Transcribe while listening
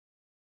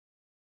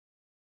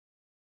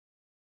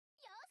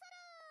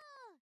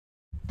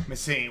Let me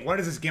see. What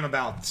is this game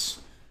about?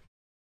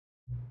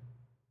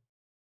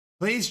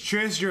 Please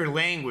choose your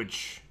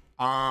language.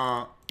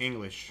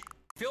 English.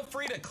 Feel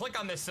free to click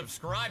on this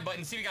subscribe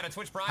button. See if you got a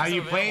Twitch Prime. Have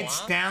you played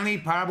Stanley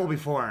Parable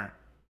before?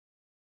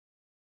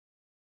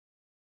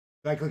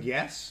 Do I click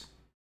yes?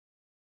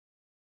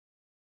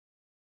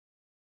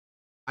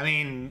 I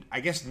mean, I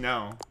guess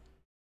no.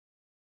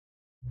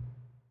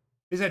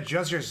 Please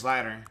adjust your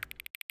slider.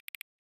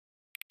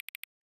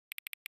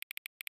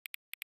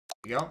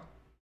 There you go.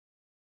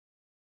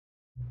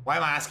 Why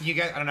am I asking you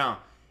guys? I don't know.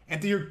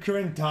 Enter your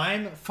current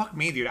time? Fuck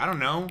me, dude. I don't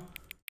know.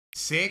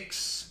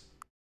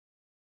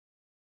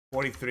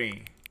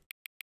 6:43.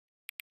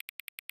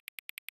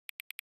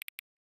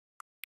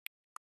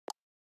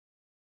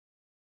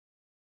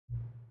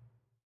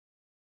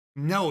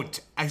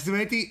 Note.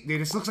 Activity.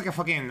 Dude, this looks like a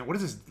fucking... What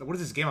is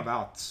this game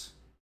about?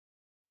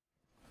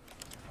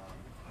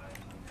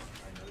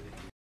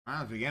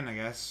 I'll begin, I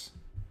guess.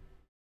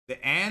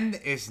 The end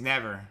is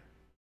never.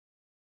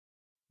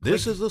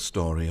 This is the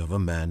story of a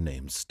man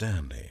named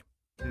Stanley.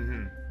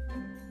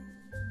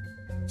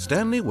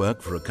 Stanley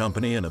worked for a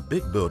company in a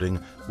big building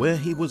where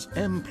he was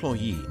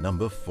employee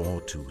number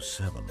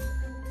 427.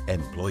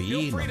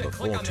 Employee number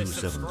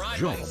 427's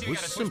job was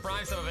simple.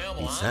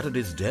 He sat at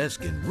his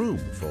desk in room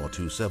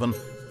 427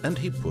 and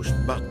he pushed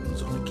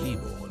buttons on a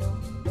keyboard.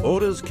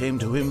 Orders came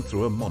to him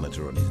through a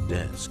monitor on his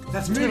desk,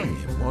 telling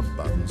him what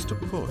buttons to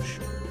push,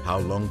 how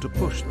long to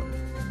push them,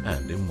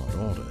 and in what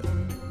order.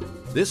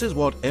 This is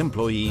what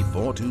employee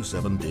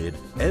 427 did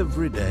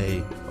every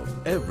day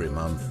of every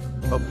month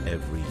of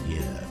every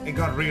year. It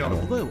got real. And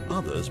although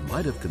others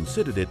might have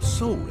considered it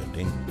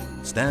soul-rending,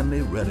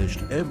 Stanley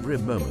relished every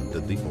moment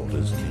that the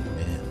orders came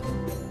in,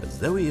 as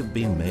though he had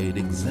been made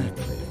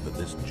exactly for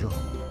this job.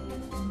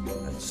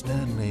 And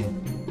Stanley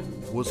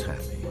was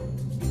happy.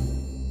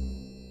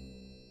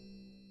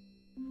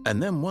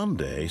 And then one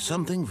day,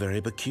 something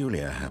very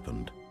peculiar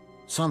happened.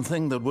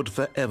 Something that would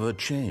forever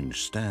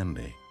change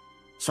Stanley.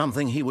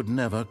 Something he would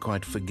never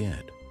quite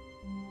forget.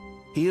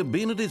 He had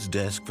been at his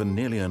desk for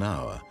nearly an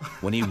hour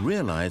when he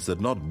realized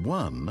that not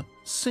one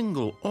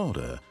single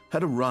order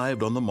had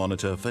arrived on the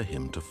monitor for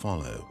him to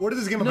follow. What is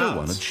this game about? No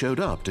one had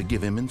showed up to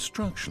give him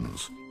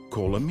instructions,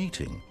 call a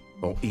meeting,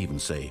 or even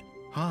say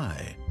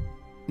hi.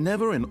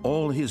 Never in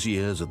all his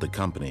years at the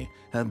company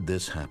had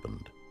this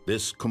happened.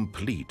 This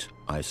complete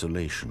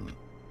isolation.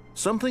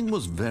 Something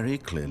was very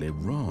clearly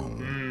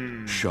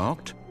wrong.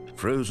 Shocked,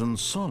 frozen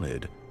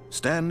solid,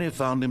 Stanley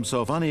found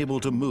himself unable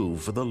to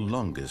move for the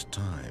longest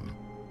time.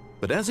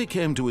 But as he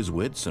came to his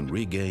wits and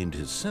regained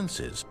his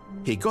senses,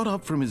 he got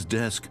up from his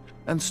desk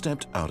and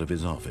stepped out of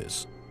his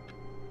office.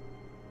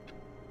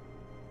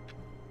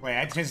 Wait,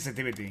 I had to change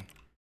sensitivity.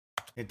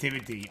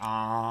 Sensitivity,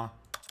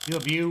 field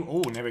of view.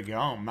 Oh, there we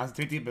go.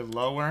 Sensitivity a bit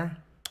lower.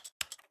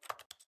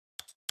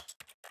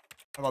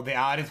 How about the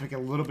audience, make it a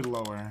little bit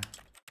lower.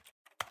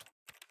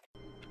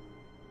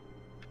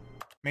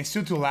 Makes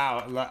it too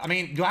loud. I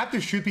mean, do I have to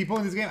shoot people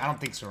in this game? I don't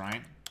think so,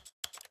 right?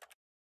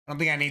 I don't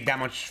think I need that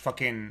much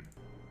fucking...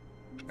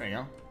 There you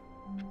go.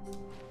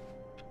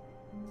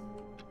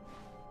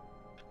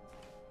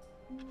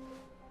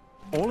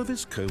 All of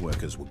his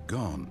co-workers were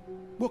gone.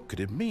 What could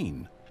it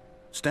mean?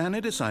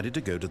 Stanley decided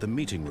to go to the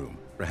meeting room.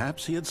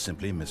 Perhaps he had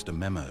simply missed a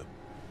memo.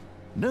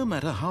 No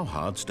matter how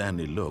hard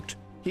Stanley looked,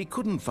 he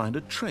couldn't find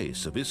a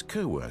trace of his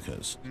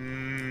co-workers.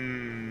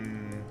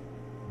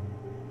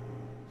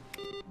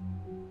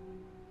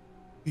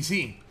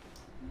 PC.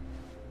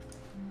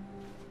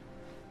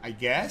 I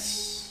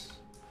guess.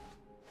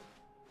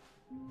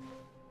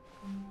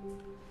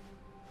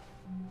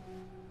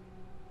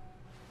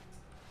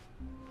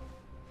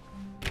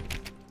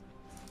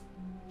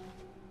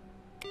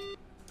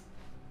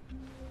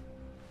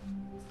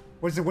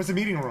 What's the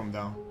meeting room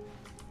though?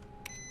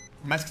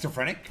 Am I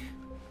schizophrenic?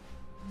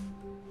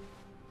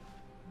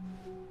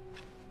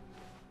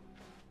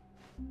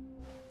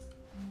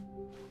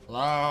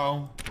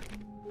 Hello?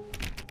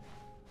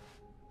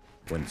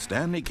 When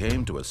Stanley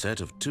came to a set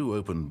of 2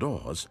 open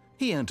doors,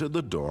 he entered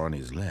the door on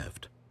his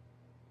left.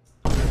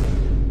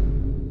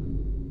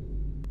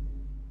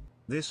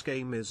 This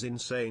game is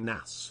insane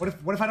ass.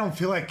 What if I don't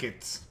feel like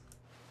it?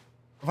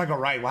 If I go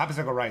right, what happens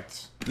if I go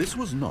right? This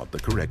was not the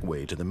correct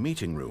way to the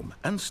meeting room,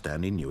 and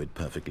Stanley knew it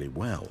perfectly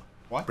well.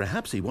 What?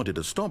 Perhaps he wanted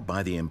to stop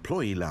by the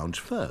employee lounge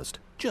first,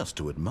 just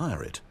to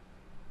admire it.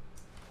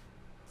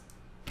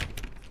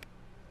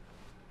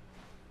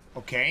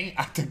 Okay,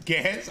 I have to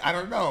guess. I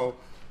don't know.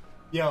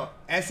 Yo,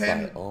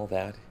 SM... all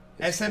that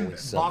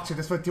SM Boxer,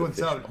 this for 2 and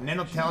sub.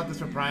 Nano Talent, this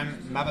for Prime.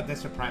 Maba,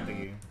 this for Prime, thank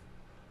you.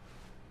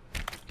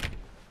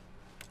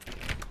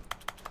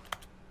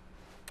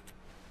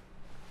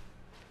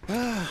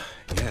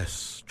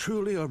 Yes,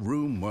 truly a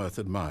room worth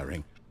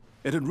admiring.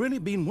 It had really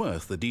been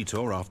worth the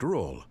detour after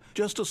all,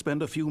 just to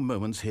spend a few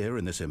moments here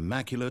in this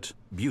immaculate,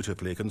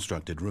 beautifully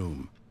constructed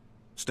room.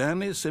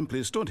 Stanley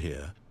simply stood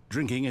here,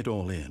 drinking it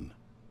all in.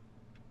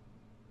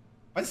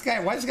 Why is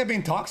this guy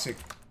being toxic?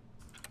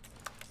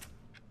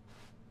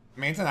 I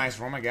mean, it's a nice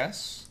room, I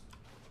guess.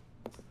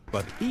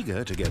 But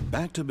eager to get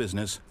back to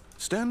business,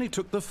 Stanley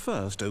took the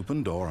first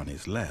open door on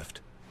his left.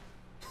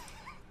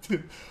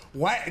 Dude,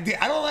 why? Dude,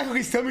 I don't like how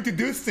he's telling me to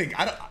do this thing.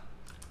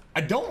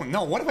 I don't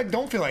know. What if I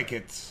don't feel like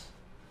it?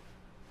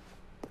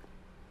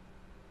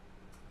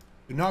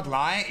 Do not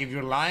lie. If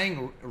you're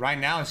lying right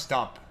now,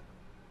 stop.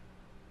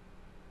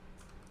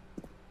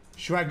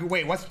 Should I go?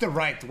 Wait, what's the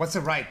right? What's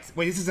the right?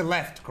 Wait, this is the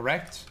left,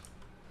 correct?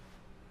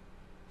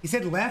 He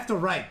said left or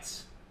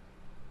right?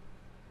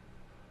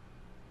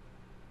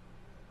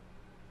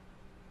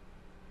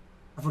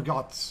 I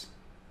forgot.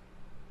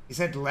 He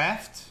said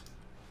left.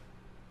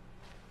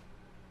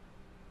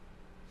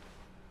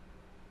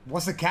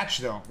 What's the catch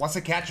though? What's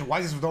the catch? Why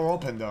is this door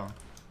open though?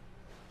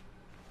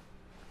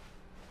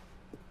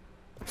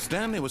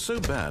 Stanley was so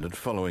bad at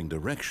following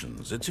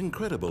directions, it's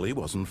incredible he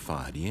wasn't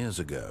fired years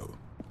ago.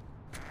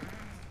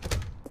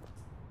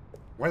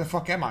 Where the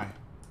fuck am I?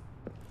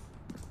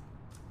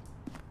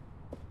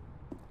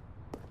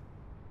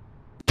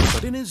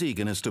 But in his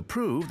eagerness to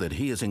prove that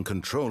he is in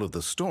control of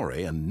the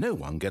story and no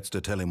one gets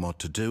to tell him what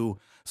to do,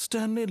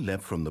 Stanley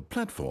leapt from the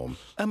platform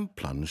and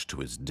plunged to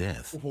his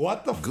death.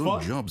 What the fuck?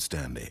 Good job,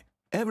 Stanley.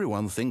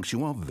 Everyone thinks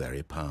you are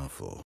very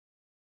powerful.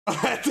 Dude,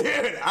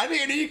 I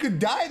didn't know you could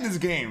die in this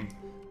game.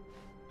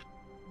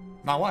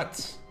 Now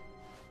what?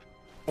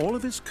 All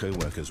of his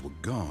co-workers were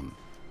gone.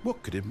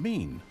 What could it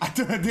mean?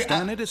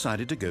 Stanley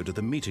decided to go to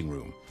the meeting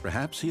room.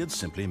 Perhaps he had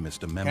simply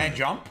missed a memo. Can I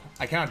jump?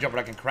 I cannot jump,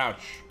 but I can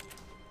crouch.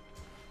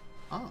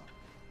 Oh.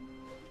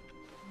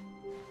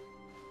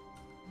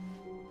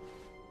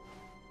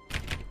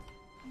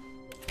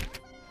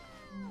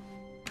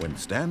 When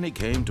Stanley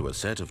came to a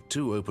set of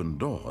 2 open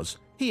doors,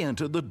 he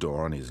entered the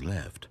door on his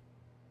left.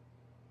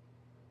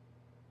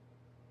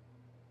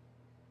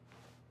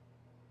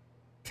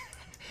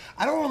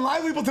 I don't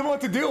like people tell me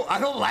what to do. I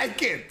don't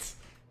like it.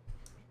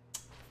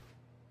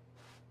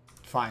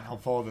 Fine, I'll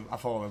follow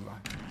the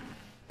line.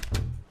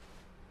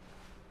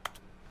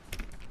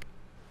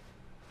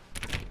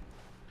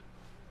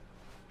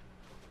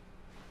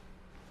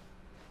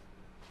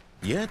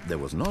 Yet there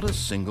was not a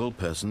single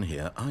person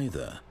here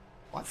either.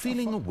 What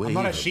Feeling a wave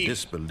not a of sheep.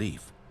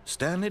 disbelief,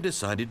 Stanley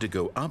decided to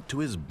go up to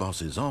his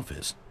boss's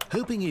office,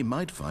 hoping he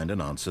might find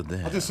an answer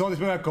there. I just saw this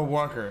with a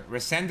co-worker.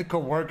 Resent the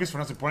co-workers for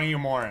not supporting you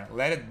more.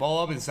 Let it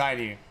ball up inside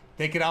you.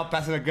 Take it out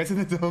passive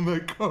aggressive to tell my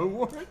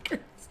co-workers.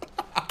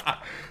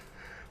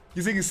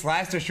 Using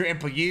slides to assure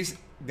employees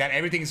that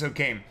everything is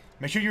okay.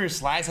 Make sure your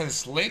slides has a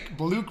slick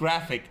blue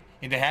graphic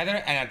in the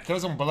header and it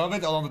throws some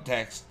beloved along the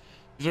text.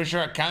 This will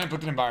ensure a calm and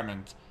protected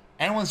environment.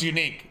 Everyone's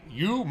unique.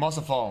 You most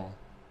of all.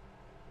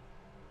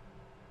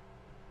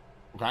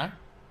 Okay. Is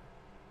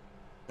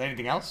there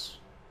anything else?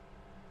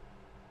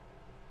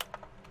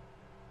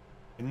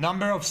 The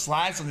number of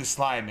slides on this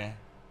slide, man.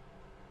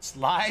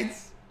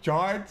 Slides,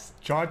 charts,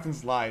 and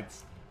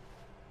slides.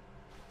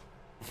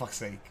 For fuck's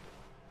sake.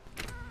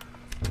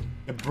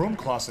 The broom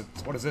closet.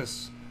 What is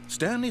this?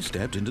 Stanley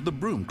stepped into the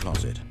broom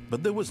closet,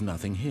 but there was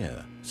nothing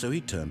here, so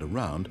he turned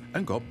around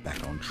and got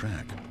back on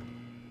track.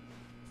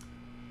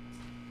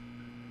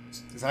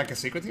 Is that like a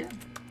secret here?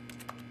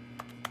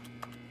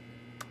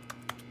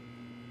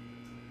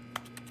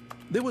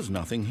 There was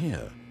nothing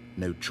here.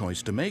 No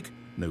choice to make,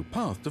 no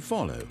path to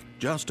follow,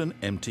 just an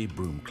empty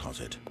broom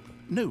closet.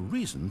 No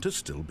reason to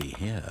still be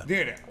here.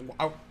 Dude,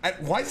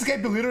 why is this guy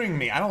belittling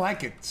me? I don't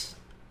like it.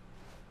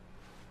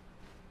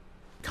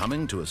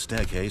 Coming to a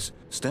staircase,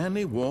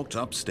 Stanley walked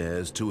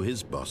upstairs to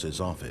his boss's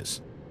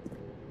office.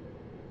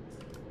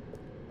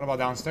 What about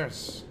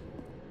downstairs?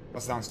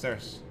 What's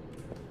downstairs?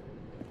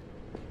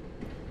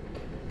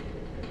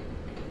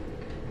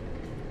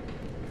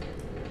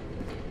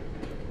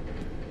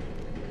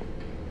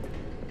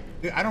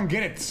 Dude, I don't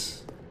get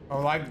it.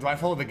 Oh, like, do I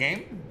follow the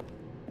game?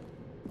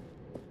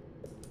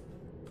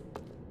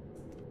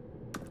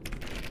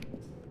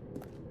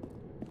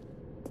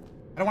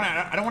 I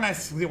don't wanna,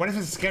 what is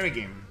this scary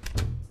game?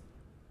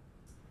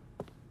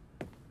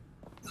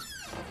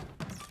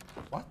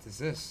 What is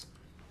this?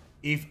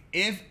 If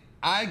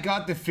I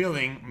got the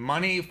feeling,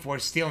 money for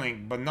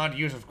stealing, but not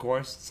used, of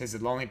course, says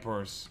the lonely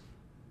purse.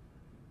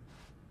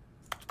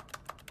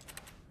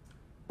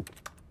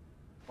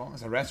 Well,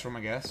 it's a restroom, I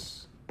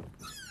guess.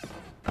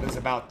 What is it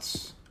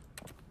about?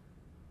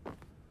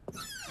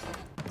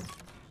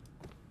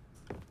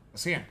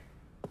 What's here?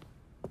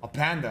 A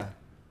panda.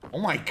 Oh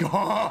my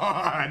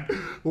god!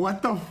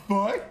 What the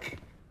fuck?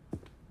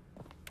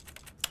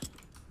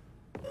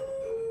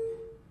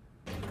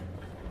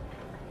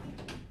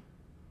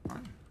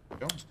 Alright,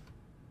 go.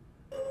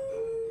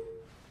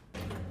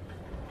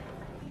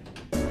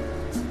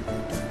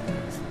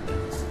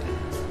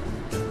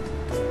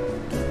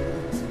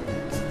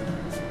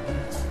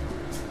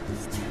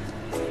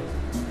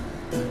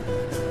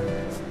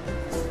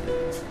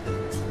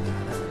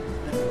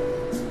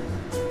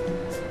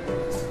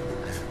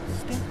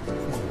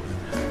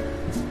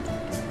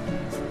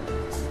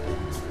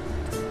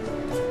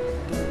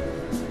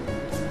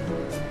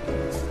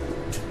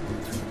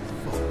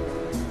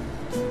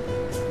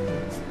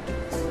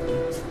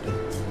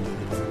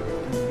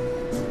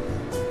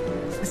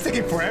 It's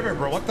taking forever,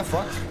 bro. What the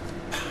fuck?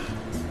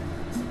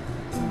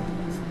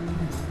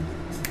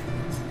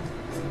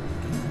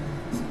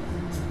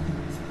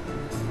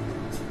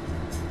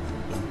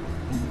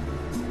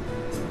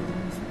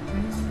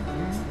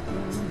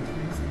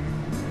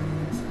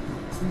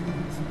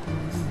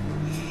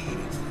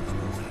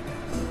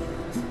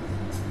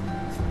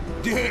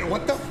 Dude,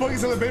 what the fuck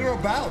is the elevator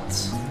about?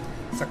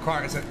 It's a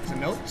car. Is it a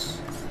note?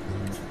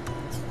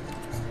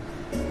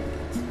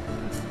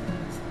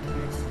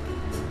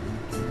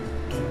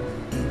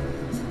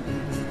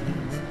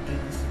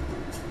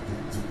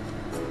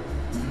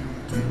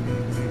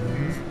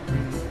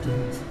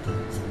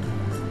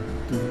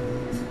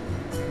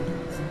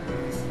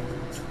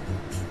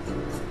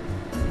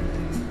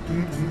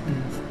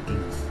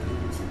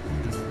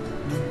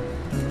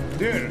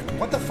 Dude,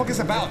 what the fuck is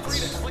about?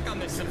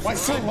 Why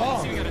so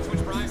long?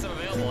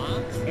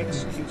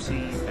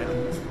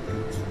 XQCM.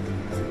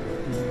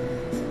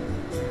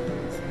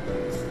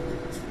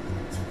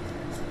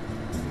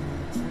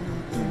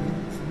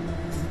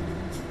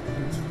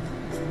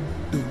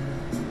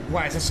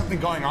 Why, is there something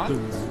going on?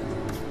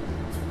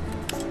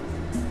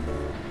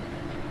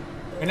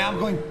 And now I'm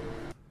going...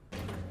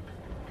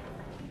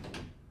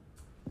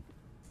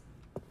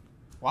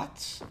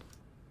 What?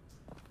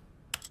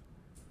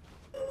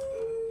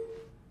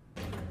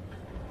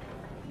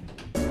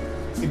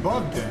 He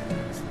bugged it.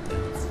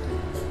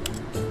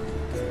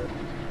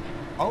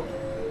 Oh.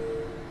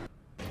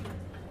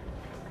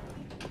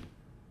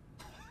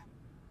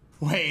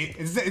 Wait,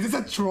 is this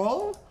a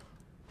troll?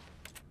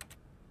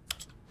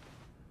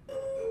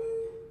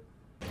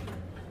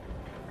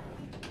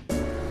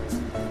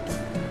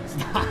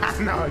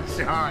 No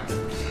shot.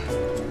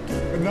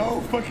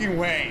 No fucking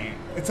way.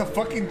 It's a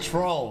fucking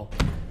troll.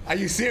 Are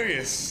you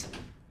serious?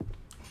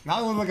 Now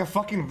I look like a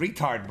fucking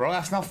retard, bro.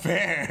 That's not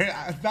fair.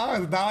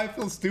 now I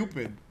feel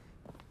stupid.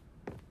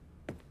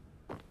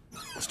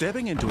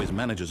 Stepping into his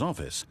manager's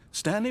office,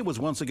 Stanley was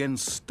once again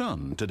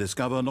stunned to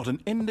discover not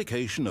an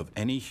indication of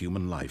any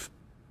human life.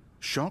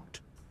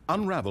 Shocked,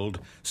 unraveled,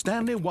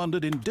 Stanley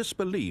wondered in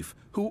disbelief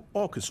who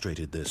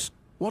orchestrated this.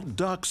 What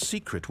dark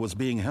secret was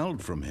being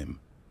held from him?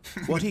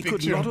 What he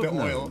could not have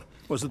known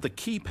was that the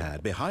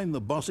keypad behind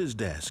the boss's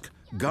desk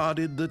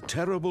guarded the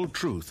terrible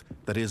truth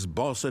that his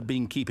boss had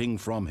been keeping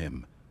from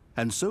him.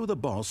 And so the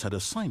boss had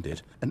assigned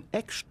it an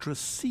extra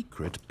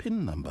secret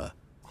PIN number.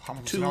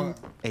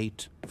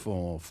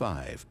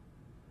 2845.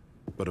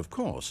 But of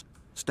course,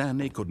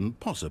 Stanley couldn't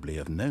possibly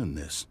have known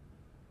this.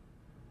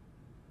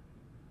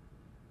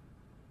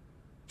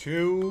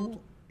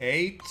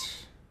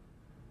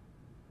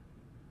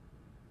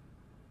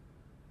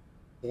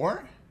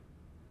 284?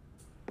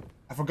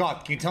 I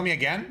forgot. Can you tell me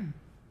again?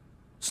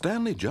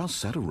 Stanley just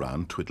sat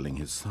around twiddling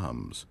his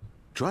thumbs.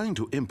 Trying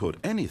to input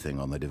anything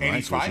on the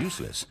device 85? was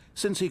useless,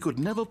 since he could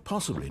never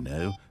possibly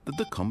know that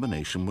the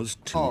combination was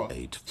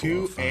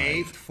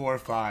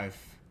 2845.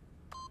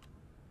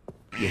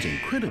 Yet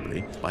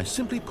incredibly, by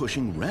simply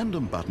pushing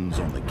random buttons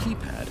on the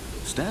keypad,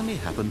 Stanley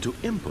happened to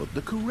input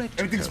the correct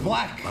Everything's code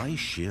black. by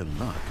sheer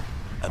luck.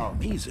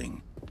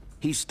 Amazing.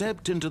 He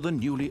stepped into the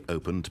newly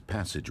opened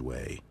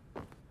passageway.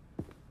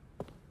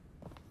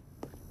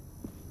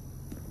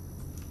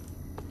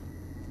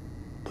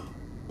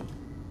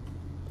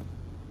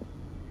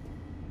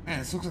 Man,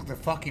 this looks like the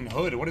fucking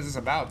hood. What is this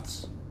about?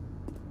 Is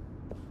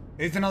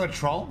it another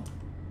troll?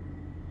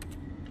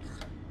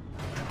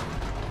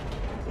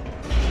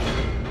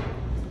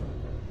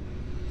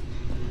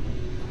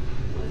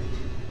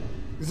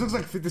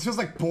 This feels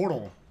like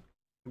Portal.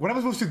 What am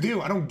I supposed to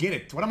do? I don't get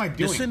it. What am I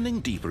doing?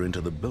 Descending deeper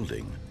into the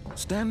building,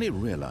 Stanley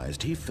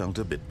realized he felt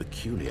a bit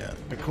peculiar.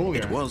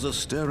 It was a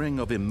stirring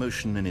of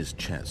emotion in his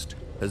chest,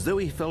 as though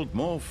he felt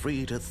more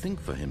free to think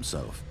for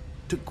himself,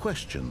 to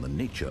question the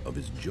nature of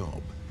his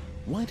job.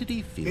 Why did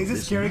he feel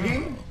this scary now,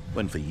 game?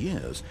 when for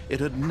years it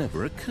had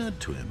never occurred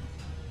to him?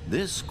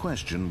 This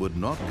question would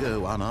not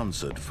go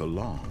unanswered for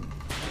long.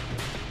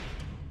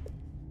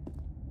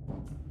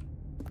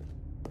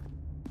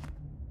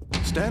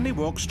 Stanley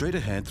walked straight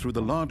ahead through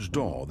the large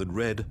door that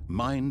read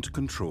Mind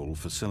Control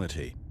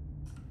Facility.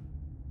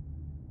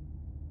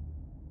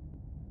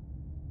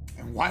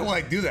 And why will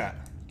I do that?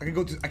 I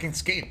can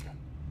escape.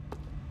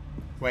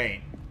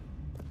 Wait.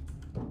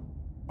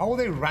 Why will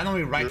they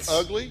randomly write? You're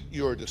ugly,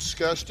 you're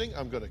disgusting,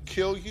 I'm gonna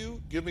kill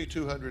you, give me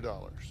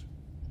 $200.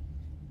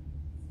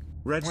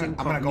 Red's I'm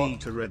gonna go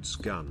to Red's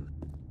gun.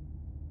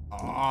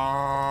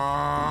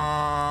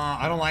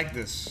 I don't like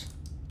this.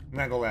 I'm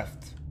gonna go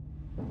left.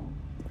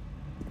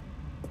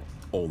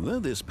 Although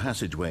this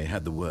passageway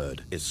had the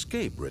word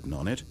escape written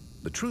on it,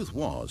 the truth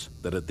was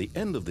that at the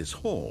end of this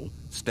hall,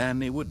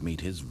 Stanley would meet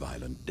his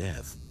violent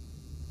death.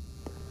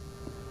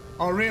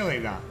 Oh, really?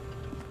 No.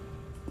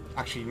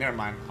 Actually, never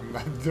mind.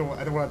 I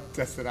don't want to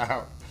test it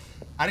out.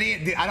 I'm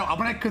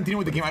gonna continue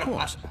with the game. Of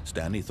course,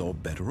 Stanley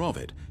thought better of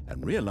it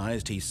and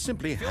realized he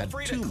simply had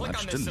too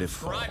much to live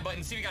for.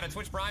 Button, see we got a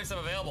Twitch Prime sub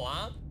available,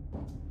 huh?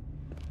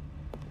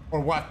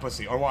 Or what,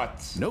 pussy? Or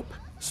what? Nope.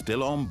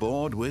 Still on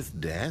board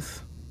with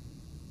death?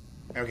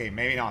 Okay,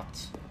 maybe not.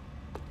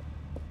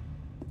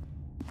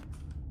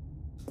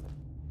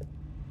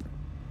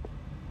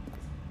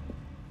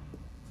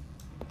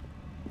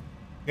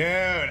 Dude,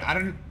 I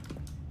don't...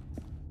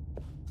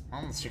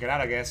 Well, let's check it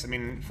out, I guess. I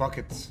mean, fuck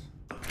it.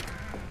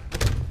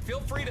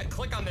 Feel free to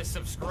click on this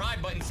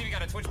subscribe button, see we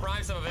got a Twitch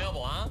Prime sub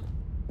available, huh?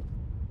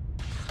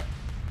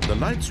 The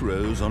lights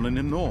rose on an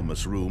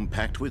enormous room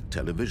packed with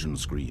television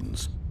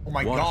screens. Oh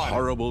my what God.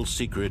 horrible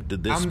secret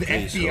did this I'm the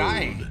place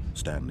FBI. hold?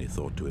 Stanley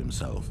thought to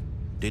himself.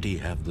 Did he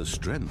have the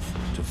strength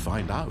to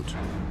find out?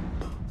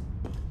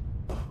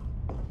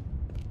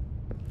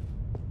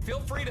 Feel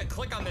free to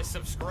click on this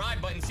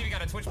subscribe button, see we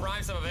got a Twitch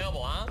Prime sub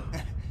available, huh?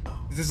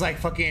 This is like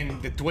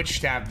fucking the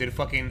Twitch tab did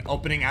fucking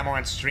opening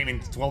Amaranth stream in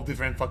 12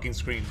 different fucking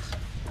screens.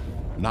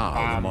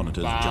 Now the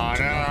monitors jumped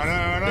to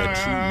life, their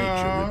true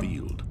nature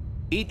revealed.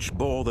 Each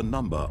bore the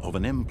number of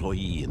an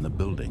employee in the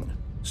building,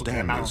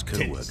 Stanley's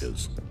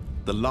co-workers.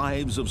 The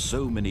lives of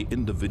so many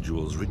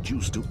individuals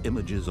reduced to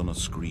images on a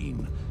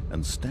screen,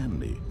 and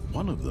Stanley,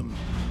 one of them,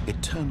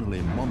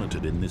 eternally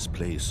monitored in this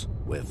place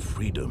where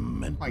freedom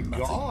meant nothing. My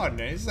God,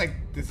 man, it's like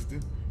this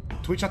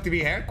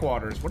Twitch.tv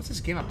headquarters. What is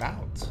this game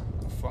about?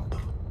 Oh, fuck.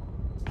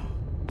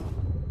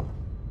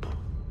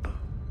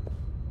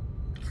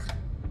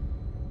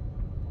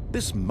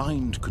 This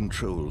mind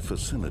control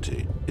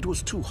facility, it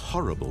was too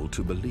horrible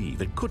to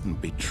believe. It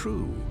couldn't be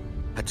true.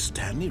 Had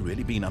Stanley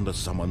really been under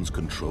someone's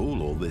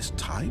control all this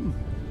time?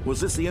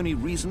 Was this the only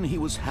reason he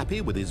was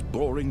happy with his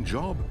boring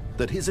job?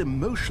 That his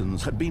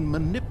emotions had been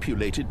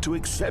manipulated to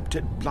accept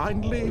it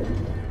blindly?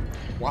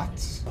 What?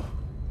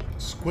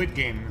 Squid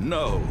Game.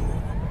 No.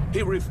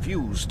 He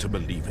refused to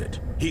believe it.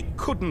 He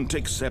couldn't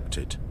accept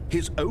it.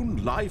 His own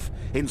life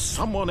in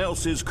someone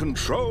else's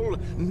control?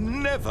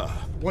 Never.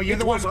 Well, you're it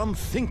the was one...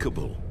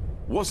 unthinkable,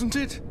 wasn't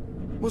it?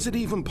 Was it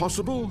even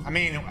possible? I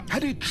mean...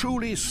 Had he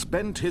truly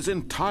spent his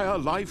entire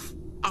life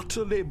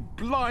utterly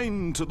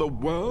blind to the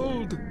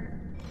world?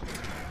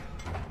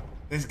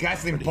 This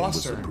guy's the But here was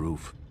imposter. the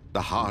proof.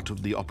 The heart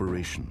of the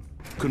operation.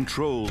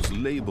 Controls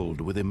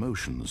labeled with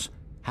emotions.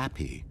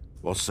 Happy,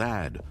 or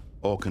sad,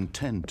 or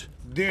content.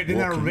 Dude, the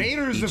Walking,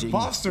 narrator's the eating,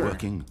 imposter.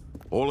 Working,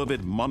 all of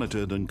it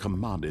monitored and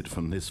commanded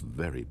from this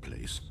very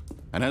place.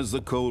 And as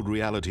the cold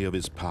reality of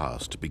his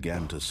past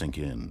began to sink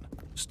in,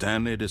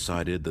 Stanley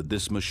decided that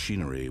this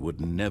machinery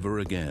would never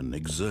again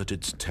exert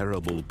its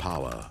terrible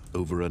power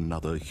over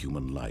another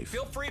human life.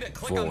 Feel free to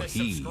click For on this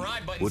he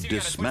subscribe button, would see we got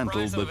a Twitch dismantle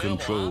Prime sub the available,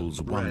 controls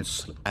huh?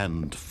 once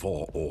and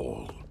for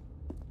all.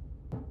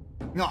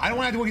 No, I don't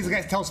want to do what this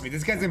guy tells me.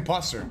 This guy's the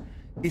imposter.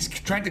 He's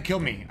trying to kill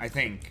me, I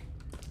think.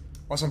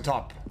 What's on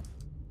top?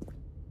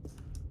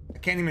 I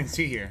can't even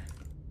see here.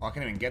 Oh, I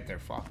can't even get there,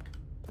 fuck.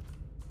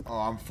 Oh,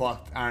 I'm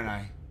fucked, aren't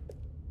I?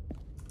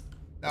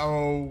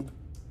 No.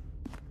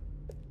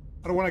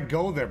 I don't want to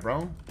go there,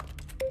 bro.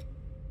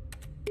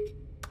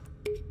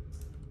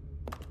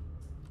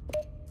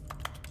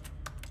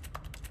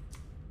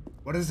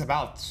 What is this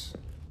about?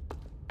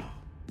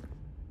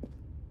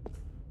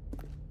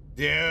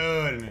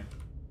 Dude.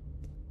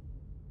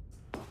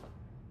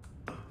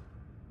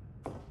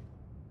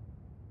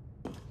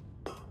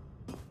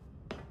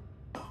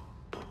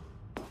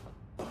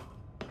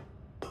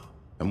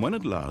 And when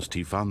at last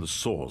he found the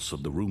source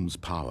of the room's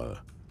power,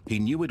 he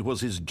knew it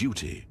was his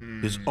duty,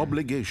 his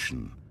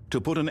obligation,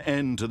 to put an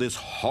end to this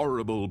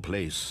horrible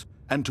place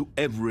and to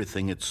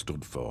everything it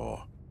stood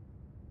for.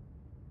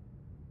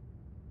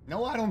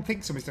 No, I don't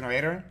think so, Mr.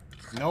 Narrator.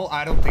 No,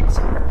 I don't think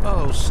so.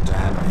 Oh,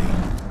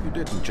 Stanley, you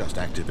didn't just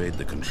activate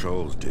the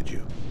controls, did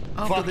you?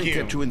 After Fuck they you.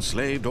 kept you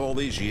enslaved all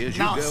these years,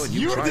 you Now, go and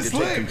you you're try the to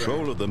take slave.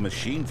 control of the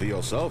machine for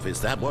yourself. Is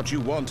that what you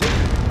wanted?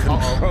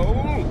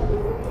 Control?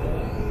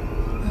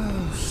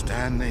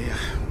 Stanley,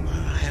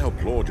 I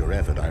applaud your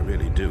effort, I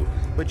really do.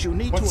 But you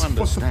need to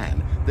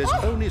understand, there's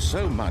only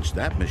so much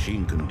that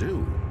machine can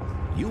do.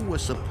 You were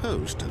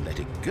supposed to let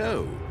it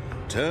go,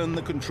 turn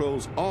the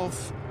controls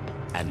off,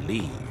 and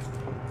leave.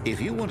 If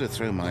you want to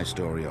throw my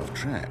story off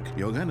track,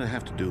 you're going to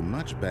have to do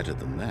much better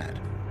than that.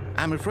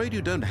 I'm afraid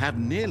you don't have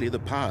nearly the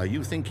power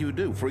you think you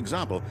do. For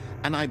example,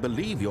 and I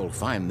believe you'll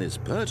find this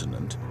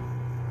pertinent,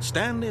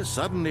 Stanley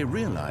suddenly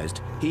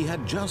realized he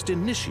had just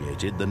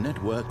initiated the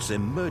network's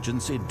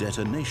emergency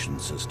detonation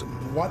system.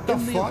 What the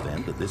In the fuck?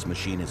 event that this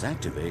machine is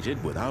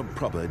activated without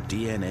proper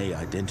DNA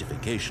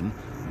identification,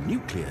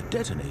 nuclear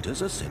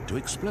detonators are said to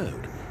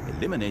explode,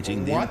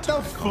 eliminating the What the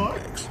entire fuck?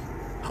 complex.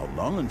 How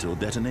long until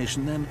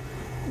detonation then?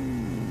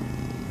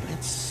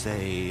 Let's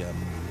say,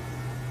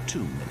 2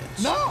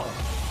 minutes. No!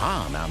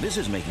 Ah, now this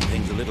is making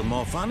things a little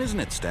more fun, isn't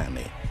it,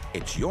 Stanley?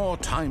 It's your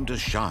time to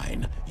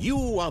shine.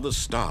 You are the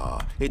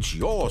star. It's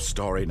your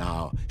story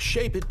now.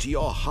 Shape it to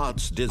your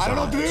heart's desires.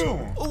 I don't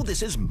know. Oh,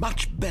 this is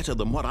much better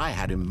than what I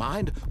had in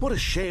mind. What a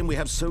shame we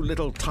have so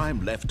little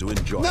time left to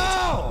enjoy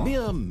No! it.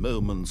 Mere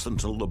moments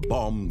until the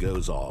bomb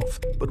goes off.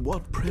 But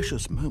what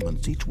precious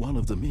moments each one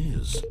of them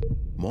is.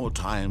 More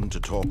time to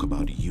talk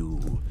about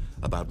you,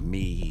 about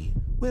me,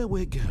 where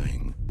we're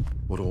going,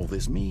 what all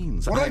this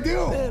means. What do I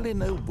do? barely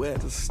know where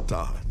to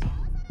start.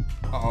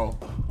 Uh-oh.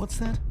 What's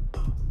that?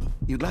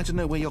 You'd like to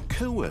know where your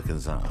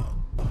co-workers are?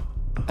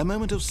 A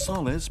moment of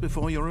solace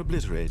before you're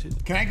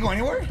obliterated? Can I go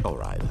anywhere? All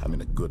right, I'm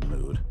in a good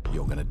mood.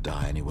 You're gonna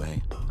die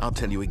anyway. I'll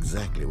tell you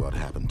exactly what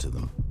happened to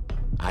them.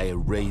 I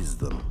erased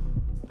them.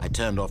 I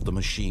turned off the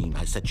machine.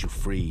 I set you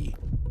free.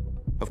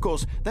 Of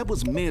course, that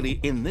was merely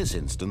in this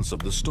instance of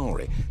the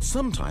story.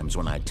 Sometimes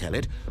when I tell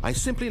it, I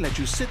simply let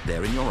you sit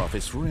there in your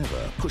office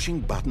forever, pushing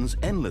buttons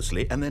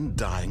endlessly and then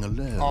dying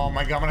alone. Oh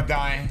my god, I'm gonna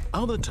die.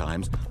 Other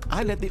times,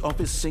 I let the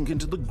office sink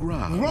into the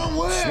ground, Wrong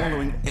way!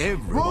 swallowing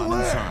everyone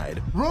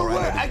inside. Wrong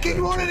way! I can't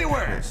run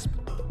anywhere! Crisp.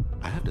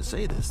 I have to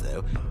say this,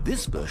 though.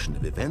 This version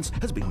of events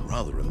has been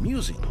rather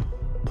amusing.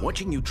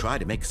 Watching you try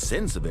to make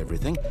sense of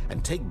everything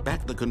and take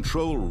back the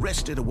control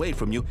wrested away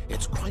from you,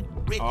 it's quite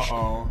rich.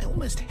 Uh-oh. I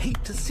almost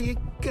hate to see it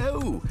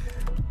go.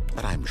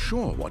 But I'm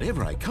sure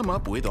whatever I come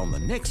up with on the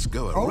next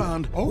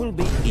go-around will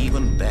be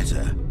even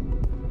better.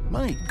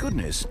 My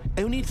goodness,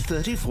 only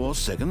 34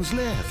 seconds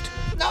left.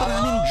 No! But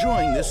I'm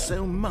enjoying this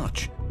so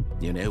much.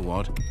 You know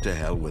what? To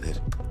hell with it.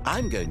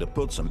 I'm going to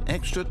put some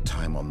extra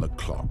time on the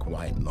clock.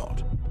 Why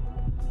not?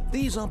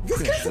 These are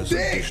precious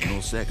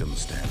additional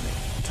seconds, Stanley.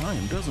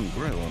 Time doesn't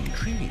grow on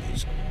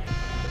trees.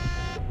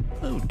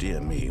 Oh dear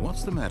me,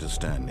 what's the matter,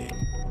 Stanley?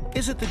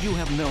 Is it that you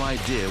have no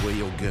idea where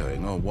you're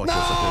going or what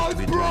you're supposed to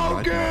be doing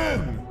right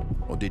now?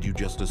 Or did you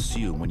just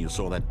assume when you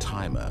saw that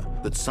timer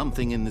that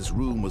something in this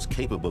room was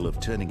capable of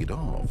turning it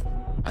off?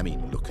 I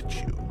mean, look at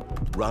you.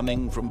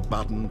 Running from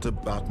button to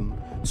button,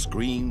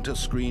 screen to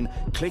screen,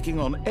 clicking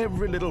on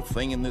every little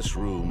thing in this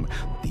room.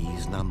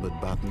 These numbered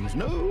buttons,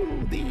 no,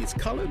 these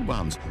colored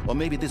ones. Or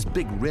maybe this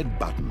big red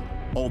button,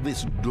 or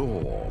this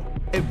door.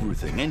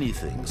 Everything,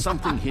 anything,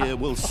 something here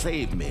will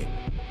save me.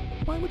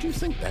 Why would you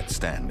think that,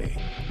 Stanley?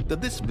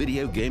 That this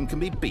video game can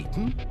be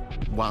beaten?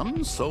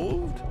 Won?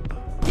 Solved?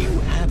 Do you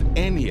have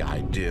any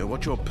idea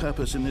what your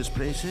purpose in this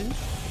place is?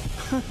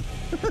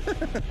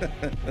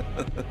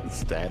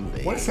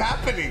 Stanley. What's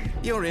happening?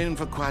 You're in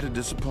for quite a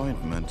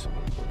disappointment.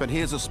 But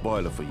here's a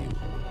spoiler for you.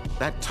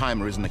 That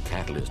timer isn't a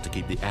catalyst to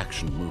keep the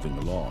action moving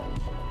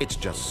along. It's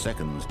just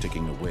seconds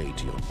ticking away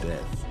to your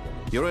death.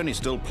 You're only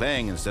still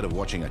playing instead of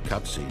watching a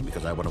cutscene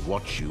because I want to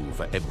watch you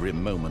for every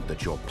moment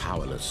that you're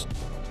powerless.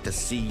 To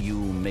see you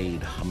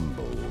made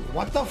humble.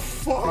 What the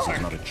fuck? This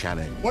is not a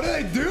challenge. What did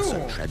I do? It's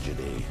a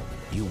tragedy.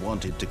 You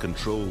wanted to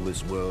control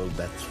this world,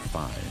 that's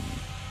fine.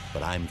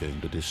 But I'm going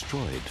to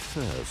destroy it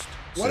first.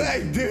 What did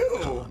I do?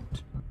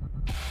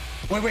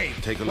 Can't. Wait.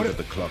 Take a look at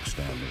the clock,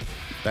 Stanley.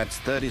 That's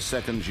 30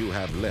 seconds you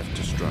have left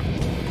to struggle.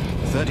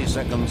 30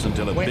 seconds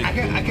until a big... I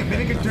can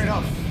make it turn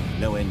off.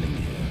 No ending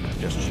here.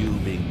 Just you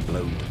being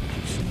blown to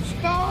pieces.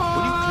 No!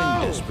 Will you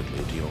cling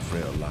desperately to your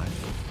frail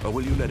life? Or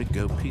will you let it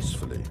go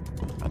peacefully?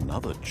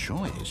 Another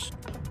choice.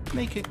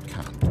 Make it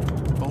count.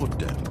 Or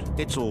don't.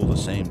 It's all the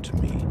same to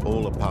me.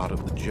 All a part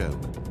of the joke.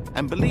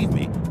 And believe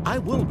me, I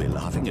will be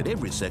laughing at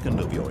every second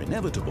of your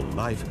inevitable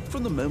life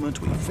from the moment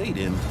we fade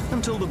in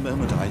until the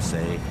moment I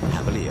say,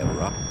 happily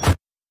ever after.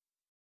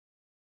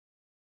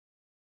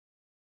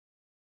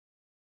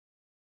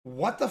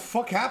 What the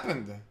fuck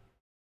happened?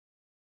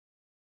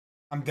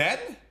 I'm dead?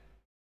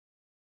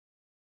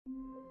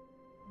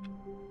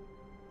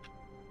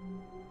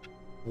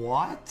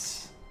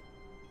 What?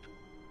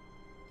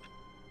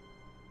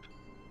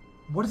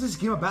 What is this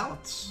game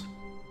about?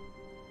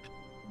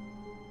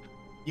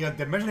 Yeah,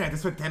 the measurement,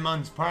 this for 10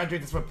 months. Power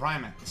Drake, this for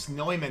Prime.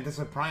 Snowy Man, this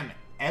for Prime.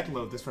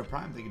 Edload, this for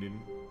Prime. Thank you, dude.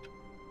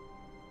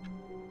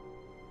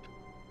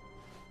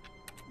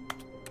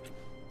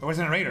 There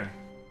wasn't a raider.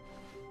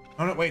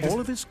 Oh, no, wait.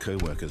 All of his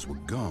co-workers were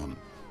gone.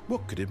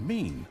 What could it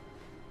mean?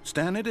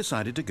 Stanley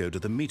decided to go to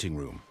the meeting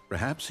room.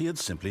 Perhaps he had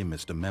simply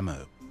missed a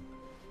memo.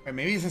 Wait,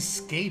 maybe it's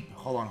escape.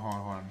 Hold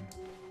on.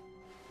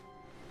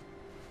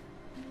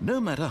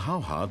 No matter how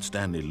hard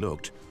Stanley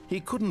looked, he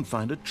couldn't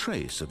find a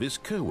trace of his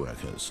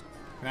co-workers.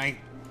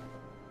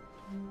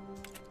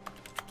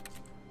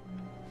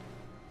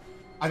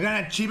 I got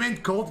an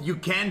achievement called You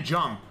Can't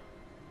Jump.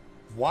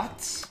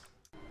 What?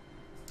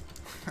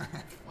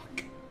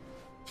 Fuck.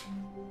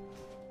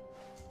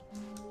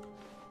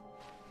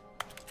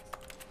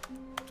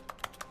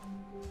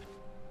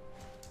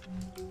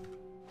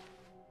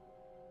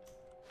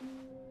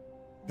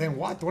 Then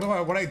what?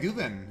 What do I do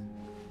then?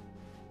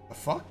 The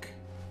fuck?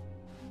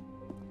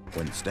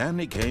 When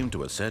Stanley came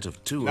to a set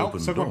of two Nope, open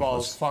circle doors,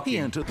 balls, fuck he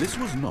you. entered. This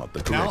was not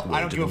the correct No, way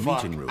I don't to give the a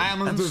fuck. meeting room, I am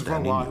gonna and do this for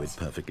Stanley what? knew it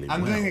perfectly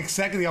I'm well. doing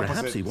exactly the opposite.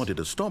 Perhaps he wanted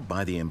to stop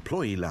by the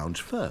employee lounge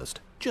first,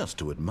 just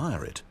to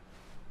admire it.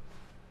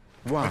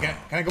 Wow. Okay,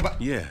 can I go back?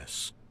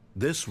 Yes,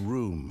 this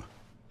room.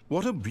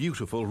 What a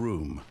beautiful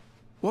room.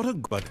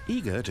 But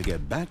eager to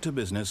get back to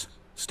business,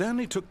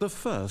 Stanley took the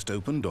first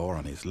open door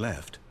on his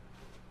left.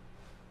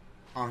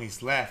 On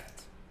his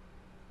left.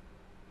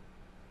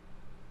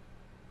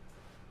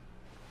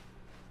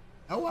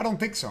 Oh, I don't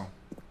think so.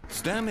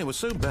 Stanley was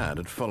so bad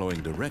at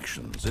following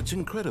directions, it's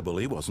incredible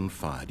he wasn't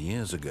fired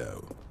years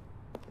ago.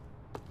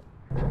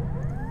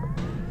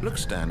 Look,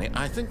 Stanley,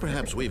 I think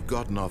perhaps we've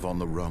gotten off on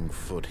the wrong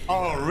foot here.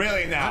 Oh,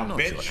 really now, I'm not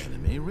bitch? your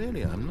enemy,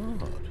 really, I'm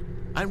not.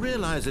 I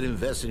realize that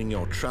investing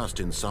your trust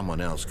in someone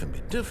else can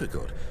be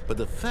difficult, but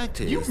the fact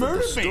is that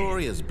the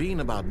story has been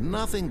about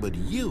nothing but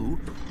you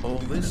all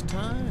this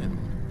time.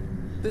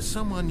 There's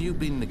someone you've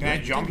been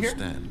neglecting, jump here?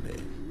 Stanley.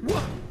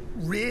 What?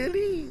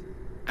 Really?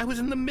 I was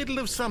in the middle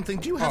of something.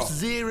 Do you have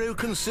zero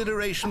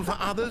consideration for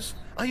others?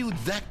 Are you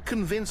that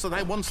convinced that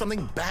I want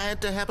something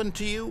bad to happen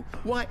to you?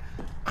 Why,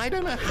 I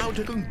don't know how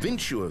to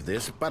convince you of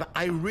this, but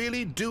I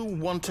really do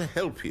want to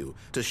help you,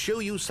 to show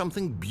you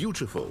something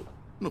beautiful.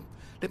 Look,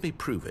 let me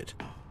prove it.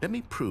 Let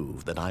me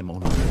prove that I'm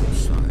on your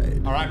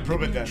side. All right,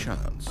 prove it then.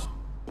 Chance.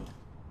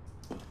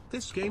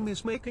 This game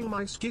is making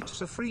my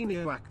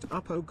schizophrenia act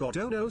up. Oh god,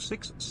 oh no,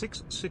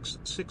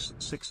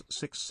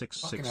 666666666.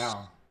 Fucking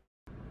hell.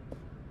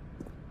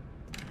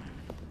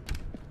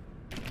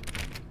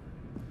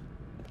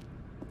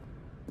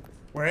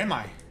 Where am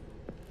I?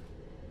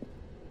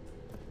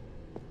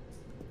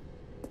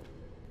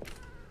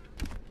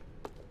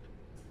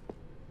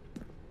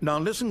 Now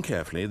listen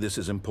carefully, this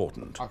is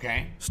important.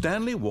 Okay.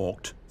 Stanley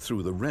walked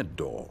through the red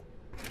door.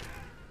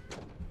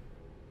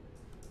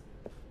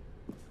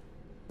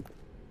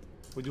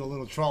 We do a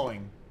little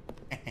trolling.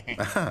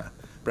 Aha,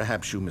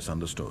 perhaps you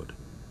misunderstood.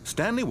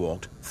 Stanley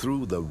walked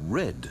through the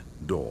red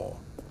door.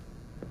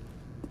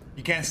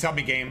 You can't stop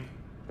me, game.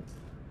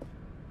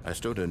 I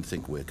still don't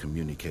think we're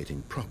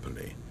communicating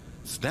properly.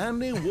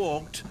 Stanley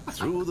walked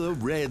through the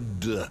red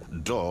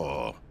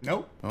door.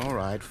 Nope. All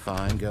right,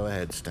 fine, go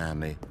ahead,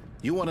 Stanley.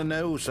 You want to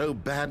know so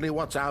badly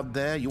what's out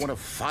there? You want to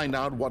find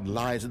out what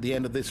lies at the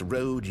end of this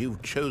road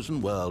you've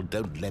chosen? Well,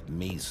 don't let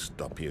me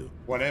stop you.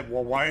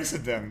 Well, why is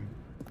it then?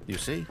 You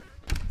see?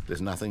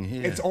 There's nothing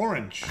here. It's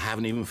orange. I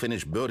haven't even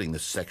finished building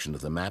this section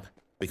of the map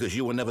because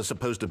you were never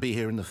supposed to be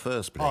here in the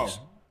first place.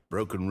 Oh.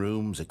 Broken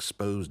rooms,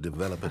 exposed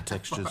developer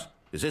textures.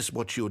 Is this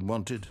what you had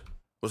wanted?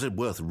 Was it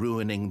worth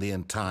ruining the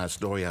entire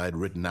story I had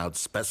written out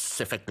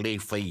specifically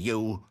for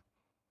you?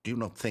 Do you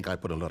not think I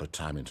put a lot of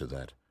time into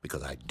that?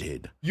 Because I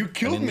did. You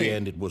killed and in me. the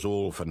end, it was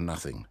all for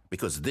nothing.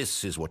 Because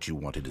this is what you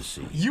wanted to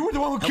see. You were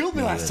the one who killed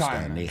me last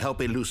time. Stanley, help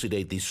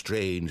elucidate these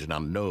strange and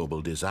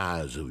unknowable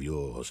desires of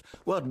yours.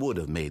 What would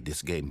have made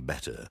this game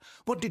better?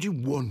 What did you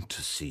want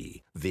to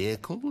see?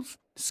 Vehicles?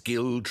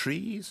 Skill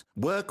trees?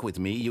 Work with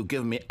me. You've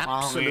given me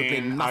absolutely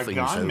nothing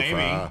so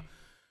far.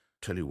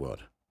 Tell you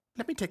what.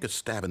 Let me take a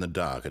stab in the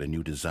dark at a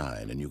new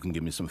design, and you can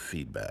give me some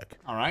feedback.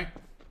 All right.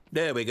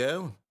 There we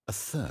go. A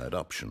third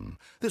option.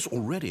 This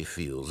already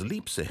feels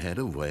leaps ahead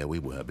of where we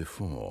were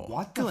before.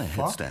 What the Go ahead,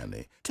 fuck?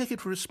 Stanley. Take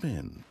it for a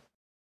spin.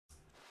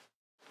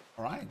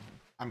 All right.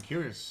 I'm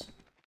curious.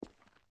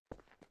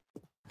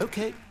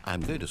 Okay, I'm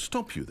going to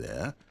stop you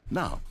there.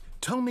 Now,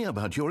 tell me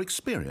about your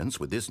experience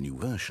with this new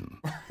version.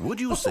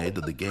 Would you say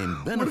that the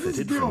game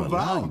benefited from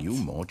allowing you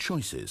more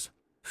choices?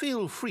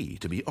 Feel free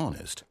to be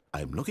honest.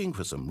 I'm looking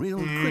for some real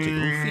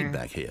critical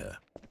feedback here.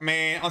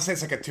 Man, I'll say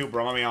it's like a 2,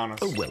 bro. I'll be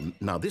honest. Oh, well,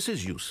 now this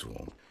is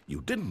useful.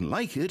 You didn't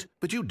like it,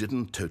 but you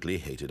didn't totally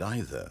hate it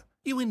either.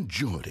 You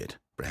enjoyed it,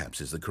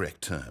 perhaps is the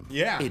correct term.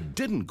 Yeah. It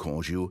didn't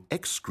cause you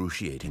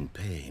excruciating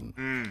pain.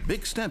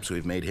 Big steps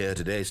we've made here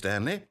today,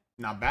 Stanley.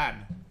 Not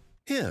bad.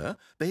 Here,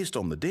 based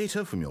on the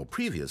data from your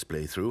previous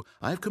playthrough,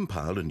 I've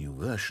compiled a new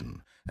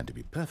version. And to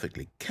be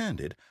perfectly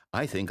candid,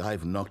 I think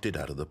I've knocked it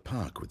out of the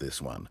park with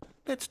this one.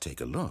 Let's take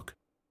a look.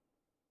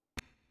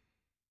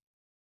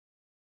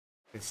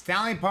 The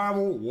Stanley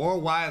Parable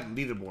Worldwide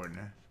Leaderboard.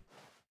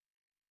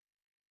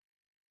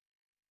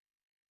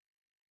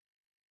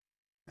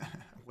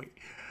 Wait.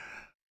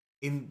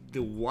 In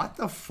the what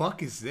the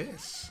fuck is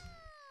this?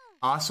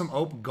 Awesome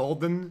Oak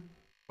Golden.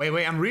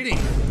 Wait, I'm reading.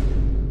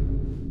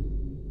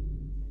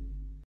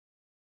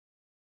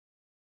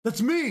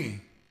 That's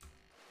me.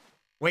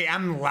 Wait,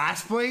 I'm in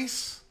last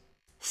place?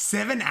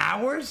 7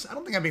 hours? I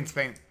don't think I've been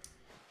Spain.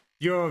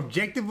 You're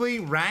objectively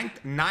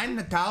ranked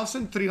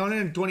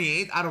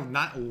 9,328 out of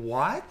 9.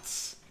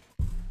 What?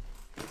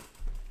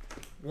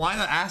 Why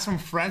not ask some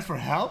friends for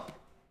help?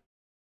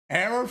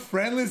 Error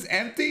friendly is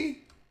empty?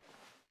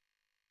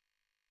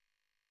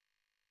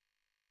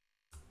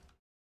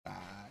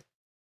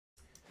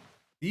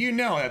 Do you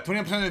know that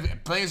 20% of the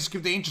players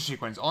skip the intro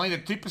sequence? Only the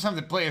 3% of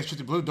the players choose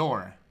the blue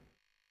door.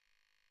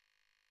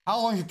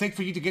 How long does it take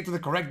for you to get to the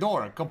correct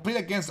door? Compete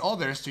against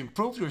others to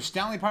improve your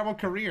Stanley Parable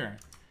career.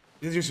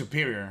 This is your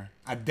superior.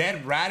 A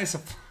dead rat is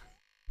a...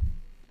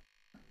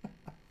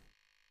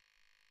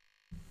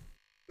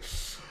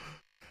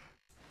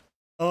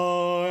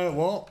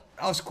 well,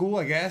 that was cool,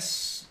 I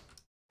guess.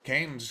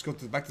 Okay, let's go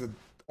back to the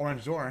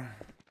orange door.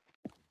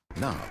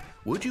 Now,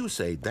 would you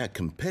say that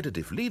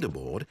competitive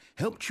leaderboard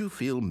helped you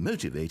feel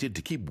motivated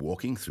to keep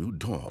walking through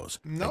doors?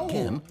 No,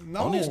 Again,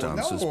 honest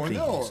answers, please.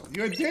 No,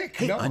 you're a dick.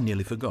 Hey, no. I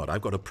nearly forgot.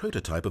 I've got a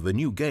prototype of a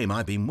new game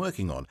I've been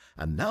working on,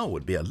 and now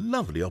would be a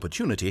lovely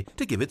opportunity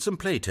to give it some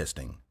play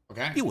testing.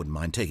 Okay. You wouldn't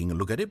mind taking a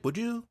look at it, would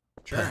you?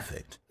 Sure.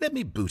 Perfect. Let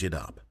me boot it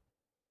up.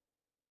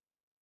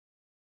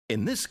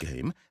 In this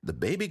game, the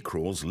baby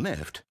crawls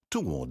left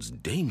towards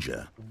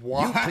danger.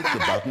 What? You click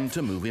the button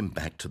to move him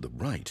back to the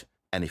right,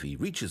 and if he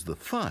reaches the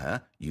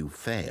fire, you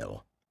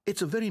fail.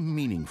 It's a very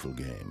meaningful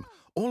game,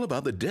 all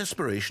about the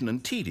desperation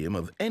and tedium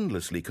of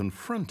endlessly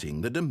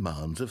confronting the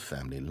demands of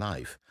family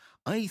life.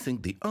 I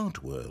think the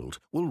art world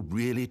will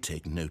really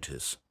take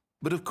notice.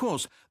 But of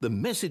course, the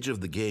message of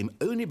the game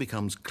only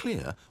becomes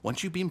clear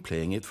once you've been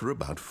playing it for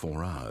about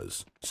 4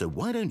 hours. So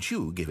why don't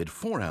you give it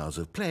 4 hours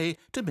of play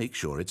to make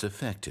sure it's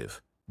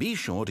effective? Be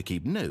sure to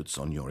keep notes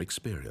on your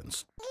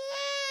experience.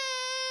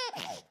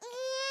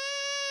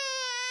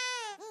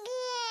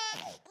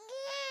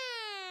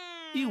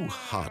 You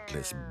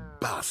heartless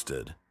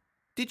bastard.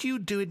 Did you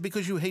do it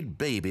because you hate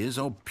babies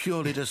or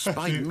purely to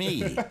spite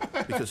me?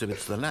 Because if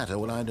it's the latter,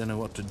 well, I don't know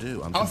what to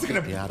do. I'm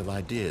completely out of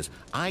ideas.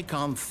 I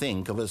can't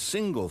think of a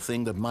single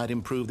thing that might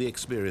improve the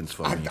experience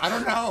for me. I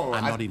don't know.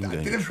 I'm not even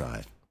going to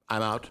try.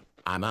 I'm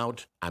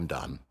out. I'm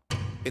done.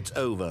 It's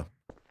over.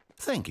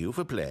 Thank you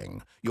for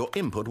playing. Your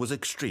input was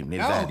extremely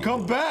valuable.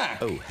 Come back!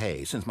 Oh,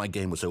 hey, since my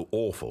game was so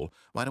awful,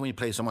 why don't we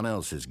play someone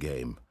else's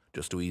game?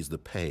 Just to ease the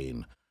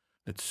pain.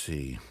 Let's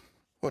see.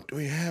 What do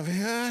we have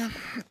here?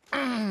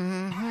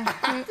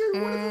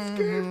 What is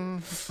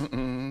this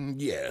game?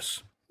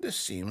 Yes, this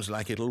seems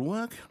like it'll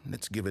work.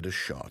 Let's give it a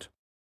shot.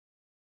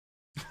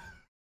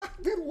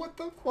 Dude, what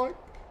the fuck?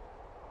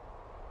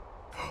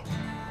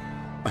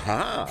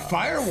 Aha!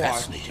 Firewatch.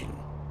 Fascinating.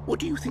 What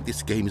do you think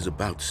this game is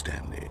about,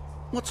 Stanley?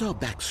 What's our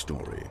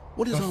backstory?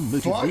 What is our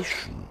fuck?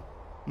 motivation?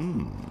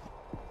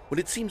 Well,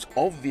 it seems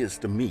obvious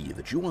to me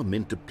that you are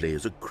meant to play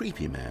as a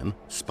creepy man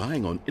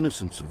spying on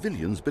innocent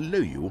civilians below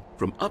you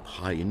from up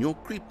high in your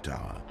creep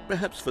tower,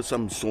 perhaps for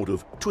some sort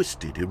of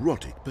twisted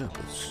erotic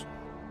purpose.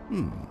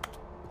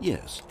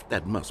 Yes,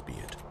 that must be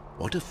it.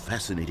 What a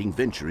fascinating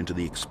venture into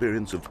the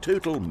experience of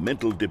total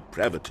mental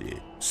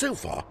depravity. So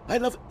far, I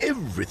love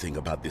everything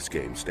about this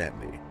game,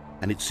 Stanley.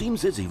 And it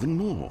seems there's even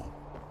more.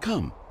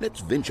 Come,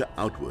 let's venture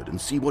outward and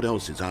see what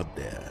else is out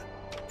there.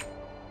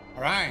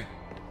 All right.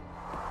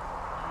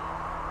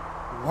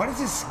 What is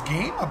this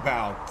game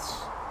about?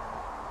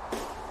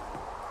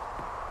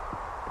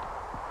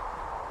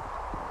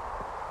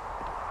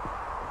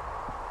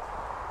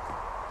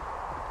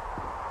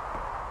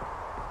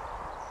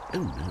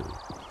 Oh,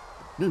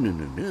 no.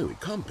 No,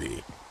 it can't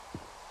be.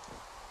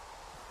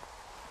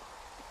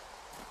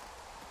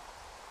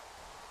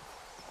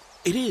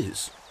 It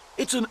is.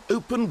 It's an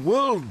open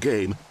world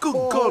game. Good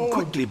God,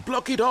 quickly,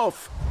 block it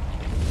off.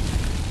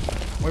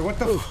 Wait, what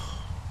the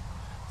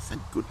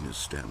Thank goodness,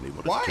 Stanley.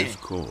 What Why? a close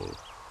call.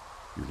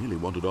 You nearly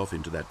wandered off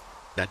into that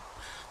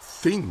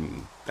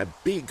thing.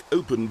 That big,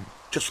 open,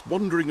 just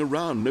wandering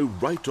around. No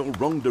right or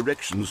wrong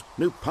directions.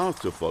 No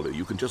path to follow.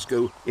 You can just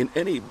go in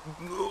any...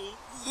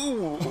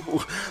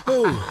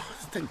 Oh,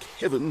 thank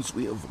heavens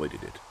we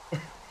avoided it.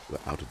 We're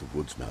out of the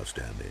woods now,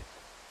 Stanley.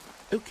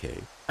 Okay,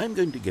 I'm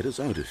going to get us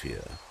out of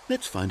here.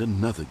 Let's find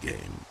another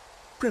game.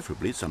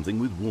 Preferably something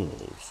with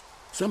walls.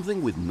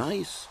 Something with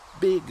nice,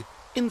 big,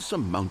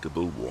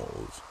 insurmountable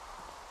walls.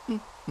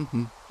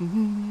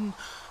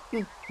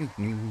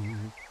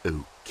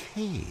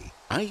 Okay,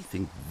 I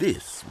think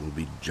this will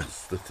be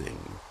just the thing.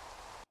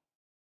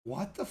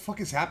 What the fuck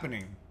is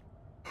happening?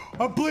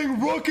 I'm playing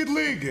Rocket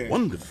League!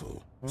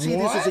 Wonderful. See,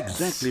 What? this is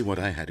exactly what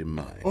I had in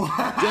mind.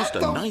 What Just a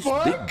the nice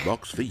fuck? big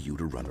box for you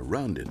to run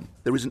around in.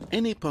 There isn't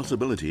any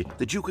possibility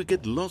that you could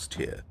get lost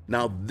here.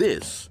 Now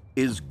this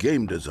is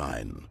game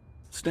design.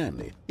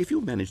 Stanley, if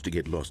you manage to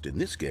get lost in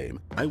this game,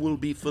 I will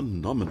be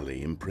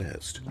phenomenally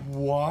impressed.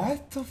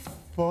 What the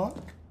fuck?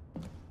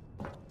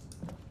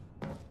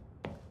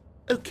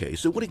 Okay,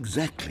 so what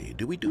exactly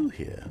do we do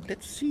here?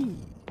 Let's see.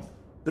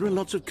 There are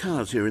lots of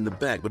cars here in the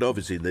back, but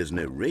obviously there's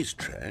no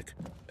racetrack.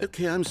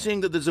 Okay, I'm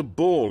seeing that there's a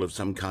ball of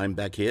some kind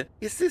back here.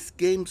 Is this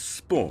game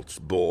sports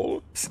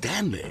ball?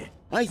 Stanley,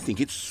 I think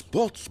it's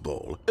sports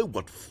ball. Oh,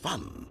 what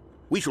fun.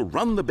 We shall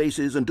run the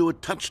bases and do a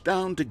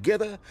touchdown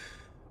together.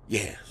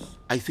 Yes,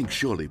 I think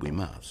surely we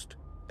must.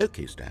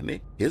 Okay,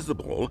 Stanley, here's the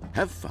ball.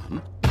 Have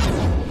fun.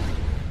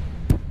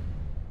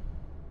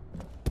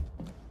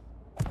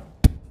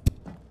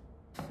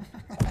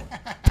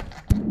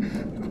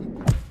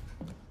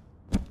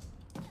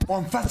 Oh,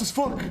 I'm fast as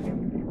fuck!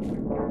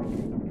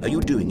 Are you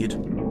doing it?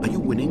 Are you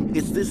winning?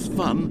 Is this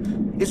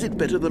fun? Is it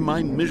better than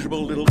my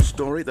miserable little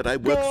story that I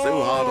worked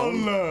so hard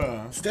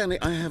on? Stanley,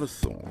 I have a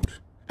thought.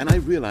 And I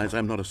realize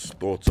I'm not a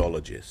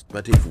sportsologist,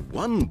 but if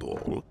one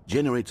ball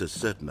generates a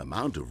certain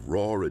amount of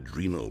raw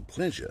adrenal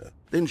pleasure,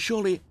 then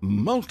surely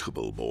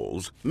multiple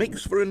balls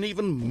makes for an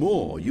even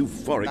more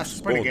euphoric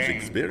sports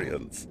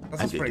experience.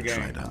 I'm going to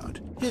try it out.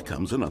 Here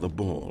comes another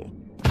ball.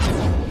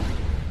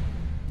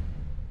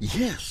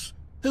 Yes!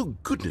 Oh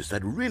goodness,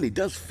 that really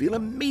does feel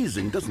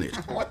amazing, doesn't it?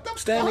 What the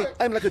Stanley, fuck?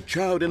 I'm like a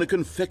child in a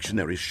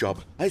confectionery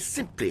shop. I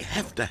simply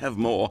have to have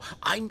more.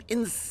 I'm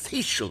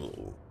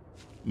insatiable.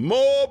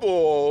 More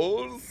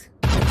balls!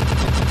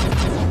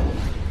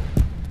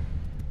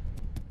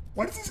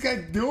 What is this guy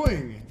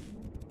doing?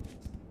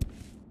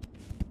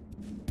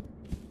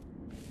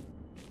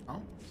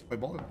 Oh, let's play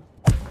ball.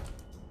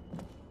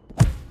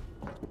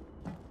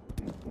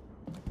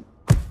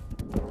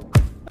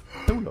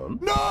 Hold on.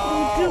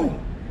 No!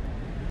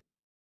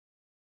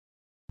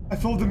 I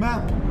followed the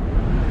map.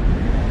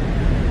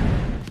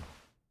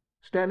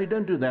 Stanley,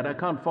 don't do that. I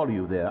can't follow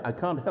you there. I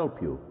can't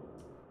help you.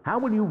 How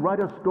will you write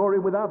a story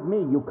without me?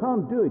 You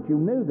can't do it. You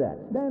know that.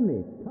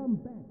 Stanley, come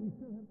back. We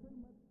still have so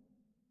much...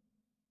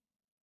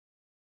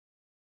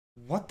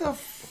 What the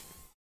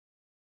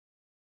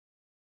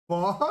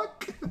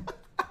fuck?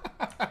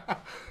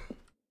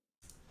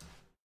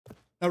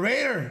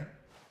 Narrator!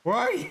 Where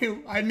are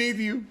you? I need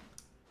you.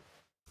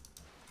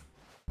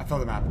 I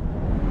found the map.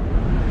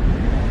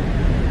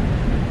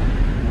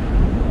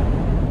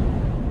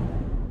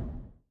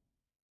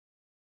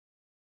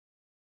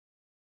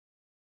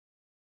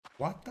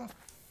 What the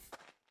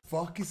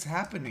fuck is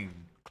happening?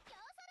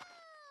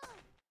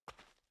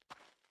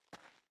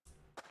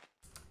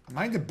 Am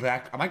I in the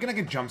back? Am I gonna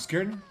get jump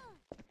scared?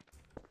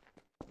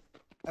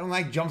 I don't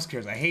like jump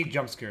scares. I hate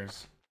jump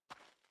scares.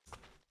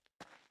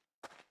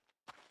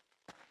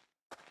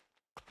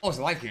 Oh, there's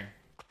a light here.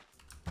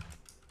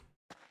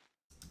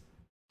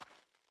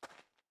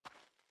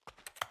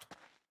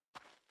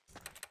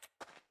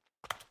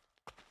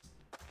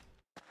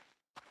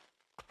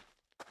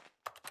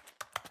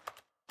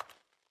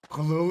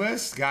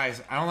 Clueless?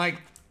 Guys, I don't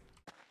like...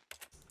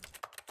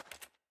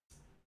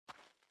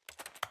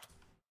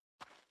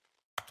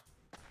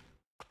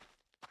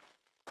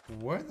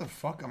 Where the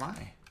fuck am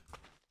I?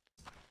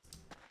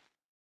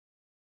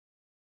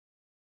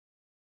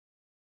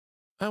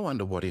 I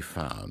wonder what he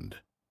found.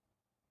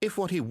 If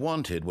what he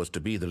wanted was to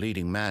be the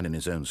leading man in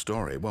his own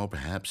story, well,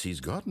 perhaps he's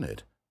gotten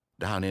it.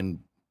 Down in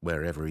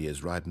wherever he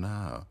is right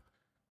now.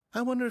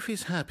 I wonder if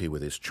he's happy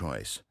with his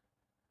choice,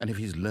 and if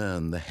he's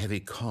learned the heavy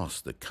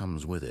cost that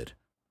comes with it.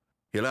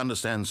 He'll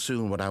understand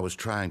soon what I was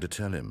trying to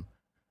tell him.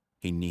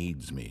 He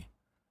needs me.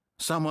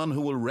 Someone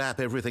who will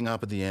wrap everything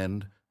up at the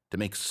end, to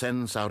make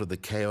sense out of the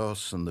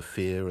chaos and the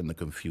fear and the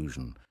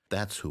confusion.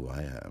 That's who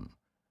I am.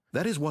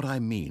 That is what I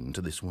mean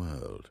to this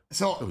world.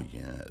 So... Oh,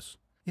 yes.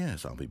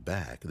 Yes, I'll be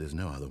back. There's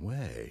no other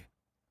way.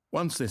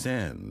 Once this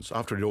ends,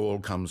 after it all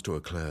comes to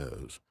a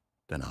close,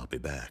 then I'll be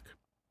back.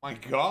 My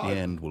God. The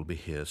end will be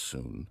here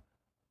soon.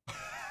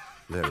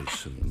 Very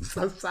soon.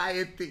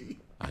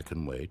 Society. I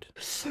can wait.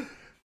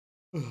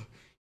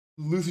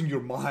 Losing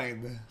your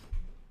mind.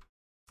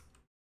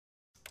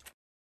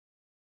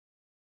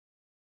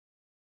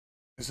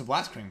 There's a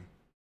blast screen.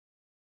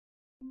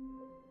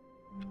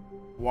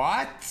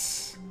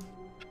 What?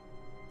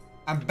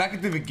 I'm back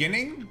at the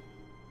beginning?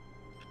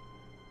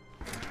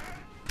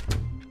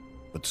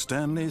 But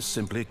Stanley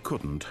simply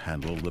couldn't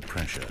handle the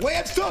pressure. Wait,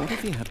 I'm stuck! What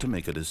if he had to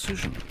make a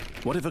decision?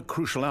 What if a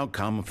crucial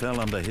outcome fell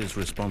under his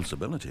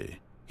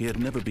responsibility? He had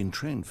never been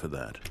trained for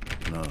that.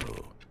 No.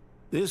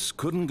 This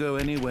couldn't go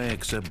any way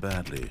except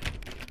badly.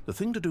 The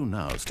thing to do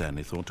now,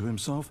 Stanley thought to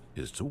himself,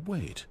 is to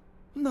wait.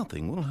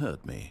 Nothing will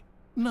hurt me.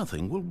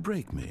 Nothing will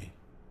break me.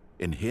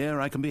 In here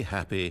I can be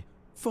happy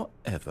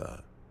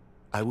forever.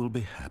 I will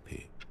be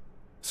happy.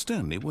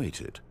 Stanley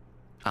waited.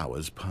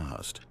 Hours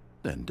passed,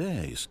 then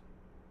days.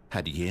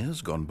 Had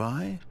years gone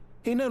by?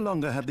 He no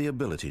longer had the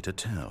ability to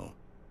tell.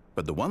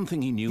 But the one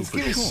thing he knew for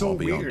sure,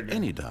 beyond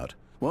any doubt,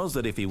 was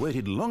that if he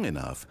waited long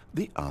enough,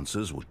 the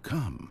answers would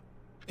come.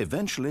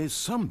 Eventually,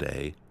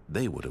 someday,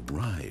 they would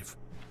arrive.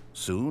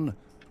 Soon,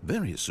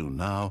 very soon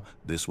now,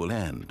 this will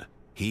end.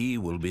 He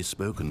will be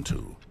spoken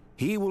to.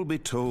 He will be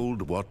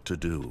told what to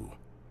do.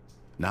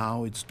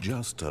 Now it's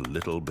just a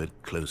little bit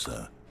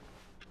closer.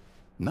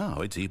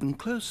 Now it's even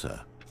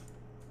closer.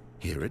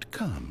 Here it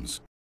comes.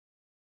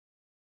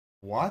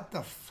 What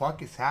the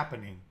fuck is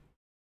happening?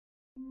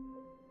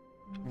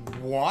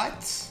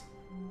 What?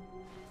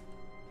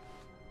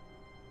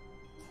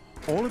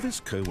 All of his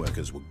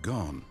co-workers were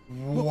gone.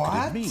 What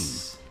could it mean?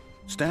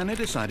 Stanley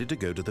decided to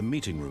go to the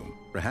meeting room.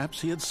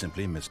 Perhaps he had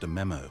simply missed a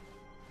memo.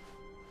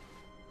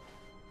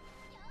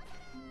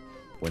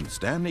 When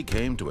Stanley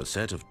came to a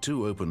set of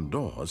 2 open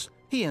doors,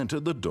 he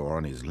entered the door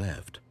on his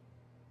left.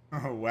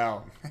 Oh,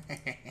 well.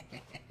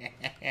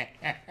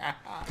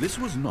 This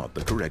was not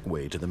the correct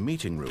way to the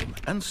meeting room,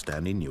 and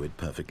Stanley knew it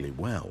perfectly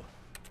well.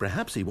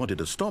 Perhaps he wanted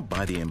to stop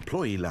by the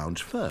employee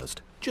lounge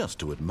first, just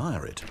to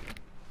admire it.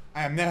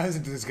 I am never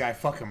listening to this guy.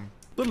 Fuck him.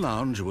 The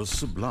lounge was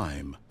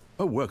sublime,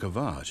 a work of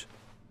art.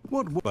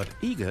 But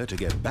eager to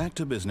get back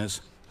to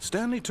business,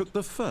 Stanley took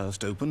the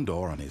first open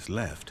door on his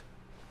left.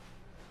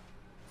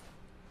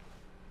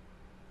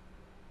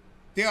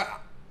 Yeah.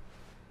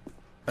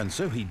 And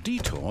so he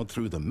detoured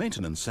through the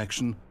maintenance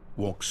section,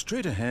 walked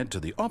straight ahead to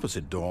the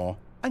opposite door,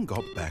 and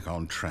got back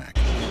on track.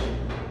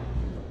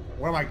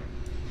 Where am I?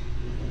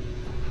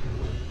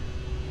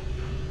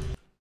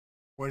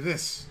 Where's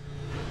this?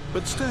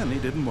 But Stanley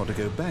didn't want to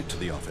go back to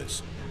the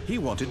office. He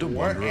wanted to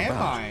wander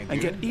about and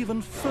get even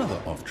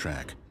further off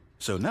track.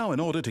 So now in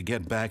order to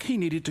get back, he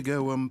needed to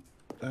go,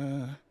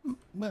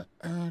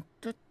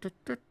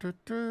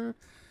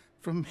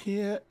 from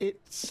here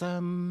it's,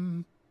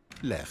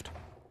 left.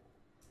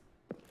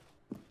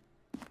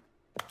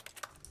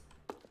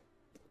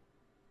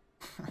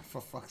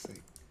 For fuck's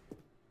sake.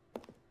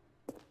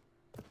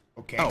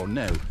 Okay. Oh,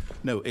 no.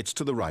 No, it's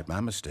to the right. My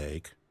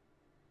mistake.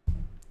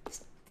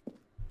 It's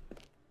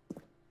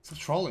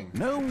trolling.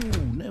 No,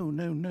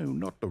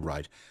 not the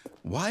right.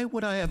 Why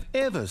would I have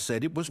ever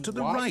said it was to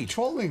the right? Why are you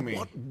trolling me?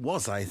 What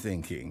was I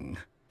thinking?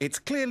 It's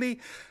clearly...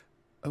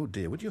 Oh,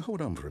 dear, would you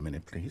hold on for a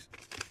minute, please?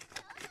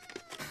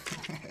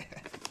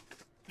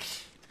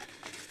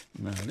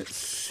 Now, let's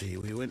see.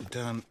 We went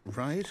down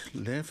right,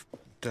 left,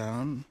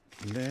 down,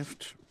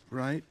 left,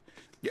 right.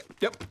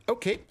 Yep,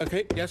 okay,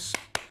 yes.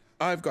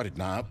 I've got it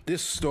now.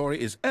 This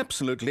story is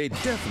absolutely,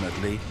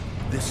 definitely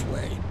this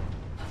way.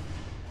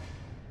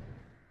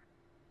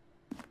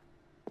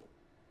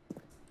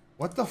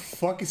 What the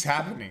fuck is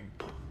happening?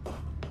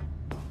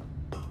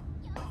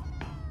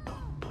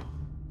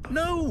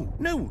 No.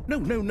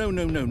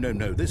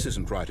 This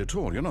isn't right at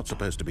all. You're not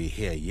supposed to be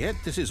here yet.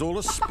 This is all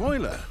a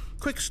spoiler.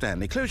 Quick,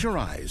 Stanley, close your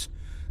eyes.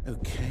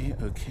 Okay.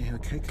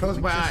 Close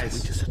my eyes.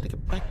 We just have to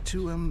get back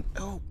to,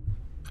 oh,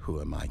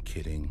 who am I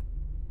kidding?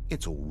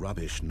 It's all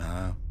rubbish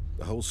now.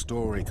 The whole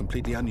story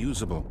completely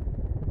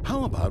unusable.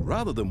 How about,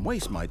 rather than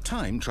waste my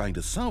time trying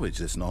to salvage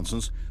this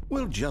nonsense,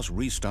 we'll just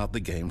restart the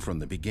game from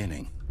the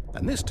beginning.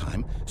 And this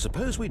time,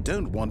 suppose we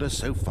don't wander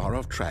so far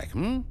off track,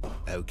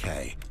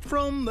 Okay,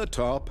 from the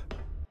top.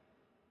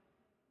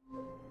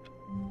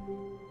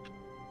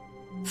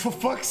 For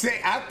fuck's sake,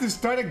 I have to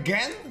start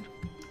again?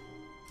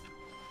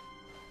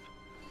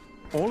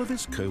 All of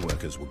his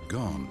co-workers were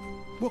gone.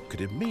 What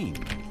could it mean?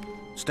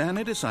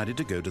 Stanley decided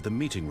to go to the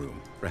meeting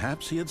room.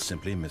 Perhaps he had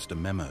simply missed a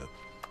memo.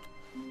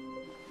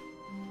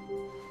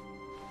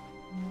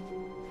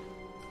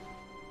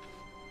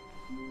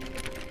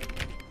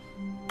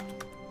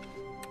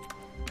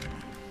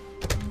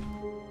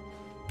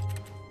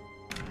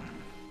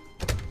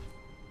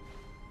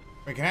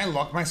 Wait, can I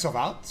lock myself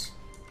out?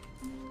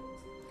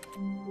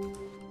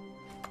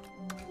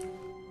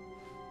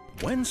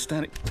 When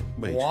Stanley...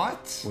 Wait.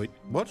 What? Wait,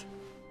 what?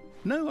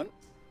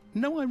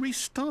 No, I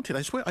restarted.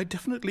 I swear I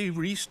definitely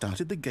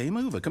restarted the game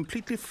over,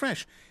 completely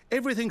fresh.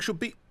 Everything should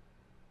be...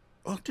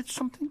 Oh, did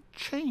something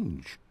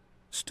change?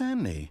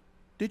 Stanley,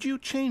 did you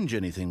change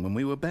anything when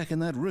we were back in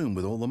that room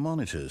with all the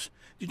monitors?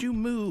 Did you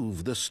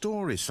move the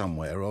story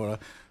somewhere or...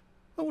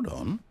 Hold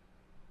on.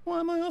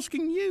 Why am I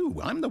asking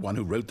you? I'm the one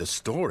who wrote the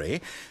story.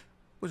 It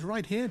was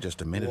right here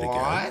just a minute ago.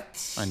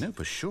 What? I know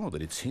for sure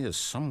that it's here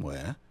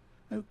somewhere.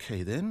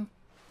 Okay, then.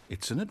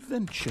 It's an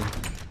adventure.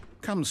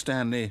 Come,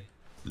 Stanley.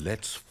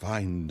 Let's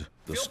find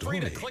the story.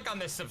 Feel free to click on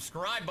this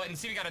subscribe button,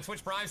 see if you got a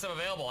Twitch Prime sub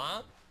available,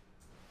 huh?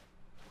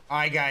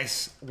 Alright,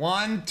 guys.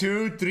 1,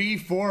 2, 3,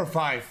 4,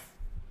 5.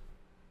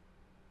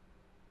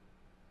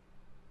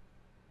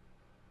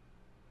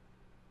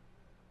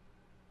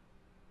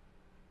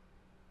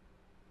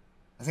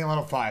 I think a lot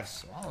of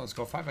 5s. Well, let's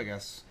go 5, I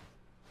guess.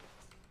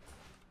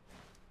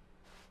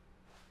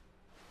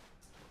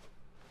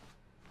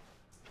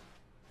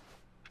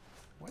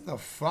 Where the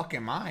fuck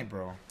am I,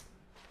 bro?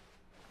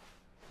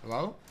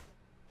 Hello?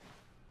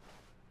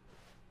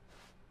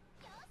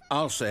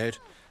 I'll say it.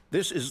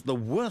 This is the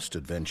worst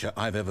adventure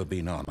I've ever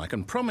been on. I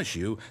can promise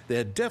you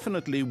there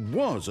definitely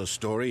was a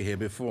story here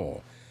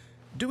before.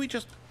 Do we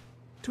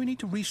need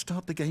to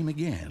restart the game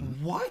again?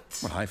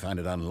 What? Well, I find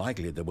it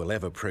unlikely that we'll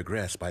ever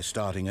progress by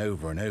starting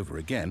over and over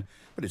again,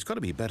 but it's got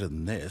to be better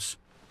than this.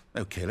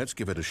 Okay, let's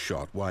give it a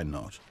shot. Why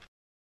not?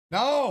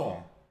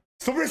 No!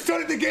 So we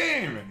started the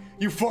game!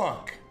 You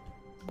fuck!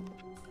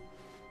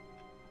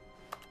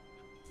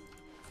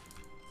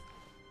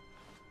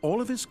 All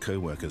of his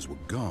co-workers were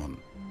gone.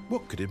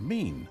 What could it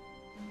mean?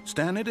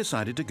 Stanley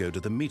decided to go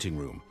to the meeting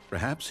room.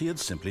 Perhaps he had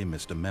simply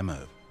missed a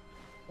memo.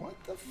 What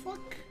the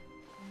fuck?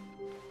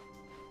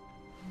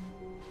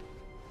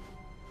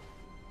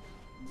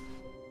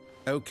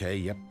 Okay,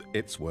 yep,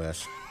 it's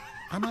worse.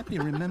 I might be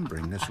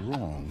remembering this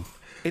wrong.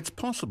 It's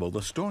possible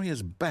the story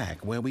is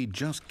back where we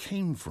just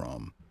came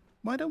from.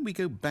 Why don't we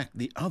go back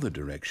the other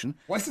direction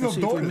What's and the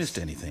see if we doors? missed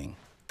anything?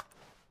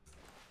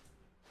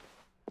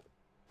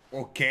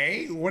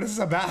 Okay, what is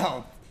this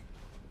about?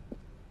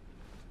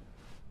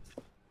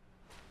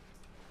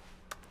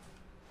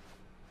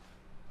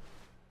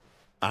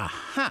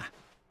 Aha!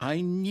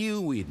 I knew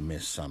we'd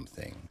miss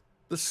something.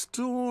 The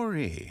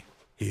story.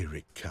 Here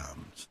it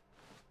comes.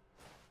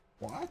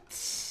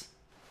 What?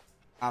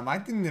 Am I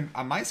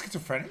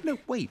schizophrenic? No,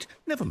 wait.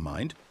 Never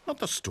mind. Not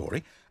the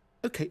story.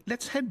 Okay,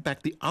 let's head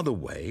back the other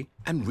way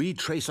and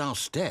retrace our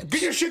steps.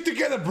 Get your shit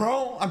together,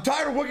 bro! I'm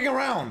tired of walking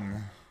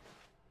around!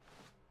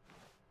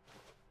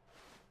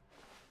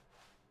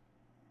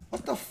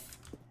 What the f...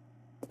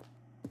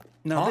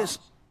 Now Huh? this...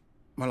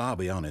 Well, I'll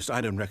be honest, I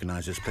don't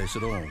recognize this place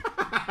at all.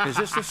 Is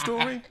this the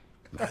story?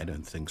 I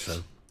don't think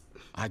so.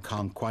 I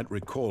can't quite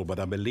recall, but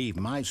I believe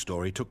my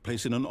story took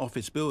place in an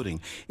office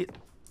building.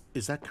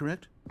 Is that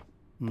correct?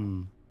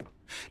 Do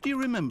you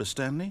remember,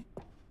 Stanley?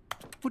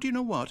 Well, do you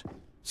know what?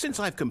 Since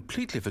I've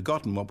completely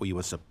forgotten what we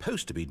were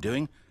supposed to be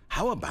doing,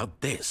 how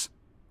about this?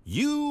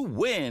 You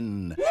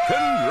win!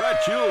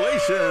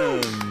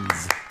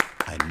 Congratulations!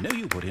 I know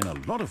you put in a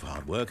lot of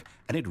hard work,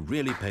 and it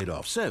really paid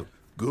off, so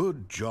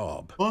good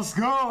job. Let's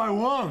go, I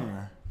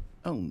won!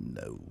 Oh,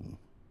 no.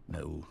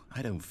 No,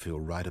 I don't feel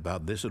right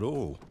about this at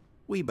all.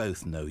 We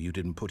both know you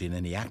didn't put in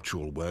any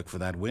actual work for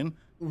that win.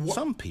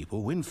 Some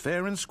people win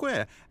fair and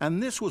square,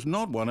 and this was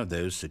not one of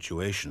those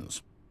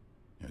situations.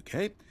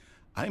 Okay,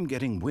 I'm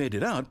getting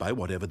weirded out by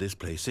whatever this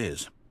place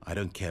is. I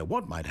don't care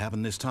what might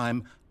happen this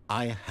time.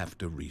 I have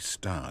to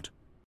restart.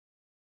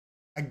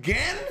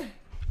 Again?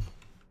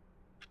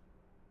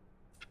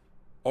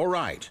 All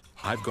right,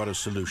 I've got a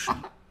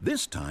solution.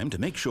 This time,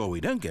 to make sure we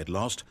don't get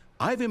lost,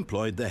 I've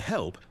employed the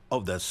help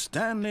of the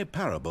Stanley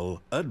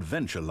Parable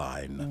Adventure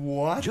Line.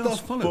 What the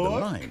Just follow the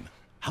fuck? line.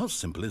 How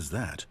simple is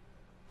that?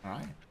 All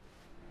right.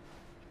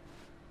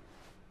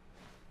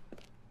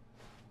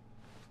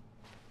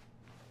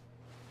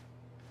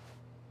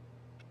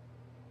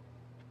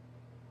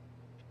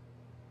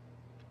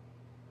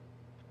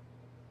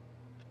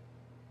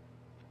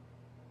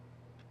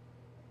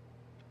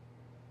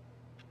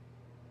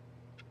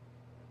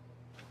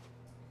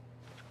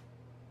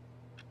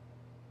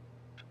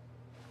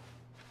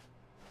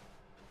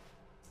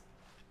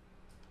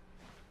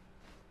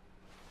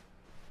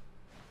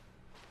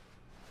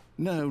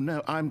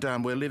 No, I'm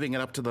down. We're leaving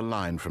it up to the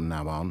line from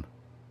now on.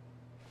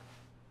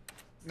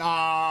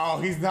 No,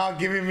 he's not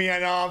giving me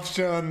an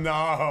option.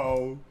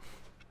 No.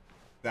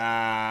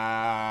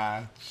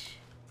 That.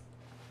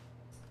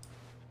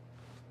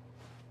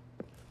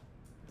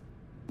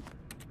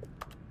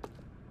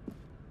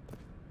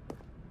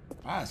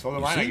 Ah, it's for the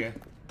line See?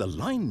 again. The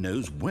line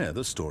knows where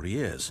the story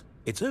is.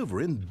 It's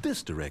over in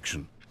this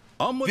direction.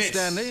 Onward, This.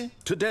 Stanley,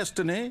 to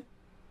destiny.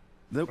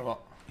 Though, Oh.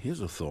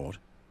 here's a thought.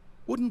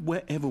 Wouldn't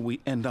wherever we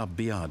end up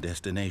be our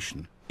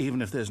destination,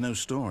 even if there's no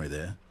story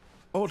there?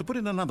 Or to put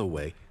it another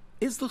way,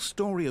 is the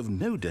story of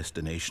no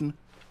destination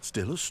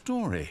still a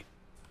story?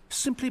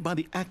 Simply by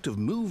the act of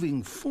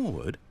moving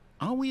forward,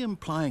 are we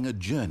implying a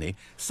journey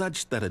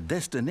such that a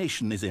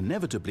destination is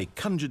inevitably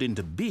conjured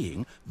into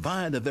being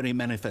via the very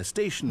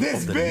manifestation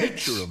This of the bitch!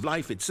 nature of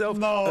life itself?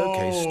 No!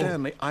 Okay,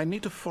 Stanley, I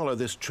need to follow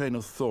this train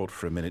of thought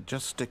for a minute.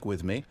 Just stick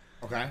with me.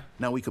 Okay.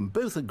 Now, we can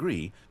both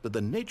agree that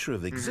the nature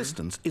of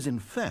existence is, in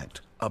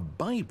fact, a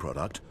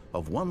byproduct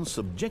of one's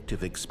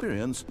subjective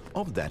experience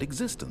of that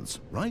existence,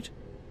 right?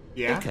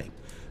 Yeah. Okay.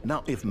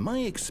 Now, if my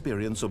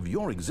experience of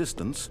your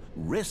existence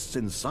rests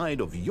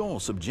inside of your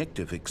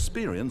subjective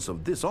experience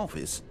of this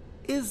office,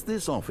 is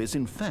this office,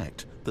 in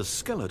fact, the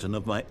skeleton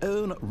of my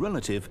own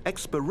relative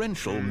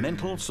experiential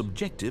mental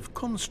subjective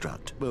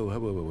construct?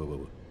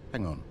 Whoa.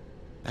 Hang on.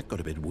 That got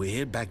a bit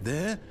weird back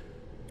there.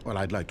 Well,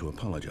 I'd like to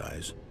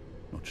apologize.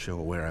 Not sure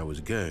where I was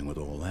going with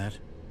all that.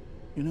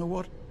 You know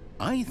what?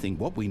 I think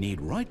what we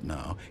need right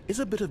now is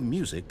a bit of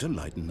music to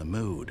lighten the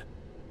mood.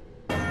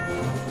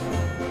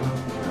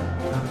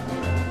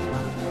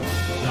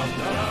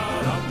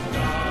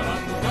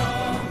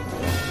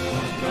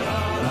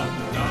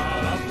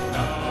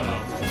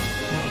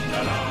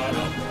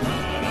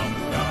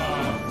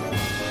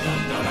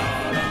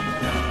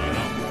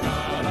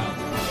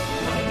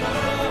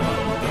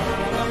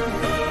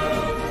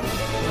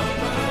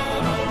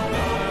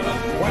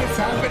 What is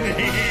happening?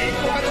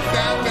 What is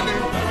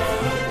happening?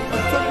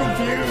 I'm so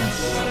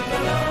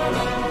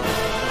confused.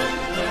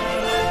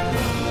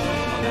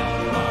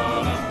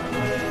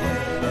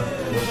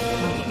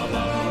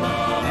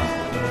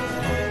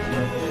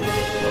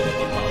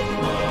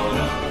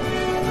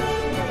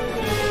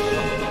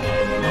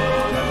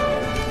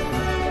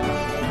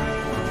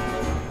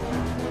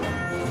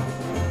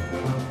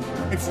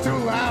 It's too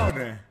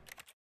loud.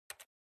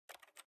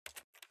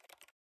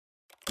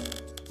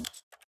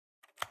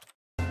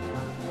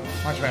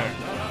 Much better.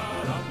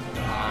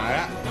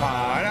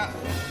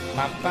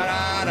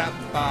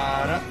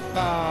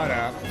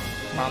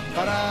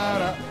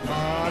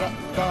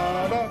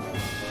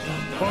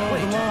 Follow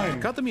the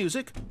line. Cut the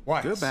music.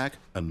 What? Go back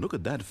and look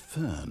at that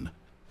fern.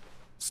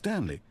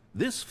 Stanley,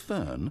 this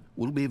fern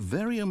will be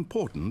very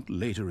important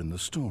later in the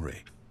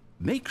story.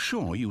 Make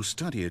sure you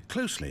study it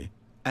closely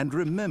and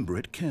remember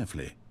it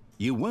carefully.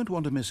 You won't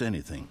want to miss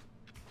anything.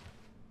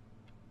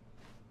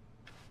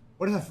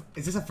 What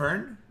is this a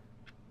fern?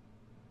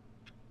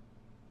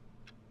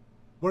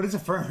 What is a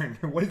fern?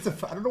 What is I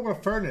don't know what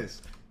a fern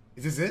is.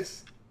 Is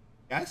this?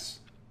 Yes?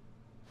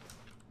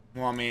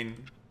 Well, I mean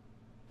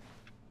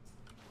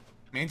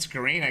it's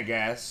green, I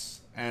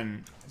guess.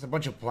 And it's a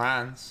bunch of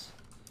plants.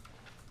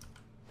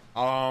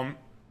 I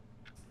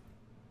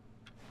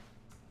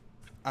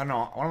don't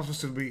know. What am I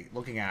supposed to be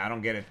looking at? I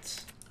don't get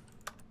it.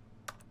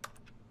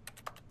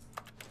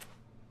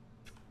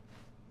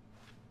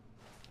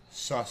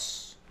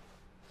 Sus.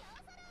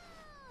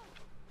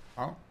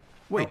 Oh?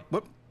 Wait,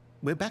 what?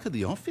 We're back at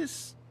the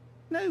office?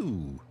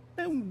 No.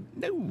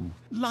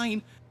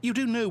 Line, you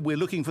do know we're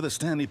looking for the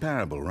Stanley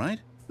Parable, right?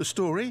 The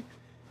story?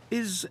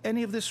 Is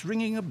any of this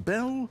ringing a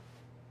bell?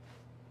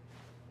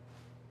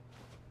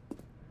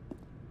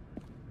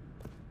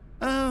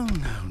 Oh,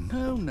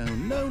 no,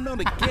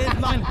 not again.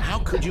 Line, how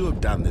could you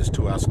have done this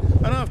to us?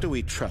 And after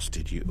we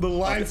trusted you, The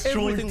line's after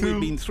showing everything too.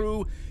 we've been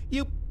through,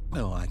 you...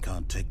 Oh, I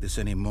can't take this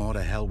anymore.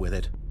 To hell with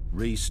it.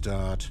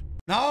 Restart.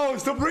 No,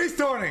 stop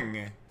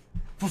restarting!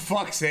 For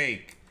fuck's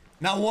sake.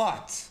 Now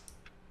what?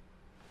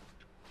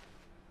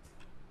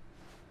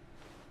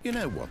 You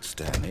know what,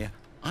 Stanley?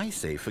 I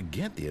say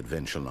forget the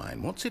adventure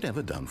line. What's it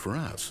ever done for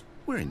us?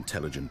 We're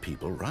intelligent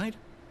people, right?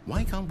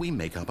 Why can't we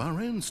make up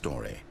our own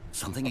story?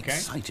 Something Okay.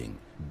 exciting,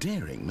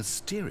 daring,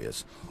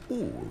 mysterious.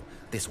 Ooh,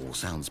 this all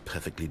sounds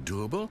perfectly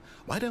doable.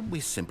 Why don't we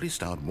simply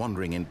start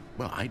wandering in,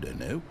 well, I don't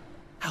know.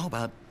 How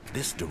about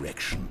this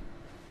direction?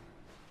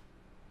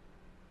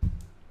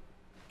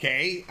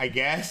 Okay, I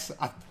guess.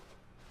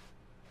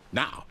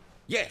 Now,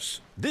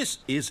 Yes, this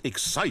is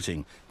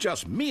exciting.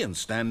 Just me and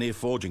Stanley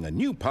forging a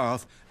new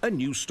path, a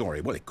new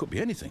story. Well, it could be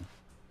anything.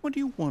 What do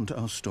you want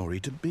our story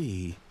to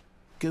be?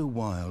 Go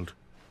wild.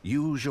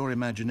 Use your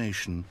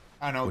imagination.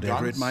 I know,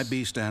 whatever guns. it might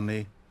be,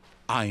 Stanley,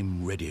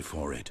 I'm ready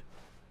for it.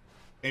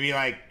 Maybe,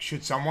 like,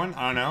 shoot someone?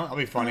 I don't know. That'll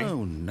be funny.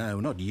 Oh, no,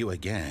 not you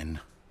again.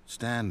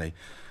 Stanley,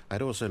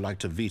 I'd also like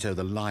to veto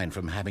the line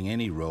from having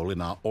any role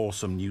in our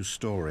awesome new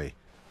story.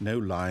 No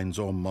lines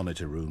or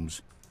monitor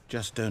rooms.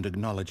 Just don't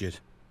acknowledge it,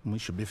 and we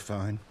should be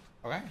fine.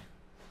 Okay.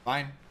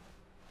 Fine.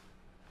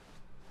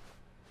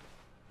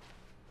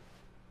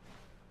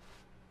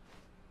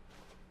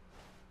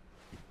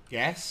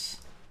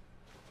 Yes?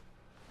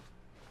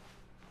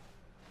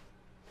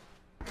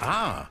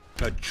 Ah,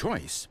 a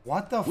choice.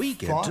 What the We fuck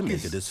get to make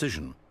is... a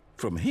decision.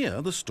 From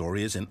here, the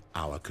story is in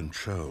our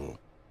control.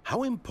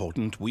 How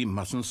important, we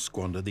mustn't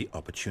squander the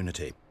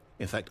opportunity.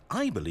 In fact,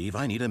 I believe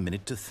I need a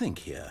minute to think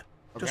here.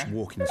 Just Okay.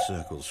 walk in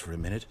circles for a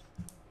minute.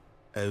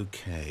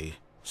 Okay,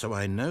 so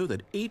I know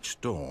that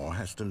each door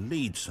has to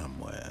lead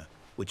somewhere,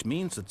 which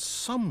means that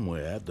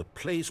somewhere, the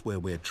place where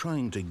we're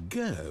trying to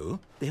go,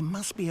 there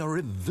must be a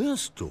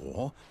reverse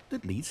door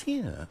that leads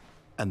here.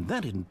 And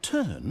that in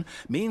turn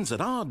means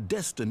that our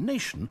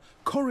destination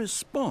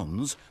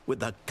corresponds with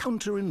the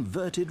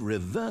counter-inverted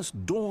reverse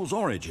door's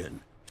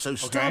origin. So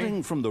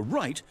starting from the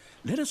right,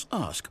 let us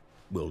ask,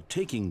 will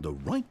taking the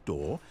right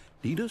door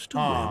lead us to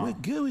where we're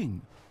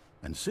going?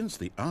 And since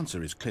the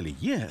answer is clearly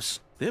yes,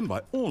 then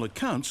by all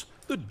accounts,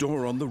 the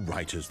door on the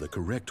right is the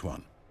correct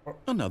one.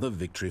 Another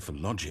victory for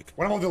logic.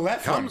 What about the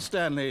left Come, one?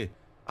 Stanley,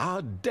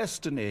 our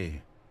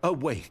destiny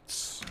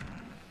awaits.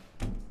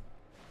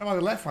 What about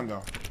the left one,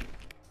 though?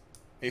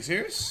 Are you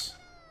serious?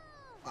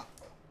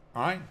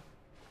 Alright.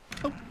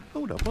 Oh,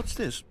 hold up, what's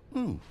this?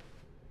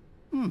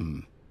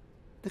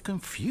 The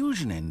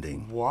confusion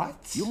ending.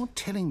 What? You're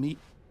telling me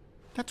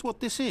that's what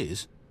this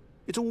is?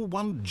 It's all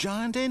one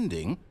giant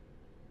ending?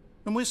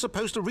 And we're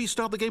supposed to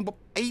restart the game, what,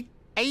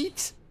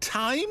 eight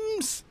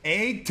times?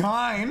 8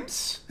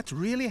 times? That's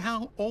really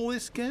how all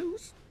this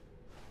goes?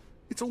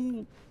 It's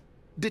all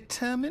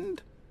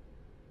determined?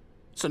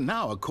 So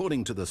now,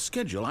 according to the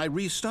schedule, I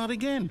restart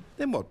again.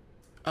 Then what?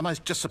 Am I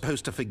just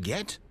supposed to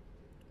forget?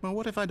 Well,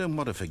 what if I don't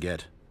want to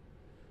forget?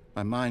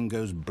 My mind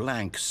goes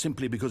blank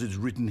simply because it's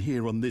written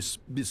here on this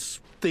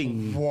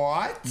thing.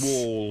 What?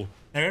 Wall.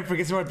 Everyone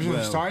forgets where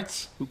episode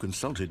starts? Who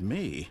consulted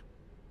me?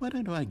 Why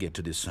don't I get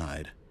to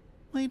decide?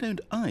 Why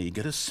don't I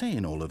get a say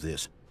in all of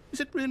this? Is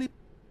it really...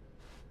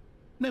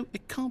 No,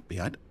 it can't be.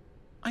 I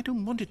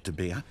don't want it to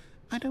be.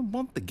 I don't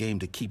want the game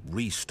to keep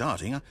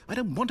restarting. I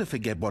don't want to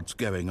forget what's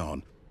going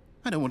on.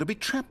 I don't want to be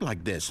trapped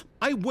like this.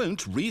 I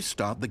won't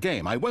restart the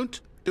game. I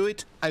won't do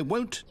it. I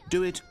won't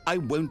do it. I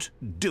won't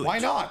do it. Why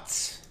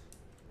not?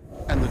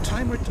 And the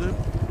timer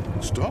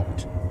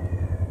stopped?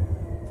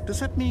 Does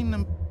that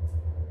mean,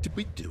 did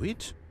we do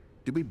it?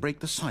 Did we break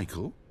the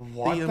cycle?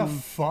 What the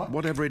fuck?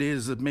 Whatever it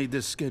is that made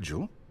this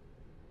schedule?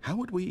 How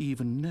would we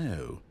even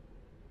know?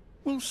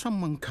 Will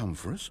someone come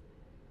for us?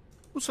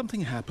 Will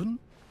something happen?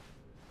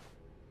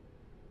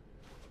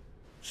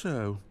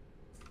 So,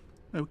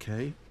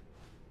 okay.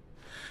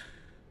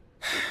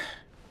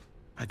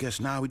 I guess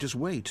now we just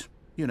wait.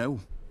 You know,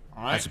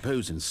 I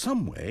suppose in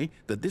some way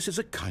that this is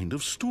a kind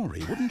of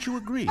story. Wouldn't you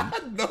agree? No.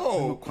 I'm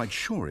not quite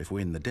sure if we're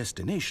in the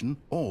destination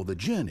or the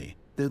journey,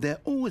 though they're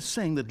always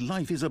saying that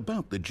life is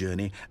about the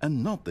journey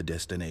and not the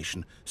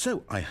destination.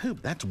 So I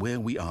hope that's where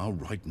we are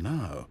right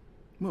now.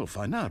 We'll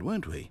find out,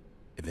 won't we?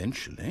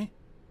 Eventually.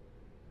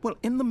 Well,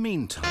 in the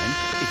meantime,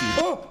 if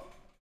you... Oh!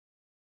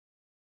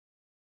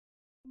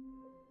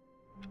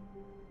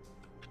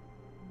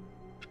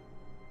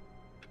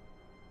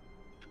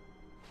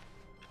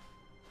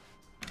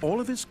 All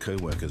of his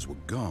co-workers were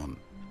gone.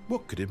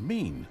 What could it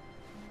mean?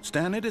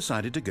 Stanley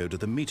decided to go to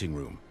the meeting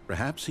room.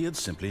 Perhaps he had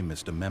simply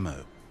missed a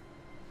memo.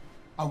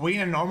 Are we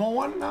in a normal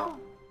one now?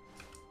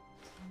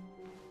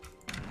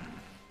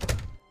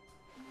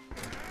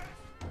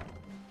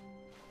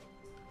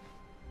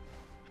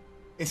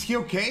 Is he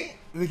okay?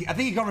 I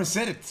think he got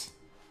reset it.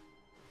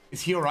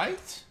 Is he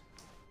alright?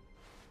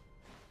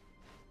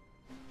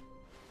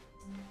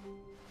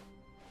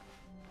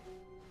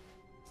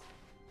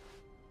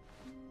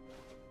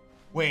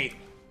 Wait.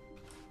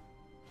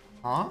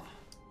 Huh?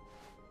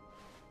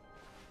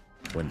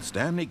 When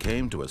Stanley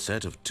came to a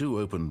set of 2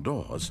 open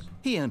doors,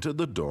 he entered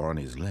the door on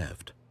his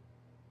left.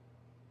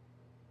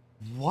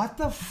 What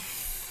the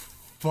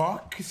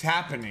fuck is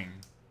happening?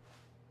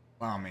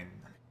 Well, I mean,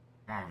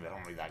 I'm not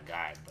only that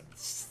guy, but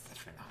it's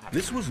definitely not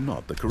happening. This was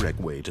not the correct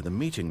way to the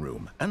meeting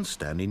room, and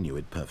Stanley knew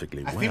it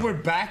perfectly well. I think we're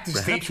back to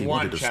Perhaps stage he 1,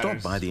 wanted to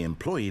Chatters. stop by the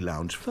employee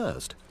lounge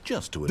first,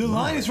 just to The admire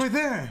line is it. right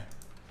there.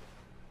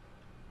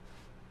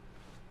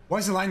 Why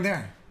is the line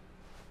there?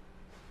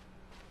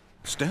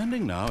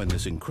 Standing now in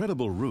this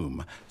incredible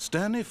room,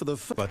 Stanley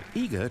but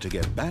eager to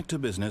get back to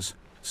business,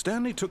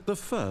 Stanley took the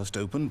first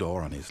open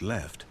door on his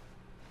left.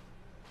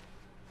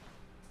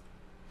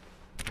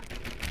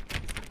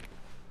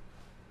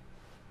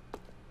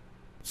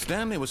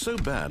 Stanley was so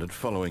bad at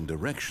following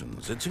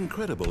directions, it's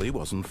incredible he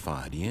wasn't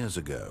fired years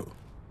ago.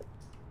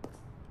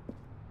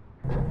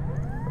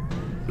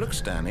 Look,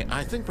 Stanley,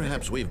 I think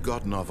perhaps we've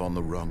gotten off on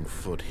the wrong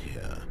foot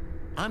here.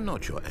 I'm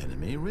not your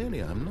enemy, really,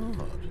 I'm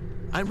not.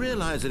 I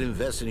realize that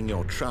investing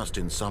your trust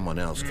in someone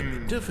else can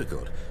be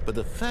difficult, but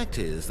the fact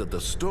is that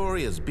the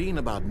story has been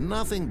about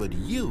nothing but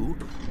you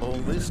all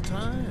this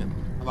time.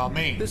 About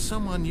me. There's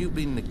someone you've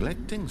been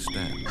neglecting,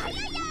 Stanley.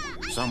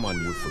 Someone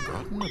you've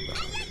forgotten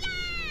about.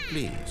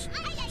 Please,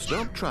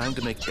 stop trying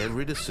to make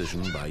every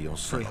decision by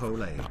yourself.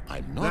 Now,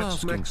 I'm not That's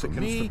asking Mexicans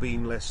for me. for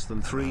being less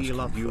than 3.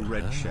 Love you,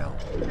 Redshell.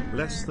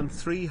 Less than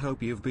 3.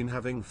 Hope you've been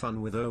having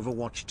fun with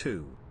Overwatch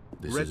 2.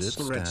 This is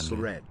it,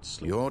 Stanley.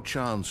 Redshell. Your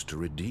chance to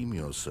redeem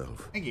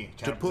yourself. Thank you.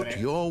 To put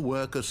your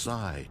work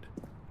aside.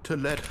 To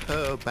let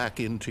her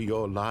back into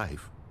your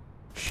life.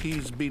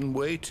 She's been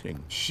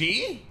waiting.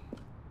 She?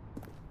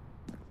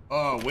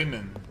 Oh,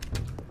 women.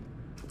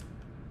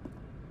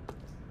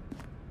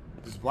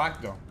 It's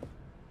black though.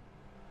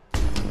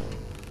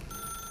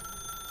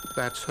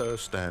 That's her,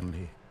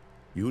 Stanley.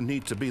 You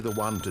need to be the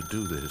one to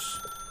do this.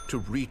 To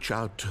reach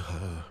out to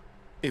her.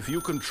 If you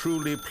can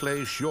truly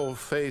place your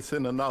faith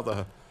in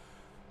another,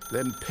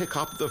 then pick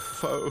up the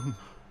phone.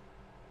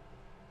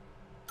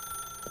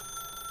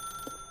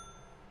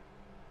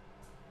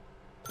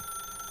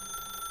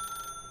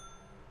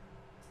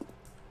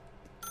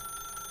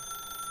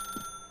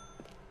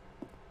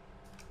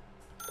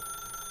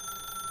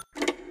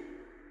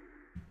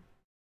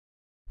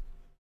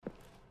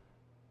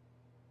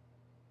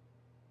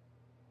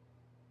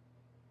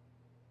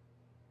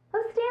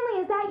 Oh,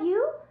 Stanley, is that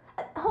you?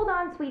 Hold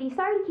on, sweetie.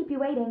 Sorry to keep you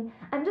waiting.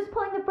 I'm just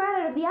pulling the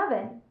bread out of the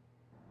oven.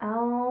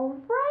 All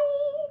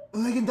right.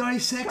 Legendary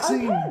sexy.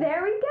 Okay,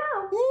 there we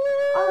go.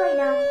 All right,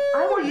 now,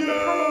 I want you to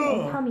come in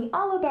and tell me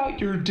all about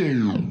your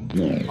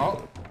day.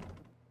 Oh.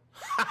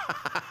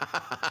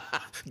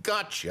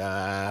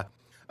 Gotcha.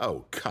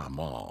 Oh, come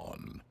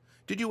on.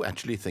 Did you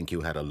actually think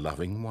you had a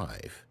loving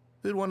wife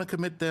who'd want to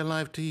commit their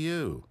life to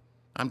you?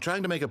 I'm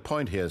trying to make a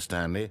point here,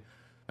 Stanley.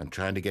 I'm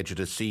trying to get you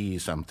to see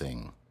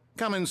something.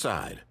 Come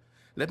inside.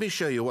 Let me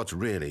show you what's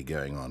really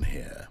going on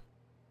here.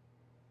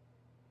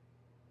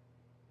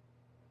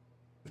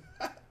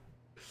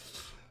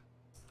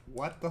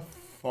 What the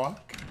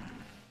fuck?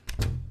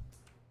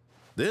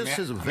 This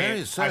is a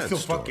very sad still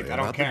story fuck it. I don't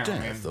about care, the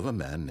death man. of a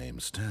man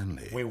named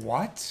Stanley. Wait,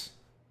 what?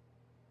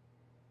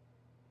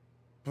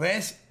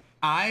 Press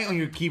I on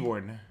your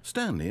keyboard.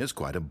 Stanley is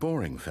quite a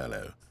boring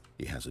fellow.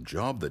 He has a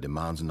job that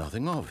demands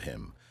nothing of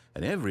him,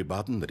 and every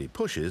button that he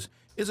pushes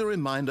is a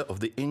reminder of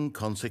the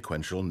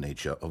inconsequential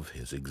nature of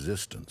his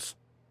existence.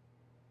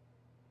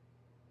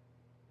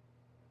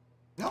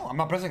 No, I'm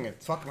not pressing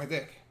it. Fuck my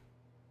dick.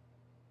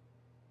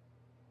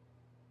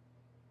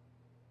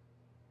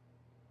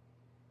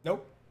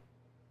 Nope.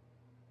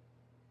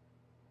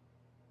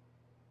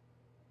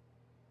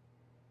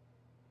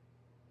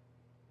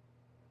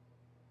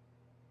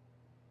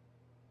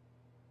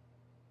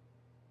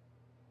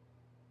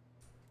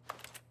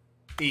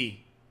 E,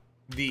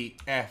 D,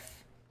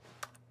 F.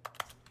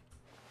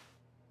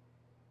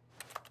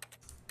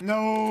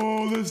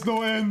 No, there's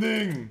no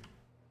ending.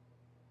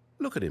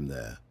 Look at him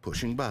there,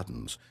 pushing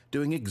buttons,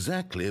 doing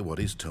exactly what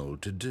he's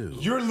told to do.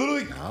 You're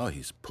literally... Now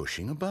he's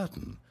pushing a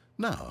button.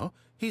 Now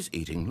he's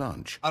eating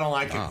lunch. I don't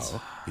like now, it.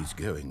 Now he's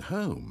going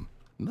home.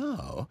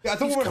 Now I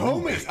thought he's we were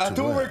coming homies. back I to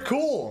thought we were work.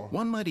 cool.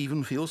 One might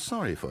even feel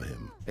sorry for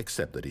him,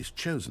 except that he's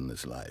chosen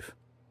this life.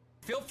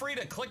 Feel free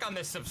to click on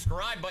this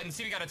subscribe button,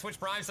 see we got a Twitch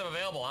Prime sub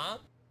available, huh?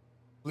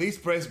 Please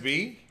press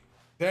B. Is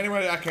there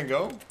anywhere that I can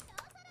go?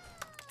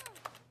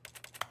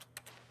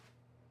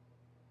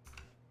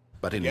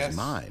 But in his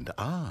mind,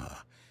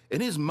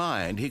 in his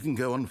mind, he can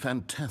go on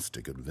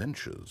fantastic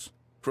adventures.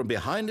 From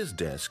behind his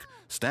desk,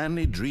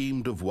 Stanley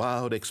dreamed of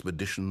wild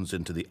expeditions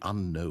into the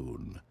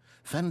unknown,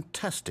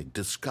 fantastic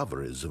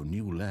discoveries of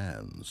new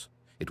lands.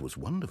 It was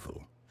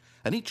wonderful.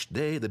 And each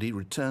day that he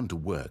returned to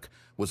work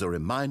was a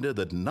reminder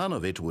that none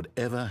of it would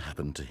ever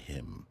happen to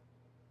him.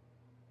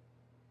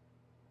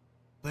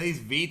 Please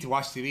V to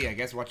watch TV. I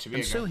guess watch TV.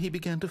 And so he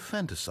began to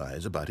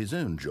fantasize about his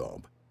own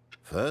job.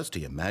 First,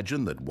 he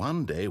imagined that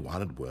one day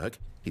while at work,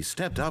 he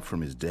stepped up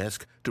from his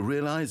desk to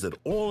realize that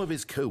all of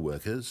his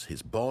co-workers,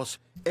 his boss,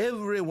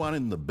 everyone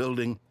in the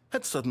building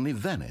had suddenly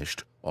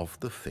vanished off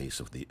the face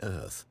of the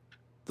earth.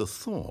 The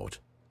thought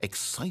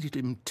excited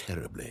him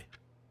terribly.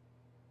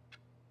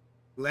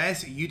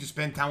 Last, you to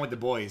spend time with the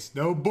boys.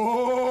 No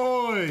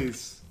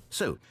boys!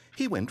 So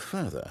he went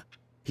further.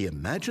 He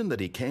imagined that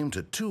he came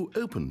to 2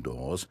 open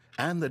doors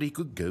and that he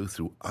could go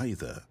through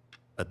either.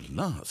 At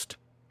last,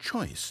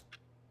 choice.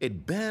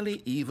 It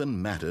barely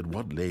even mattered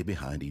what lay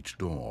behind each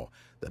door.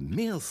 The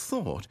mere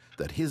thought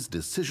that his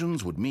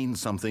decisions would mean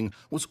something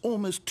was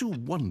almost too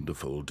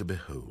wonderful to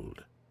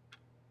behold.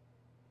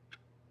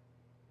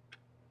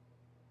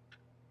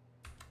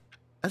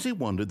 As he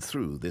wandered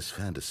through this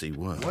fantasy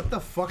world, What the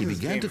fuck he is this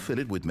began to game? fill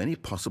it with many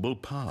possible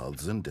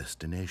paths and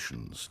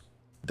destinations.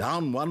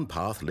 Down one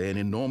path lay an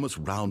enormous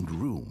round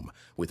room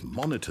with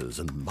monitors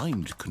and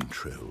mind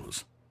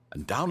controls.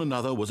 And down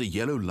another was a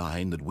yellow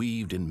line that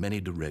weaved in many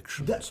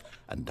directions.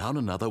 And down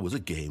another was a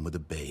game with a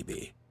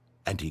baby.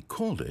 And he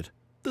called it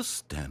the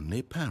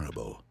Stanley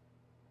Parable.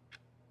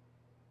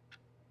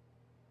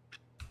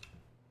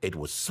 It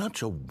was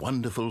such a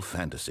wonderful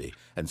fantasy,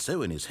 and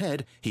so in his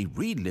head, he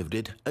relived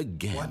it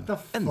again. What the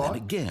fuck? And then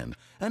again,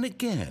 and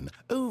again,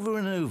 over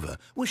and over,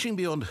 wishing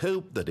beyond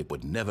hope that it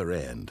would never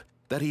end,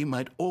 that he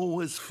might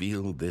always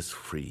feel this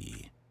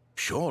free.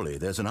 Surely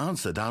there's an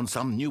answer down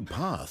some new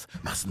path,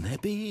 mustn't there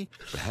be?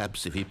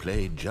 Perhaps if he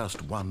played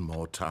just one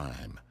more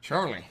time.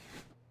 Surely.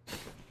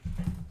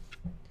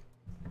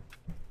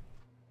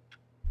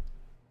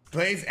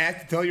 Please ask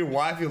to tell your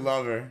wife you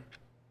love her.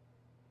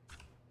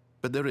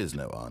 But there is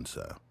no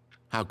answer.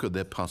 How could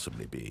there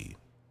possibly be?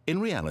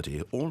 In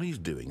reality, all he's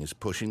doing is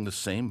pushing the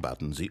same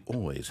buttons he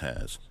always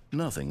has.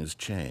 Nothing has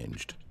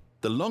changed.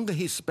 The longer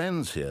he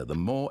spends here, the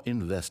more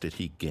invested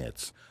he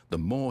gets, the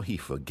more he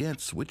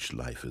forgets which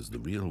life is the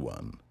real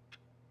one.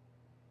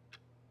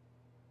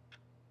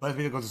 Let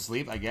me go to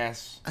sleep, I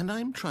guess. And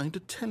I'm trying to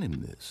tell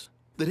him this,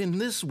 that in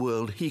this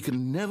world he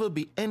can never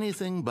be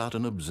anything but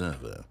an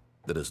observer,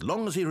 that as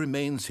long as he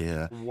remains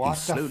here, he's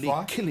slowly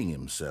killing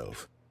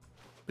himself.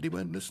 But he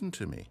won't listen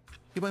to me.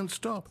 He won't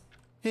stop.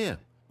 Here,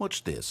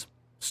 watch this.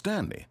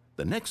 Stanley,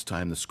 the next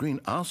time the screen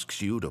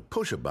asks you to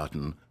push a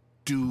button,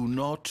 do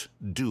not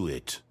do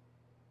it.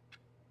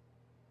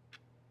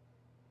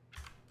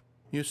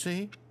 You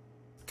see?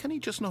 Can he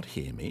just not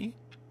hear me?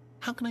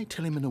 How can I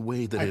tell him in a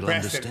way that he'll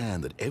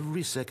understand that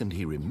every second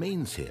he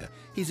remains here,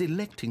 he's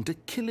electing to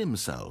kill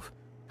himself?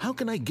 How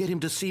can I get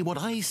him to see what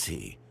I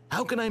see?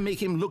 How can I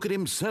make him look at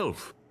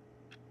himself?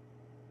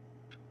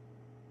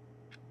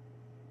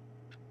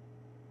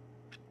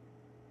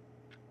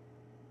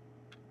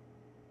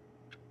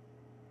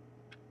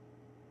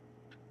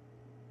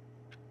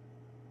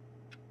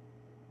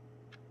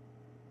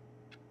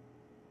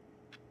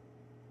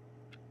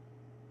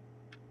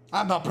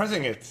 I'm not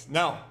pressing it.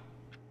 No.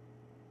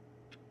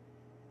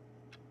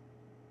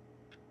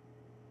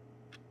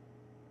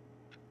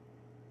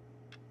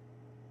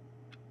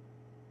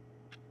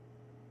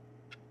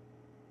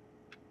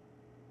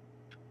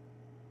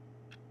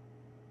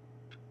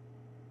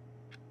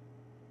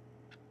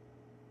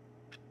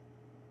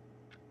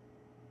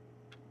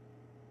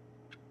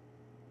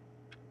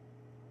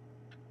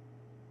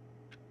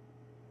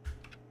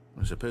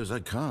 I suppose I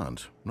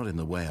can't. Not in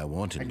the way I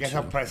want him to. I guess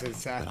I'll press it.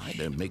 But I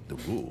don't make the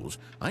rules.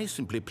 I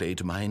simply play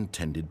to my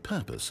intended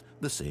purpose,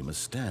 the same as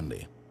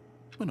Stanley.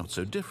 We're not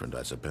so different,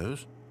 I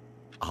suppose.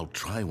 I'll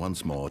try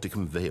once more to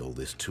convey all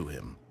this to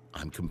him.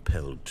 I'm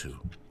compelled to.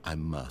 I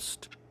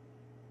must.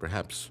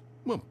 Perhaps,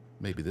 well,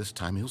 maybe this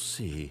time he'll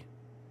see.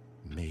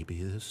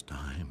 Maybe this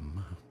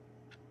time.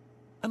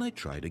 And I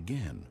tried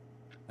again,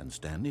 and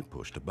Stanley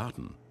pushed a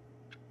button.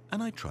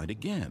 And I tried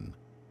again,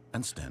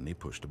 and Stanley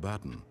pushed a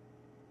button.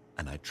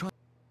 And I tried.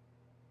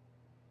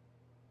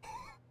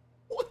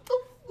 What the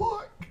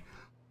fuck?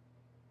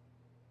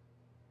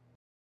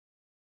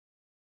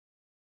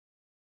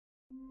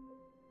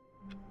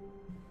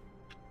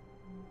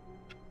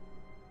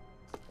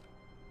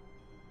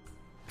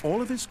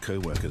 All of his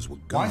co-workers were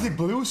gone. Why is it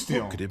blue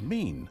still? What could it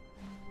mean?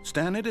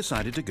 Stanley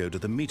decided to go to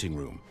the meeting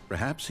room.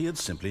 Perhaps he had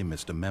simply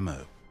missed a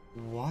memo.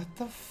 What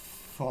the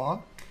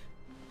fuck?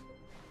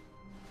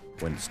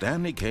 When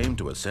Stanley came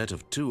to a set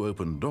of 2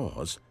 open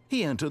doors,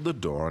 he entered the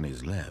door on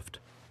his left.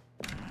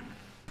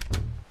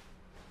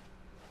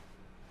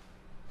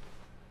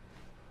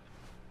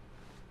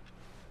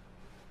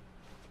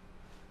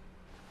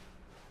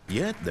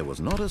 Yet there was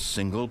not a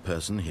single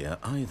person here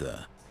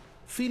either.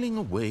 Feeling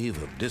a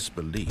wave of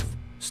disbelief,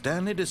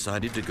 Stanley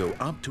decided to go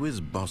up to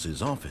his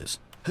boss's office,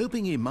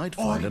 hoping he might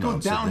find an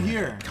answer down there.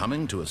 here.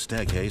 Coming to a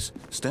staircase,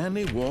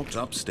 Stanley walked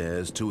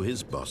upstairs to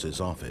his boss's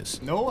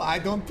office. No, I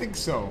don't think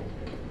so.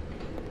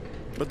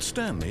 But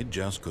Stanley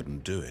just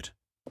couldn't do it.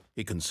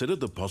 He considered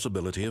the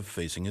possibility of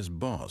facing his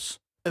boss.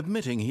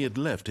 Admitting he had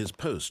left his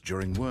post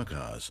during work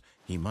hours,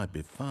 he might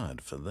be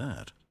fired for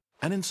that.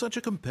 And in such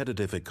a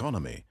competitive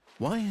economy,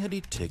 why had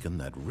he taken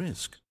that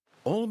risk?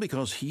 All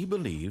because he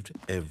believed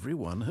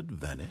everyone had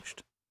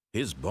vanished?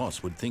 His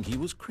boss would think he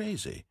was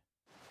crazy.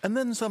 And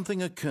then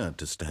something occurred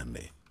to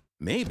Stanley.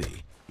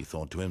 Maybe, he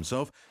thought to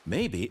himself,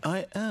 maybe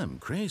I am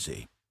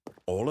crazy.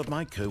 All of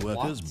my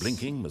co-workers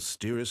blinking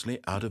mysteriously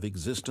out of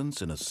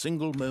existence in a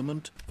single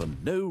moment for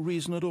no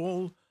reason at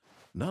all?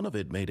 None of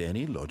it made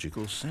any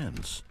logical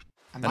sense.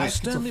 And as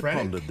Stanley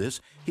pondered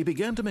this, he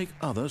began to make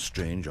other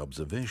strange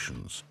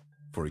observations.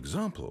 For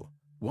example,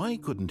 why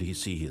couldn't he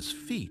see his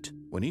feet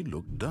when he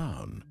looked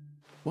down?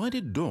 Why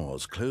did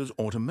doors close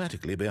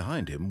automatically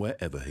behind him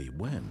wherever he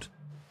went?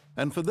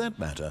 And for that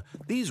matter,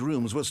 these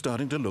rooms were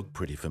starting to look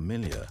pretty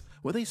familiar.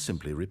 Were they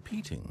simply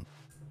repeating?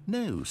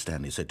 No,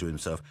 Stanley said to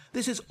himself,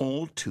 this is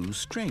all too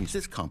strange.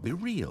 This can't be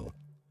real.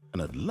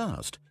 And at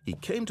last, he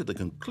came to the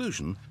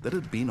conclusion that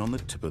had been on the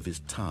tip of his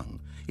tongue.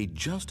 He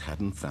just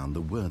hadn't found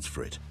the words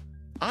for it.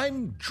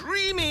 I'm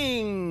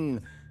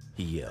dreaming,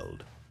 he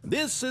yelled.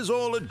 This is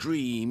all a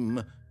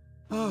dream.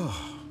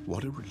 Oh,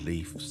 what a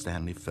relief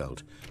Stanley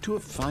felt to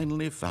have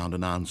finally found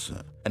an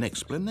answer, an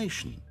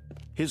explanation.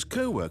 His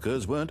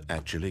co-workers weren't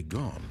actually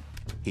gone.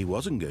 He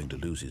wasn't going to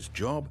lose his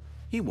job.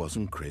 He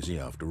wasn't crazy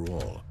after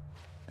all.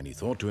 and he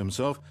thought to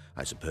himself,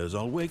 I suppose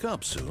I'll wake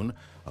up soon.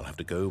 I'll have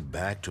to go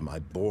back to my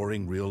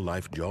boring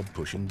real-life job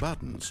pushing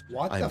buttons.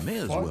 I may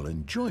as well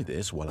enjoy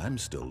this while I'm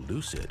still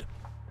lucid.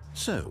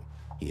 So,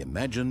 he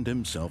imagined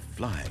himself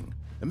flying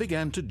and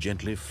began to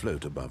gently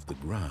float above the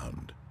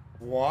ground.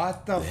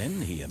 What the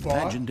Then he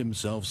imagined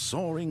himself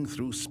soaring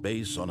through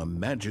space on a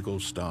magical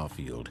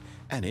starfield,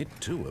 and it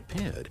too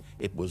appeared.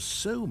 It was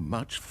so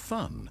much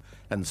fun,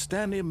 and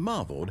Stanley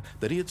marveled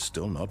that he had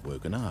still not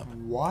woken up.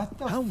 What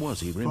the How was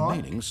he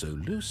remaining so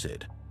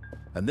lucid?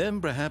 And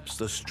then perhaps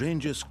the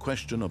strangest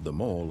question of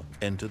them all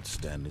entered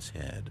Stanley's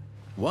head.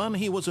 One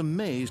he was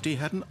amazed he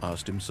hadn't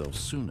asked himself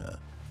sooner.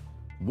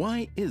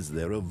 Why is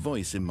there a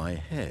voice in my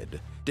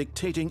head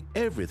dictating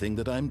everything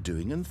that I'm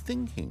doing and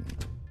thinking?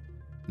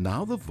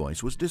 Now the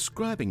voice was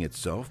describing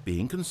itself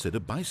being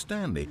considered by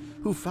Stanley,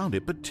 who found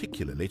it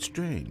particularly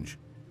strange.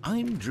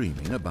 I'm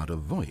dreaming about a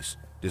voice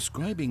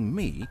describing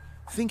me,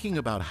 thinking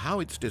about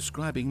how it's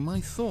describing my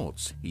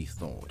thoughts, he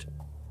thought.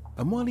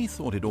 And while he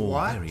thought it all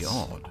very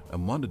odd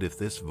and wondered if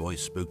this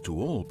voice spoke to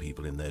all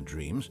people in their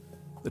dreams,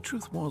 the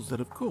truth was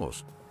that, of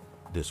course,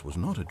 this was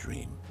not a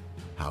dream.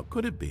 How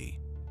could it be?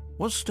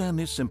 Was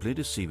Stanley simply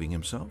deceiving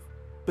himself?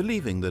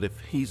 Believing that if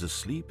he's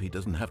asleep, he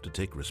doesn't have to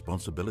take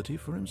responsibility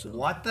for himself?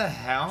 What the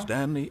hell?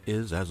 Stanley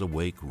is as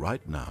awake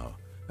right now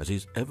as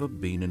he's ever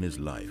been in his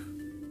life.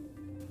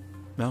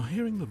 Now,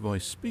 hearing the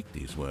voice speak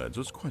these words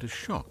was quite a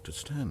shock to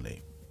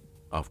Stanley.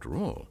 After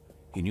all,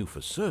 he knew for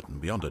certain,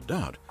 beyond a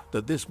doubt,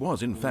 that this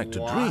was in fact a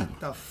dream.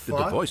 Did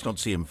the voice not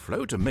see him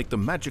float and make the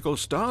magical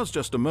stars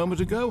just a moment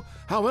ago?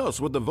 How else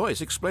would the voice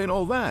explain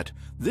all that?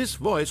 This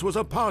voice was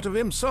a part of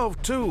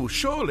himself too.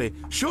 Surely,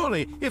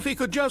 if he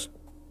could just...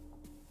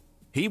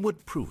 He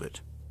would prove it.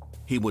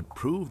 He would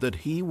prove that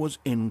he was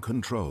in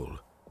control,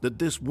 that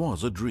this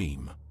was a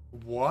dream.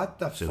 What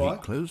the fuck? So he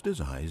closed his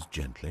eyes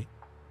gently,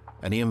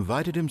 and he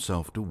invited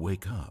himself to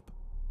wake up.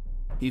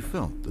 He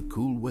felt the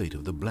cool weight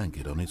of the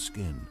blanket on his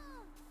skin,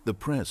 the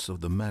press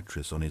of the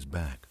mattress on his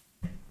back,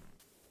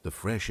 the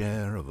fresh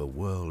air of a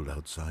world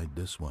outside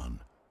this one.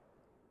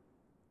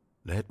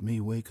 Let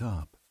me wake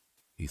up,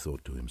 he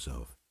thought to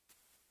himself.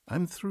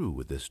 I'm through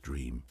with this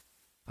dream.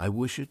 I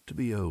wish it to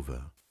be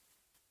over.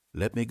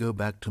 Let me go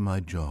back to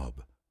my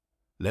job.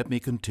 Let me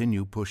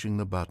continue pushing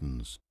the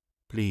buttons.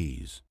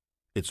 Please,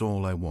 it's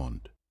all I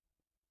want.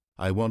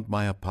 I want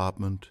my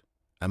apartment,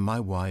 and my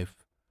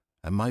wife,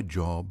 and my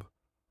job.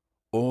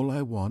 All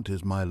I want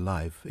is my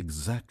life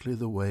exactly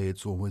the way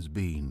it's always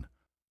been.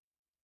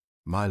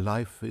 My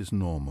life is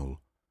normal.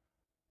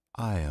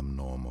 I am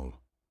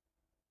normal.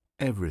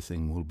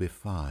 Everything will be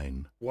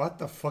fine. What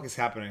the fuck is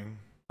happening?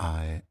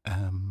 I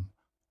am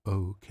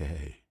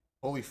okay.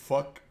 Holy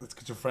fuck, that's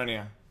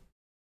schizophrenia.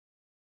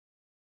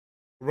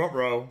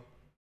 Ruh-roh.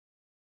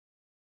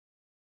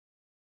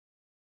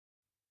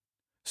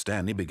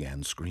 Stanley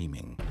began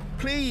screaming.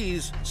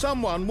 Please,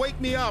 someone, wake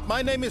me up.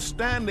 My name is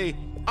Stanley.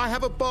 I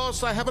have a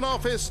boss. I have an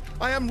office.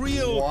 I am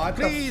real. What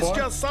Please, the fuck?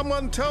 just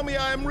someone tell me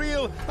I am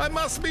real. I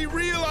must be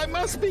real. I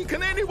must be.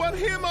 Can anyone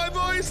hear my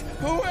voice?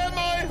 Who am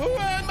I? Who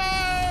am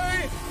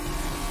I?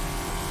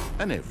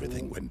 And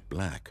everything went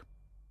black.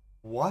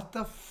 What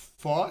the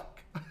fuck?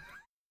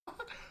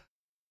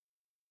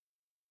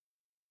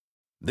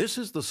 This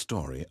is the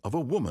story of a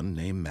woman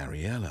named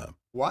Mariella.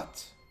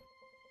 What?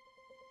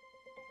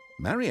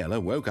 Mariella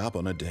woke up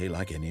on a day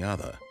like any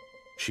other.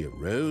 She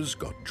arose,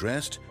 got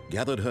dressed,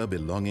 gathered her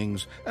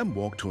belongings, and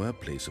walked to her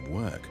place of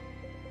work.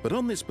 But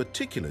on this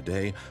particular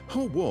day,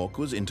 her walk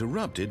was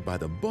interrupted by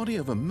the body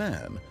of a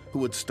man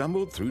who had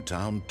stumbled through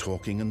town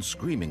talking and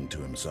screaming to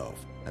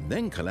himself, and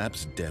then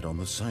collapsed dead on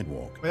the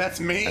sidewalk. Well, that's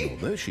me. And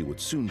although she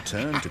would soon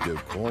turn to go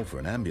call for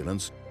an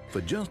ambulance,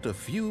 for just a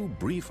few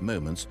brief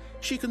moments,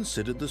 she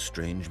considered the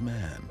strange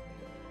man.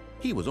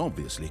 He was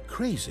obviously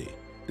crazy.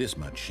 This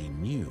much she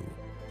knew.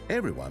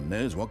 Everyone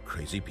knows what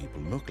crazy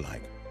people look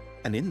like.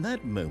 And in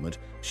that moment,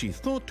 she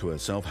thought to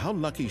herself how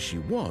lucky she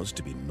was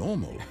to be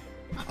normal.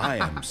 I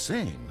am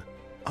sane.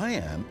 I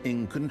am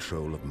in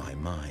control of my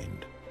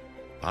mind.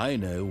 I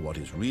know what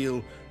is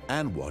real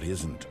and what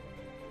isn't.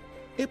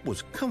 It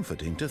was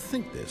comforting to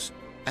think this,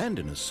 and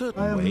in a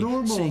certain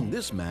way, seeing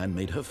this man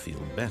made her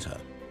feel better.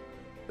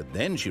 But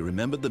then she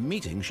remembered the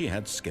meeting she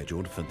had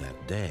scheduled for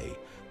that day,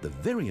 the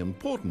very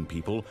important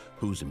people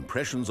whose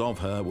impressions of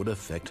her would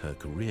affect her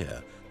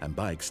career, and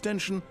by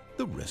extension,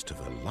 the rest of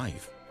her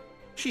life.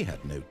 She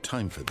had no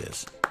time for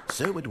this,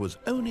 so it was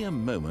only a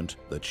moment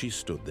that she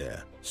stood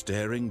there,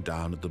 staring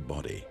down at the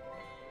body.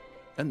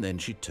 And then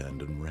she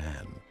turned and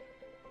ran.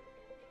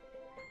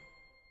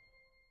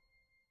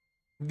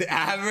 The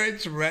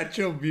average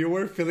Redshell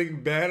viewer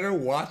feeling better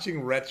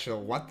watching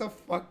Redshell. What the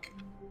fuck?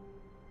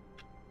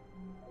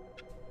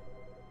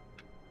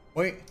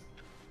 Wait.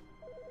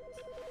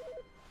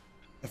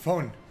 The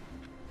phone.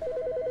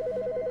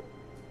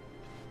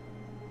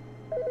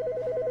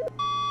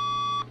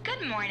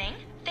 Good morning.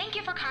 Thank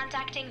you for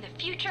contacting the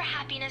Future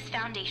Happiness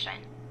Foundation.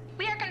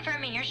 We are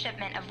confirming your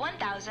shipment of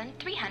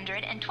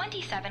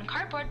 1,327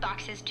 cardboard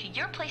boxes to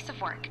your place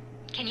of work.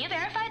 Can you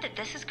verify that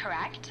this is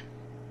correct?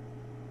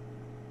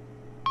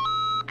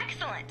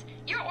 Excellent.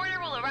 Your order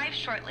will arrive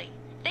shortly.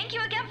 Thank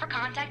you again for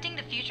contacting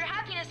the Future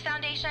Happiness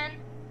Foundation.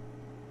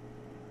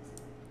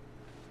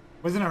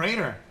 Where's the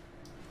narrator?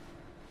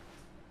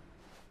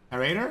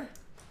 Narrator?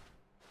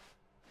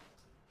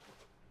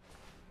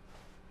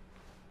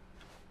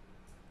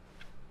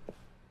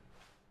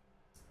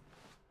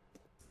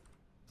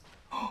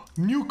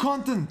 New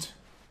content!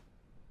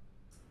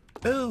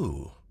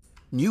 Oh,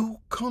 new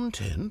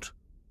content?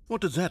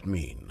 What does that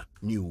mean,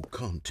 new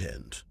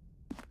content?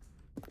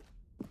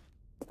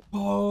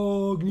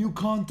 Oh, new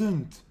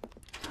content!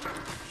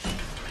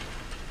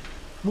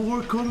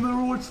 More content than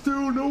Overwatch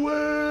 2, no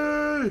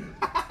way!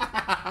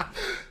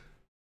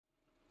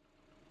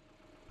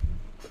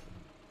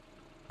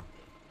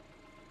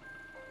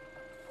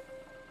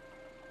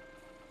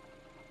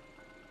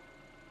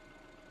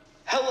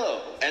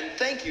 Hello, and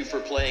thank you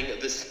for playing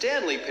the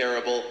Stanley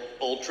Parable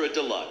Ultra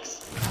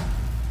Deluxe.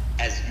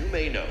 As you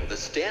may know, the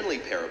Stanley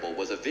Parable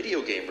was a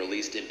video game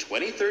released in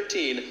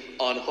 2013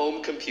 on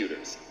home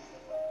computers.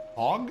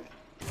 Hog?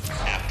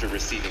 After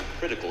receiving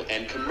critical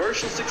and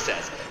commercial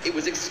success, it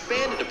was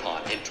expanded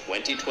upon in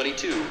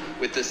 2022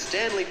 with the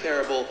Stanley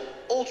Parable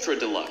Ultra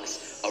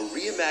Deluxe, a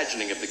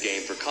reimagining of the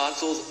game for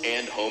consoles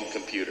and home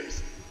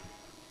computers.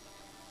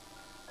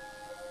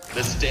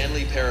 The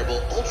Stanley Parable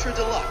Ultra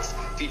Deluxe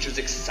features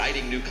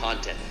exciting new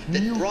content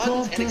that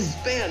broadens and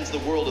expands the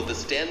world of the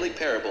Stanley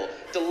Parable,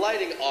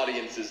 delighting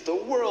audiences the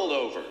world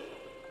over.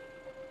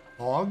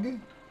 Hog?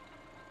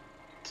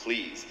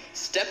 Please,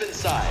 step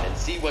inside and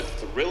see what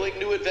thrilling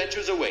new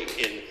adventures await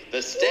in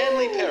the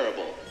Stanley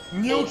Parable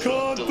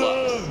Ultra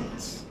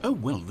Deluxe. Oh,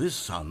 well, this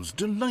sounds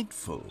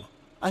delightful.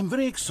 I'm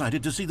very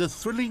excited to see the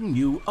thrilling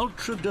new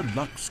Ultra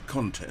Deluxe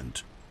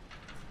content.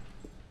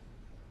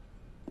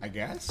 I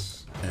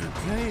guess.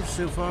 Okay,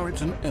 so far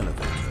it's an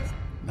elevator.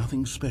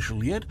 Nothing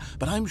special yet,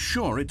 but I'm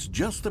sure it's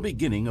just the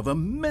beginning of a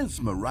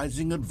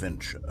mesmerizing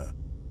adventure.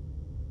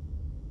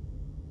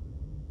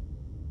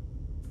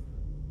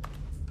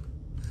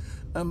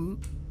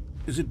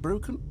 Is it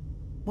broken?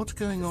 What's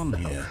going on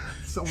here?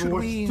 Should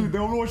we... The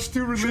Overwatch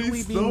 2 release? Should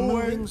we be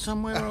moving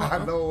somewhere?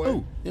 No way.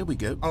 Oh, there we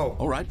go. Oh.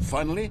 All right,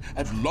 finally,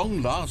 at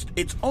long last,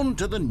 it's on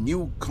to the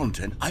new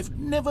content. I've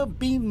never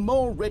been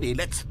more ready.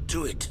 Let's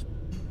do it.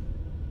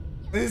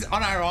 This is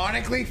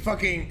unironically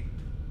fucking...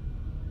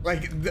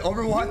 like, the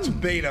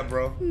Overwatch beta,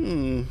 bro.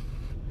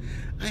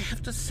 I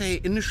have to say,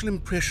 initial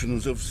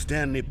impressions of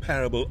Stanley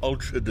Parable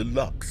Ultra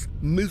Deluxe,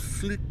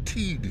 mostly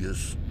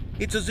tedious.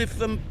 It's as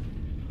if,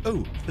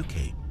 Oh,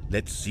 okay.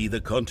 Let's see the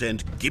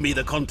content. Give me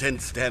the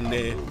content,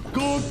 Stanley.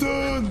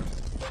 Content!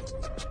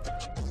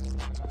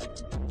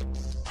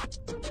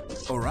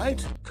 All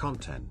right.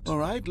 Content. All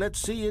right, let's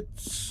see.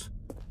 It's...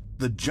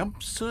 the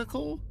jump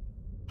circle?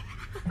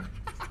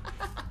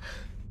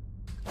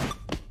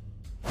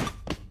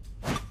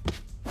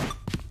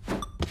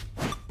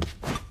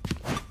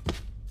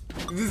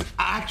 This is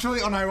actually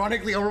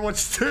unironically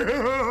Overwatch 2.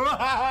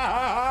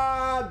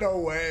 No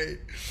way.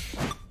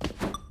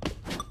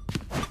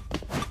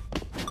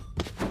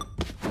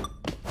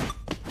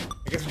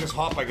 I guess we just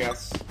hop, I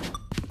guess.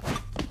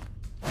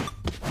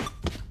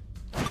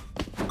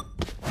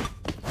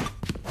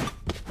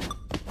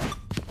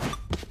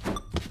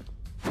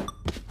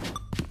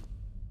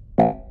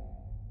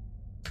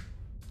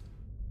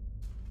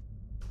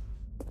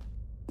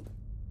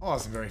 Oh,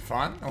 that's very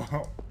fun.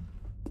 Oh.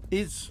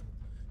 Is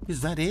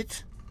that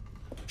it?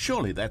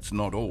 Surely that's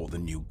not all the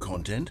new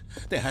content.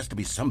 There has to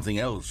be something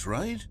else,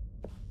 right?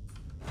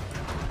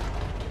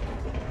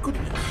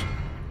 Goodness.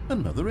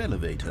 Another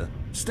elevator.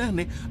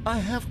 Stanley, I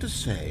have to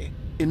say,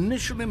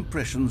 initial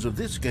impressions of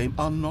this game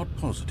are not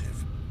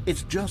positive.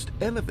 It's just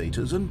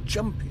elevators and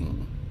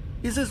jumping.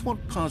 Is this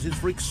what passes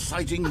for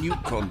exciting new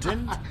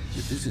content?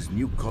 If this is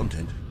new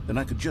content, then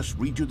I could just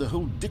read you the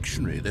whole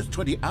dictionary. There's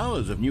 20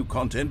 hours of new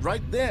content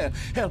right there.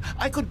 Hell,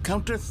 I could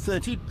count to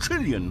 30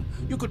 trillion.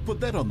 You could put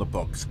that on the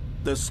box.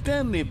 The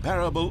Stanley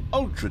Parable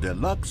Ultra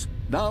Deluxe,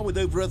 now with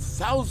over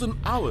 1,000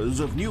 hours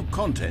of new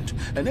content.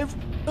 And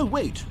oh,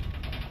 wait.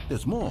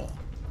 There's more.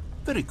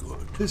 Very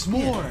good. There's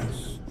more.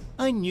 Yes.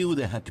 I knew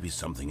there had to be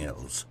something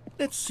else.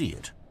 Let's see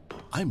it.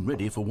 I'm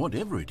ready for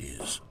whatever it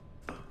is.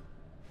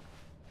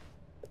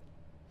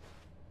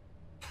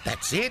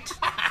 That's it?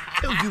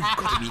 Oh, you've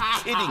got to be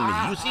kidding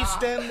me. You see,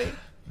 Stanley?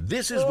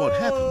 This is what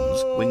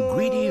happens when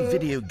greedy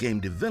video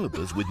game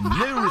developers with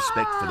no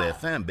respect for their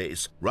fan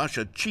base rush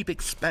a cheap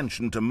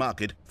expansion to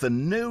market for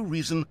no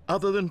reason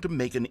other than to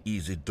make an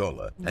easy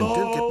dollar. And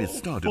don't get me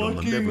started on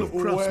the level of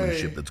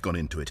craftsmanship that's gone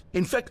into it.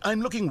 In fact,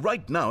 I'm looking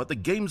right now at the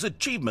game's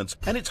achievements,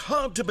 and it's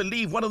hard to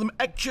believe one of them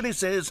actually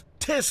says,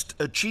 "Test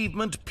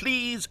achievement,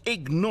 please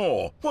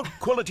ignore." What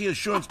quality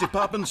assurance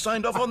department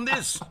signed off on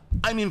this?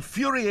 I'm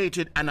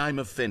infuriated and I'm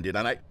offended,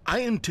 and I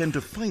intend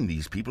to find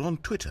these people on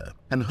Twitter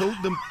and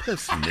hold them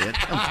personally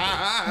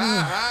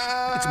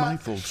accountable. It's my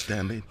fault,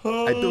 Stanley.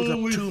 I built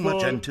up too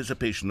much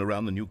anticipation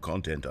around the new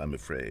content, I'm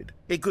afraid.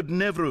 It could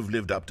never have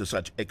lived up to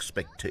such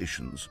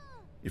expectations.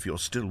 If you're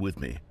still with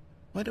me,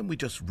 why don't we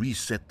just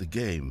reset the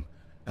game,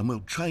 and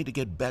we'll try to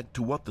get back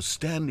to what the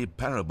Stanley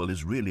Parable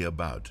is really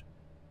about.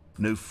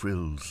 No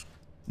frills,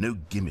 no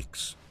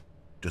gimmicks.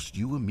 Just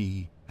you and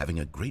me having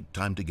a great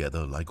time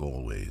together like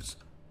always.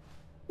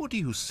 What do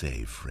you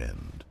say,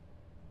 friend?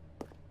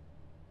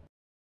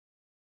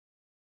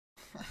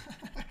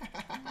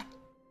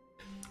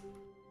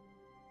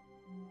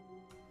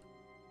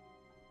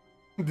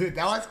 Dude,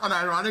 that was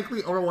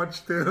unironically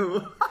Overwatch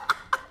 2.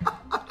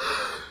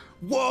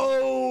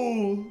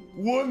 Whoa!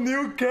 One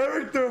new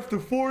character after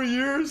 4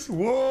 years?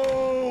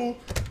 Whoa!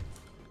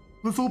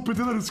 Let's all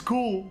pretend that it's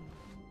cool.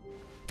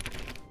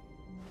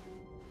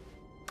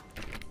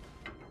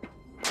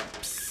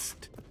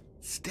 Psst!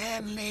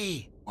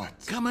 Stanley! What?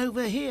 Come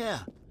over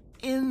here!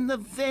 In the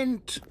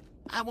vent!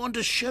 I want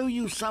to show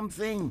you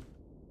something!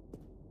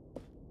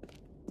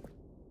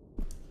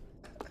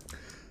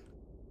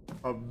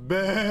 A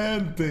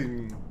bad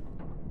thing.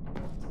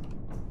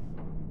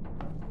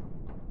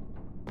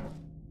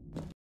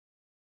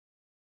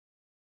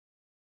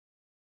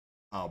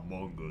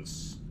 Among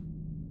Us.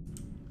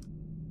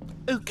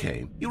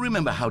 Okay, you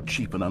remember how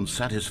cheap and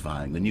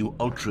unsatisfying the new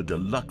Ultra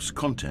Deluxe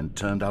content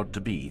turned out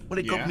to be? Well,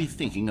 it got me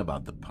thinking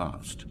about the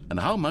past, and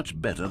how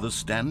much better the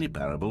Stanley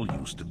Parable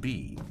used to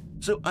be.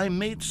 So I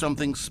made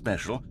something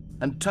special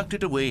and tucked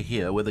it away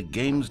here where the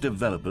game's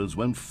developers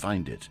won't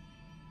find it.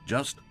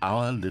 Just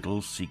our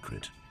little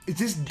secret. Is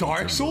this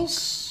Dark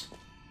Souls?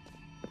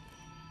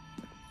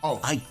 Oh.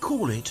 I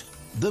call it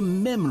the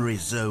Memory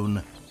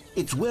Zone.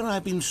 It's where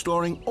I've been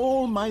storing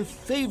all my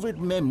favorite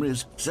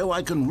memories so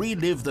I can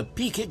relive the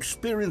peak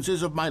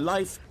experiences of my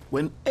life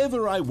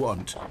whenever I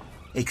want.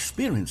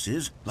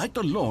 Experiences like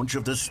the launch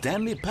of the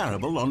Stanley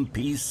Parable on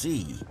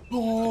PC.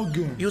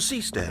 You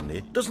see,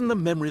 Stanley, doesn't the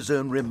Memory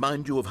Zone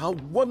remind you of how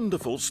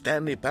wonderful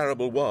Stanley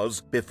Parable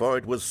was before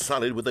it was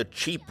sullied with a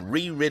cheap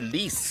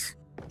re-release?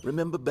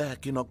 Remember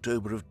back in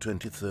October of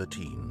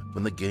 2013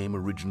 when the game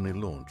originally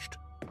launched?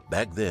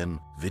 Back then,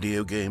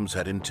 video games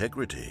had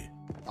integrity.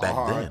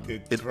 Back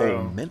then, it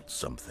all meant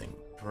something.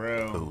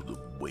 Oh, the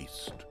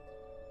waste.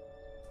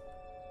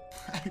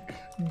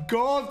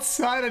 Gold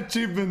side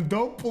achievement,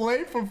 don't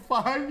play for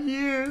 5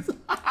 years.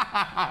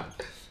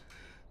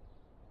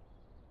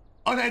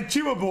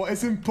 Unachievable,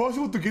 it's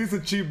impossible to get this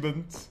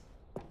achievement.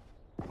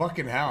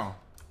 Fucking hell.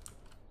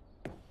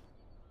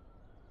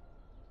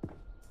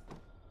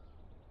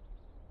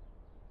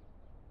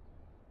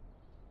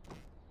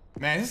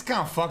 Man, this is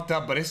kind of fucked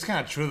up, but it's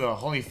kind of true though.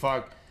 Holy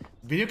fuck.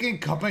 Video game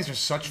companies are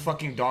such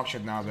fucking dog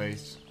shit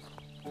nowadays.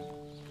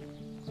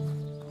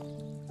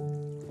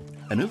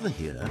 And over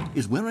here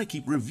is where I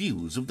keep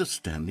reviews of the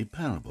Stanley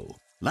Parable.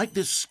 Like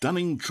this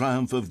stunning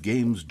triumph of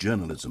games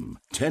journalism.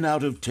 10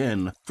 out of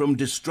 10 from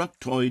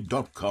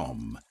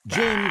Destructoid.com.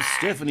 James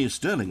Stephanie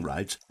Sterling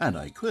writes, and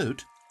I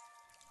quote,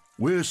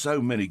 "Where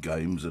so many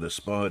games that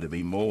aspire to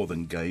be more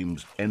than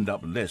games end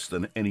up less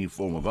than any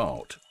form of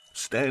art,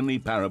 Stanley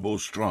Parable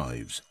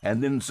strives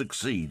and then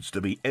succeeds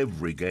to be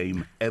every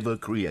game ever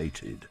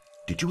created."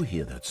 Did you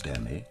hear that,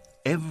 Stanley?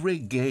 Every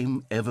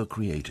game ever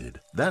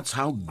created. That's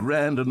how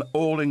grand and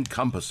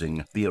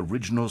all-encompassing the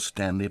original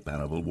Stanley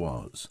Parable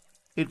was.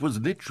 It was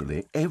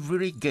literally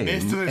every game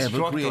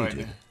ever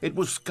created. It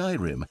was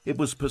Skyrim, it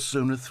was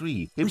Persona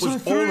 3, it was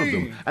all of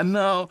them, and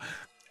now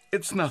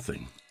it's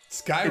nothing.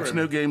 Skyrim. It's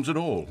no games at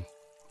all.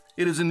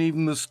 It isn't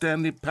even the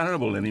Stanley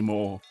Parable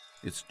anymore.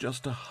 It's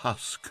just a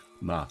husk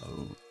now.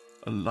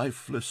 A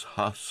lifeless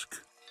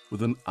husk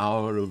with an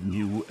hour of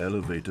new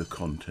elevator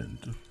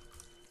content.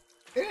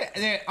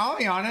 I'll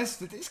be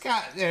honest, this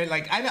guy,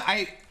 like,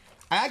 I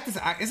like this.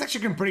 It's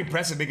actually been pretty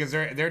impressive because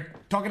they're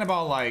talking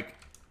about like,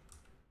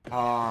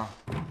 they're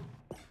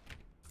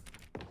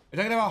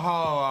talking about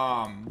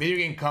how video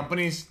game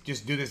companies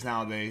just do this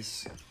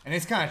nowadays, and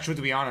it's kind of true,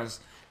 to be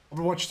honest.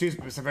 Overwatch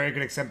 2 is a very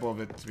good example of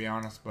it, to be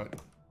honest,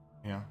 but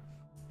yeah.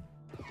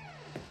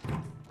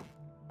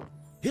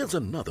 Here's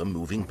another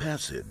moving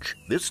passage,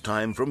 this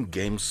time from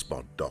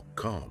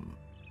GameSpot.com.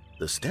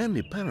 The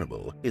Stanley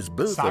Parable is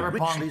both a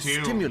richly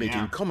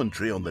stimulating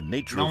commentary on the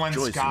nature of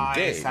choice in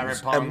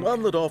games, and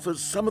one that offers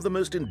some of the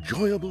most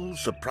enjoyable,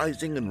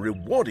 surprising, and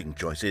rewarding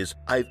choices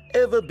I've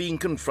ever been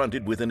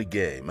confronted with in a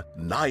game.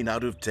 9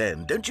 out of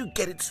 10. Don't you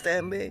get it,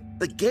 Stanley?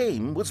 The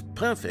game was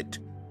perfect.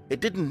 It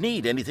didn't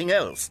need anything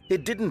else.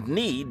 It didn't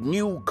need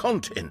new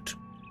content.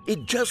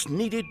 It just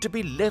needed to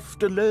be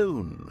left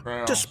alone,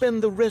 to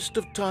spend the rest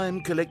of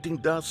time collecting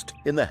dust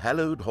in the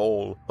hallowed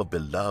hall of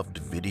beloved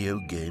video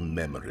game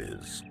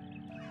memories.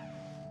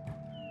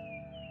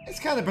 It's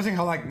kind of depressing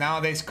how, like,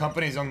 nowadays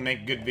companies don't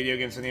make good video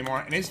games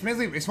anymore, and it's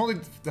mostly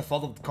the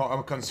fault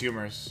of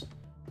consumers.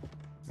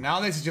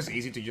 Nowadays it's just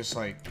easy to just,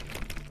 like,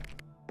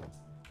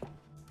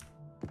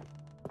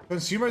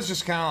 consumers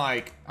just kind of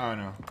like, I don't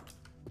know.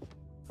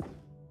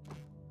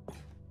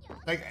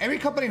 Like, every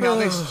company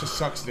nowadays just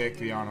sucks dick,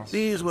 to be honest.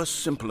 These were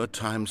simpler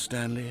times,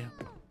 Stanley.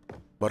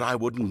 What I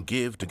wouldn't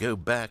give to go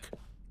back,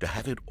 to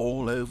have it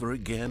all over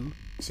again.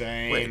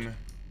 Same. Wait,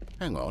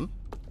 hang on.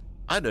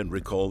 I don't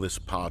recall this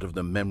part of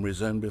the memory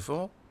zone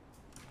before.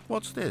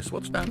 What's this?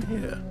 What's down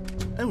here?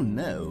 Oh,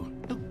 no.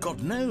 Oh,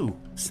 God, no.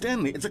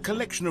 Stanley, it's a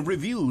collection of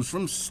reviews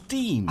from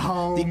Steam, the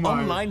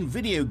online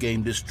video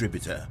game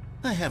distributor.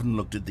 I haven't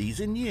looked at these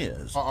in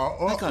years.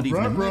 I can't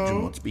even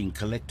imagine what's been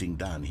collecting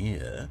down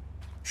here.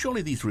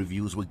 Surely these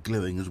reviews were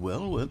glowing as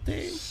well, weren't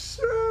they?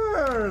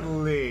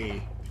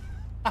 Certainly.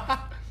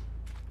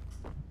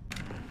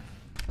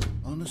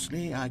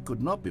 Honestly, I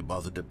could not be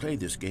bothered to play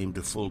this game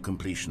to full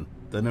completion.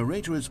 The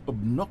narrator is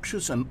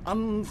obnoxious and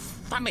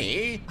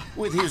unfunny,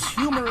 with his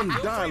humor and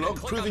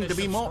dialogue proving to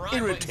be more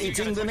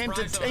irritating than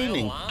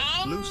entertaining.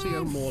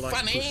 Lucio more like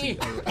Funny?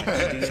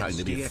 Trying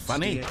to be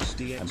funny?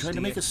 I'm trying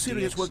to make a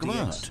serious work of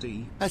art.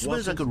 I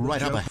suppose I could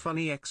write up a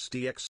funny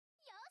XDX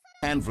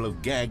handful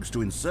of gags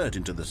to insert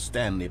into the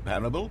Stanley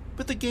parable,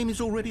 but the game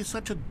is already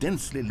such a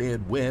densely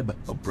layered web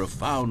of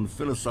profound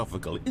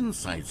philosophical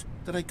insights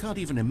that I can't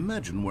even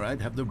imagine where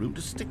I'd have the room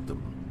to stick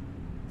them.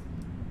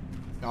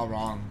 Not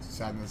wrong.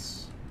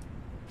 Sadness.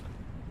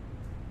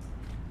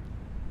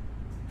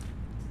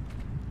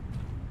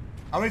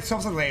 I'll read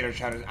something later,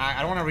 chat. I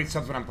don't want to read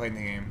stuff when I'm playing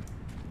the game.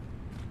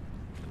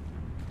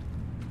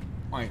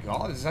 Oh my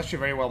god, this is actually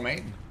very well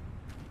made.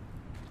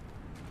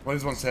 What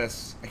this one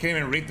says. I can't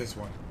even read this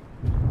one.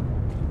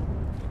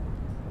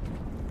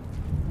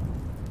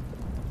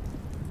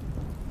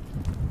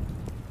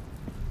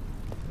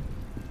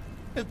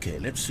 Okay,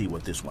 let's see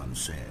what this one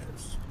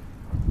says.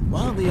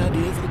 While the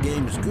idea for the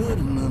game is good,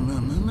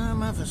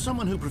 for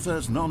someone who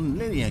prefers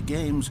non-linear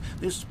games,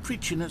 this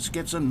preachiness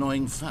gets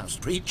annoying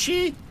fast.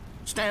 Preachy?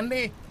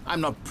 Stanley?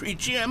 I'm not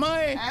preachy, am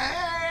I?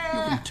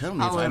 You can tell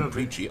me if I'm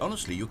preachy.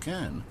 Honestly, you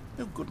can.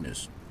 Oh,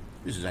 goodness.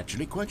 This is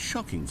actually quite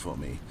shocking for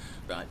me.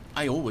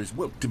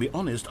 Well, to be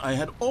honest, I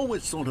had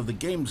always thought of the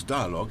game's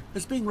dialogue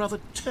as being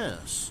rather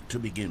terse to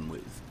begin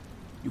with.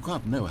 You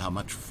can't know how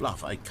much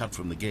fluff I cut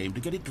from the game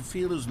to get it to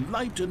feel as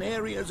light and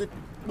airy as it...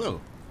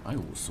 Well, I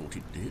always thought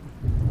it did,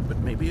 but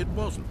maybe it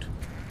wasn't.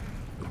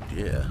 Oh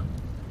dear.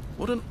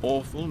 What an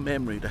awful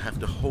memory to have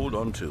to hold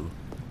on to.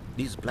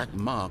 These black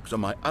marks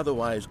on my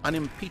otherwise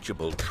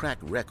unimpeachable track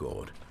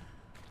record.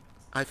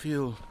 I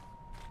feel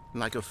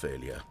like a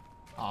failure.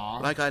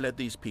 Aww. Like I let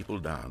these people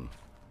down.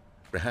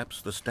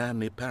 Perhaps the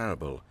Stanley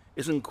parable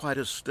isn't quite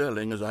as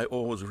sterling as I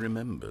always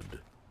remembered.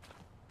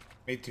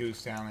 Me too,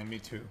 Stanley, me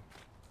too.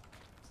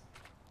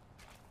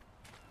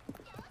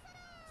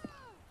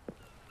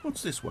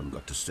 What's this one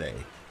got to say?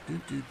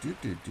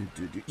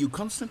 You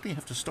constantly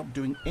have to stop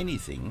doing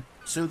anything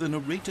so the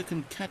narrator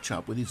can catch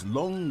up with his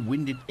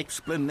long-winded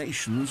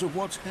explanations of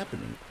what's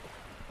happening.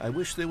 I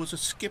wish there was a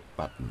skip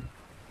button.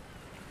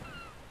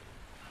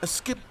 A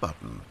skip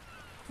button?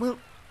 Well,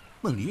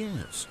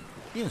 yes.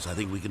 Yes, I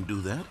think we can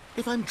do that.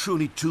 If I'm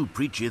truly too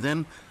preachy,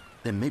 then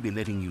maybe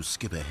letting you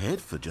skip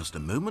ahead for just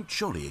a moment,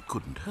 surely it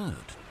couldn't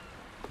hurt.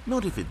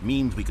 Not if it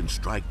means we can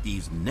strike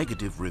these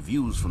negative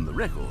reviews from the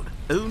record.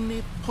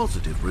 Only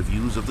positive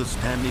reviews of the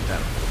Stanley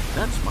parable.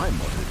 That's my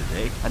motto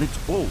today, and it's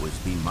always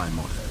been my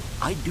motto.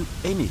 I'd do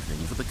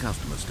anything for the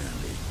customer,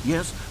 Stanley.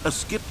 Yes, a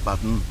skip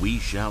button we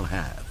shall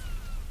have.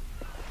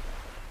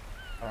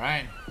 All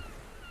right.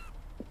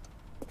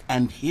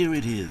 And here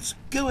it is.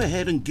 Go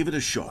ahead and give it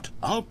a shot.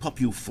 I'll pop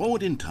you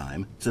forward in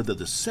time so that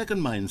the second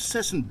my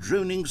incessant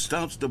droning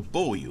starts to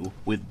bore you,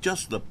 with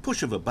just the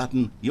push of a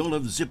button, you'll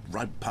have zipped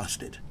right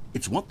past it.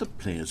 It's what the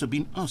players have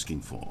been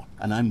asking for,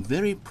 and I'm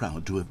very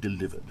proud to have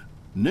delivered.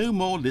 No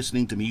more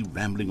listening to me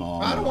rambling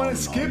on. I don't want to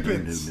skip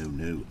it.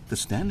 No. The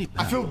Stanley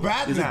parable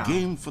is a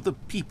game for the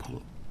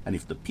people. And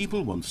if the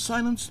people want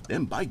silence,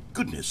 then by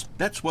goodness,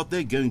 that's what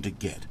they're going to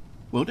get.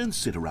 Well, don't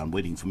sit around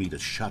waiting for me to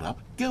shut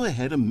up. Go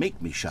ahead and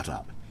make me shut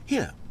up.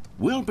 Here,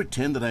 we'll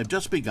pretend that I've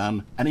just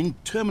begun an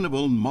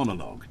interminable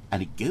monologue,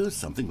 and it goes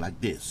something like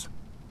this.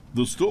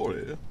 The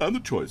story and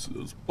the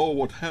choices, or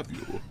what have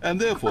you, and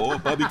therefore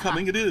by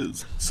becoming it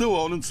is, so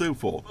on and so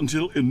forth,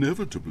 until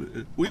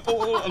inevitably we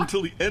all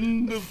until the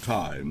end of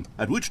time,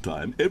 at which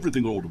time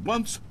everything all at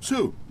once,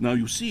 so now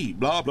you see,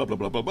 blah blah blah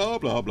blah blah blah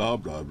blah blah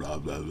blah blah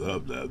blah blah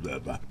blah blah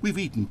blah. We've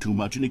eaten too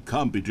much and it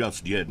can't be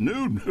just yet,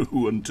 no,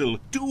 until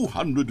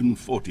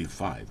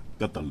 245.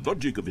 That the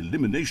logic of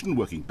elimination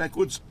working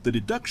backwards, the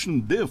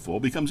deduction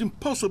therefore becomes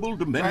impossible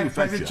to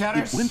manufacture.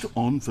 It went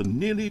on for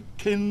nearly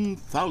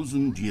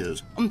 10,000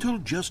 years, until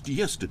just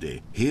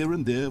yesterday, here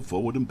and there,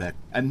 forward and back,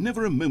 and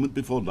never a moment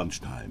before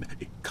lunchtime.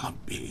 It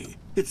can't be.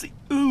 It's the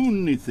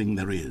only thing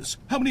there is.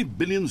 How many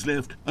billions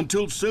left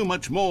until so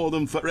much more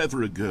than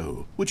forever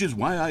ago? Which is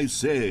why I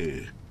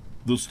say...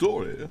 the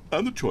story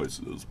and the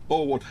choices,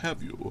 or what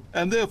have you,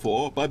 and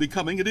therefore by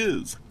becoming it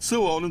is,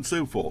 so on and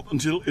so forth,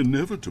 until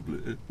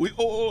inevitably we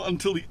all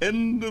until the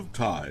end of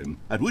time,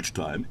 at which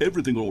time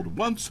everything all at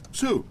once,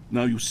 so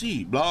now you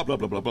see, blah blah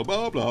blah blah blah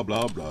blah blah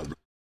blah blah.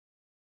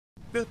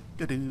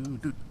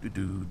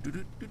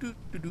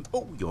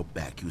 Oh, you're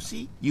back, you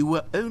see. You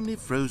were only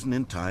frozen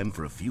in time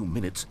for a few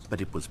minutes, but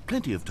it was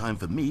plenty of time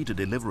for me to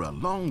deliver a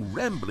long,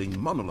 rambling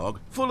monologue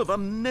full of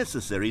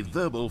unnecessary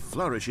verbal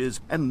flourishes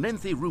and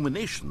lengthy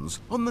ruminations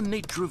on the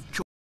nature of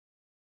choice.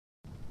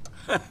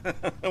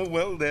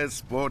 Well, there's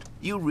sport.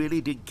 You really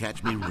did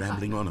catch me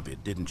rambling on a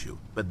bit, didn't you?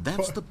 But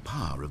that's the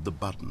power of the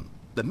button.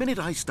 The minute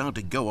I start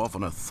to go off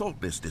on a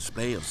thoughtless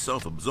display of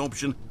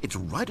self-absorption, it's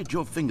right at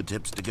your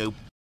fingertips to go...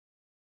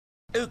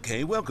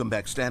 Okay, welcome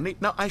back, Stanley.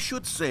 Now, I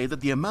should say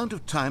that the amount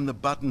of time the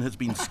button has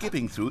been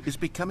skipping through is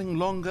becoming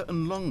longer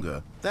and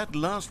longer. That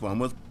last one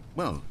was,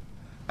 well,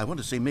 I want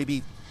to say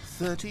maybe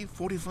 30,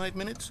 45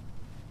 minutes?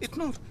 It's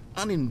not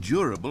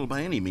unendurable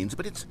by any means,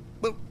 but it's,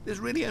 well, there's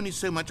really only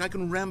so much I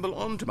can ramble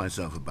on to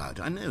myself about.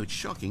 I know, it's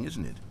shocking,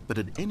 isn't it? But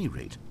at any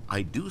rate,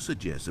 I do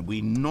suggest that we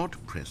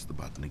not press the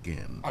button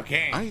again.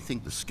 Okay. I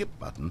think the skip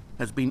button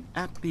has been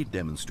aptly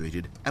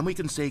demonstrated, and we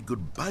can say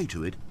goodbye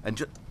to it and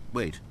just...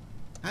 Wait.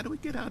 How do we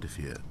get out of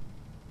here?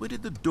 Where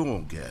did the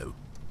door go?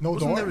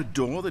 Wasn't there a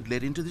door that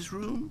led into this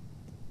room?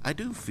 I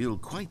do feel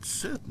quite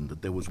certain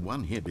that there was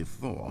one here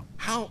before.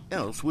 How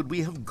else would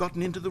we have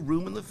gotten into the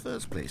room in the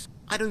first place?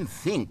 I don't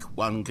think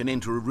one can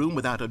enter a room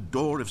without a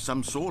door of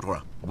some sort, or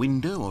a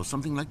window, or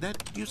something like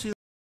that. Do you see?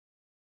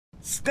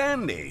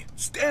 Stanley!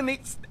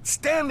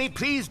 Stanley,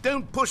 please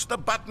don't push the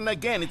button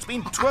again. It's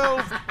been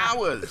 12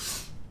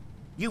 hours.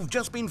 You've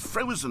just been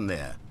frozen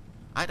there.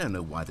 I don't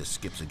know why the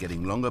skips are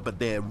getting longer, but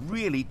they're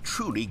really,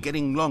 truly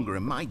getting longer,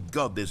 and my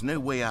God, there's no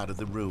way out of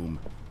the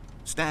room.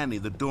 Stanley,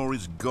 the door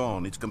is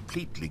gone. It's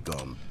completely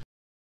gone.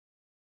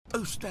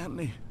 Oh,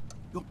 Stanley,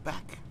 you're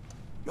back.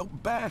 You're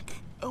back.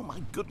 Oh,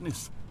 my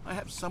goodness. I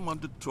have someone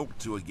to talk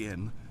to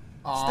again.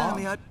 Aww.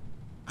 Stanley,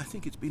 I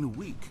think it's been a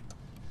week.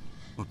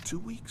 Or 2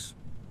 weeks.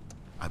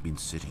 I've been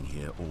sitting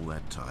here all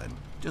that time.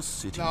 Just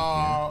sitting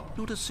here.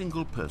 Not a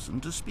single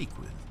person to speak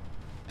with.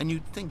 And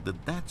you'd think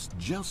that that's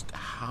just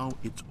how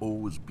it's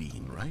always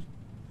been, right?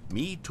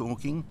 Me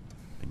talking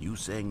and you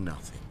saying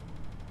nothing.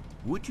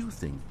 Would you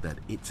think that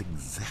it's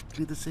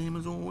exactly the same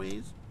as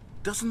always?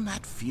 Doesn't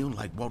that feel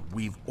like what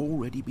we've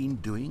already been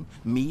doing?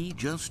 Me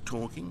just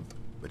talking?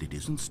 But it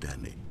isn't,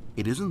 Stanley.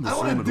 It isn't the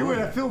same at all.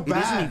 I feel bad.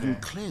 It isn't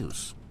even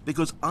close.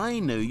 Because I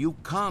know you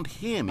can't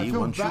hear me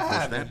once you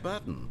push that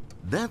button.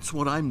 That's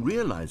what I'm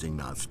realizing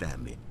now,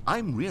 Stanley.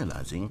 I'm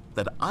realizing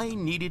that I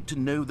needed to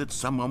know that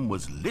someone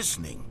was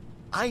listening.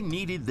 I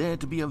needed there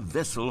to be a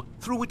vessel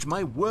through which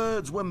my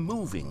words were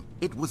moving.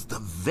 It was the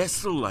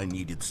vessel I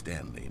needed,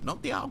 Stanley.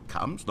 Not the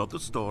outcomes, not the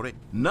story.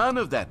 None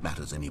of that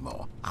matters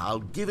anymore. I'll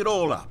give it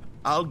all up.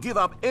 I'll give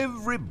up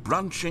every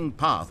branching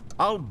path.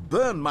 I'll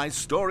burn my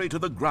story to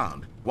the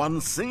ground.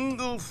 One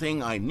single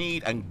thing I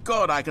need, and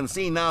God, I can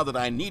see now that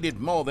I need it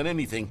more than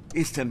anything,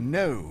 is to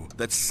know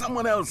that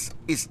someone else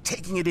is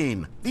taking it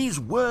in. These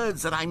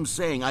words that I'm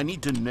saying, I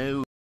need to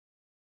know.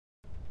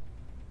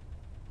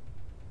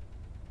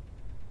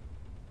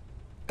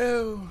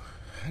 Oh,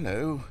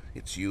 hello,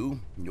 it's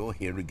you. You're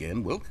here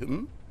again.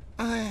 Welcome.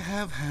 I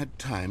have had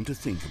time to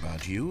think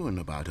about you and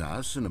about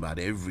us and about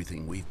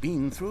everything we've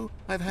been through.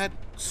 I've had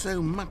so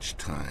much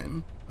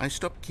time. I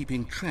stopped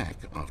keeping track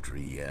after a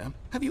year.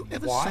 Have you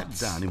ever sat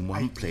down in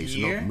one place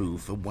and not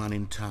moved for one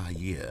entire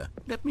year?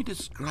 Let me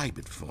describe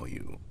it for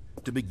you.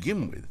 To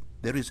begin with,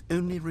 there is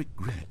only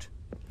regret.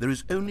 There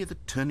is only the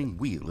turning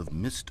wheel of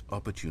missed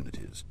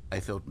opportunities. I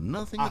felt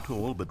nothing at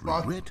all but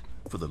regret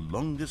for the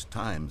longest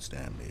time,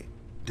 Stanley.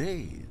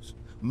 Days,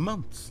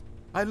 months.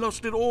 I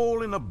lost it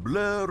all in a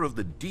blur of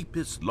the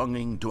deepest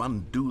longing to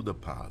undo the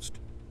past.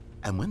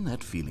 And when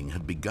that feeling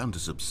had begun to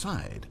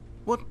subside,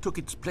 what took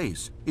its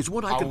place is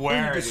what I can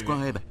only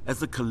describe as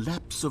the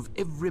collapse of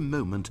every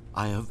moment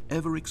I have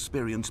ever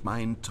experienced my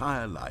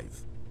entire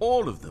life.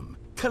 All of them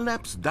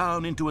collapsed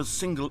down into a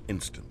single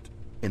instant.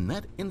 In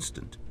that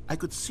instant, I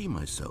could see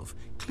myself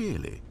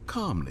clearly,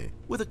 calmly,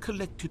 with a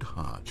collected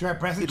heart.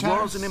 It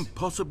was an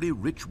impossibly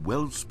rich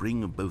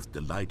wellspring of both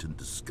delight and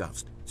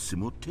disgust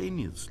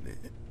simultaneously.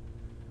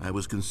 I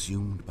was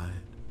consumed by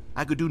it.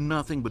 I could do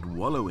nothing but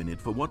wallow in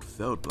it for what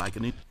felt like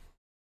an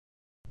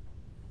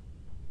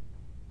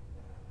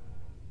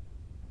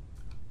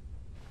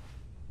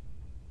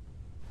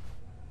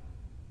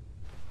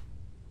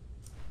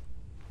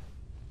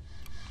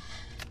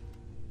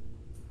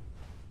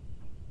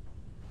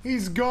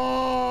He's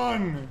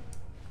gone!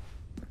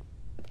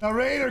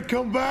 Narrator,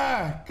 come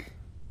back!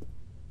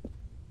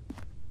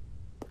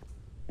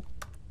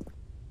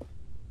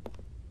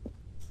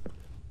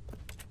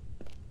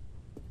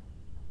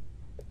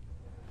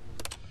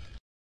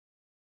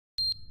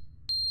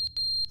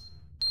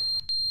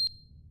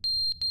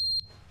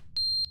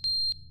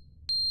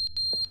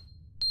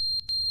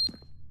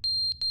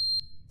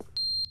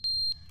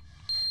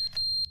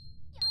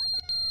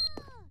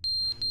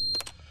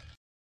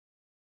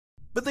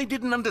 But they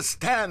didn't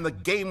understand the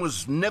game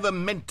was never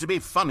meant to be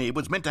funny. It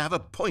was meant to have a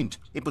point.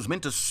 It was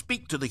meant to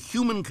speak to the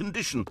human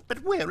condition.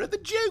 But where are the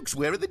jokes?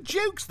 Where are the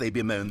jokes? They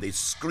bemoaned, they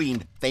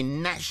screamed, they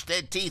gnashed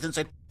their teeth and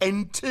said,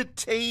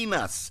 entertain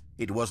us.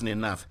 It wasn't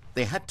enough.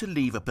 They had to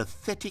leave a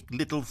pathetic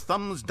little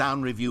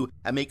thumbs-down review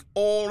and make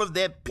all of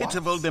their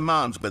pitiful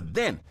demands. But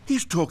then,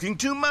 he's talking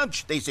too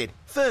much, they said.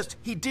 First,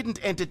 he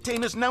didn't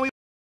entertain us, now he...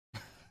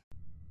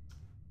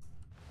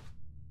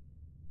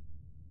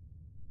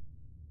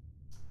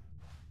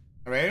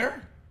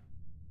 Narrator?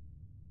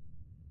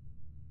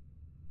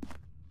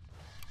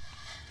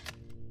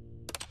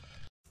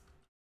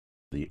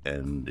 the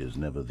end, is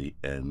never the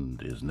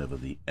end, is never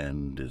the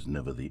end, is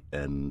never the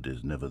end,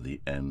 is never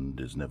the end,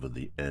 is never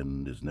the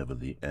end, is never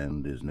the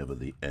end, is never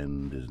the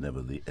end, is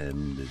never the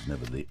end, is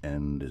never the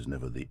end, is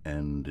never the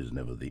end, is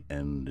never the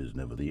end, is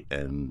never the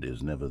end,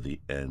 is never the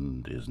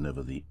end, is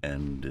never the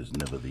end, is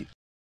never the.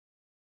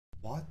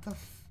 What the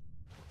f...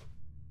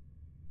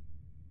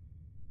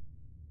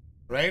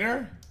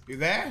 Raider? You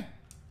there?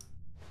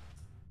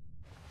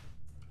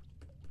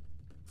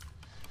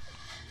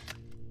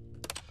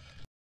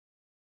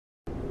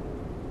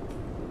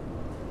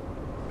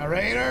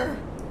 Raider?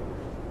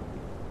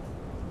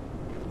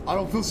 I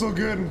don't feel so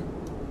good.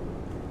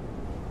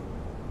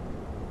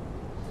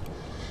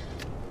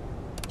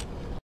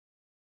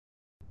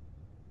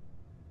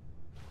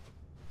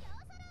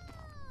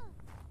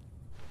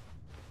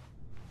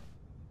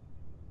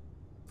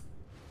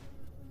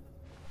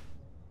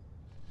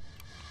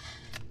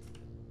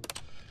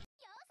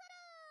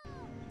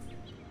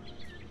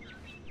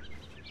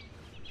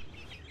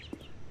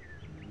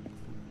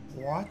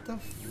 What the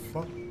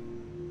fuck?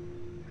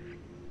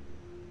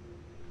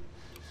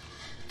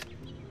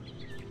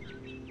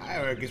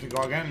 I guess we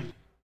go again.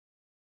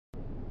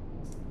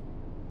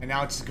 And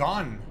now it's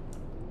gone.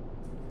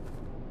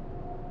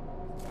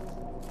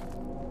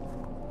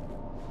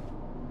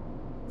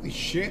 Holy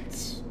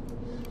shit.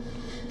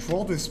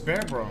 Troll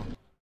despair, bro.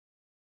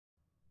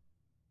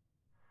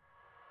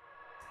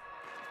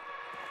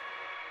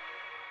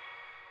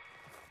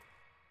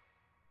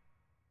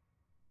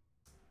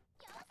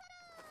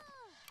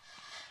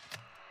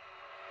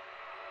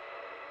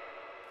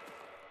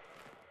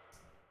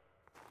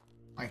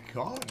 My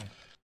god.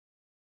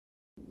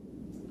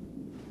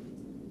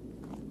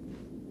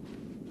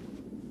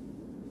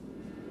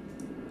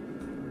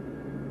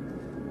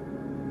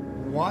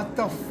 What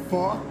the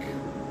fuck?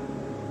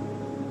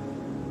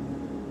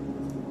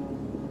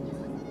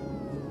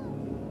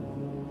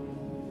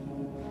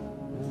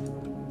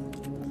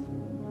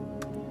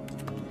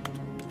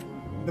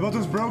 The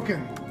button's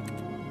broken.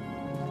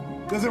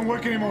 Doesn't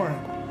work anymore.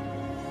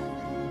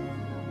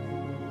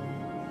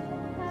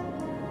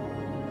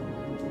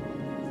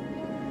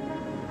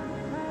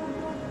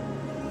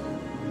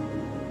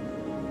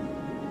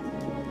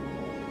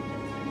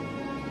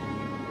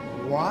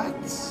 What?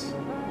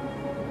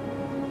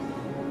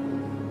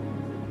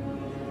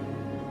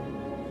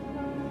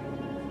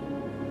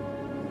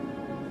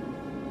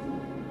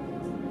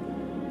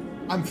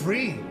 I'm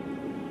free.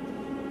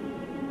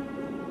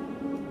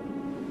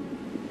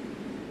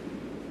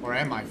 Or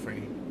am I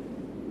free?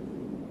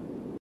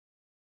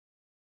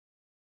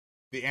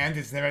 The end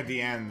is never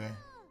the end.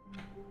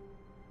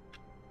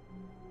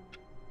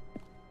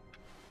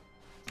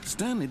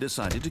 Stanley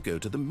decided to go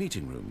to the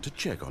meeting room to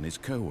check on his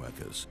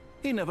co-workers.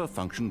 He never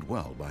functioned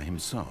well by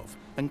himself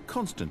and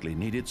constantly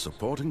needed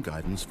support and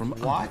guidance from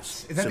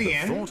others. Is that the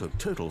end? So the thought of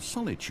total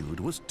solitude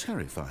was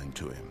terrifying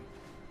to him.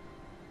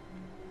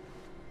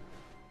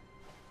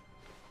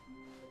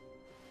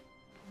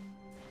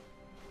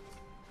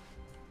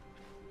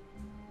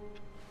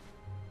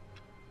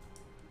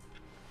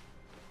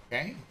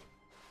 Okay.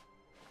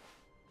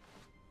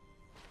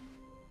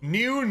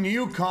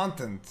 New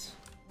content.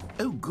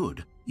 Oh,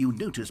 good. You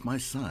notice my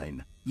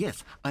sign.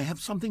 Yes, I have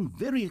something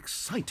very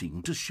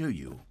exciting to show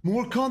you.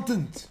 More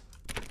content.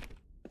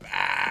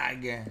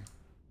 Bag.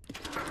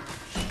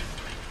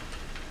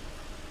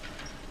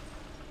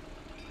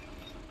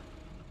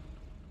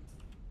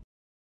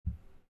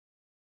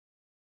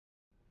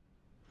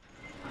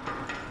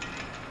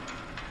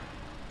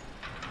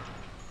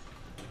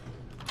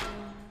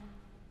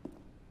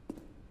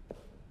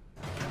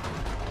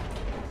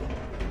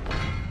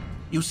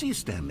 You see,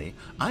 Stanley,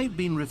 I've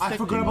been reflecting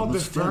forgot about on the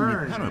the Stanley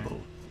burn.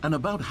 parable and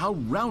about how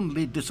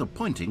roundly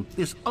disappointing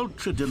this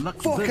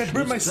ultra-deluxe Fuck, I version burned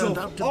has myself. turned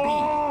out to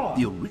Oh!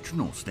 be. The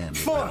original Stanley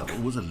Fuck.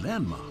 parable was a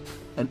landmark,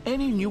 and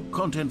any new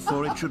content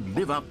for it should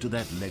live up to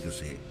that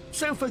legacy.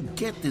 So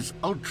forget this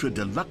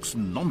ultra-deluxe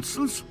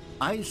nonsense.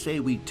 I say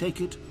we take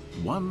it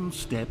one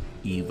step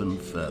even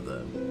further.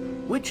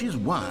 Which is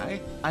why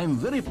I'm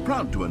very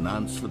proud to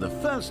announce for the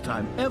first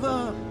time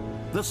ever,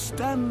 the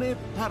Stanley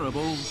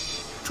Parable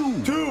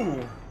 2. 2.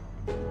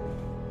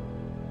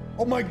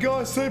 Oh my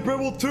god, Stanley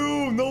Parable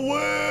 2! No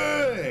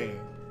way!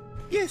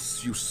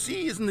 Yes, you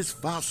see, isn't this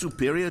far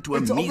superior to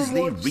a It's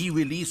measly Overwatch.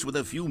 re-release with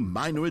a few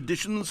minor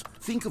additions?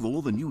 Think of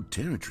all the new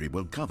territory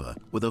we'll cover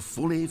with a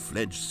fully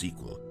fledged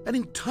sequel. An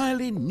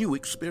entirely new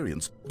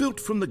experience, built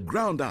from the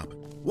ground up.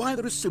 Why,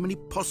 there are so many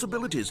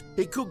possibilities.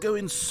 It could go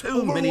in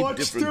so many Overwatch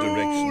different 2,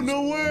 directions.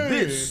 no way!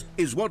 This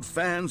is what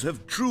fans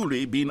have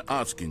truly been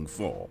asking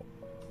for.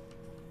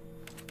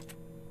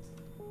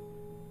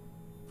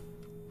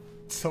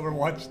 It's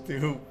Overwatch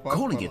 2. Fuck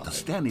Calling my it the life.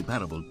 Stanley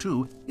Parable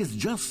 2 is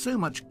just so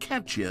much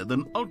catchier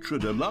than Ultra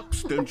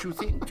Deluxe, don't you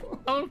think?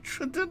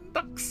 Ultra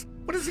Deluxe?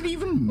 What does it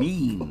even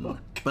mean?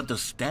 But the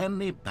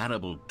Stanley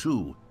Parable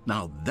 2,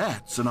 now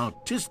that's an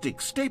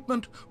artistic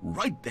statement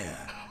right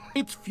there.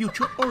 It's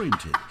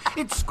future-oriented.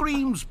 It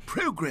screams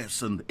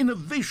progress and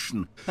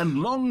innovation and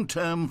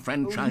long-term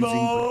franchising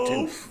No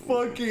potential.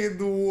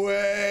 fucking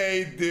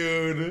way,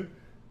 dude.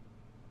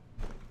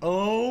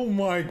 Oh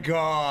my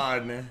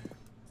god.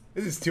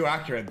 This is too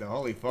accurate though,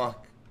 holy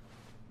fuck.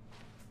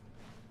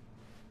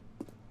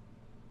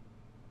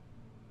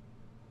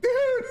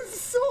 Dude, this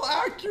is so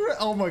accurate.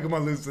 Oh my god, I'm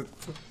gonna lose it.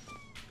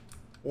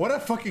 What a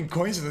fucking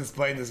coincidence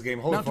playing this game,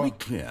 holy fuck. Now to be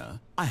clear,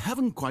 I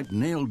haven't quite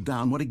nailed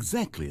down what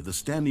exactly the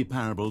Stanley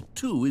Parable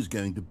 2 is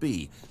going to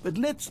be, but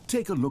let's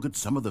take a look at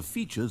some of the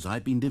features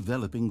I've been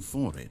developing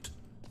for it.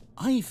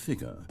 I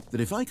figure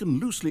that if I can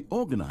loosely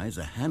organize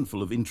a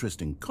handful of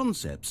interesting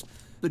concepts,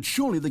 that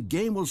surely the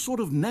game will sort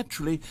of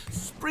naturally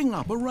spring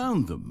up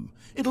around them.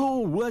 It'll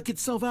all work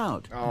itself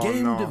out.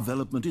 Game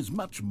development is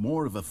much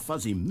more of a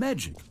fuzzy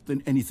magic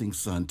than anything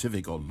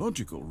scientific or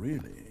logical,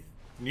 really.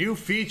 New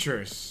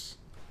features.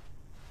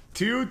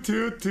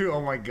 222.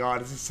 Oh my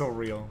god, this is so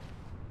real.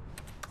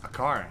 A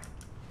car.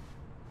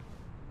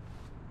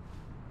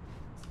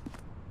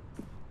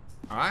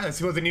 Alright, let's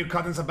see what the new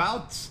content's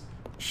about.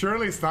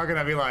 Surely it's not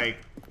gonna be like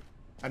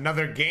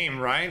another game,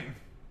 right?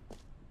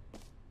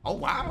 Oh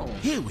wow.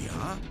 Here we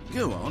are.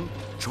 Go on,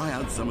 try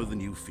out some of the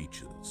new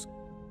features.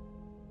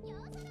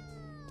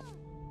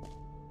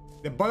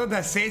 The button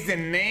that says the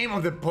name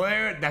of the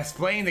player that's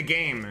playing the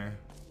game.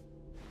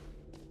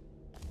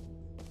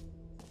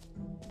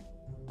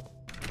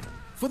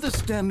 For the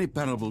Stanley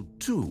Parable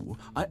 2,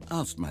 I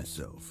asked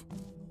myself,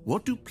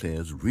 what do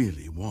players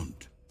really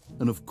want?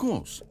 And of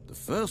course, the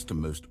first and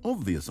most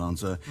obvious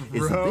answer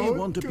is that they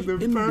want to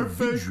be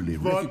individually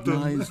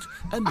recognized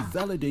and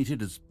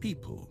validated as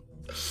people.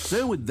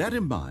 So with that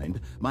in mind,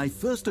 my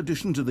first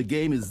addition to the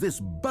game is this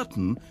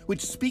button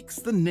which speaks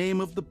the name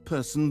of the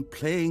person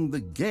playing the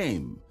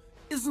game.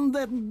 Isn't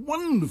that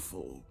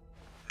wonderful?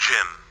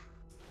 Jim.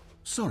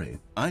 Sorry,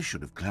 I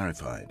should have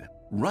clarified.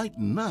 Right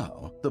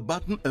now, the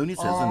button only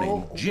says the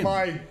name Jim.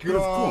 My God. But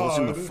of course,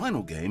 in the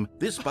final game,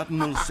 this button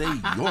will say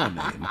your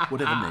name,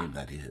 whatever name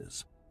that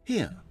is.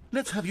 Here,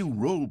 let's have you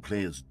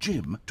role-play as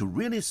Jim to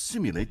really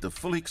simulate the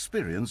full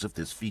experience of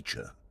this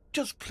feature.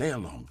 Just play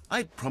along.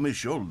 I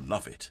promise you'll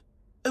love it.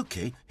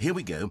 Okay, here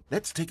we go.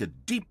 Let's take a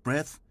deep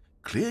breath,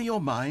 clear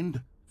your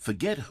mind,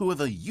 forget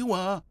whoever you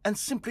are, and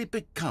simply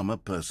become a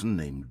person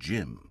named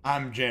Jim.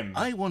 I'm Jim.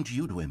 I want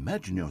you to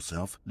imagine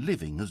yourself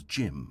living as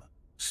Jim.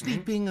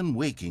 Sleeping and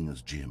waking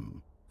as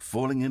Jim,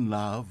 falling in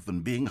love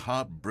and being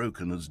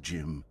heartbroken as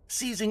Jim,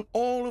 seizing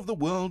all of the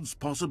world's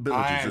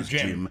possibilities as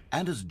Jim,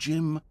 and as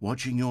Jim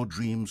watching your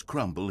dreams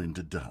crumble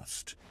into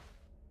dust.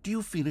 Do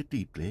you feel it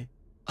deeply?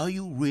 Are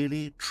you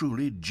really,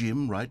 truly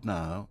Jim right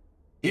now?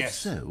 If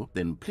so,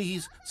 then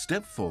please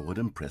step forward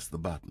and press the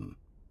button.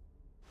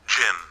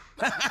 Jim.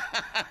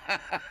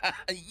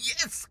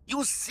 Yes!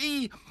 You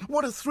see?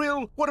 What a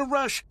thrill! What a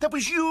rush! That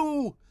was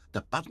you!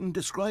 The button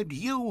described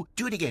you.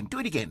 Do it again. Do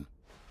it again.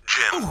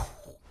 Jim. Ooh,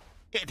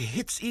 it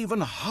hits even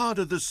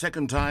harder the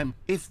second time.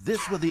 If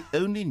this were the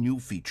only new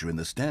feature in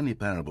the Stanley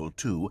Parable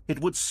 2,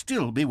 it would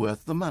still be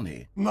worth the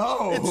money.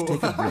 No! Let's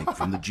take a break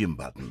from the Jim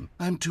button.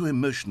 I'm too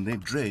emotionally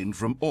drained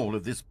from all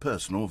of this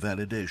personal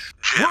validation.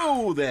 Jim.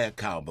 Whoa there,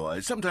 cowboy.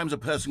 Sometimes a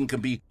person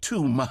can be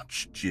too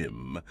much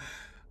Jim.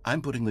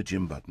 I'm putting the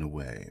Jim button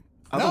away.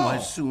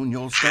 Otherwise, soon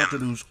you'll start to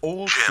lose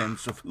all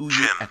sense of who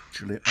you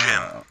actually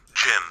are.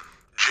 Jim.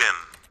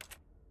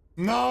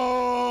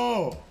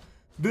 No!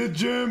 The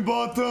Jim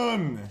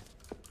button!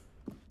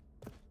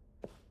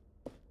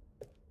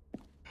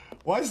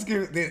 Why is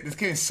this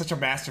game is such a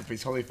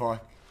masterpiece, holy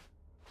fuck.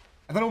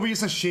 I thought it would be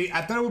just a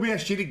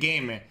shitty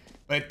game,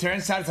 but it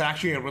turns out it's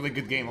actually a really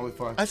good game, holy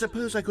fuck. I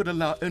suppose I could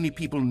allow only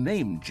people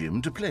named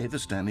Jim to play the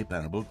Stanley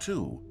Parable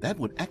 2. That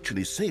would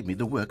actually save me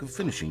the work of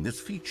finishing this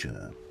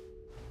feature.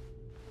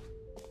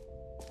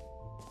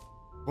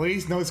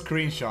 Please no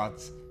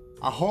screenshots.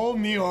 A whole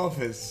new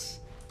office.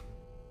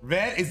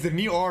 Red is the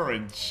new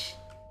orange.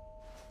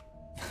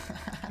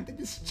 They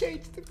just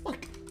changed the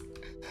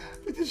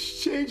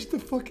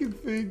fucking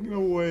thing in a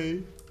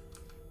way.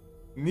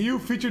 New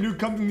feature, new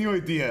content, new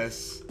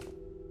ideas.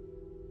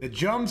 The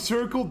jump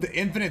circle, the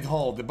infinite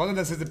hold, the button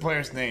that says the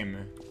player's name.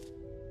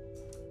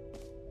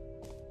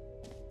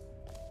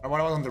 Or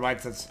what about on the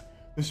right says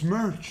this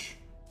merch.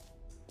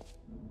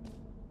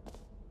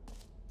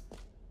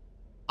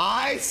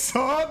 I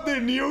saw the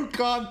new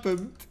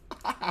content.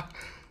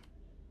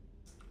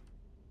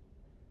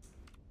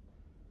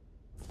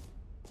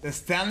 The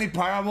Stanley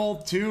Parable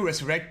 2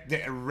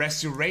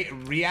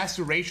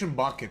 Reassuration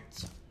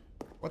Bucket.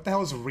 What the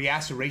hell is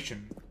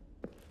reassuration?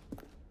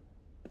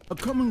 A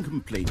common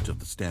complaint of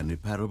the Stanley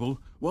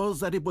Parable was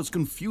that it was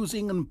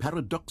confusing and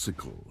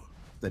paradoxical,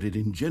 that it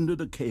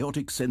engendered a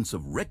chaotic sense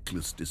of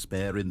reckless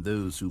despair in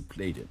those who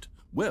played it.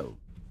 Well,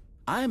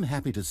 I'm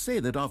happy to say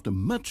that after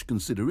much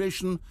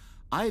consideration,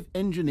 I've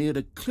engineered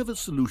a clever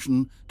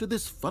solution to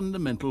this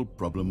fundamental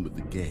problem with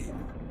the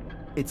game.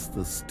 It's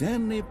the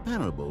Stanley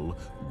Parable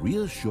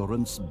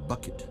Reassurance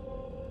Bucket.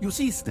 You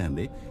see,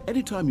 Stanley,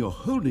 anytime you're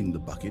holding the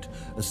bucket,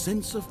 a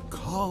sense of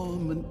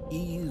calm and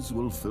ease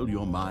will fill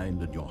your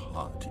mind and your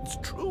heart. It's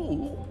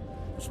true.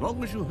 As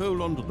long as you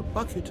hold on to the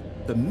bucket,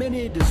 the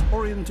many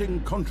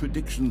disorienting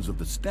contradictions of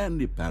the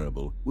Stanley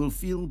Parable will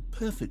feel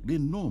perfectly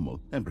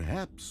normal and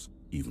perhaps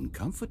even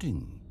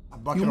comforting. A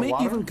bucket You of may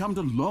water? even come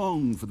to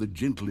long for the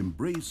gentle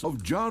embrace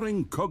of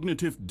jarring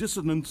cognitive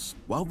dissonance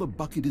while the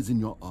bucket is in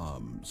your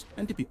arms.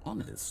 And to be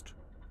honest,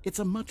 it's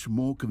a much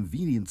more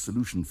convenient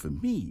solution for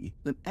me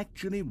than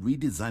actually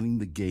redesigning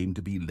the game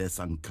to be less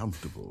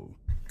uncomfortable.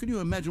 Can you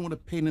imagine what a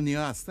pain in the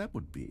ass that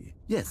would be?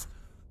 Yes,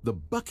 the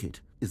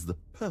bucket is the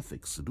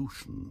perfect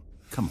solution.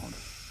 Come on,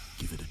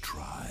 give it a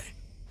try.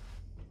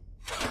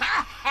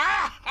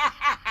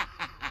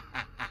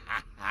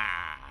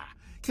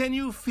 Can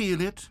you feel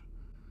it?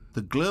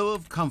 The glow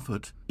of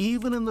comfort,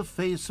 even in the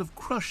face of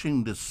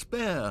crushing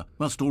despair,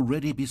 must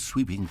already be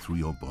sweeping through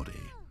your body.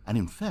 And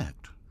in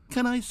fact,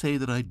 can I say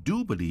that I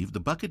do believe the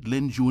bucket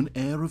lends you an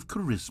air of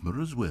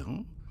charisma as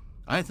well?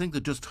 I think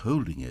that just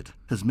holding it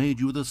has made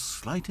you the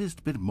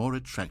slightest bit more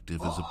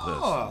attractive as a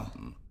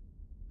person.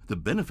 The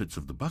benefits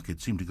of the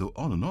bucket seem to go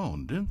on and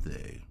on, don't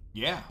they?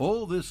 Yeah.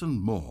 All this and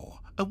more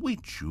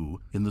await you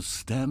in the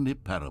Stanley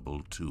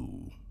Parable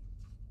 2.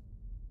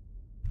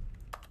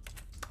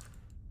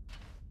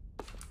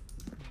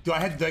 Do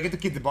I get to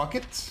keep the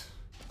bucket?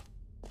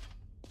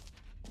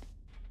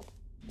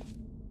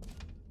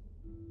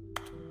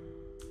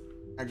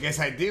 I guess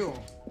I do.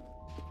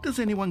 Does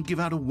anyone give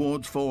out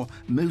awards for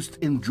most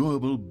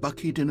enjoyable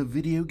bucket in a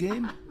video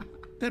game?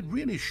 That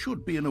really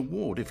should be an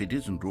award if it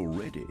isn't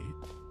already.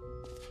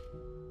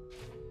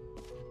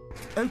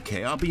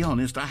 Okay, I'll be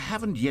honest, I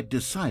haven't yet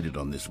decided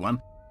on this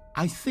one.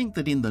 I think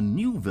that in the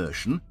new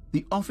version,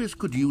 the office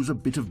could use a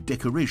bit of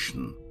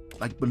decoration,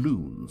 like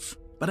balloons.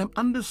 But I'm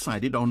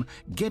undecided on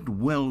Get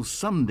Well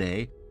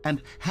Someday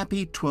and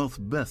Happy 12th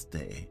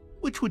Birthday.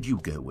 Which would you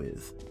go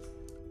with?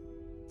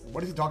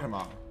 What is he talking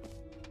about?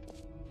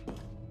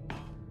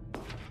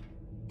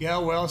 Get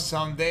well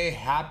someday,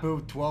 happy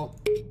 12.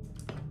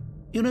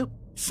 You know,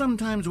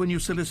 sometimes when you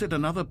solicit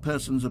another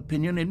person's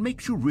opinion, it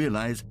makes you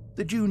realize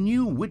that you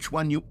knew which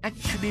one you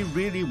actually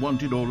really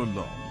wanted all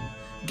along.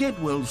 Get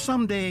well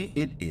someday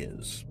it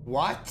is.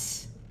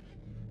 What?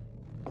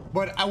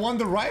 But I want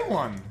the right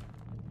one.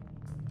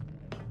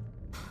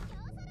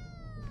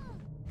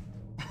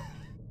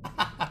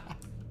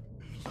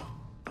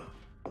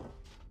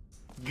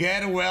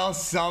 Get well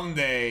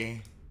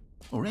someday.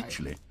 Or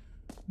actually,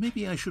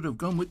 maybe I should have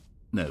gone with...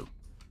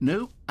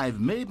 No, I've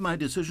made my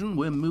decision.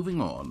 We're moving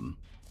on.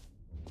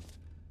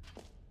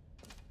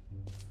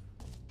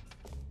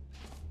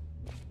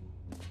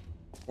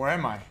 Where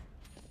am I?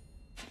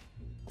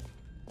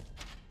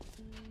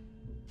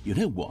 You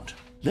know what?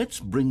 Let's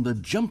bring the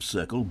jump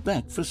circle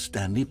back for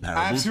Stanley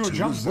Parable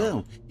 2 as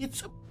well.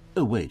 It's...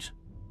 Oh, wait.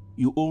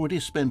 You already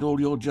spent all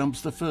your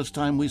jumps the first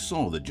time we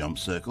saw the jump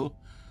circle.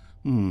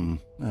 Oh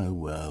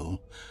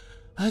well.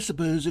 I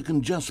suppose it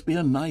can just be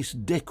a nice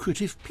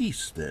decorative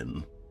piece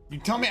then. You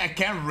tell me I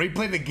can't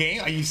replay the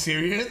game? Are you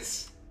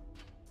serious?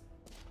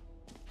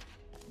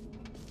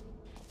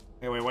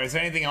 Hey, wait, what, is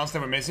there anything else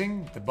that we're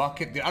missing? The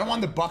bucket? Dude, I don't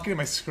want the bucket in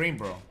my screen,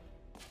 bro.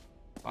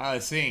 Alright,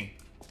 let's see.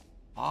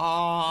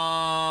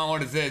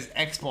 What is this?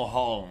 Expo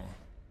Hall.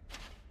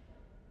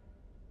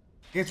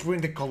 Guess we're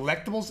in the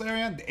collectibles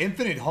area? The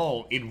infinite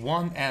hole in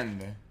one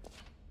end.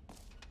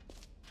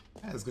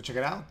 Yeah, let's go check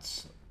it out.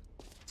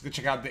 Let's go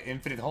check out the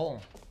infinite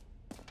hole.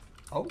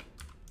 Oh.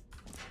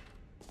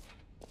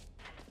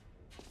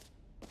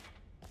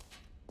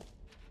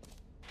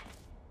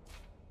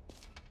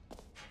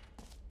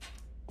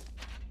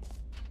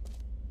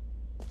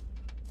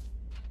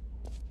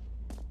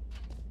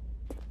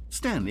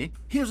 Stanley,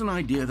 here's an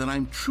idea that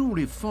I'm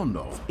truly fond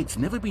of. It's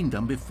never been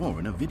done before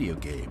in a video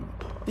game.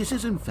 This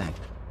is in fact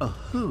a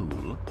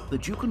hole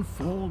that you can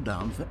fall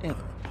down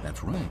forever.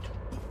 That's right.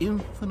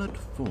 Infinite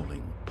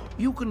falling.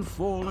 You can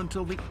fall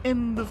until the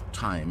end of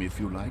time if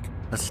you like.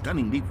 A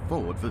stunning leap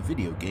forward for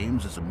video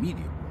games as a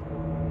medium.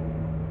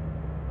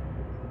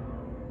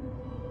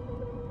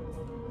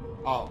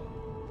 Oh.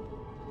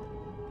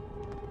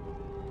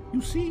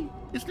 You see,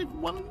 isn't it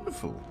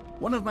wonderful?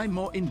 One of my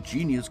more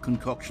ingenious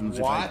concoctions,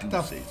 if I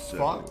do say so.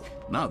 What the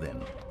fuck? Now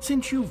then,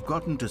 since you've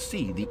gotten to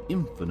see the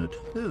infinite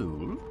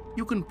hole,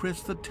 you can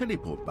press the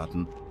teleport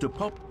button to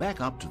pop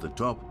back up to the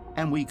top,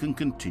 and we can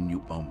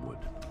continue onward.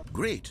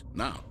 Great.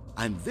 Now,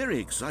 I'm very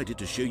excited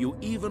to show you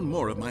even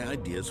more of my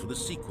ideas for the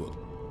sequel.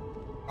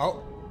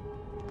 Oh.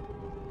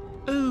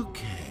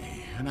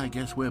 Okay, and I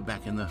guess we're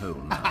back in the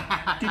hole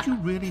now. Did you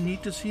really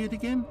need to see it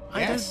again?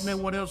 Yes. I don't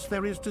know what else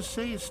there is to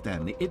say,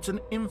 Stanley. It's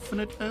an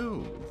infinite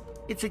hole.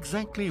 It's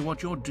exactly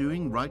what you're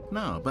doing right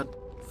now, but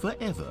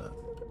forever.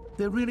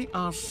 There really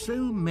are so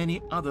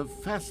many other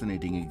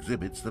fascinating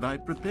exhibits that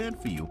I've prepared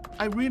for you.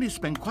 I really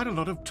spent quite a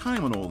lot of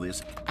time on all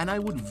this, and I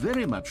would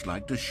very much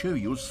like to show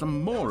you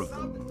some more of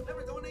them.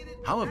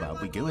 How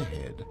about we go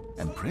ahead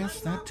and press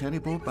that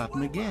teleport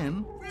button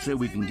again so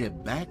we can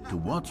get back to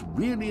what's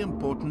really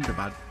important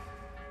about...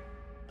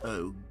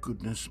 Oh,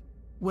 goodness.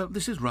 Well,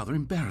 this is rather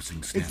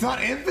embarrassing, Stanley. It's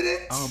not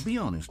infinite? I'll be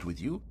honest with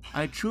you.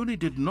 I truly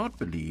did not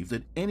believe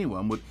that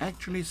anyone would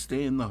actually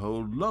stay in the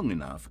hole long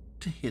enough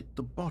to hit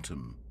the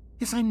bottom.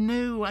 Yes, I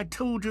know. I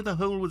told you the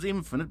hole was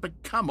infinite,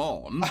 but come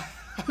on.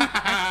 Who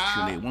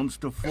actually wants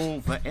to fall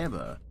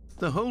forever?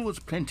 The hole was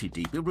plenty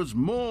deep. It was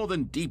more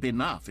than deep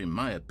enough, in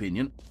my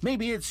opinion.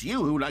 Maybe it's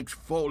you who likes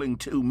falling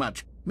too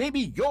much.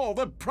 Maybe you're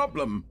the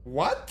problem.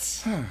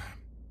 What?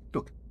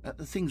 Look,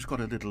 things got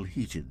a little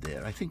heated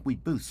there. I think we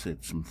both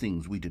said some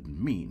things we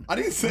didn't mean. I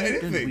didn't say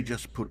anything. Don't we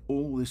just put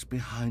all this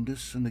behind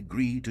us and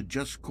agree to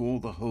just call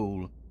the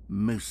hole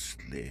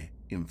mostly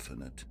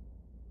infinite?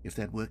 If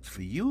that works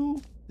for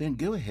you, then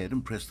go ahead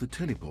and press the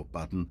teleport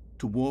button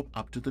to warp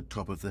up to the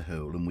top of the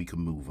hole and we can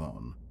move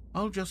on.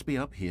 I'll just be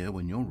up here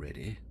when you're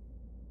ready.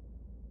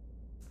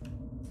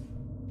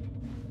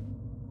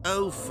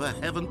 Oh, for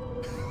heaven...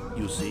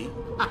 You see?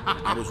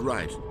 I was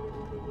right.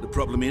 The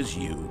problem is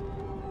you.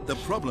 The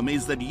problem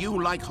is that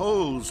you like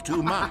holes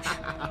too much.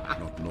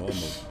 Not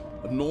normal.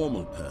 A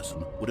normal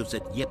person would have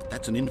said, yep,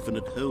 that's an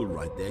infinite hole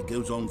right there.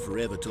 Goes on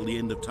forever till the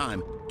end of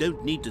time.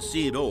 Don't need to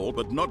see it all,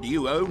 but not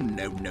you. Oh,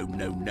 no, no,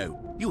 no,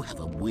 no. You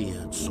have a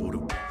weird sort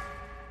of...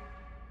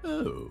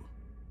 Oh.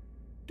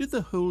 Did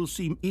the hole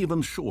seem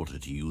even shorter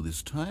to you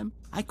this time?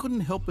 I couldn't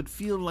help but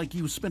feel like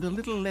you spent a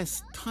little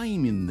less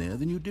time in there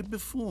than you did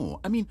before.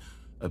 I mean,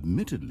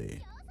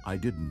 admittedly, I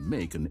didn't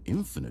make an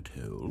infinite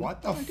hole.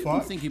 What the I fuck?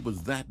 didn't think it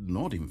was that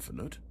not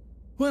infinite.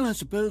 Well, I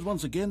suppose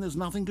once again there's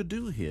nothing to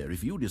do here.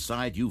 If you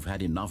decide you've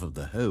had enough of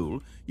the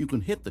hole, you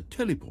can hit the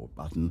teleport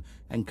button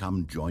and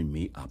come join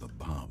me up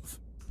above.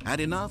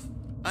 Had enough?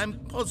 I'm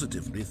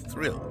positively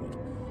thrilled.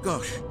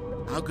 Gosh,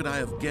 how could I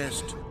have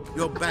guessed?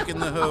 You're back in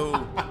the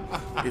hole.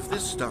 If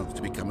this starts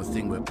to become a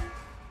thing where...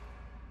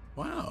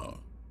 Wow.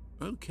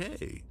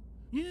 Okay.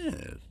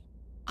 Yes.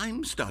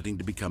 I'm starting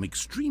to become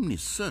extremely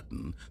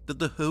certain that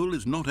the hole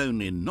is not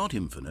only not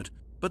infinite,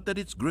 but that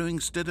it's growing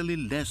steadily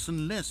less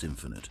and less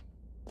infinite.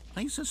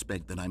 I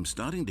suspect that I'm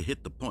starting to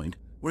hit the point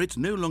where it's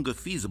no longer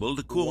feasible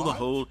to call the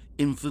hole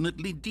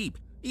infinitely deep,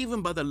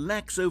 even by the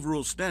lax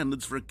overall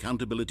standards for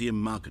accountability and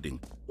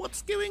marketing.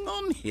 What's going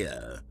on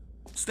here?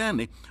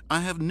 Stanley, I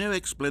have no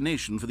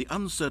explanation for the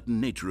uncertain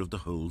nature of the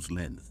hole's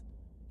length.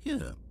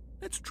 Here,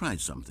 let's try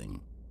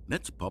something.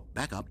 Let's pop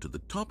back up to the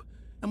top,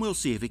 and we'll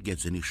see if it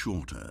gets any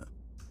shorter.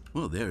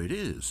 Well, there it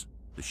is.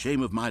 The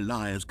shame of my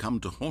lie has come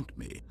to haunt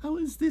me. How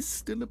is this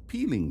still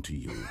appealing to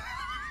you?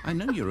 I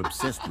know you're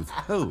obsessed with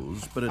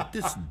holes, but at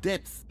this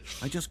depth,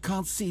 I just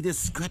can't see this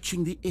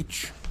scratching the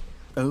itch.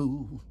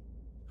 Oh,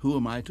 who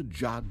am I to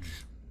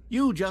judge?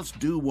 You just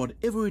do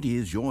whatever it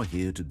is you're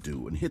here to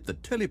do and hit the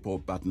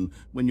teleport button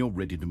when you're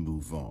ready to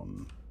move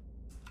on.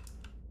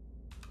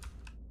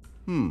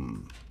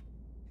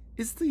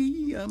 Is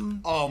the,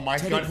 Oh my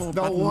god, it's teleport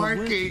not button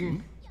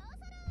working.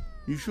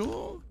 You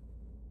sure?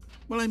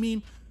 Well, I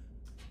mean,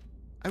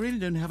 I really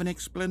don't have an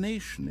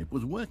explanation. It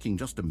was working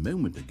just a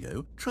moment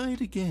ago. Try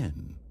it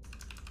again.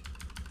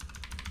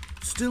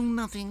 Still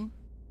nothing?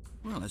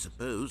 Well, I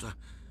suppose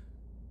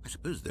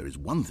there is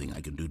one thing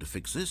I can do to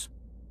fix this.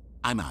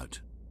 I'm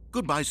out.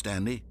 Goodbye,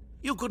 Stanley.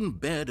 You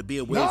couldn't bear to be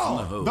away from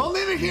the hole. Don't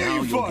leave it here,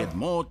 now you you'll fuck. get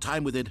more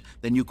time with it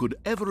than you could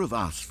ever have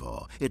asked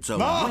for. It's a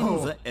win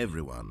for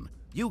everyone.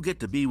 You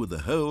get to be with the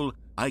hole.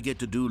 I get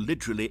to do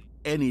literally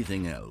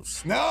anything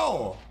else.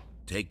 No!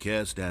 Take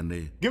care,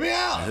 Stanley. Get me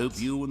out! I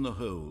hope you and the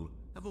hole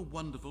have a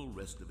wonderful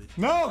rest of it.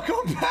 No,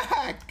 come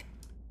back!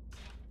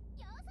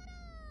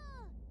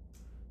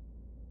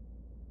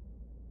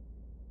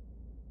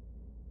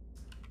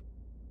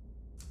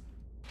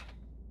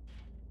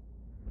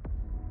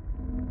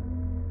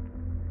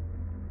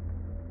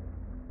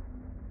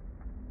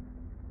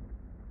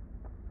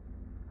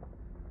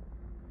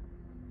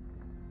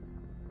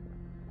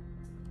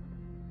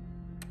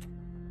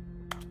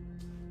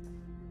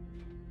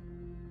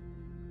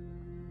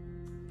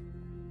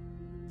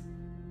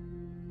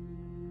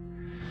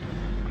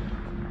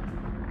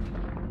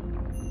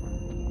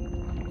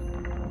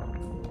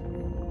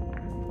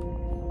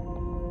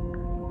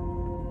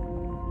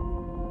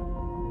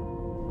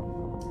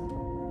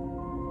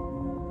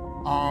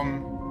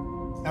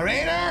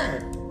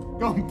 Narrator!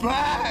 Come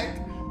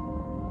back!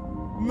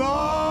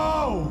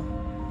 No!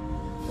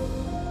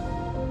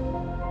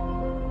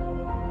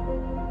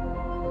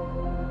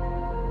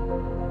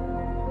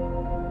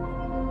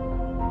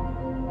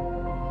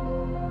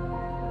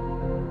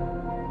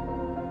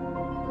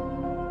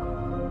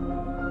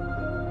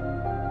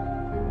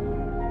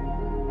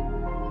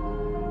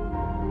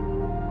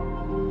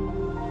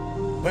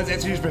 Let's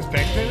answer his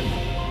perspective.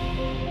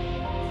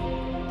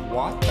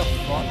 What the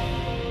fuck?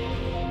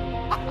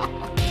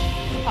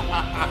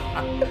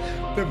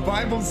 The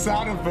Bible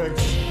sound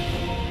effects.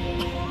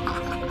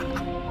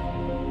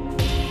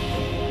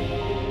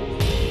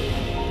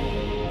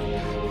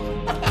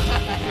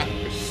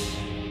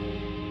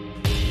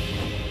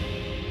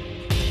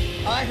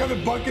 I like how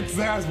the bucket's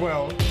there as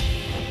well.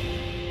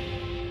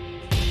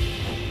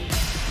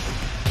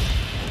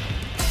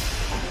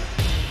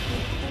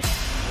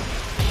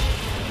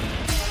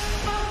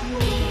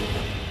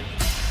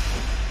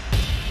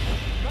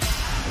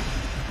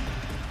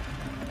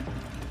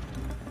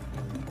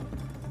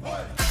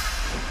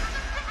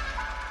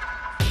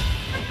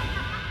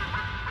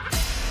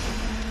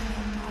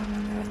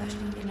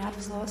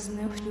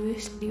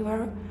 Die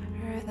waren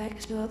eigenlijk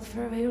gespeeld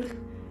voor vrijwillig.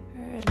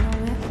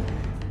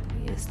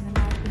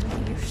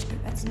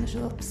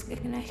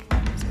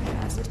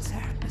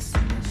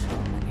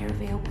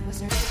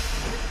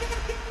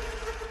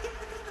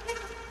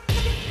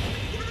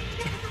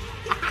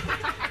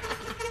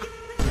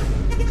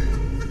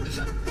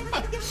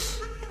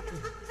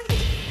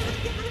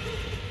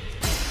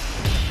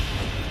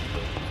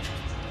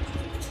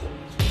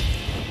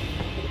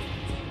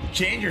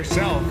 Change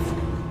yourself.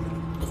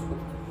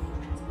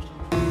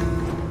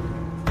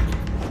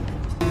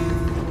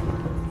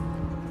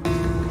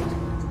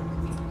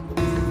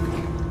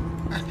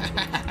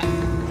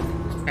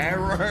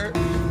 Error.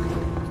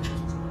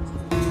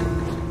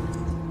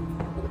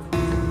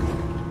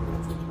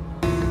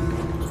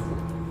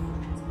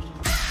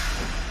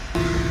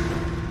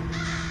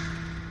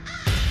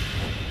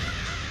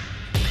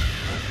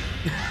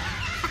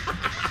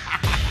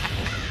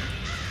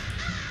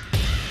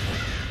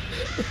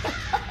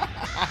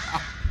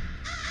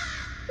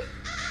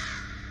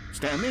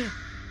 Stanley?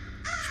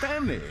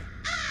 Stanley?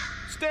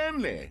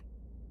 Stanley!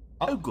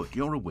 Oh, good,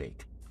 you're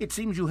awake. It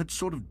seems you had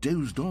sort of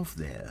dozed off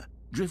there,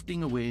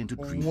 drifting away into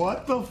dreams.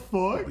 What the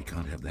fuck? We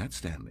can't have that,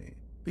 Stanley,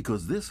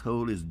 because this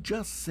hole is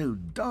just so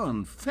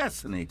darn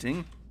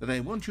fascinating that I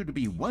want you to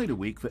be wide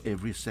awake for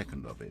every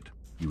second of it.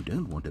 You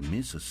don't want to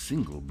miss a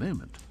single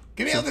moment.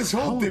 Get me out of this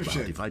hole, how about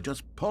dipshit. if I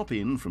just pop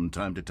in from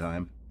time to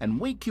time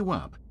and wake you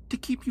up to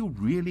keep you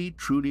really,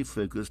 truly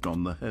focused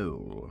on the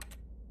hole?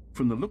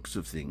 From the looks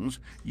of things,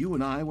 you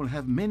and I will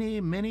have many,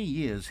 many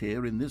years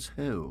here in this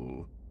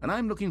hole, and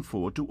I'm looking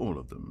forward to all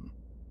of them.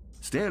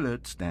 Stay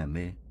alert,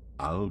 Stanley.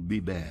 I'll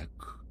be back.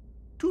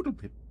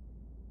 Toodle-pip.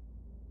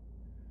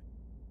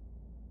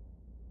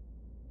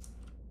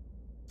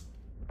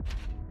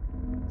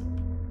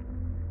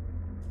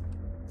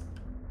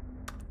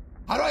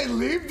 How do I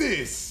leave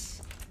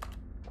this?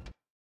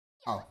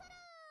 Oh.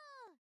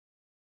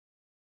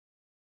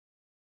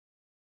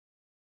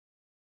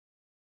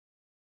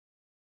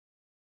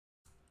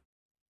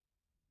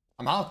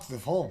 I'm out of the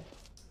hole.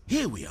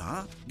 Here we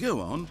are. Go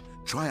on.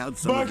 Try out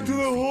some Back of to the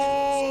new features.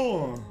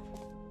 hole!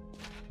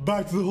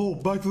 Back to the hole,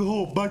 back to the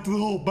hole, back to the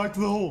hole, back to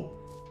the hole.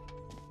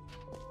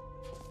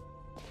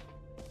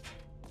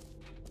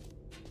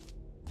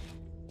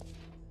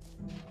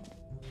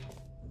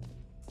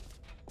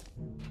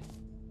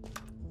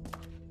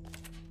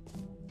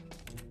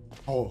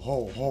 Ho.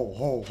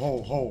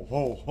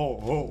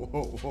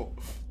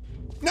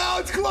 No,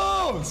 it's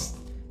closed!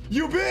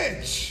 You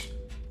bitch!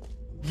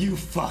 You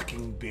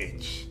fucking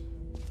bitch.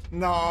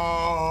 No.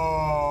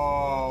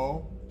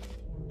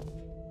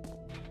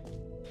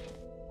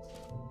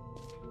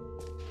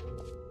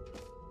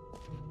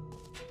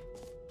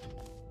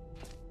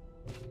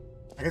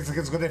 I guess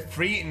it's got the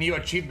free new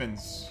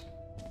achievements.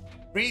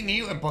 Free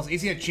new and plus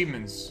easy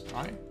achievements.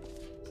 Alright.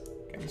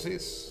 Can you see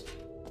this?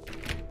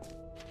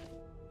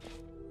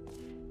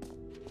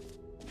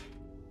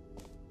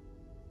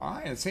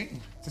 Alright, let's see.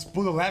 Just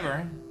pull the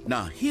lever.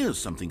 Now, here's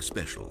something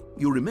special.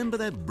 You remember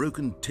that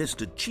broken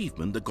test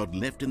achievement that got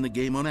left in the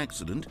game on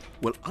accident?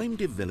 Well, I'm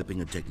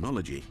developing a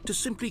technology to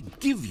simply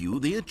give you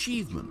the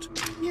achievement.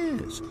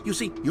 Yes. You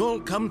see,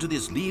 you'll come to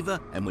this lever,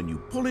 and when you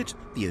pull it,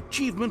 the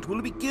achievement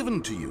will be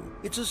given to you.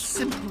 It's as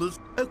simple as...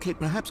 Okay,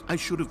 perhaps I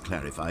should have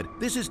clarified.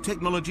 This is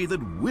technology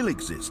that will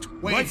exist.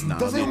 Wait, right now,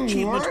 does the it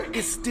achievement work?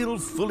 is still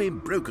fully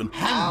broken.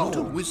 How? I'm not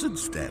a wizard,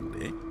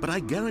 Stanley, but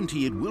I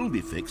guarantee it will be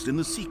fixed in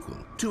the sequel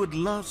to at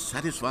last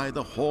satisfy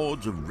the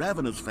hordes of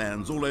ravenous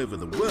fans all over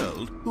the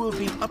world who have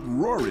been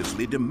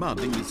uproariously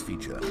demanding this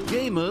feature.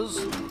 Gamers,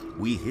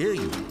 we hear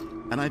you,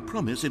 and I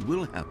promise it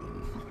will happen.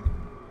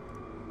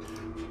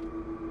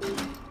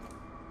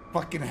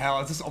 Fucking hell,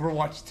 it's just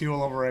Overwatch 2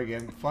 all over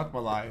again. Fuck my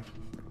life.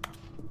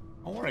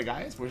 Don't worry,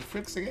 guys. We'll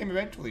fix the game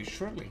eventually,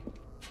 surely.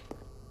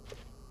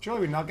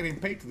 Surely we're not getting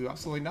paid to do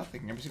absolutely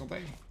nothing every single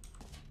day.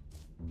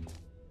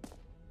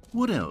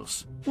 What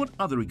else? What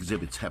other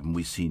exhibits haven't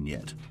we seen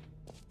yet?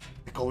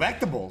 The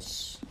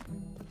collectibles.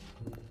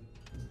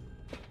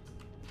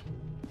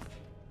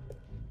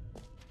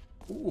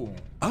 Ooh.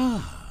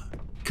 Ah,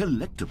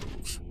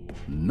 collectibles.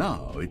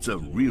 Now it's a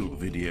real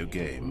video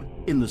game.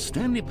 In the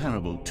Stanley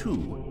Parable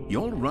 2,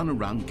 you'll run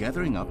around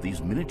gathering up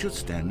these miniature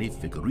Stanley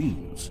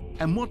figurines.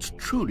 And what's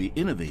truly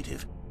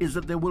innovative is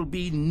that there will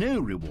be no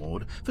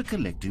reward for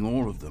collecting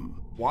all of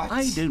them. What?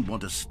 I don't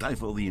want to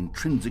stifle the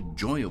intrinsic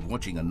joy of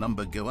watching a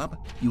number go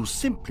up. You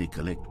simply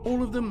collect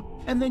all of them,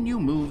 and then you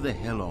move the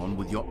hell on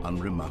with your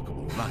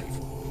unremarkable life.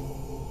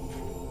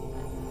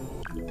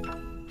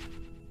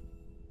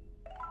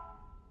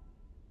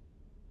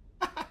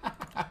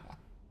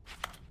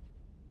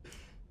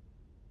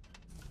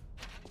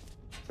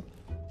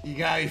 You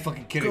gotta be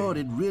fucking kidding God,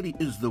 me. it really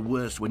is the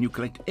worst when you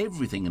collect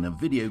everything in a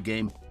video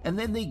game and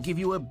then they give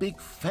you a big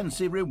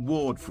fancy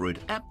reward for it.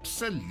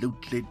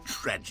 Absolutely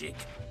tragic.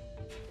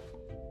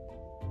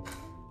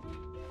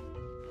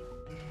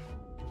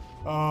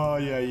 Oh,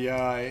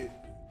 yeah.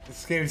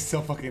 This game is so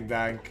fucking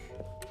dank.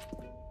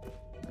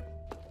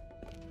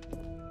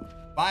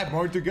 5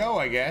 more to go,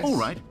 I guess. All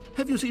right.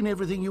 Have you seen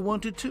everything you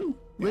wanted to?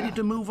 Ready Yeah.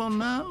 to move on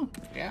now?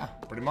 Yeah,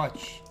 pretty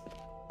much.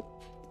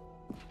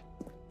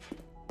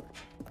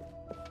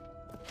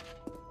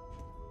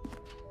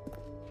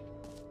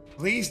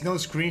 Please, no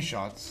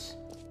screenshots.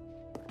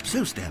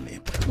 So,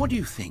 Stanley, what do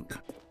you think?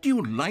 Do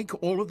you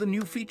like all of the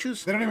new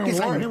features? They don't even yes,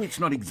 work. I know it's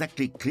not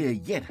exactly clear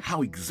yet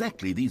how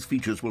exactly these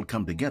features will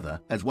come together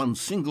as one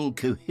single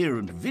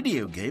coherent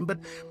video game, but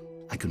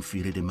I can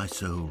feel it in my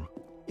soul.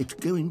 It's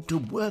going to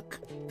work.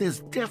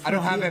 There's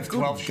definitely a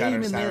good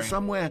game in there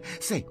somewhere.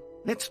 Say,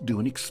 let's do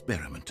an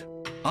experiment.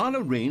 I'll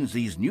arrange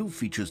these new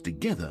features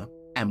together,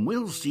 and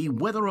we'll see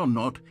whether or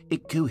not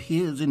it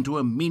coheres into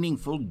a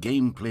meaningful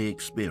gameplay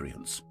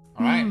experience.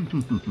 All right.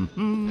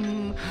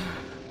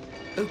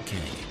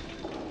 Okay.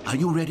 Are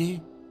you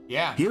ready?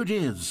 Yeah. Here it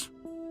is.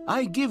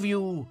 I give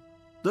you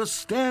the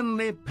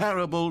Stanley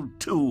Parable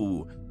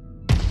 2.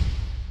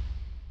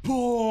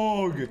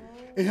 Bog!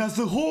 It has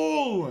a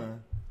hole!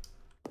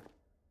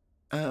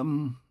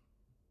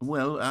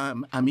 Well,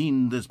 I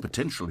mean, there's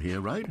potential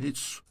here, right?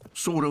 It's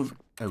sort of...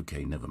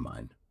 Okay, never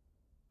mind.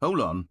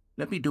 Hold on.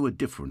 Let me do a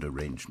different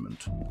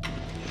arrangement.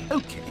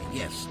 Okay,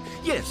 yes,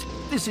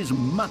 this is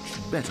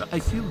much better. I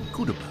feel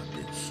good about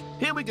this.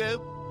 Here we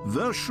go.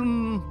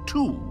 Version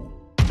 2.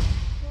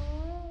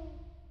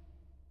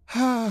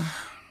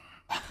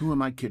 Who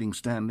am I kidding,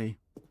 Stanley?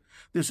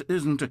 This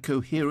isn't a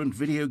coherent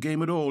video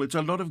game at all. It's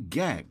a lot of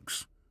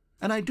gags.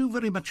 And I do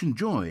very much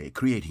enjoy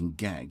creating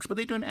gags, but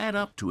they don't add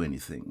up to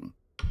anything.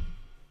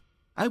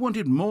 I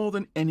wanted more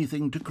than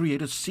anything to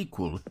create a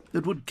sequel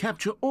that would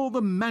capture all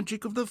the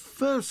magic of the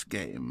first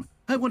game.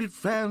 I wanted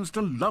fans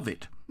to love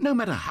it. No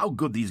matter how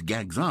good these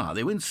gags are,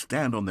 they won't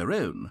stand on their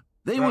own.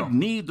 They would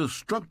need the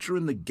structure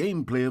and the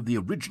gameplay of the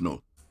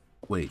original.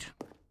 Wait,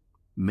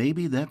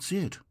 maybe that's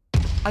it.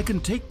 I can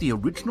take the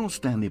original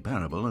Stanley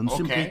Parable and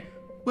simply,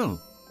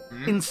 well,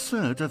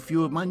 insert a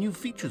few of my new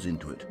features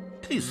into it.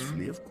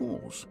 Tastefully, of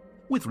course.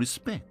 With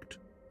respect.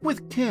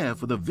 With care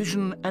for the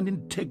vision and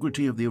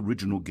integrity of the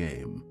original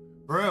game.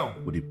 Bro.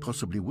 Would it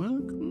possibly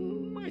work?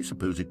 I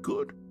suppose it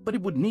could. But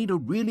it would need a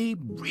really,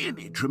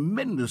 really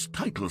tremendous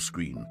title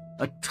screen.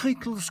 A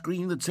title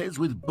screen that says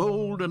with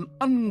bold and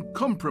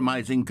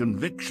uncompromising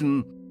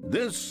conviction,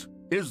 "This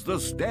is the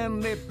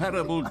Stanley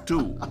Parable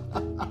 2.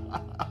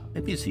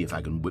 Let me see if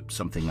I can whip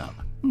something up.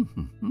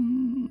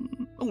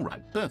 All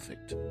right,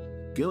 perfect.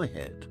 Go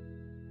ahead.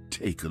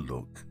 Take a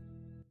look.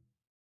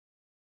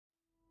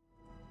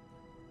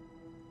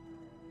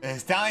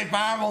 Stanley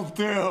Parable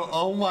 2.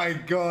 Oh my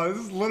god,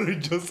 this is literally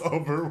just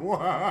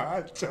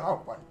Overwatch.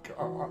 Oh my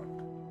god.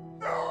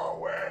 No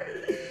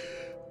way.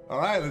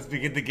 Alright, let's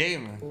begin the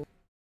game.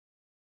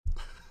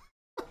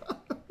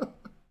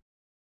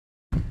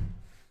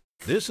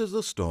 This is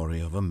the story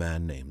of a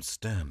man named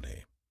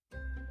Stanley.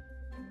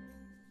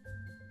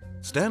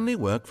 Stanley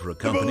worked for a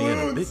company in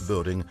a big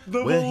building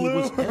where he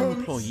was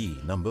employee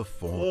number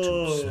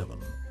 427.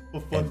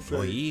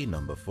 Employee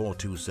number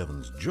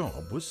 427's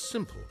job was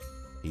simple.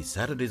 He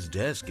sat at his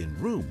desk in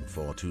room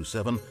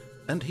 427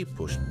 and he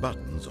pushed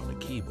buttons on a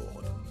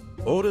keyboard.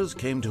 Orders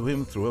came to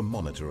him through a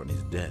monitor on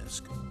his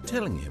desk,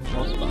 telling him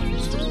what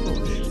buttons to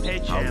push. Hey,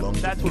 champ,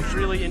 that's what's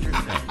really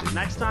interesting.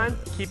 Next time,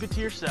 keep it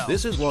to yourself.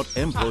 This is what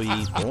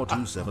employee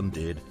 427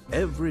 did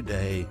every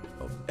day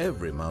of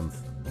every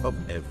month of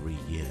every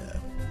year.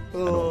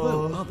 And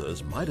although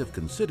others might have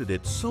considered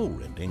it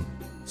soul-rending,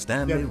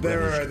 Stanley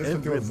relished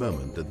every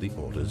moment that the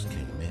orders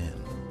came in,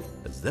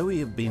 as though he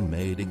had been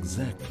made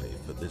exactly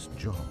for this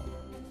job.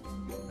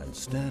 And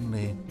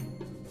Stanley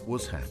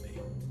was happy.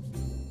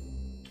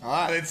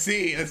 Let's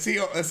see this.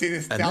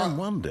 And then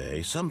one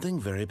day, something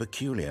very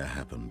peculiar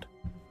happened.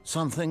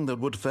 Something that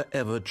would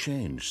forever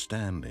change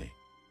Stanley.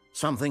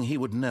 Something he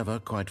would never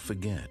quite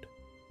forget.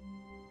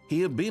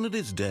 He had been at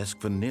his desk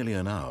for nearly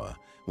an hour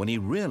when he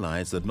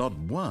realized that not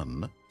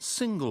one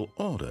single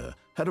order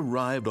had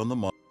arrived on the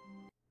monitor.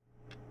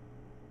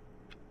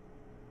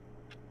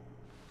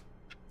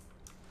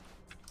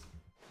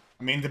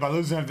 I mean, the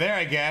balloons are there,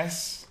 I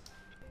guess.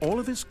 All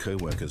of his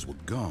co-workers were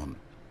gone.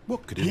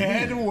 What could it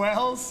Get mean?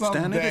 well someday.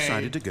 Stanley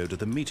decided to go to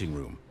the meeting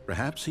room.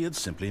 Perhaps he had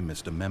simply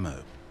missed a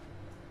memo.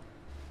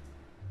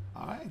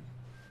 All right.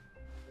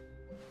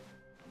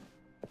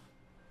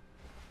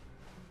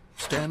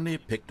 Stanley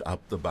picked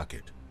up the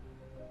bucket.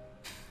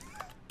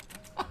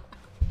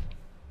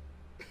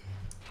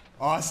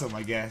 Awesome,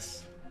 I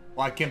guess.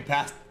 Well, I can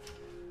pass.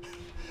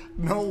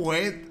 No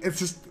way. It's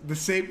just the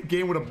same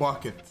game with a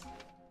bucket.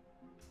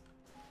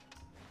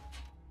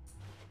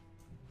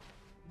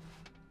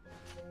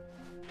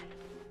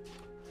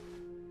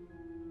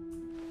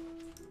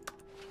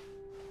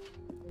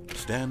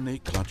 Stanley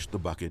clutched the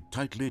bucket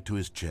tightly to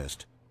his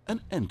chest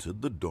and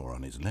entered the door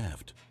on his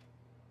left.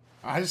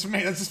 Let's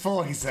just follow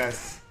what he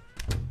says.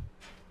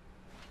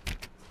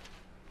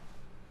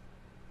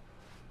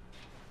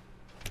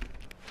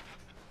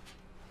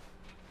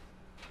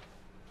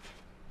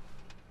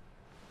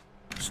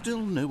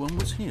 Still no one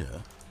was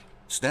here.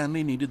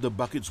 Stanley needed the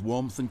bucket's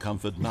warmth and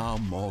comfort now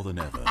more than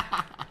ever.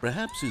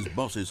 Perhaps his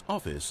boss's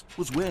office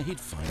was where he'd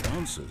find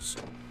answers.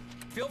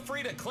 Feel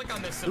free to click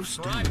on this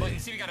subscribe button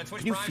and see if you got a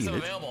Twitch Prime sub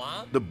available,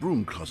 huh? The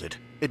broom closet.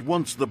 It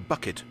wants the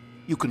bucket.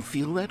 You can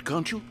feel that,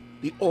 can't you?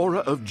 The aura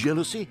of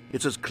jealousy?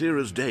 It's as clear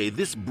as day.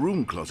 This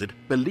broom closet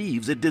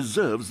believes it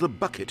deserves the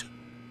bucket.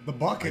 The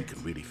bucket. I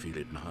can really feel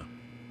it now.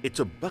 It's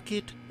a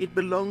bucket. It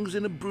belongs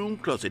in a broom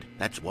closet.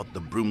 That's what the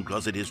broom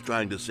closet is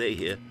trying to say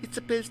here. It's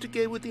supposed to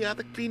go with the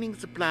other cleaning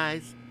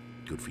supplies.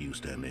 Good for you,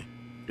 Stanley.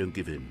 Don't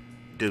give in.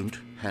 Don't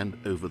hand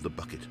over the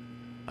bucket.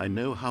 I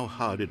know how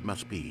hard it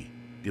must be,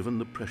 given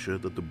the pressure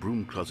that the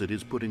broom closet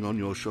is putting on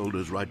your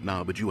shoulders right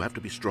now, but you have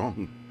to be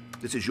strong.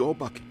 This is your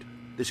bucket.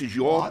 This is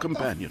your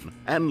companion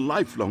and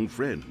lifelong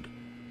friend.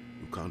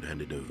 You can't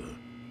hand it over.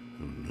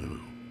 Oh, no.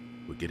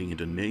 We're getting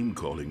into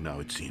name-calling now,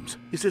 it seems.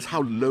 Is this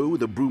how low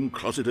the broom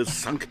closet has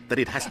sunk that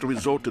it has to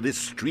resort to this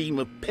stream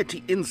of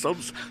petty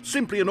insults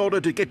simply in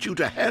order to get you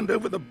to hand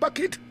over the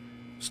bucket?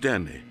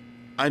 Stanley,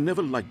 I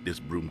never liked this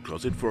broom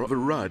closet for a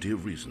variety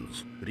of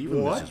reasons, but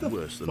even this is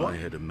worse than I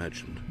had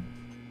imagined.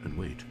 And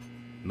wait,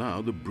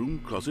 now the broom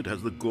closet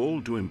has the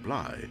gall to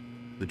imply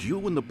that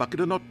you and the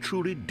bucket are not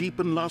truly deep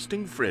and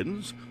lasting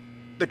friends?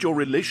 That your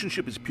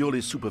relationship is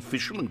purely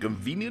superficial and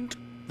convenient?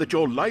 That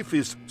your life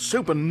is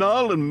so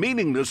banal and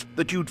meaningless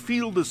that you'd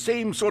feel the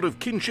same sort of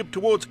kinship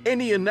towards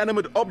any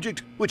inanimate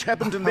object which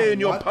happened to lay in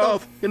your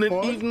path in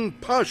an even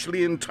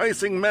partially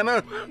enticing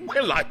manner?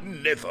 Well, I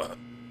never.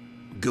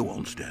 Go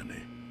on,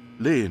 Stanley.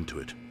 Lay into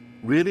it.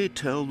 Really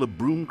tell the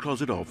broom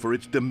closet off for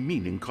its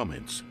demeaning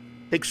comments.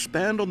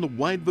 Expand on the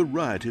wide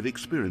variety of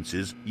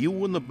experiences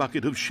you and the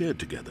bucket have shared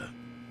together.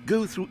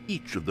 Go through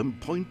each of them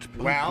point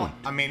by point.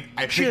 I mean,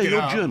 I picked Share it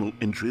your up, journal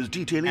entries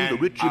detailing the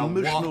rich I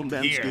emotional walked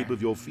landscape here.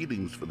 of your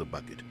feelings for the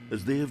bucket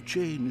as they have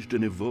changed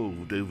and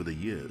evolved over the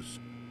years.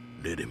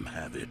 Let him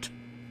have it.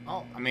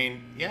 Oh, I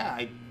mean, yeah,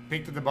 I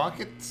picked up the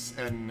buckets,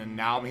 and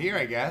now I'm here,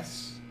 I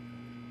guess.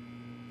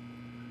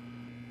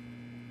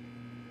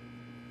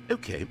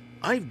 Okay,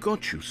 I've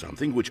got you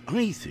something which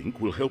I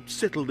think will help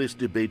settle this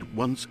debate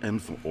once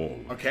and for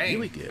all. Okay. Here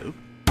we go.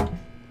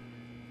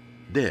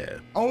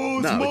 There. Oh,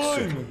 it's now mine. it's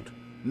settled.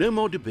 No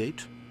more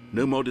debate,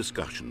 no more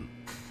discussion.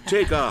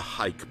 Take a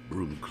hike,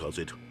 broom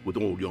closet, with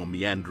all your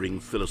meandering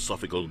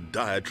philosophical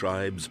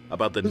diatribes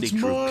about the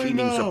nature of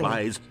cleaning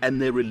supplies and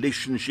their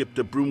relationship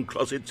to broom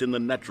closets in the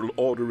natural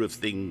order of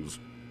things.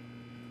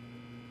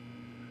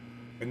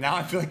 And now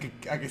I feel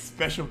like a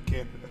special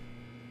kid.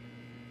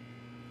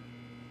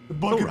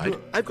 All right,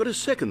 I've got a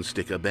second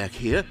sticker back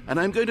here, and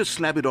I'm going to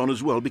slap it on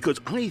as well because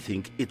I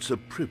think it's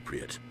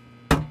appropriate.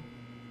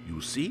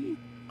 You see?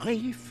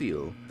 I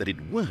feel that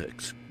it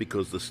works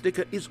because the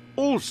sticker is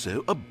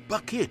also a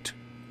bucket.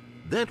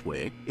 That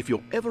way, if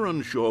you're ever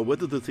unsure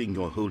whether the thing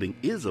you're holding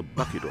is a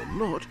bucket or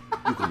not,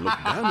 you can look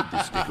down at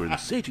this sticker and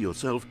say to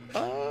yourself,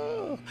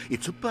 ah,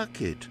 it's a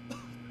bucket.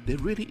 There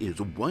really is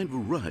a wide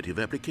variety of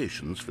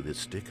applications for this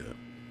sticker.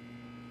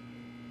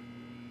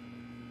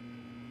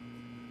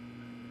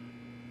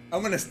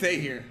 I'm gonna stay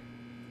here.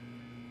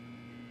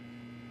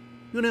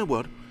 You know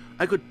what?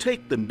 I could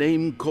take the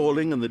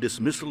name-calling and the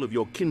dismissal of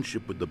your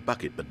kinship with the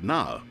bucket, but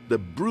now the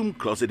broom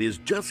closet is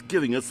just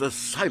giving us the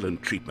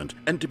silent treatment.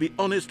 And to be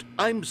honest,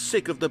 I'm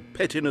sick of the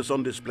pettiness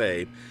on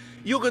display.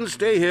 You can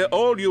stay here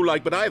all you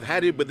like, but I've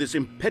had it with this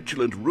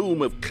impetulant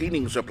room of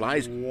cleaning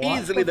supplies.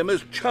 Easily the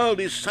most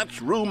childish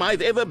such room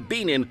I've ever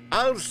been in.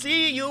 I'll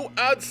see you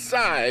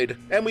outside,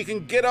 and we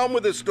can get on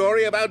with the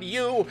story about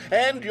you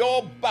and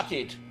your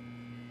bucket.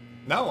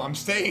 No, I'm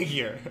staying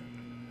here.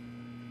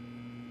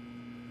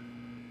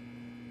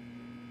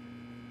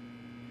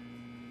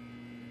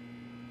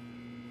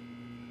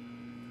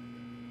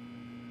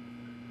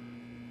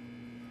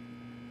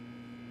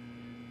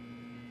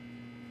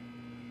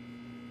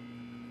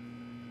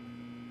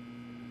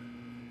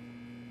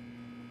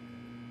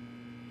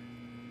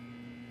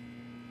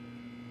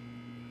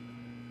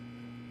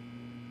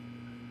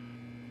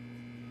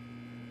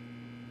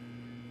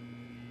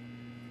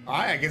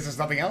 Alright, I guess there's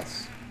nothing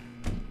else.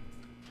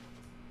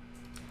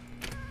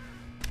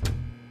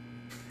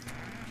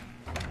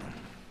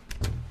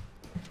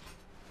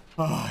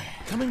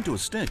 Coming to a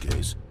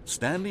staircase,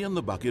 Stanley and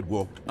the bucket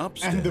walked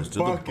upstairs to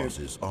the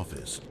boss's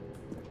office.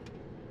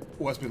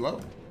 What's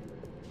below?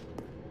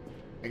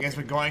 I guess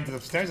we're going to the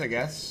stairs, I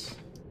guess.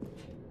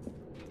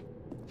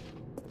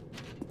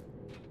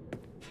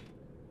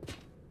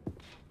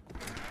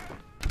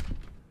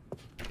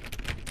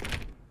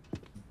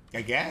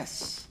 I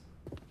guess.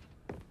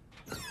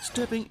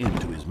 Stepping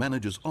into his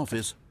manager's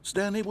office,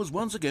 Stanley was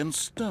once again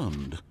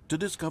stunned to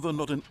discover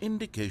not an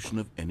indication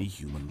of any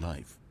human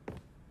life.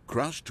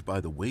 Crushed by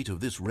the weight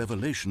of this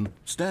revelation,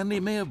 Stanley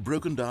may have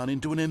broken down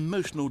into an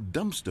emotional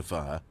dumpster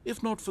fire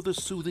if not for the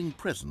soothing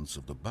presence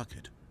of the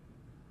bucket.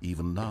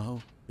 Even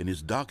now, in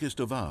his darkest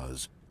of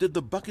hours, did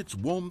the bucket's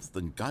warmth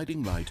and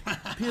guiding light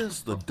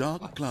pierce the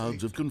dark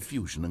clouds of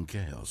confusion and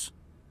chaos.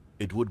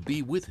 It would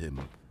be with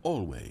him,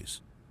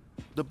 always.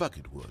 The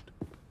bucket would.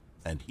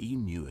 And he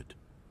knew it.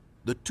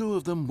 The two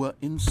of them were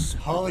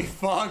inseparable. Holy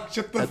fuck,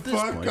 shut the At this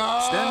fuck point,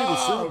 up! Stanley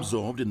was so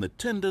absorbed in the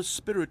tender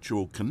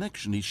spiritual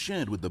connection he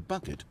shared with the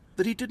bucket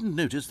that he didn't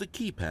notice the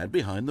keypad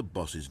behind the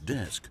boss's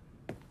desk.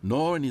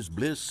 Nor in his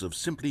bliss of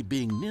simply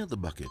being near the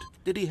bucket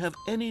did he have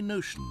any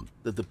notion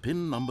that the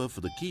PIN number for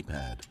the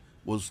keypad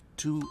was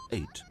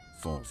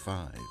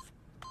 2845.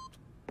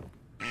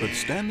 But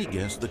Stanley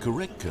guessed the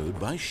correct code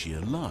by sheer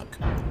luck.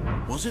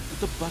 Was it that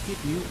the bucket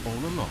knew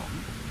all along?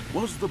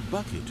 Was the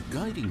bucket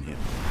guiding him?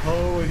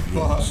 Holy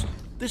fuck. Yes,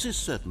 this is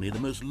certainly the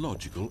most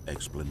logical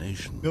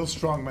explanation. Bill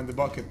Strongman, the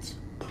bucket.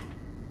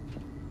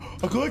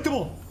 A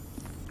collectible!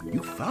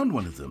 You found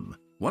one of them.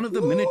 One of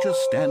the miniature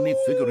Stanley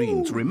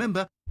figurines.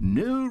 Remember,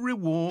 no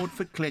reward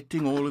for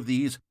collecting all of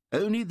these,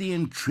 only the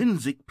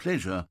intrinsic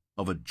pleasure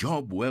of a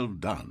job well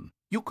done.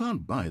 You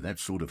can't buy that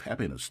sort of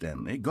happiness,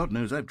 Stanley. God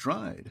knows I've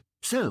tried.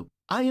 So,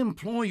 I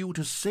implore you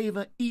to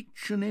savor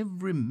each and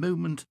every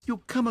moment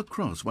you come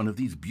across one of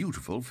these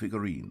beautiful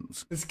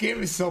figurines. This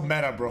game is so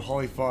meta, bro.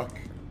 Holy fuck.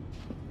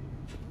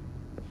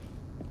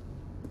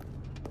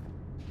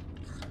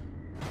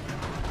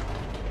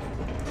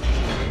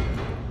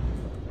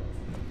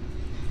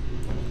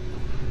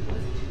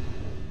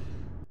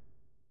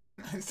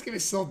 This game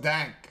is so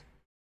dank.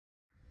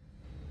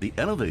 The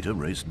elevator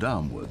raced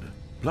downward,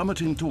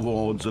 plummeting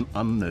towards an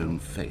unknown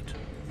fate.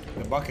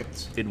 The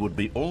bucket. It would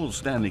be all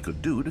Stanley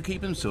could do to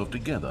keep himself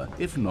together,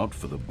 if not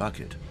for the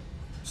bucket.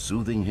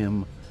 Soothing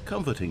him,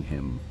 comforting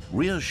him,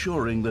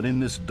 reassuring that in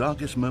this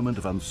darkest moment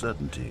of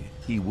uncertainty,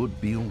 he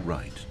would be all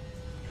right.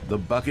 The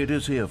bucket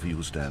is here for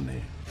you,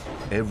 Stanley.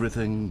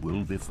 Everything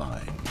will be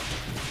fine.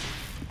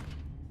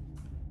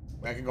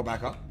 I can go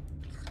back up.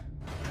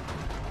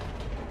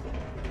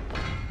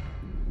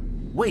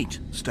 Wait,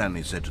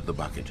 Stanley said to the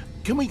bucket.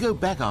 Can we go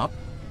back up?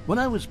 When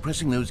I was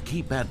pressing those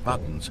keypad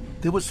buttons,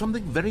 there was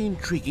something very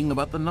intriguing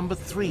about the number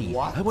 3.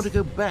 What? I want to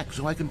go back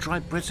so I can try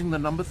pressing the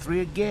number 3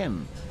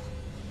 again.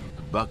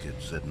 The bucket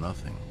said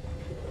nothing.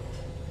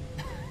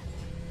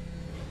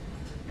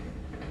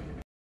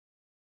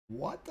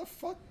 What the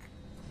fuck?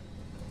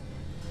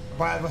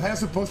 But was I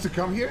supposed to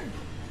come here?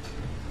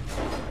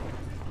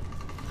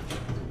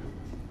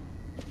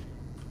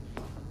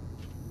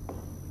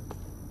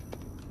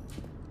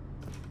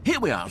 Here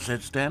we are,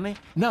 said Stanley.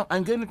 Now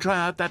I'm going to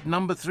try out that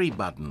number 3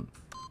 button.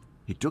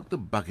 He took the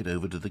bucket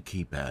over to the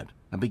keypad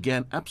and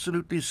began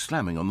absolutely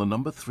slamming on the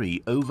number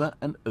 3 over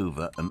and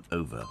over and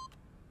over.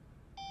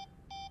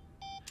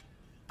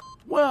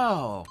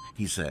 Wow,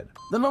 he said.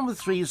 The number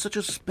 3 is such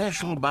a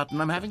special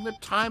button. I'm having the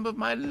time of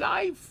my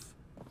life.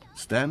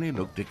 Stanley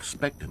looked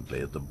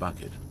expectantly at the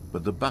bucket,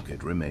 but the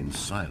bucket remained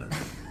silent.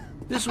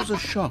 This was a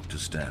shock to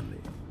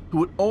Stanley,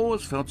 who had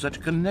always felt such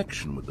a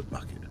connection with the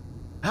bucket.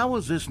 How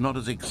was this not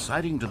as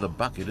exciting to the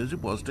bucket as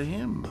it was to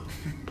him?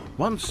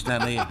 Once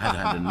Stanley had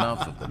had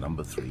enough of the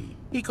number 3,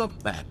 he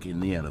got back in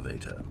the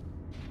elevator.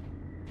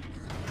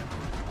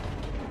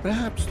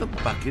 Perhaps the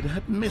bucket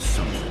had missed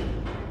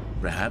something.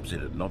 Perhaps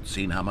it had not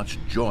seen how much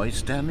joy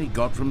Stanley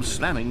got from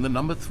slamming the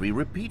number 3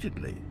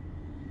 repeatedly.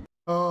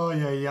 Oh,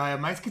 yeah.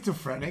 Am I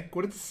schizophrenic?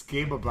 What is this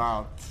game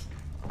about?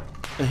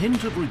 A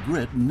hint of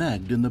regret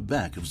nagged in the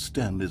back of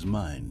Stanley's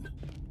mind.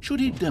 Should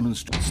he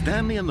demonstrate?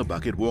 Stanley and the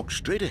bucket walked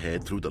straight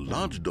ahead through the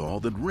large door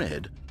that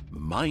read,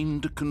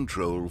 Mind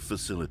Control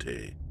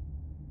Facility.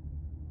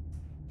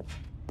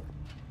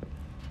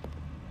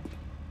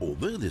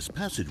 Although this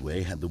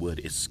passageway had the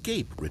word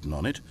escape written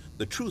on it,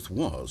 the truth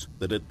was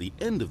that at the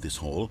end of this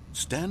hall,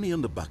 Stanley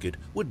and the bucket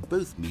would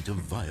both meet a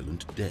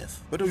violent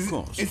death. But of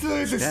course,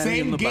 Stanley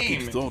and the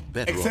bucket thought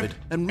better of it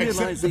and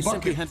realized they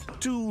simply had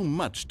too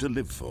much to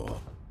live for.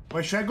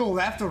 Wait, should I go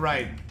left or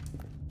right?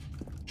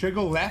 Should I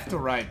go left or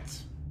right?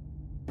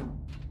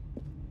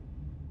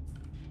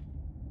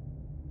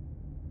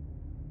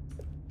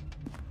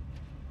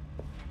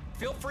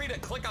 Feel free to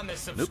click on this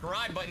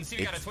subscribe button, see if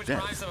you got a Twitch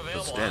Prime sub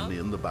available. Stanley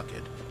and the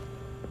bucket.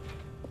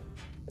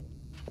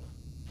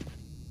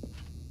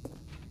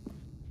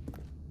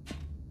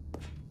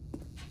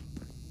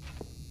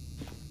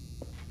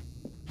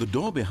 The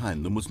door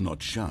behind them was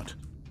not shut.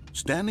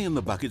 Stanley and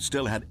the bucket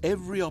still had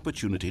every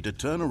opportunity to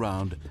turn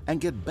around and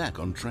get back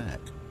on track.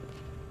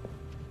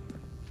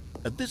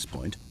 At this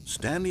point,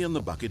 Stanley and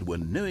the bucket were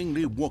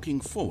knowingly walking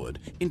forward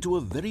into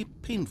a very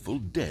painful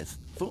death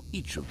for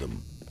each of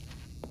them.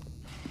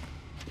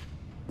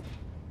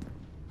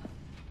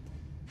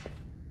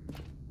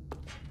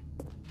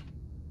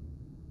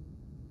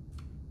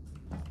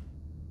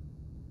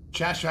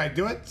 Chat, should I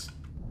do it?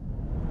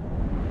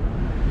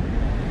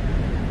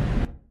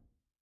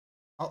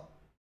 Oh.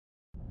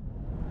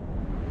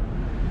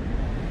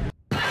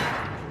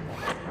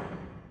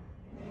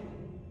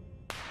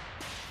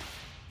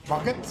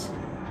 Bucket?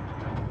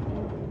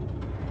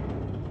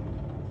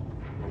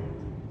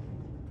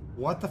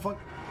 What the fuck?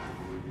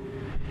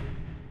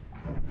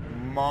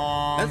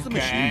 As the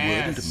machine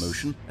whirred into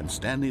motion and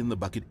Stanley and the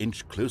bucket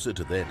inched closer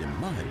to their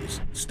demise,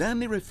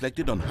 Stanley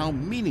reflected on how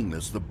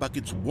meaningless the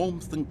bucket's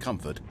warmth and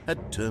comfort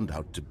had turned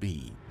out to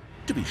be.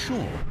 To be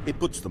sure, it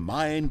puts the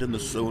mind and the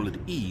soul at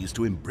ease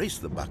to embrace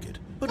the bucket,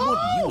 but what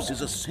use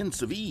is a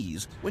sense of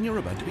ease when you're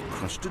about to be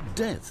crushed to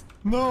death?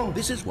 No!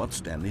 This is what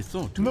Stanley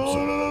thought to himself,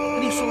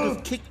 and he sort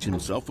of kicked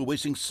himself for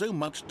wasting so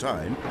much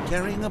time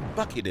carrying a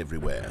bucket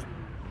everywhere.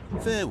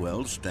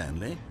 Farewell,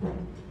 Stanley.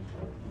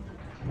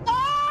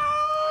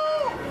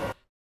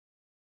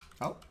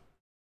 Oh.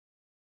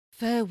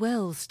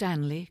 Farewell,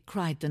 Stanley,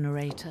 cried the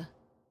narrator.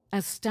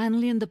 as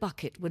Stanley and the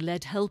bucket were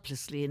led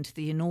helplessly into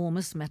the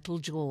enormous metal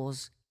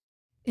jaws.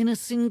 In a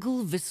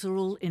single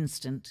visceral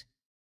instant,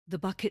 the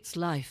bucket's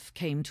life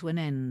came to an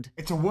end.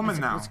 It's a woman as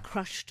now. It was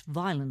crushed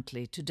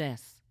violently to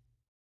death.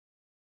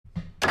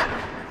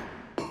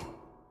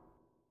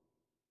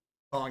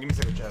 Hold on, give me a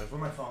second, Travis.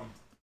 Where's my phone?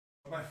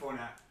 Where's my phone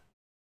at?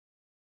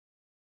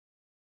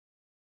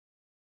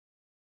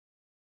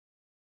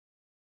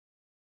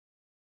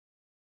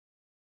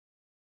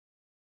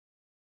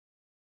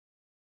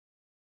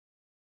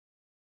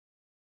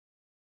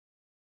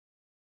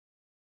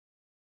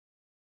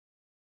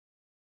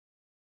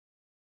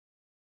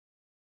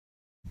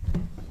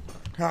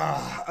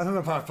 I don't know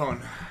if I have a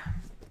phone.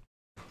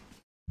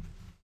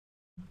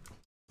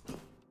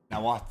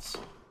 Now what?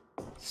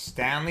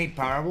 Stanley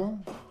Parable?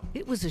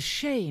 It was a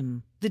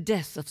shame, the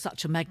death of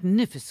such a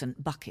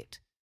magnificent bucket.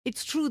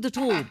 It's true that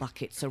all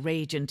buckets are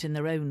radiant in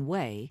their own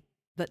way,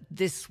 but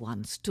this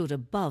one stood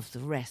above the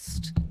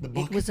rest.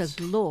 It was a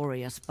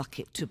glorious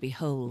bucket to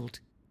behold.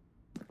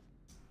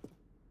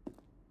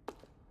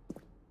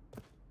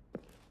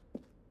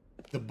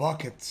 The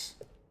bucket.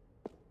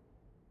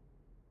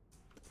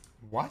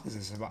 What is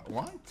this about?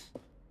 What?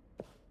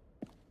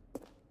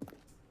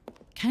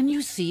 Can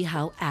you see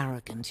how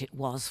arrogant it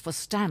was for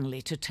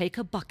Stanley to take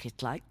a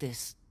bucket like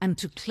this and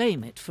to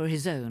claim it for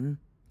his own?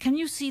 Can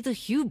you see the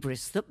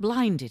hubris that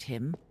blinded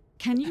him?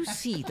 Can you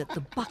see that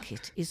the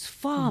bucket is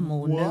far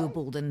more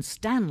noble than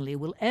Stanley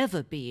will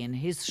ever be in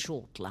his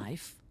short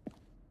life?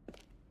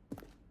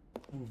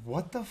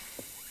 What the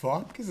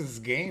fuck is this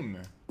game?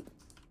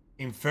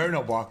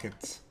 Inferno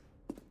bucket.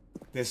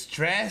 The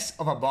stress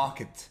of a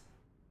bucket.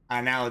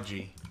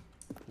 Analogy.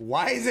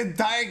 Why is the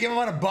entire game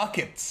about a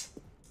bucket?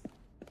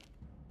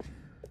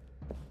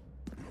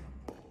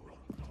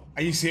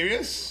 Are you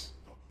serious?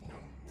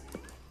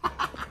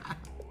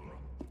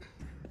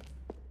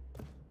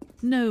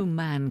 No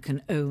man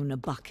can own a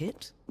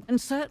bucket,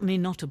 and certainly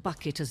not a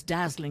bucket as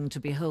dazzling to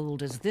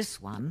behold as this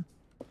one.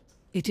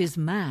 It is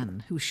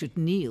man who should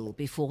kneel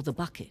before the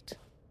bucket.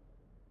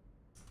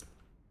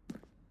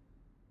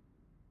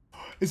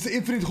 It's the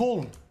infinite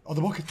hole of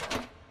the bucket.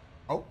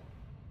 Oh.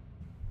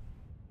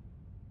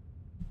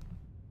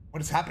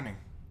 What is happening?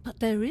 But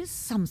there is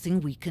something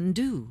we can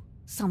do.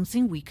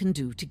 Something we can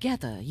do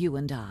together, you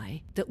and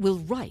I, that will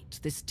right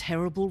this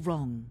terrible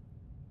wrong.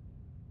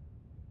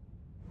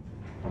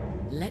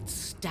 Let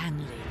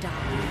Stanley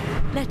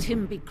die. Let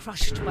him be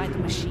crushed by the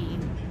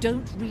machine.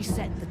 Don't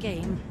reset the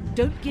game.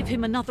 Don't give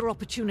him another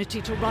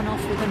opportunity to run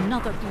off with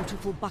another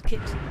beautiful bucket.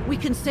 We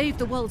can save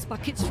the world's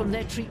buckets from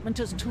their treatment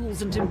as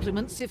tools and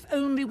implements if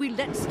only we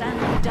let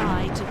Stanley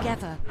die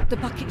together. The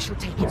bucket shall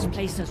take its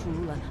place as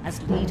ruler,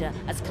 as leader,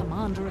 as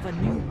commander of a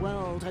new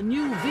world, a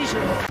new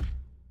vision.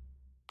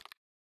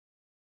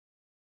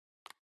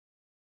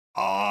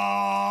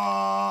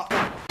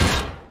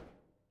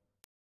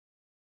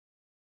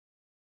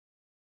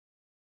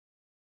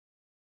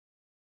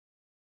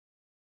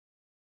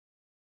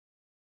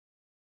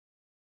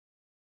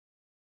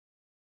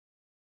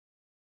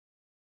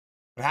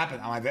 What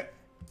happened? Am I dead?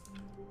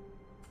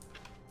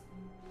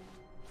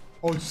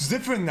 Oh, it's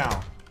different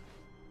now.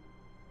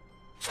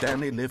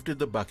 Stanley lifted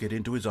the bucket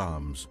into his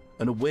arms,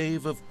 and a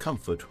wave of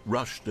comfort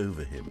rushed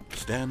over him.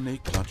 Stanley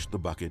clutched the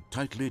bucket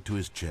tightly to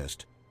his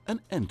chest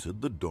and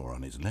entered the door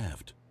on his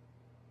left.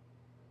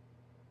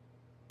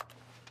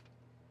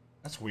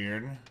 That's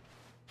weird.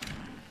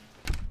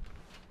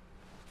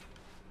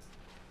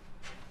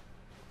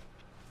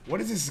 What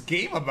is this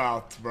game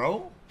about,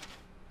 bro?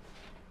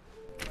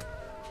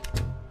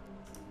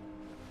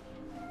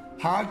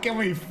 How can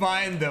we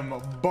find them?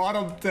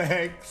 Bottom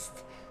text.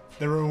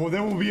 There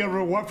will be a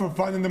reward for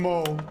finding them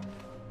all.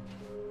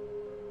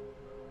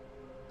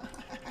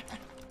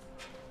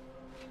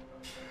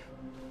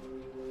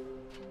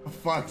 For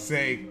fuck's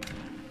sake.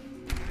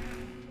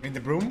 In the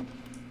broom?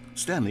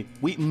 Stanley,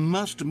 we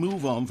must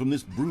move on from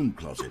this broom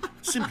closet,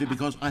 simply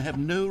because I have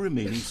no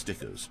remaining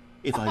stickers.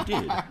 If I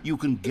did, you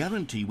can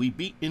guarantee we'd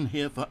be in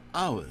here for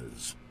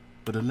hours.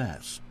 But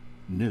alas,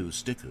 no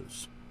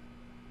stickers.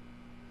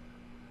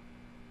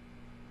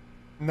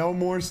 No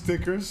more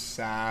stickers,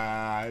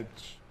 sad.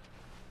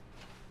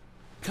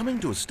 Coming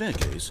to a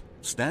staircase,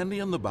 Stanley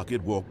and the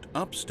bucket walked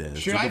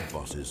upstairs to the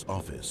boss's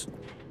office.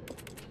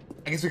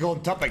 I guess we go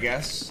on top, I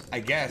guess.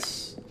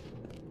 Is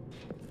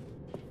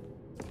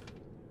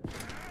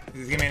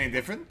this game any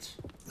different?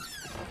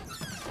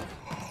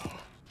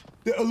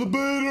 The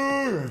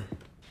elevator!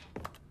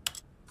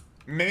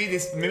 Maybe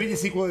the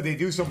sequel they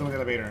do something with the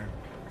elevator.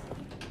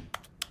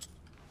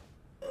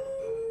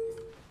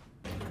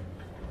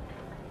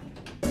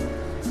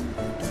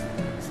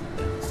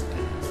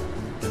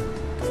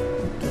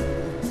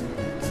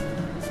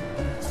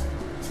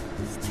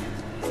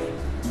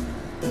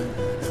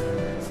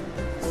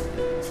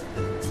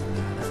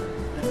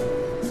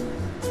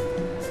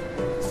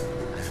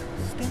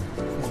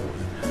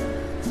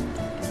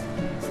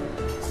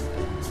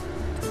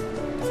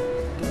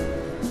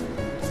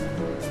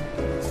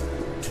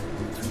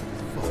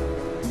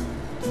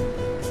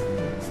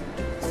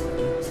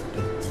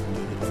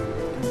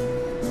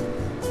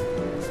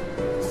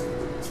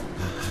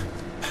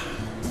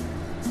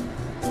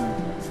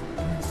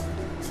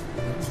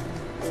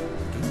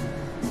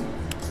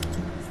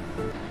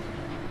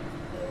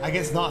 I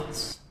guess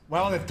not.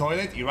 Well, the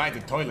toilet? You're right, the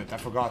toilet. I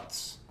forgot.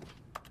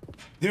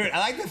 Dude, I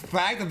like the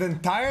fact that the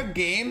entire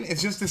game is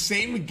just the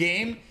same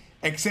game,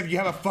 except you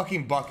have a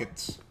fucking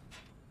bucket.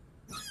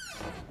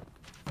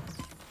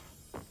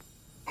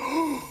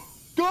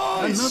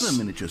 Guys! Another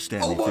miniature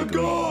Stanley Oh my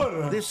figurine.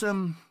 god! This,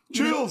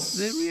 Chills!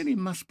 There really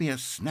must be a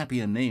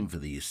snappier name for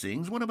these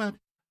things. What about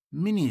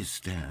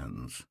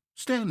mini-stands?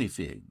 Stanley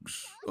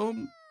figs? Or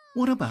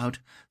what about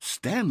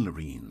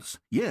Stanlerines?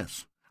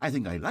 Yes, I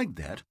think I like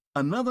that.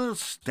 Another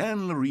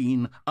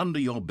Stanlerine under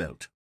your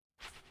belt.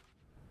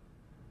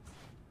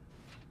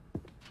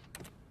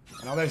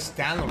 Another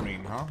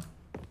Stanlerine, huh?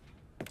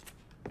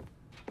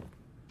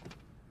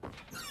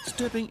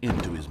 Stepping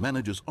into his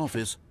manager's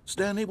office,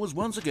 Stanley was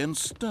once again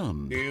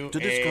stunned to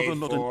discover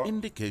not an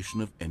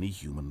indication of any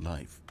human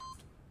life.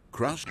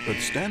 Crushed, but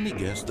Stanley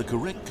guessed the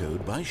correct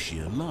code by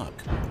sheer luck.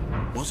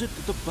 Was it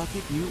that the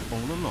bucket knew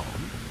all along?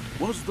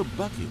 Was the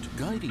bucket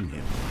guiding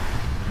him?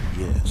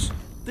 Yes,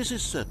 this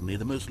is certainly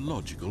the most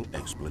logical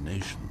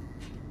explanation.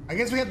 I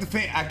guess we have to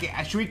finish.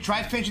 Okay, should we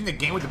try finishing the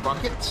game with the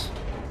bucket?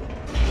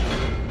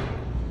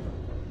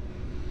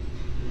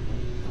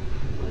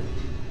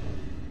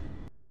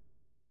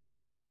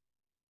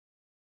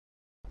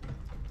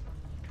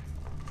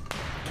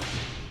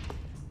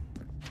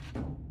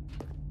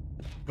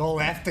 Go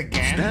left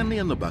again? Stanley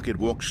and the bucket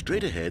walked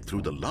straight ahead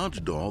through the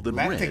large door that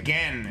left read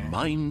again.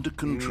 Mind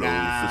Control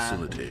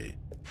Facility.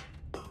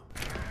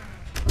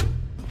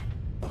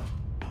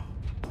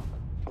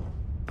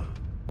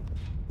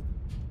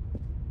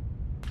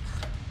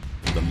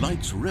 The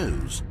lights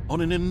rose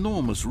on an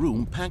enormous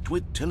room packed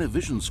with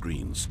television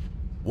screens.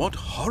 What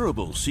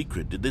horrible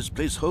secret did this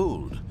place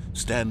hold?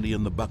 Stanley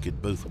and the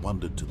bucket both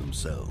wondered to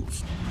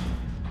themselves.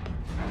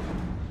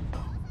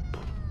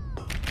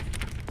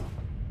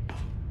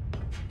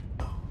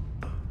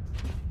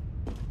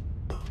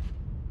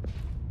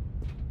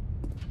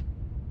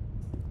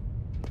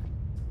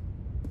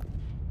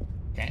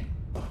 Okay.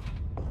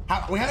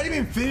 We haven't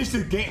even finished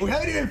the game. We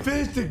haven't even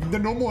finished the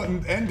normal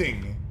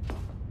ending.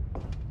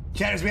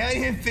 Chatters, we haven't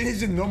even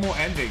finished the normal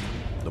ending.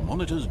 The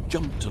monitors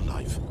jumped to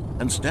life,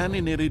 and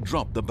Stanley nearly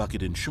dropped the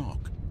bucket in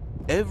shock.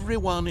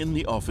 Everyone in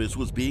the office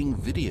was being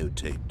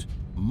videotaped,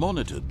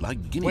 monitored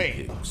like guinea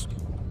pigs.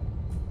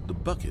 The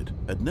bucket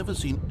had never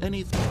seen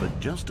anything, but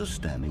just as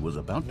Stanley was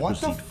about to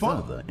proceed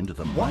further into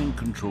the mind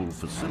control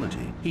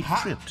facility, he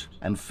tripped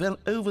and fell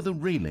over the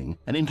railing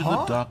and into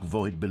the dark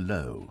void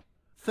below.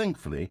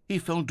 Thankfully, he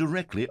fell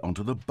directly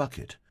onto the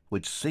bucket,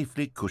 which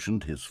safely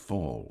cushioned his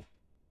fall.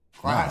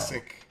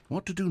 Classic. Now,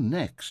 what to do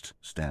next?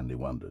 Stanley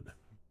wondered.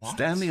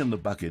 Stanley and the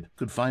bucket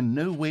could find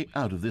no way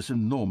out of this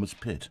enormous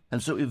pit,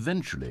 and so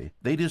eventually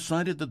they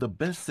decided that the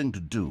best thing to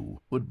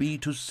do would be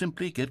to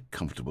simply get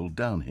comfortable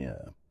down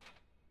here.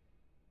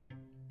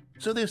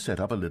 So they set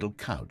up a little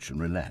couch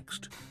and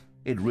relaxed.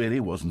 It really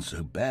wasn't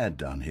so bad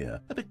down here,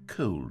 a bit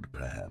cold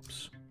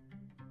perhaps.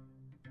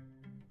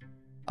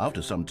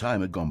 After some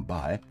time had gone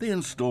by, they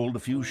installed a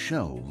few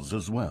shelves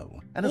as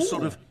well, and a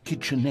sort of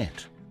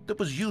kitchenette that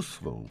was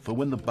useful for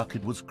when the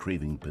bucket was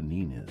craving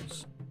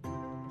paninis.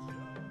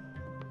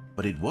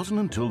 But it wasn't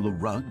until the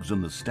rugs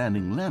and the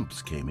standing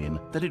lamps came in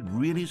that it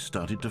really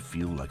started to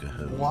feel like a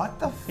home. What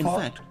the fuck? In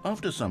fact,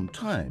 after some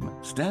time,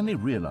 Stanley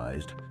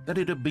realized that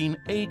it had been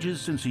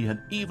ages since he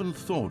had even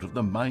thought of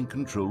the mind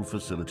control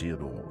facility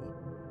at all.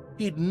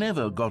 He'd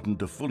never gotten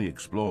to fully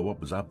explore what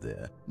was up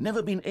there,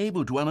 never been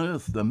able to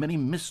unearth the many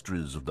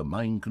mysteries of the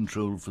mind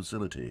control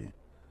facility.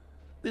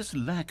 This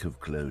lack of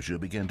closure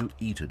began to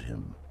eat at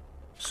him.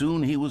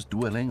 Soon he was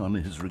dwelling on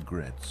his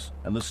regrets,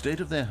 and the state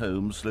of their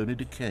home slowly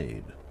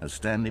decayed as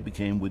Stanley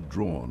became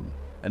withdrawn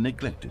and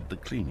neglected the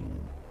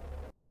cleaning.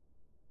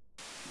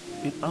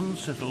 It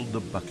unsettled the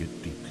bucket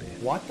deeply.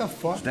 What the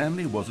fuck?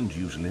 Stanley wasn't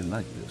usually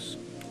like this.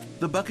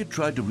 The bucket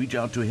tried to reach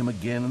out to him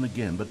again and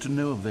again, but to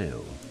no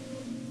avail.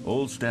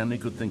 All Stanley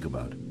could think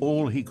about,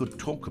 all he could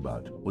talk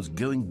about, was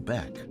going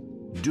back,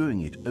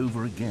 doing it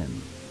over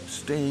again,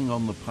 staying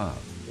on the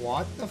path.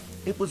 What the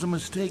It was a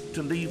mistake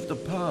to leave the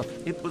path.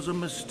 It was a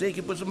mistake.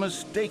 It was a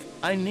mistake.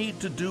 I need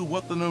to do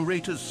what the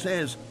narrator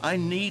says. I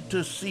need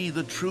to see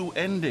the true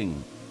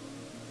ending.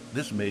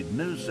 This made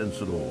no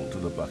sense at all to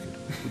the bucket,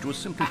 which was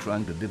simply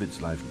trying to live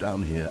its life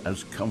down here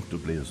as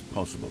comfortably as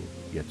possible.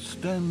 Yet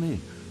Stanley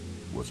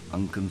was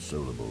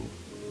inconsolable.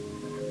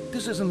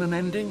 This isn't an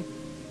ending.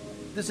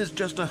 This is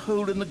just a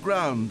hole in the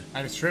ground.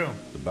 And it's true.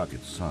 The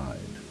bucket sighed.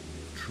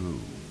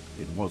 True,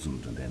 it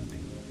wasn't an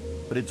ending.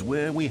 But it's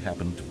where we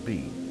happen to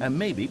be. And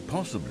maybe,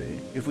 possibly,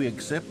 if we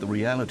accept the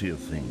reality of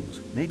things,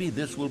 maybe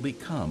this will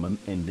become an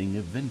ending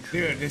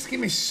eventually. Dude, this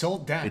game is so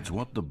damn. It's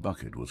what the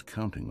bucket was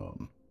counting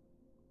on.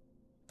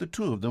 The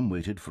two of them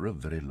waited for a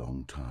very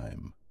long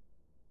time.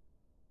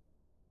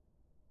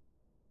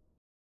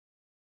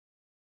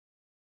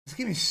 This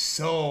game is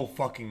so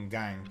fucking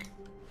dank.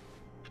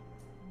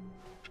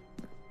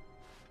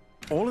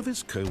 All of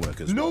his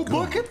co-workers No were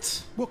gone.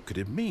 bucket? What could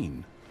it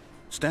mean?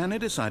 Stanley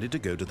decided to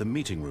go to the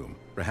meeting room.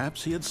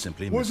 Perhaps he had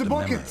simply Where's missed the a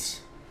memo.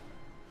 bucket?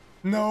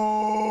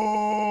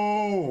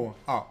 No.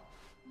 Oh.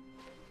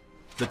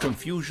 The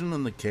confusion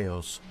and the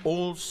chaos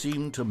all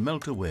seemed to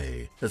melt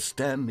away as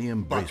Stanley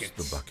embraced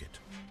the bucket.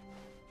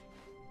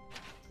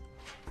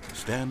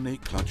 Stanley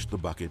clutched the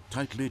bucket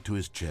tightly to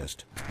his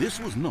chest. This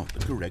was not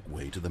the correct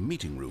way to the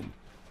meeting room,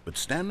 but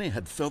Stanley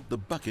had felt the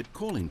bucket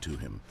calling to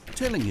him,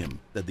 telling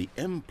him that the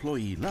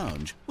employee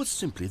lounge was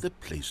simply the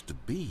place to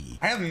be.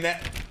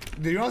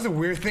 Do you know what's a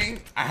weird thing?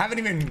 I haven't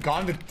even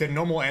gone to the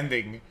normal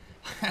ending.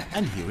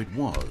 And here it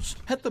was.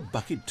 Had the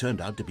bucket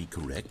turned out to be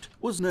correct?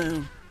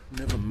 No,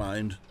 never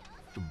mind.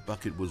 The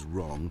bucket was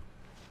wrong.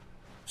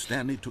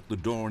 Stanley took the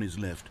door on his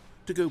left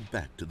to go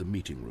back to the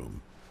meeting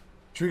room.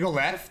 Should we go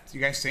left, you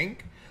guys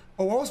think?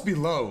 Oh, what was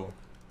below?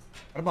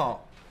 What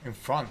about in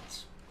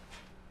front?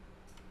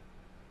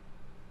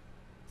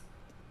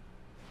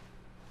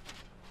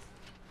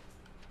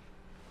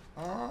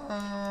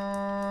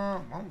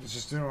 Well, let's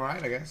just do it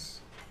right, I guess.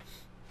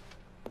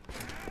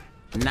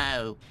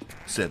 No,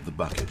 said the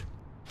bucket.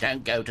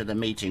 Don't go to the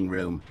meeting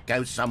room.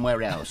 Go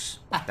somewhere else.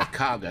 The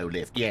cargo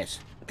lift, yes.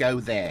 Go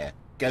there.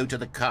 Go to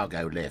the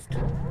cargo lift.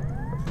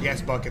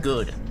 Yes, bucket.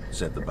 Good,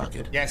 said the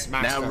bucket. Yes,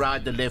 master. Now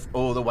ride the lift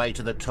all the way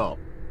to the top.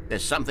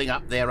 There's something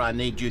up there I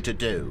need you to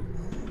do.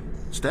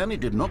 Stanley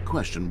did not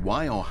question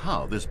why or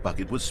how this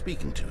bucket was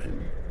speaking to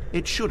him.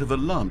 It should have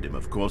alarmed him,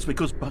 of course,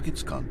 because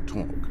buckets can't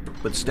talk.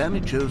 But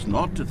Stanley chose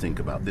not to think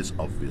about this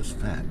obvious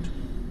fact.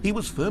 He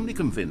was firmly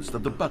convinced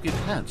that the bucket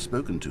had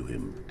spoken to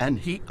him, and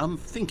he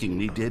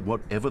unthinkingly did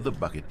whatever the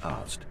bucket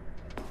asked.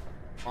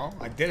 Oh,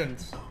 I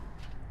didn't.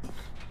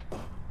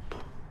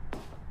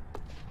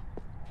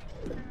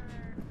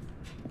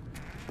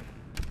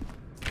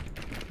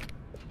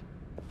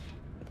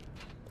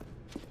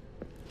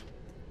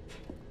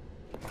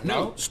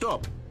 No,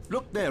 stop.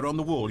 Look there on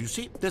the wall, you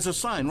see? There's a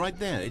sign right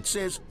there. It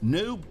says,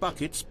 no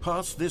buckets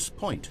past this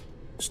point.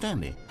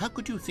 Stanley, how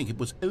could you think it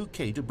was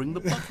okay to bring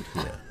the bucket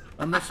here?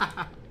 Unless,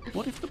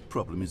 what if the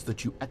problem is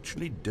that you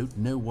actually don't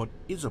know what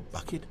is a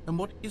bucket and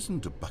what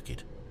isn't a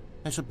bucket?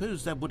 I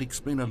suppose that would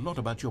explain a lot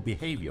about your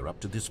behavior up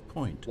to this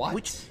point. What?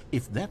 Which,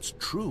 if that's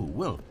true,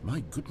 well, my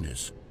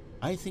goodness,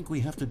 I think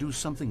we have to do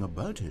something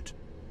about it.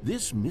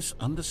 This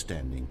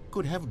misunderstanding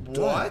could have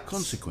dire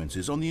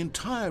consequences on the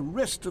entire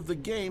rest of the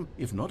game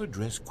if not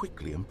addressed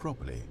quickly and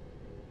properly.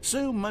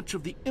 So much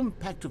of the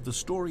impact of the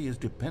story is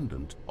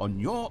dependent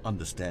on your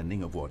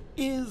understanding of what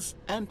is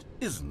and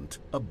isn't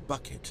a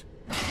bucket.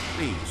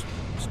 Please,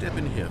 step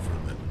in here for a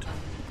moment.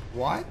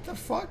 What the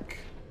fuck?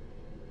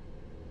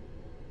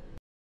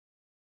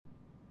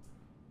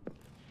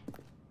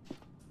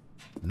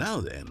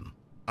 Now then,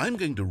 I'm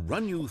going to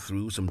run you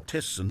through some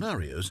test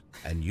scenarios,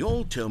 and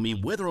you'll tell me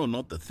whether or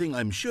not the thing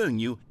I'm showing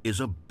you is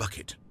a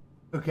bucket.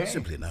 Okay.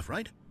 Simple enough,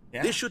 right?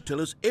 Yeah. This should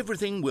tell us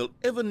everything we'll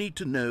ever need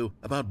to know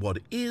about what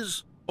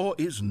is or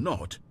is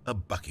not a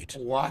bucket.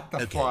 What the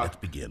fuck? Okay, let's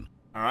begin.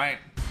 All right.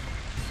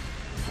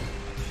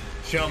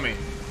 Show me.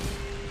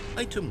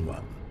 Item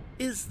 1.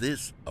 Is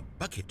this a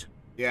bucket?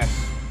 Yes.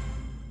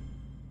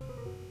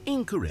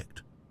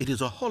 Incorrect. It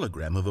is a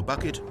hologram of a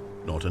bucket,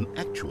 not an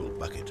actual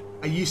bucket.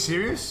 Are you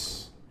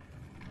serious?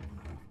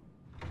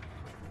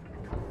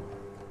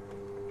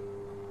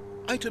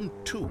 Item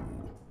 2.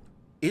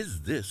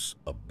 Is this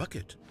a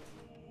bucket?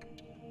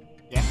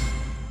 Yes.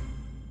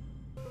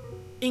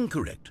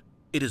 Incorrect.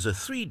 It is a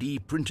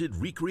 3D printed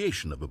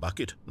recreation of a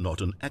bucket,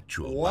 not an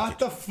actual What bucket.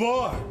 the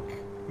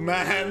fuck?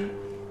 Man.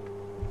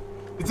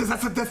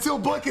 That's still a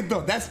bucket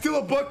though. That's still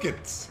a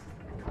bucket.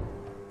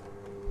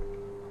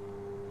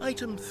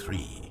 Item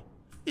 3.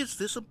 Is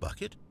this a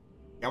bucket?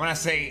 I'm gonna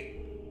say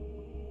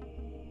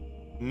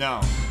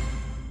no.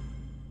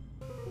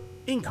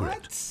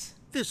 Incorrect. What?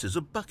 This is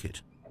a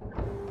bucket.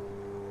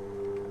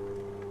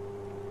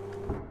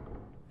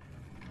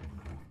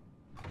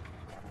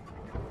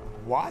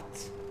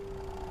 What?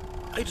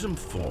 Item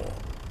 4.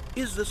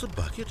 Is this a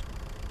bucket?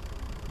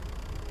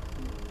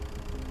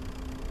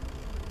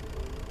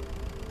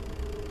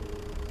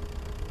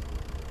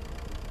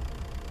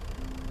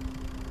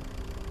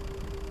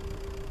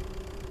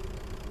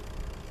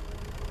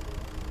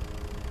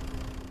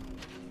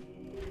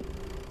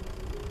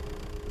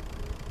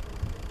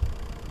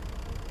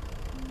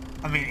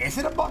 I mean, is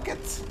it a bucket?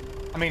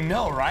 I mean,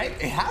 no, right?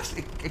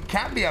 It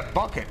can't be a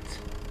bucket.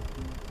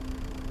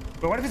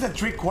 But what if it's a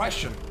trick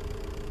question?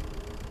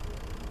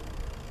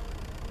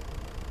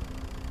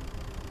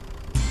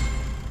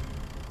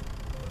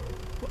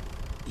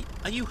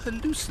 Are you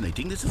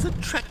hallucinating? This is a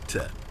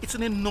tractor. It's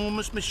an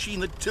enormous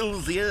machine that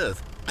tills the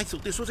earth. I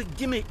thought this was a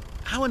gimmick.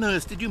 How on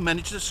earth did you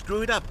manage to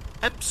screw it up?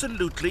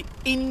 Absolutely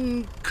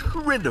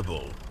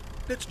incredible.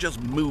 Let's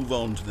just move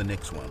on to the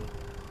next one.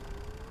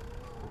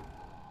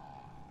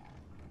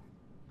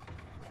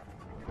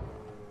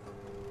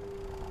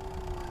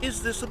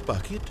 Is this a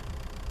bucket?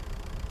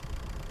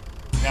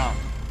 No.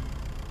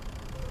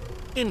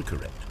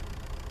 Incorrect.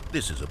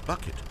 This is a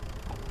bucket.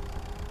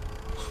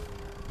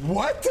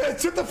 What?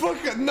 Shut the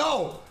fuck up.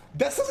 No.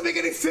 That doesn't make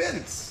any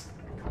sense.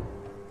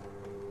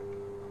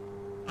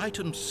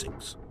 Item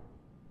 6.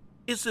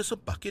 Is this a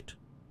bucket?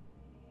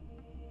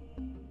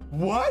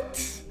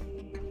 What?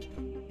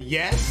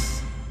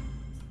 Yes.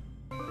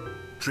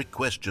 Trick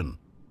question.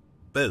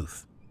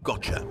 both.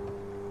 Gotcha.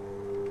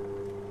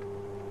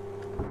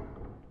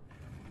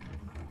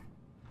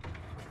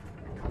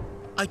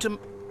 Item...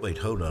 Wait,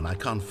 hold on. I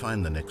can't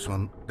find the next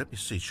one. Let me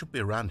see. Should be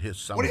around here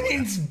somewhere. What do you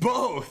mean it's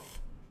both?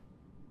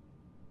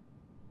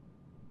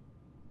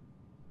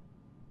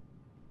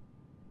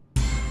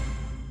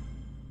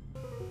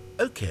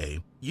 Okay,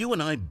 you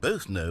and I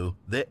both know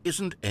there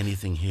isn't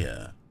anything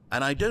here.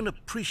 And I don't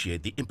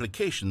appreciate the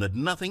implication that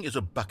nothing is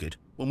a bucket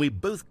when we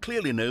both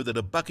clearly know that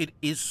a bucket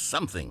is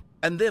something,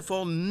 and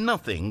therefore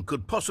nothing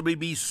could possibly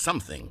be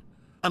something.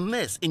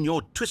 Unless, in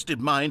your twisted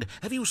mind,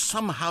 have you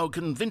somehow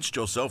convinced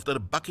yourself that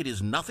a bucket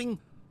is nothing?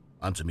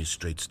 Answer me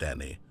straight,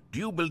 Stanley. Do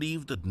you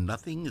believe that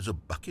nothing is a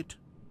bucket?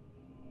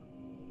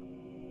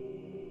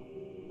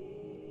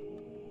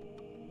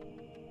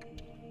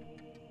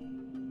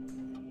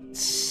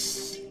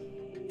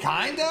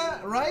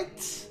 Kinda,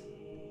 right?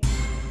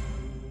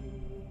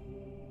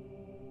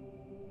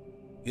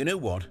 You know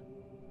what?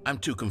 I'm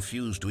too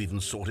confused to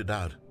even sort it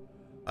out.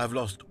 I've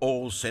lost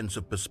all sense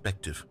of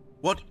perspective.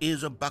 What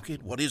is a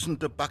bucket? What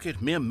isn't a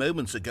bucket? Mere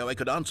moments ago I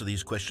could answer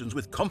these questions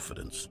with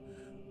confidence,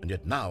 and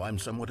yet now I'm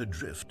somewhat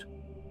adrift.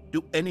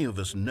 Do any of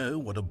us know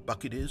what a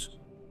bucket is?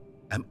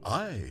 Am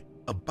I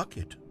a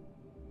bucket?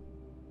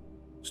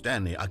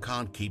 Stanley, I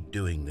can't keep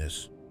doing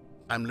this.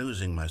 I'm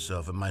losing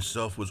myself, and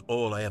myself was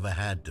all I ever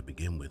had to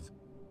begin with.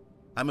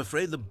 I'm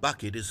afraid the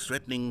bucket is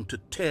threatening to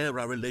tear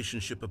our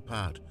relationship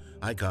apart.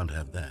 I can't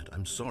have that.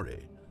 I'm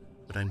sorry,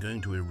 but I'm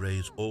going to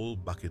erase all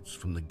buckets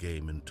from the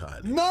game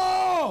entirely.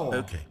 No!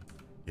 Okay,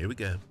 here we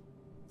go.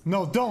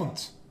 No,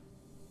 don't.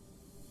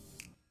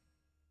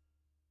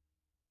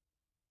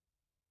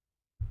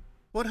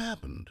 What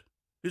happened?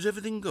 Is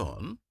everything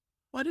gone?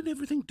 Why did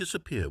everything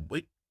disappear?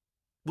 Wait,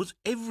 was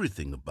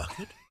everything a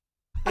bucket?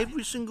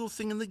 Every single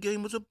thing in the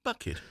game was a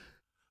bucket.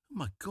 Oh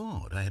my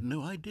God, I had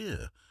no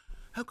idea.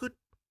 How could...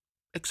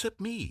 except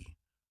me.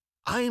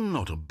 I'm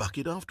not a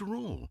bucket after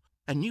all.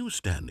 And you,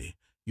 Stanley,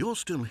 you're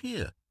still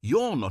here.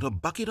 You're not a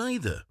bucket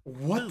either.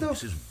 What the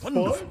This is fuck?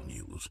 wonderful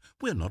news.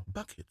 We're not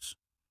buckets.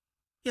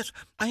 Yes,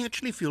 I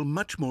actually feel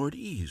much more at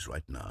ease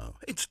right now.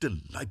 It's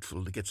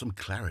delightful to get some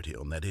clarity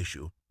on that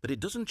issue, but it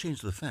doesn't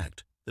change the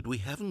fact that we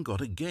haven't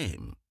got a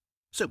game.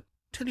 So,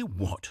 tell you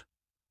what,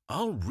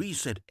 I'll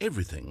reset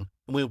everything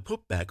and we'll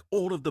put back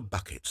all of the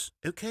buckets,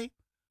 okay?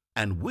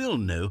 And we'll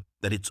know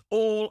that it's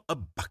all a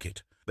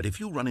bucket. But if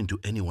you run into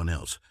anyone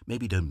else,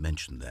 maybe don't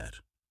mention that.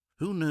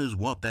 Who knows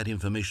what that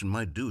information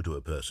might do to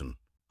a person?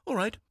 All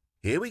right,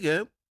 here we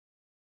go.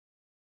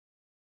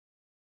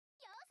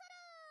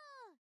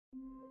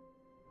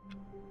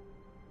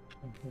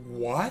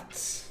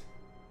 What?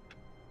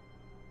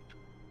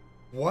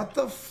 What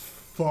the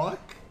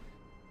fuck?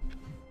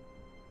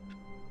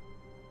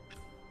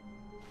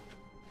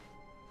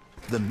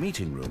 The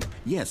meeting room.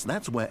 Yes,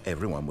 that's where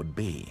everyone would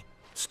be.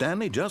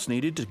 Stanley just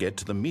needed to get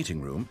to the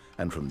meeting room,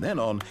 and from then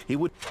on, he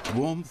would...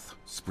 Warmth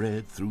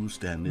spread through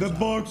Stanley's arms.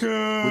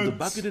 bucket! With the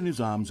bucket in his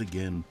arms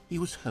again, he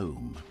was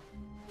home.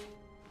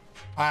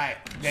 Alright,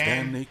 then.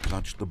 Stanley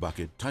clutched the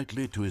bucket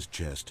tightly to his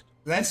chest.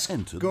 Let's and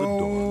entered go. the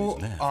door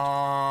on his left.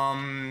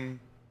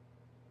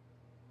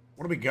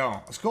 Where do we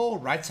go? Let's go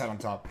right side on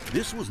top.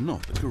 This was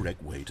not the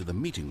correct way to the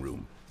meeting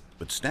room,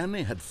 but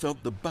Stanley had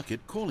felt the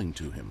bucket calling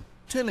to him,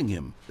 telling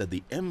him that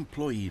the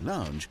employee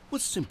lounge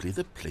was simply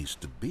the place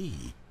to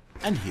be.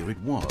 And here it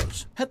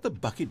was. Had the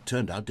bucket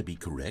turned out to be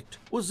correct?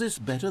 Was this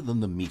better than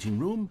the meeting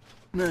room?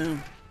 No,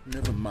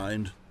 never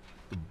mind.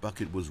 The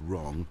bucket was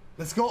wrong.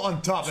 Let's go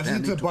on top. Let's Stanley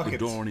into the took bucket. the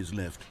door on his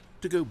left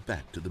to go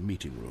back to the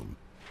meeting room.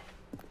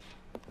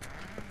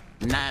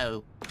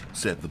 No,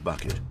 said the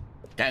bucket.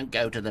 Don't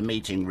go to the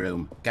meeting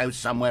room. Go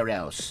somewhere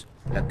else.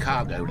 A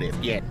cargo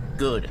lift, yeah,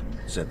 good,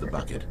 said the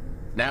bucket.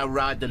 Now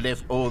ride the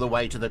lift all the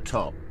way to the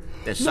top.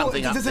 There's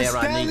something up there's there a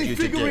I Stanley need you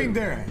to figurine do.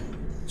 there.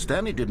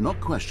 Stanley did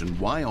not question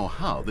why or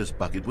how this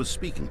bucket was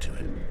speaking to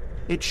him.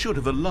 It should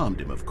have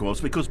alarmed him, of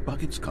course, because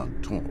buckets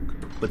can't talk.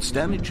 But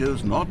Stanley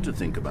chose not to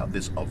think about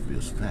this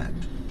obvious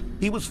fact.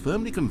 He was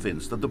firmly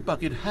convinced that the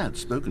bucket had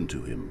spoken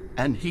to him,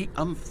 and he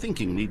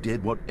unthinkingly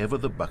did whatever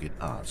the bucket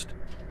asked.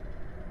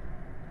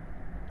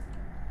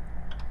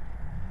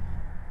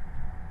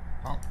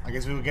 Oh, I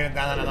guess we will get it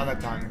down another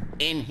time.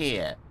 In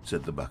here,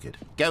 said the bucket.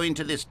 Go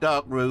into this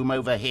dark room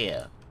over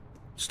here.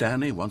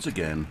 Stanley once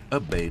again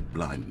obeyed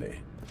blindly.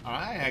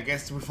 Alright, I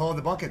guess we follow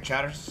the bucket,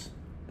 chatters.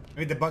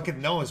 Maybe the bucket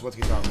knows what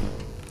he's talking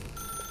about.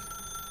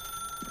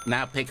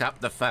 Now pick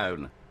up the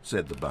phone,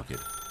 said the bucket.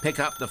 Pick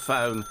up the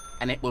phone,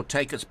 and it will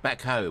take us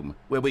back home,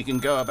 where we can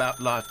go about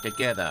life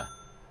together.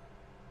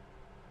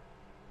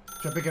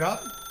 Should I pick it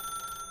up?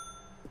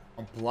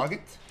 Unplug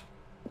it?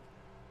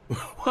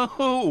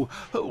 Whoa,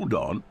 hold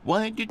on.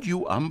 Why did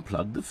you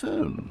unplug the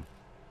phone?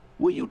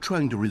 Were you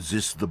trying to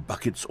resist the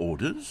bucket's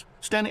orders?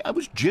 Stanley, I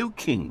was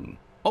joking.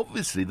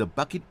 Obviously, the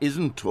bucket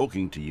isn't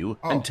talking to you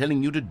and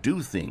telling you to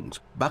do things.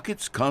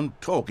 Buckets can't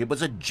talk. It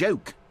was a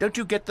joke. Don't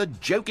you get the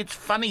joke? It's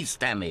funny,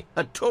 Stanley.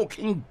 A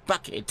talking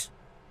bucket.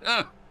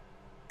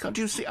 Can't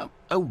you see?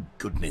 Oh,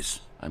 goodness.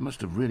 I must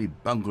have really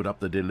bungled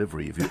up the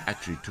delivery if you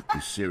actually took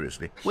me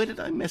seriously. Where did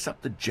I mess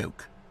up the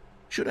joke?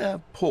 Should I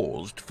have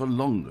paused for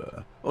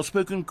longer or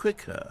spoken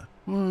quicker?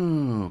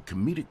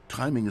 Comedic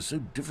timing is so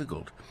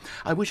difficult.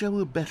 I wish I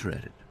were better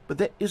at it. But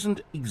there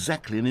isn't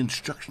exactly an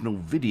instructional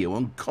video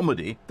on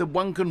comedy that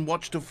one can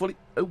watch to fully...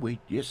 Oh, wait,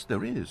 yes,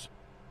 there is.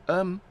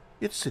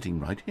 It's sitting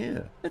right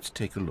here. Let's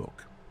take a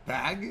look.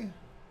 Bag?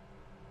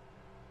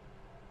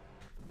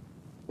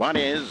 What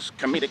is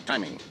comedic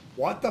timing?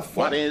 What the fuck?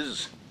 What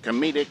is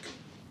comedic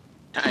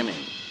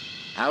timing?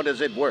 How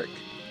does it work?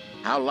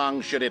 How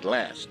long should it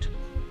last?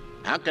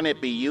 How can it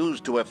be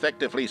used to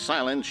effectively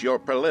silence your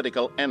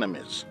political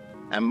enemies?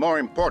 And more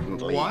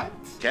importantly, what?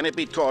 Can it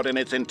be taught in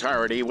its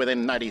entirety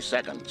within 90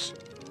 seconds?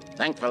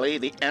 Thankfully,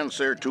 the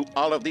answer to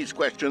all of these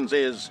questions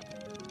is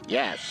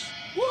yes.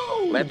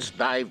 Whoa. Let's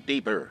dive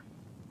deeper.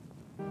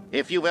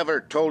 If you've ever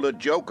told a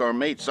joke or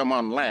made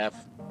someone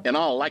laugh, in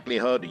all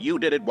likelihood, you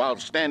did it while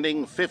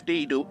standing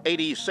 50 to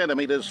 80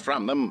 centimeters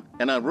from them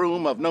in a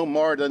room of no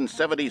more than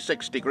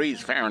 76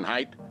 degrees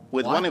Fahrenheit,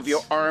 with one of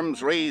your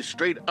arms raised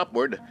straight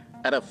upward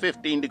at a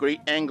 15-degree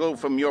angle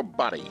from your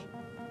body.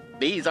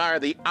 These are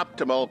the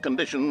optimal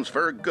conditions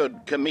for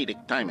good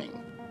comedic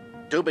timing.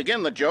 To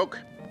begin the joke,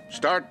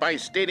 start by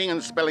stating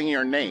and spelling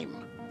your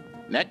name.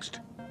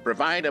 Next,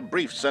 provide a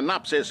brief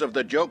synopsis of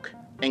the joke,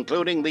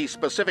 including the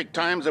specific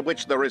times at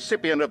which the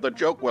recipient of the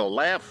joke will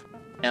laugh,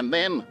 and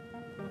then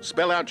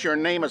spell out your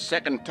name a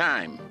second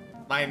time.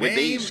 With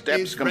these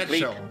steps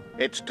complete,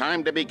 it's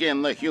time to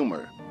begin the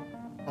humor.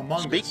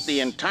 Speak the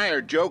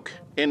entire joke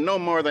in no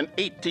more than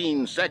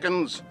 18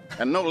 seconds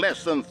and no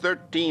less than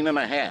 13 and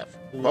a half,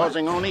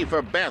 pausing only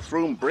for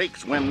bathroom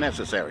breaks when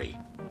necessary.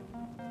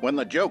 When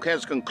the joke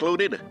has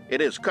concluded,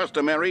 it is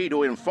customary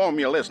to inform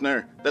your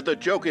listener that the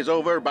joke is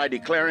over by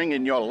declaring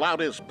in your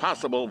loudest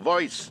possible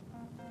voice,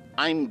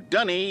 "I'm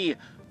Dunny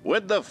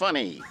with the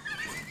funny."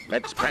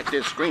 Let's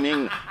practice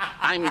screaming,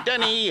 "I'm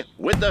Dunny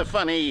with the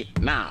funny"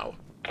 now.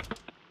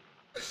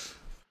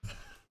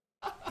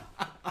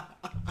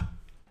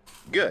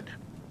 Good.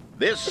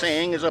 This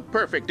saying is a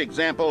perfect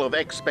example of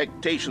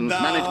expectations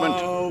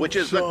management, which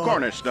is the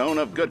cornerstone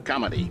of good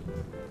comedy.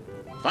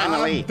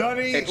 Finally,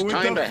 it's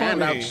time to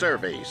hand out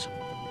surveys.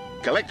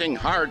 Collecting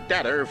hard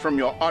data from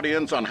your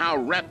audience on how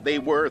rapt they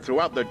were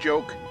throughout the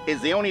joke is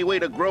the only way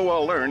to grow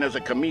or learn as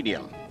a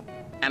comedian.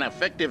 An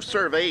effective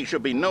survey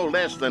should be no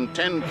less than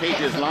 10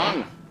 pages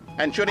long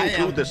and should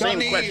include the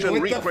same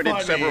question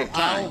reprinted several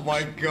times. Oh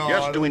my God.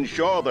 Just to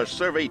ensure the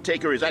survey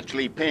taker is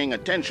actually paying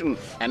attention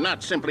and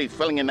not simply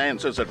filling in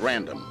answers at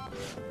random.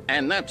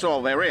 And that's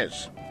all there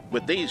is.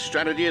 With these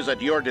strategies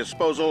at your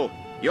disposal,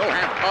 you'll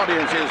have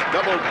audiences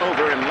doubled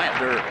over in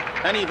laughter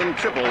and even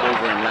tripled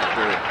over in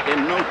laughter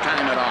in no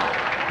time at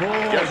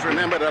all. Just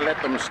remember to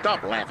let them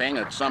stop laughing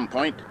at some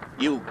point,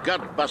 you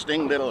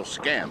gut-busting little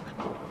scamp.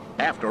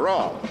 After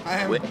all,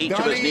 with each of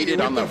us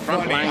needed on the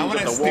front lines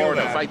of the war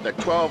to fight the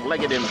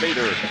 12-legged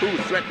invader who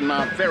threaten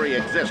our very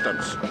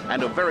existence,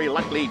 and to very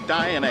likely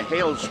die in a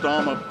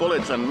hailstorm of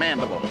bullets and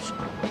mandibles.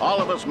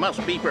 All of us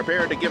must be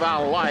prepared to give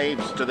our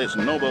lives to this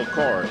noble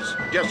cause,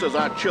 just as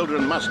our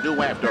children must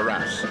do after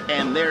us,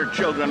 and their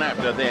children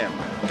after them.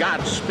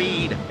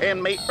 Godspeed,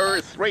 and may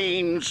Earth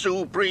reign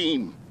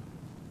supreme.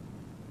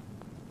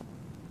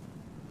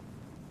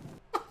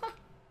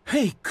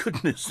 Hey,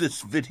 goodness,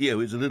 this video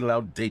is a little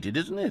outdated,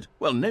 isn't it?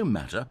 Well, no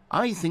matter.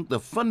 I think the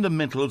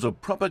fundamentals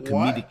of proper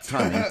comedic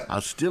timing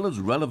are still as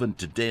relevant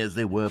today as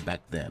they were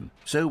back then.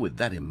 So with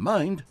that in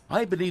mind,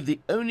 I believe the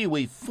only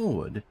way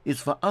forward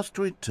is for us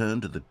to return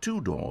to the two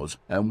doors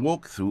and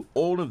walk through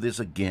all of this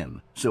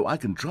again, so I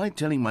can try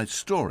telling my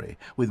story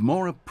with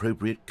more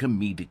appropriate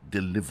comedic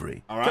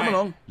delivery. All right. Come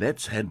along,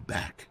 let's head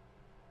back.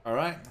 All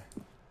right,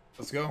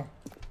 let's go.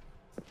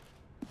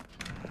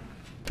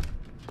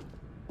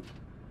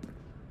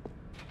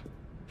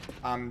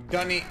 I'm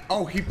Dunny.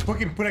 Oh, he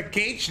fucking put a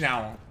cage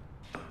now.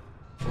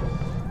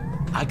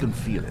 I can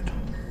feel it.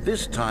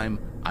 This time,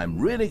 I'm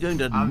really going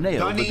to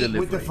nail the delivery.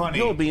 With the funny.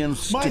 You'll be in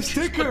My stitches.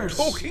 stickers!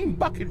 A talking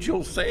bucket,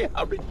 you'll say?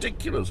 How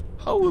ridiculous.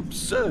 How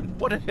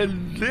absurd. What a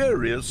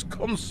hilarious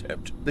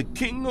concept. The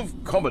king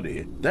of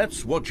comedy.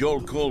 That's what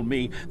you'll call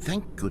me.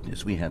 Thank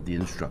goodness we had the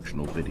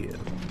instructional video.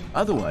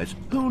 Otherwise,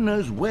 who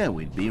knows where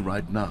we'd be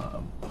right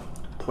now.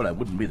 Well, I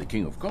wouldn't be the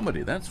king of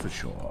comedy, that's for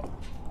sure.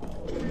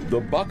 The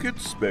bucket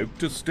spoke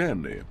to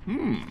Stanley.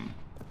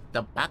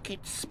 The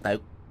bucket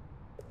spoke.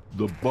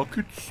 The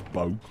bucket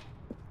spoke.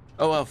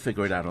 Oh, I'll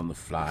figure it out on the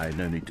fly.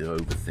 No need to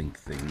overthink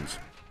things.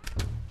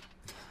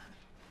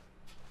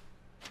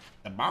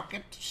 The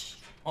bucket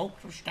spoke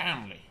to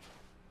Stanley.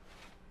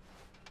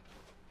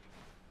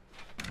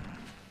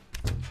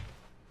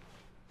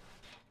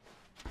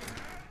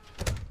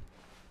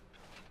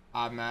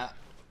 I'm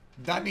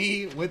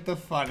Dunny with the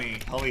funny.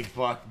 Holy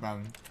fuck,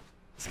 man.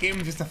 This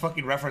game is just a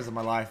fucking reference in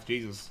my life.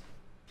 Jesus.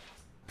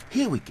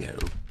 Here we go.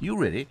 You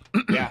ready?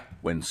 Yeah.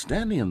 When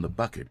Stanley and the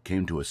bucket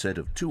came to a set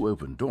of two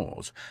open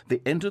doors,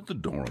 they entered the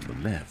door on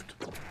the left.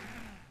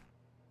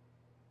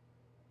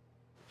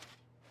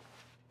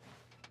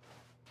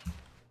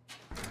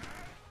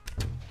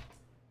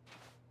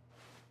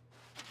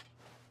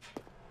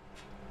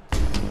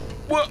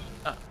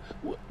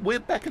 We're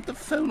back at the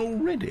phone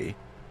already?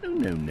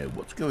 No.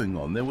 What's going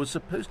on? There was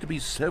supposed to be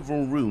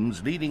several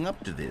rooms leading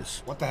up to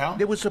this. What the hell?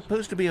 There was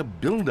supposed to be a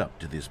build-up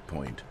to this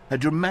point. A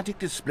dramatic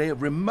display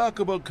of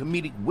remarkable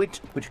comedic wit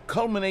which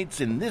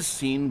culminates in this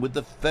scene with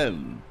the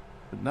phone.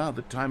 But now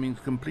the timing's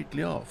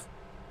completely off.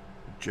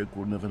 The joke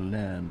will never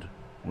land.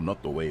 Well,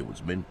 not the way it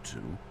was meant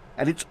to.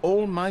 And it's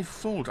all my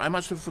fault. I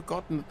must have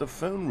forgotten that the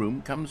phone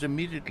room comes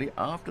immediately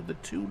after the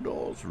two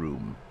doors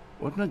room.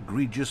 What an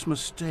egregious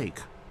mistake.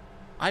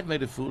 I've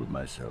made a fool of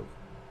myself.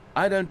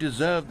 I don't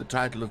deserve the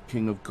title of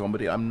King of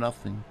Comedy. I'm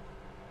nothing.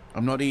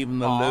 I'm not even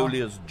the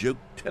lowliest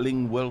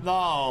joke-telling whelp.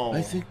 No.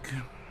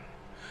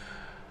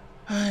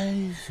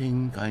 I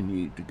think I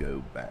need to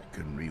go back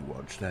and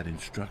rewatch that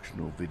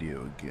instructional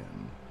video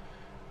again.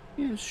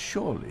 Yes,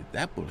 surely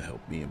that will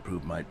help me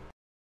improve my...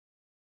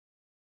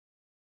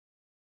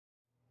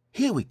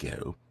 Here we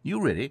go.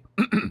 You ready?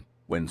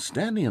 When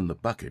Stanley and the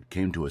bucket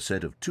came to a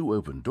set of two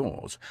open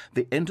doors,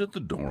 they entered the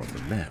door on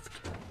the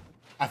left.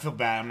 I feel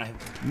bad. I'm not...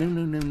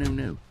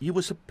 No. You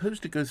were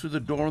supposed to go through the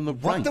door on the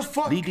right, What the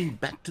fuck? leading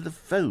back to the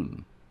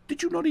phone.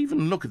 Did you not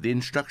even look at the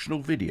instructional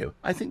video?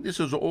 I think this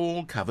is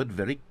all covered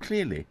very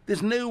clearly.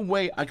 There's no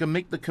way I can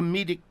make the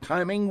comedic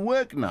timing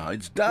work now.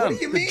 It's done. What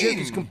do you the mean? joke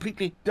is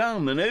completely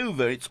done and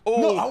over. It's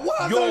all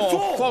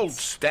your fault,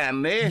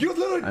 Stanley. You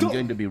little I'm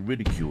going to be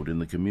ridiculed in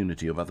the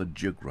community of other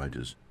joke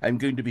writers. I'm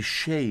going to be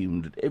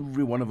shamed at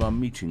every one of our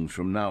meetings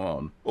from now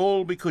on.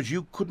 All because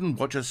you couldn't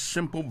watch a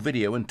simple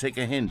video and take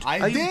a hint. I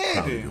Are did. you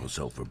proud of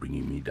yourself for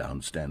bringing me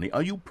down, Stanley?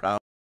 Are you proud?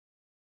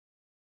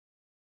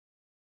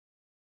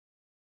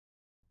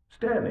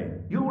 Stanley,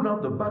 you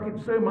love the bucket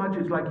so much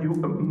it's like you...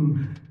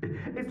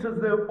 it's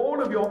as though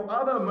all of your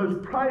other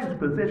most prized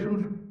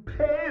possessions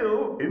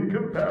pale in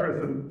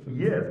comparison.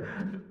 Yes.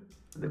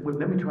 Well,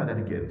 let me try that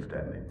again,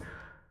 Stanley.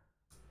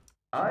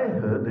 I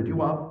heard that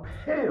you are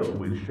pale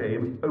with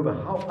shame over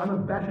how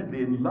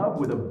unabashedly in love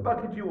with a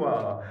bucket you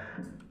are.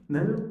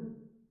 No?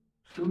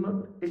 Still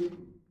not... Is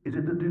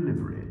it the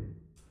delivery?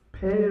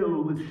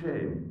 Pale with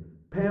shame.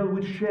 Pale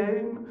with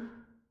shame?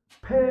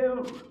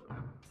 Pale...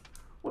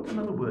 What's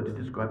another word to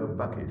describe a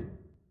bucket?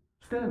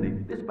 Stanley,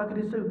 this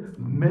bucket is so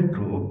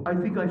metal, I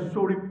think I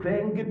saw it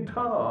playing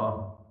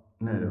guitar.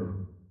 No.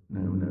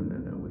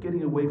 We're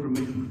getting away from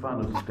making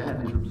fun of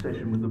Stanley's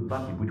obsession with the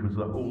bucket, which was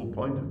the whole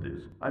point of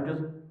this.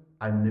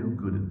 I'm no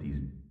good at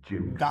these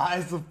jokes. That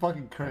is the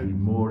fucking crazy. I need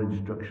more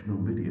instructional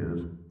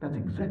videos. That's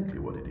exactly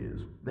what it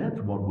is. That's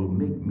what will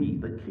make me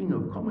the king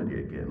of comedy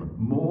again.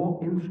 More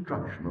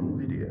instructional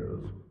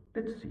videos.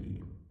 Let's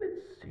see.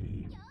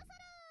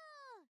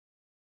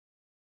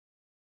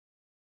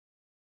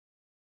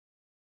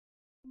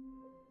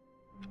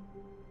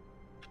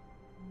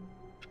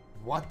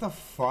 What the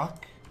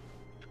fuck?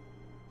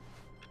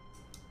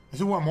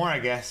 There's one more, I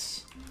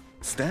guess.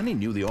 Stanley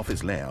knew the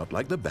office layout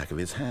like the back of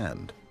his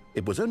hand.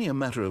 It was only a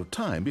matter of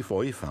time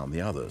before he found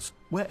the others,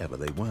 wherever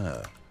they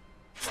were.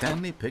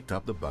 Stanley picked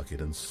up the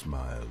bucket and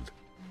smiled.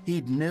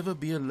 He'd never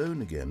be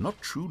alone again,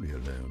 not truly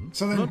alone.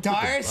 So the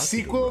entire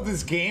sequel of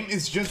this game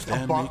is just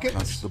Stanley a bucket?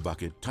 clutched the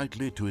bucket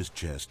tightly to his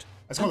chest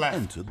and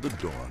entered the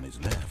door on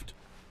his left.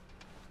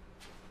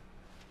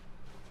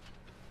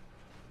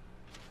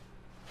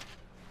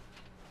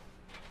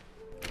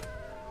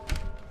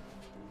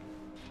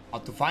 How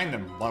to find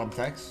them, bottom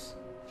text.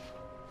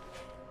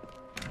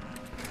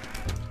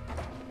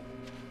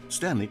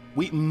 Stanley,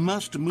 we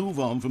must move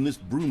on from this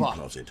broom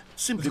closet.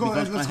 Simply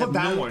because I have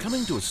no...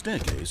 Coming to a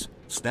staircase,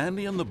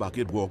 Stanley and the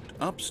bucket walked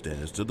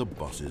upstairs to the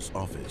boss's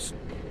office.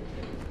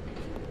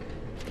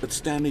 But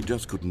Stanley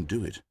just couldn't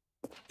do it.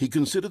 He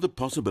considered the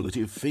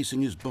possibility of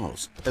facing his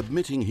boss,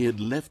 admitting he had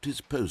left his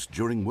post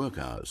during work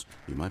hours.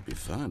 He might be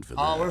fired for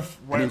that.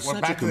 And in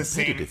such a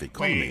competitive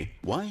economy,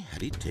 why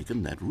had he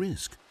taken that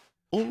risk?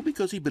 All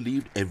because he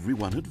believed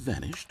everyone had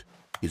vanished?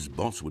 His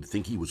boss would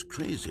think he was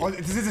crazy. Oh,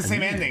 this is the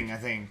same ending, I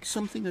think.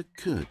 Something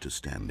occurred to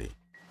Stanley.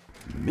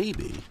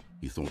 Maybe,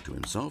 he thought to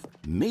himself,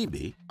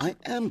 maybe I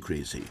am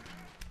crazy.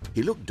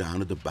 He looked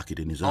down at the bucket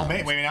in his arms.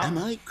 Wait a minute. Am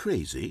I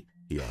crazy?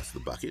 He asked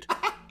the bucket.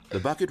 The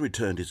bucket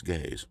returned his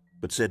gaze,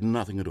 but said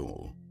nothing at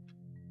all.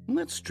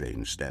 That's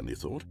strange, Stanley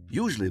thought.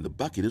 Usually the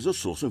bucket is a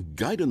source of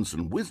guidance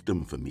and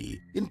wisdom for me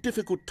in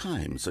difficult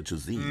times such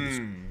as these.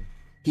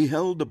 He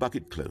held the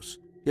bucket close,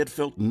 yet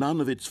felt none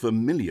of its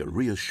familiar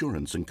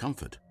reassurance and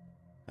comfort.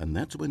 And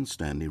that's when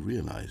Stanley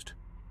realized,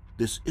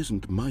 this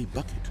isn't my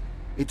bucket.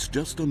 It's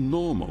just a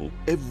normal,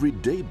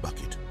 everyday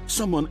bucket.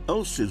 Someone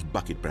else's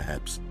bucket,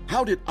 perhaps.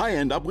 How did I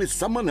end up with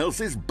someone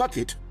else's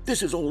bucket?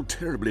 This is all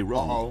terribly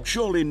wrong.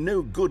 Surely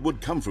no good would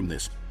come from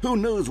this. Who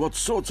knows what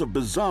sorts of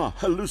bizarre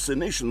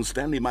hallucinations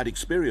Stanley might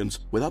experience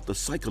without the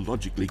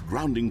psychologically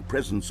grounding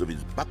presence of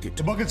his bucket.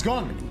 The bucket's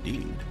gone. And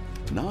indeed,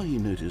 now he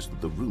noticed that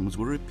the rooms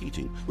were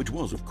repeating, which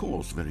was, of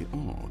course, very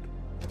odd.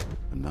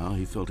 And now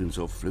he felt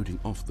himself floating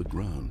off the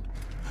ground.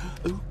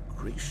 Oh,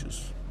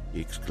 gracious, he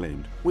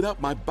exclaimed.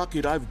 Without my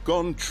bucket, I've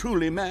gone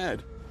truly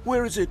mad.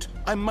 Where is it?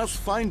 I must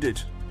find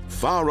it.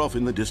 Far off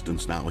in the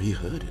distance now, he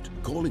heard it,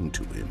 calling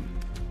to him.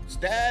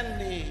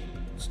 Stanley!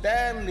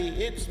 Stanley,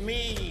 it's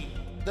me,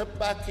 the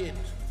bucket.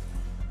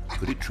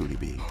 could it truly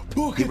be?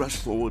 He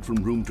rushed forward from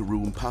room to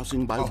room,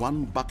 passing by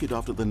one bucket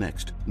after the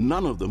next.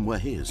 None of them were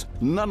his.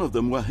 None of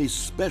them were his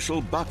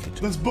special bucket.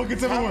 There's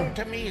buckets everywhere.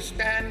 Come to me,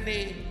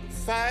 Stanley.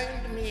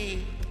 Find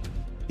me.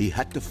 He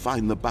had to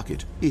find the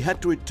bucket. He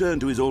had to return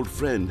to his old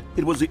friend.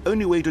 It was the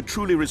only way to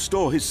truly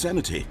restore his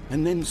sanity.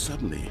 And then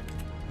suddenly,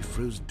 he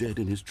froze dead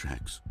in his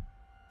tracks.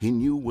 He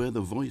knew where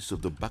the voice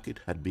of the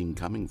bucket had been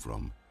coming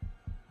from.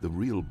 The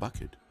real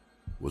bucket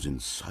was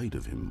inside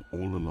of him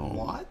all along.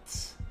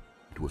 What?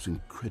 It was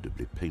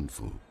incredibly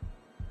painful.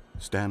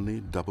 Stanley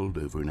doubled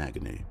over in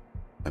agony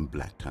and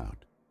blacked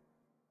out.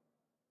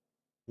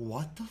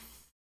 What the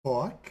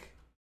fuck?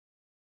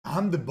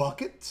 I'm the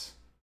bucket?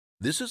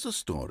 This is the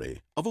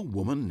story of a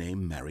woman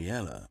named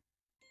Mariella.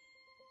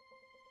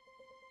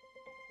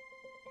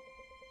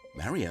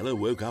 Mariella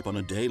woke up on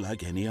a day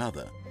like any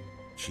other.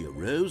 She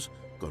arose,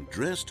 got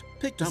dressed,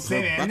 picked up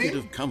her bucket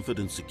of comfort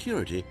and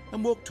security,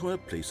 and walked to her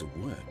place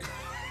of work.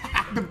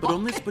 But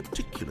on this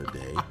particular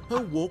day,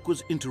 her walk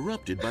was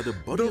interrupted by the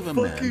body of a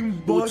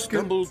man who had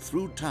stumbled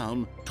through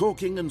town,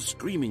 talking and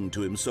screaming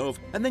to himself,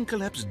 and then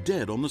collapsed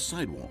dead on the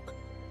sidewalk.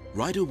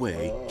 Right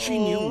away, she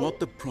knew what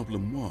the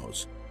problem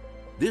was.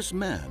 This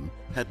man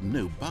had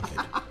no bucket.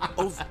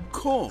 Of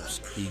course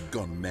he'd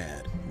gone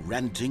mad,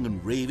 ranting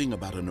and raving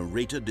about a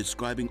narrator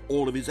describing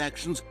all of his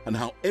actions and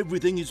how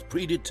everything is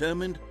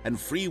predetermined and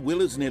free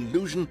will is an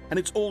illusion and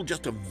it's all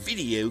just a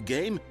video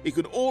game. It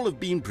could all have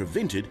been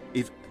prevented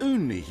if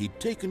only he'd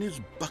taken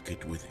his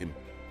bucket with him.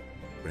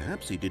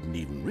 Perhaps he didn't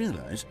even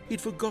realize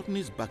he'd forgotten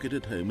his bucket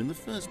at home in the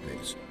first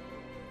place.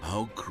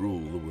 How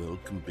cruel the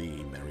world can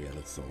be,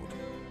 Mariella thought,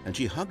 and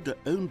she hugged her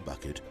own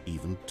bucket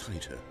even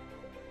tighter.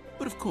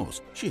 But of course,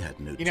 she had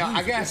no time. You know,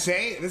 I gotta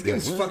say, this game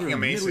is fucking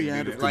amazing,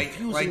 dude. Like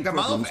the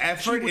amount of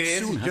effort it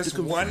is just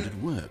one,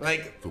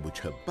 like, for which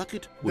her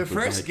bucket the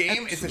first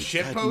game is a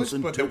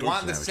shitpost, but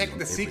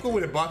the sequel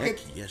with a bucket,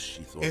 heck, yes,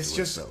 she thought it's to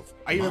just herself,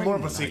 even more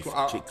of my a sequel.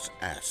 life kicks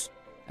ass.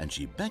 And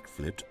she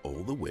backflipped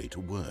all the way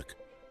to work.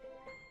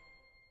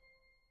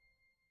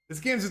 This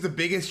game's just the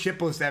biggest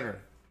shitpost ever.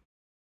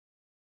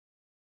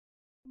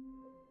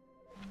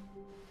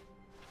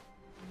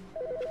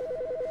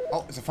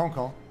 Oh, it's a phone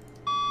call.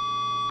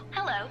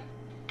 Hello.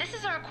 This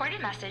is a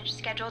recorded message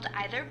scheduled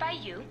either by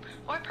you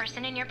or a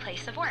person in your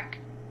place of work.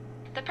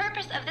 The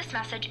purpose of this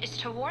message is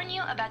to warn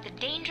you about the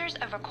dangers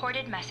of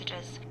recorded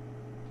messages.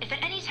 If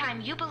at any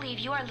time you believe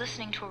you are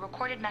listening to a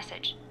recorded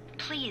message,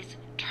 please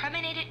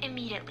terminate it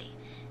immediately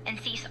and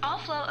cease all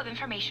flow of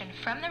information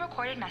from the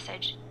recorded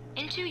message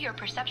into your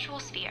perceptual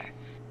sphere.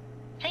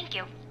 Thank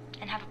you,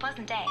 and have a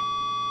pleasant day.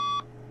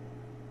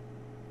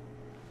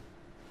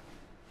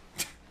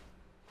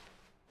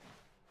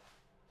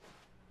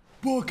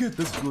 Bucket!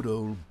 The good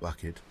old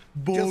bucket.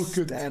 Just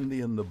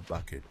Stanley and the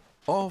bucket,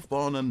 off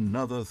on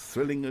another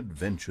thrilling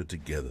adventure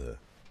together.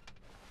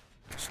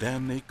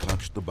 Stanley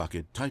clutched the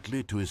bucket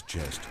tightly to his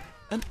chest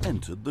and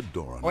entered the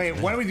door on Wait,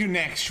 what do we do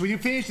next? Should we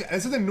finish?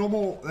 This is the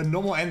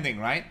normal ending,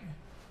 right?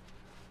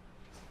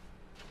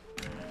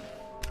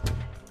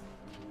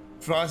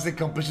 Frost the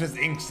completionist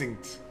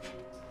instinct.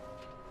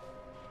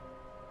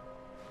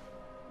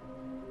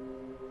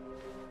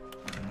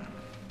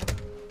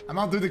 I'm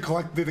not doing the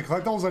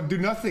collectibles or do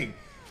nothing.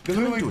 They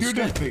literally do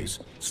nothing.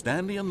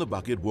 Stanley and the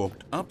bucket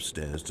walked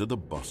upstairs to the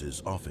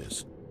boss's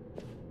office.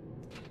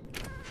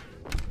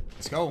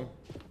 Let's go.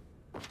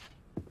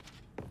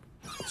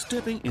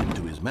 Stepping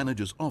into his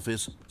manager's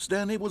office,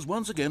 Stanley was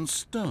once again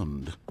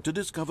stunned to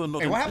discover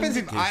not Hey, what happens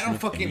if I don't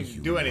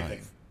fucking do anything?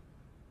 Life.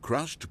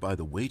 Crushed by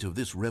the weight of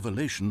this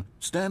revelation,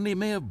 Stanley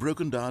may have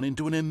broken down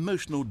into an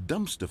emotional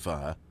dumpster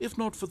fire if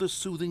not for the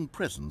soothing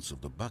presence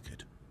of the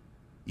bucket.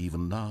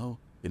 Even now,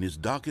 in his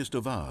darkest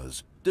of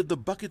hours, did the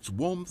bucket's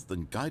warmth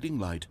and guiding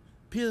light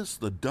pierce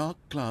the dark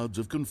clouds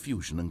of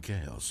confusion and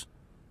chaos.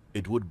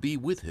 It would be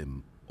with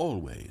him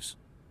always.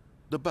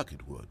 The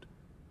bucket would,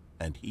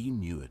 and he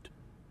knew it.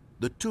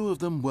 The two of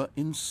them were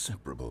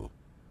inseparable.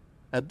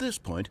 At this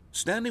point,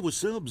 Stanley was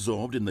so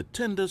absorbed in the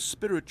tender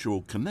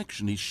spiritual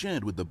connection he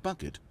shared with the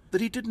bucket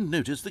that he didn't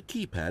notice the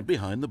keypad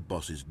behind the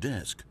boss's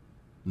desk.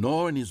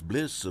 Nor in his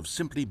bliss of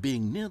simply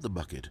being near the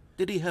bucket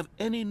did he have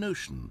any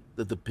notion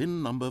that the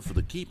PIN number for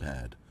the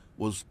keypad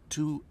was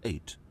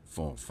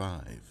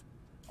 2845.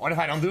 What if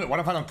I don't do it? What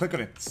if I don't click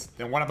on it?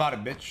 Then what about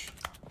it, bitch?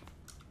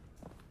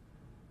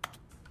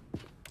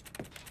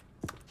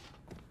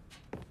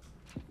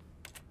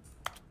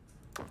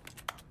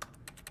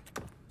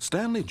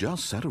 Stanley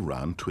just sat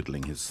around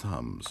twiddling his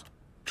thumbs.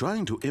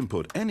 Trying to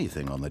input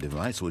anything on the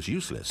device was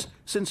useless,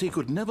 since he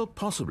could never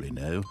possibly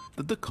know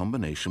that the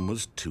combination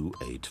was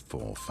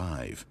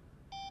 2845.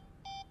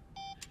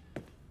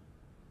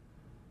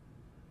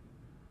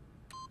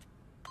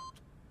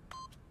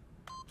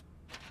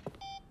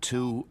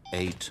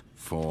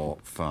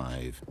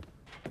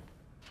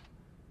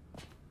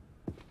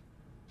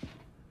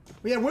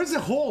 Yeah, where's the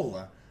hole?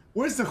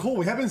 Where's the hole?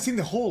 We haven't seen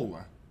the hole.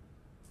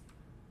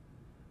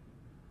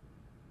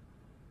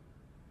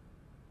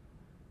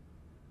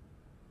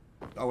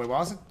 Oh wait, what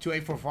was it?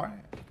 2845?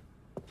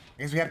 I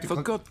guess we have to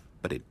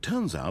But it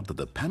turns out that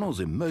the panel's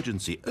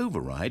emergency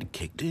override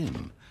kicked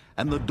in,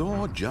 and the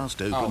door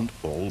just opened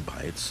all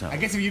by itself. I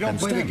guess if you don't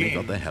play the Stanley game.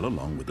 got the hell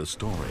along with the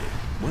story.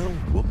 Well,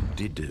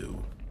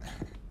 whoop-de-doo.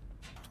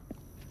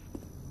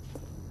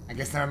 I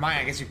guess never mind.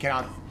 I guess you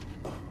cannot.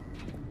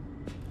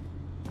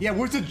 Yeah,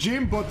 where's the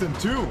gym button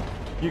too?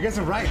 You guys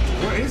are right.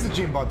 Where is the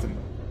gym button?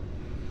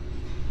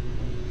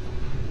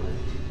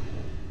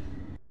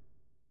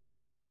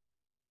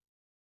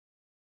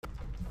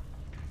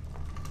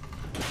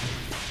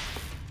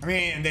 I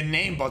mean, the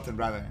name button,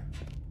 rather.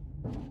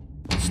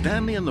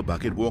 Stanley and the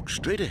bucket walked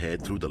straight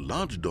ahead through the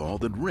large door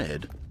that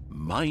read,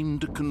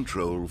 Mind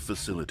Control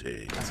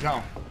Facility. Let's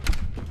go.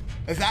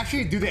 Let's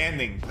actually do the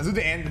ending. Let's do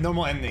the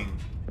normal ending.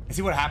 And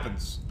see what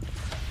happens.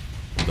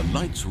 The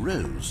lights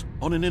rose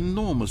on an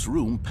enormous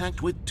room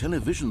packed with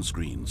television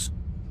screens.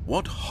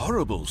 What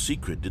horrible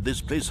secret did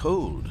this place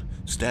hold?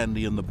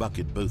 Stanley and the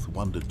bucket both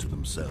wondered to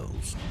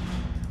themselves.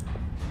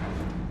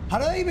 How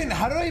did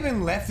I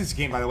even left this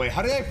game, by the way?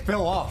 How did I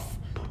fell off?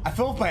 I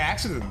fell off by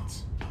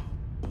accident.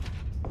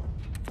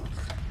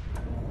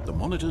 The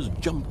monitors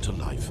jumped to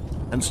life,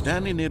 and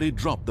Stanley nearly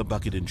dropped the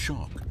bucket in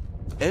shock.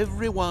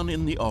 Everyone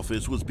in the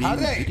office was being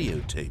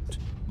videotaped,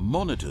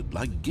 monitored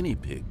like guinea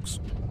pigs.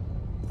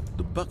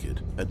 The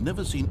bucket had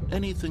never seen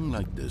anything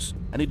like this,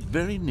 and it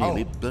very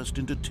nearly burst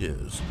into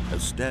tears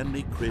as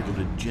Stanley cradled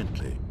it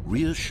gently,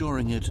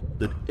 reassuring it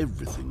that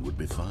everything would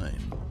be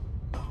fine.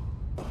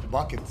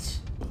 Buckets.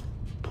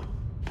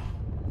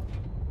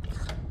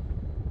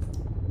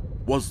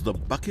 Was the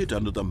bucket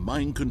under the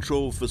mind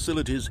control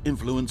facility's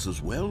influence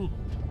as well?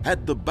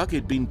 Had the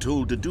bucket been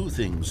told to do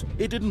things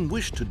it didn't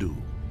wish to do?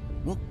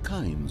 What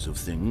kinds of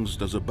things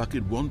does a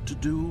bucket want to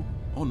do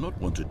or not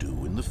want to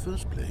do in the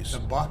first place? The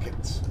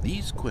bucket.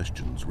 These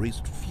questions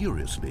raced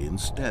furiously in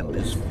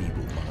Stanley's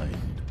feeble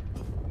mind.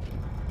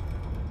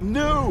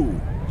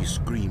 No! He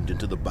screamed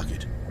into the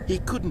bucket. He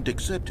couldn't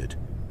accept it.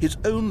 His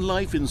own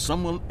life in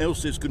someone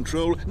else's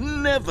control,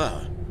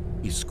 never!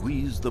 He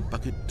squeezed the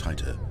bucket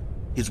tighter.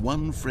 His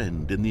one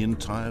friend in the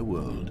entire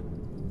world.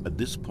 At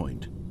this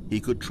point,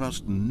 he could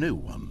trust no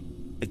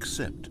one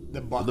except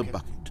the bucket. The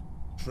bucket.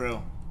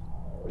 True.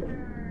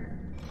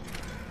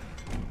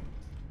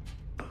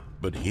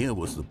 But here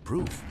was the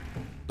proof.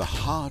 The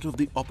heart of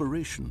the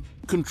operation.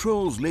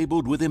 Controls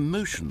labeled with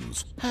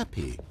emotions,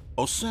 happy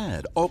or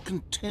sad or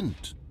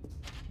content.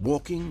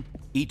 Walking,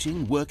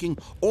 eating, working,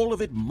 all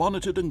of it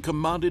monitored and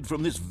commanded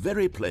from this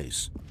very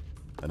place.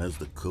 And as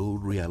the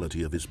cold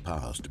reality of his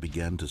past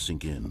began to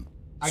sink in,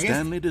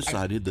 Stanley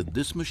decided that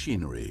this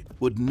machinery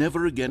would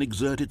never again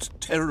exert its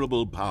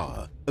terrible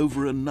power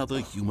over another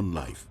human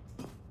life.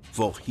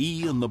 For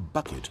he and the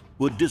bucket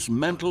would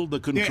dismantle the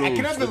controls. Dude, I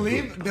cannot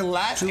believe the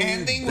last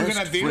ending we're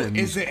gonna do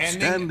is the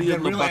ending, Stanley the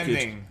and the real bucket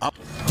ending. Up.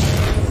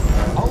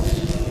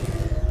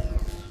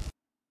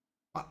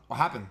 What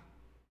happened?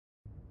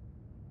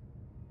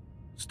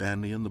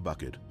 Stanley and the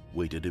bucket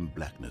waited in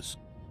blackness.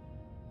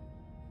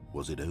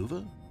 Was it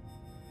over?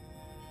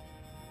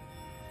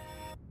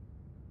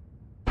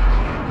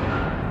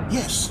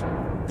 Yes,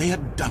 they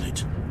had done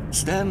it.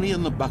 Stanley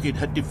and the bucket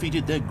had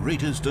defeated their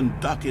greatest and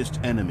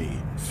darkest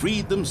enemy,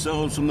 freed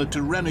themselves from the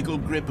tyrannical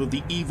grip of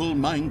the evil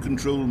mind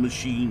control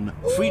machine.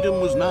 Freedom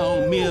was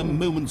now mere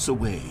moments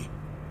away.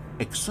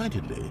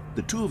 Excitedly,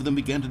 the two of them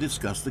began to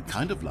discuss the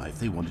kind of life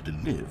they wanted to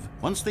live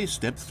once they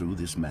stepped through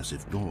this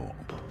massive door.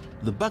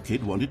 The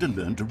bucket wanted to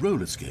learn to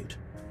roller skate.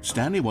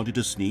 Stanley wanted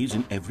to sneeze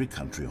in every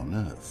country on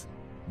Earth.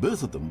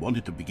 Both of them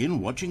wanted to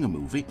begin watching a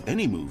movie,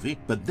 any movie,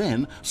 but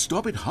then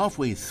stop it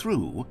halfway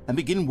through and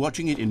begin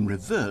watching it in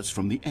reverse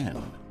from the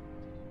end.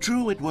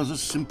 True, it was a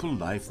simple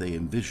life they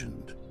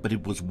envisioned, but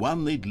it was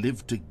one they'd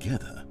lived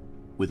together,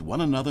 with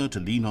one another to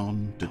lean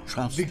on, to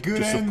trust,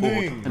 to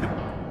support, and...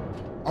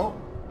 Oh.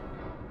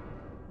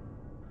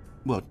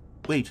 What?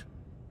 Wait.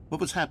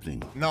 What was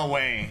happening? No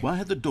way. Why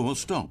had the door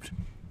stopped?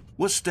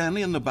 Was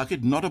Stanley and the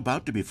bucket not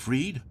about to be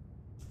freed?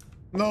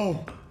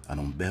 No. An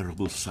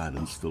unbearable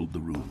silence filled the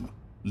room,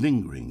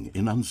 lingering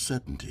in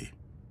uncertainty,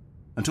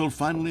 until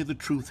finally the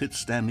truth hit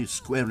Stanley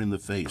square in the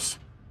face.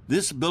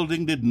 This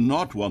building did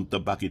not want the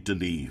bucket to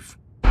leave.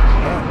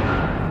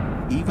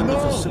 Even the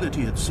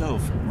facility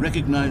itself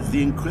recognized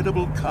the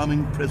incredible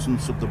calming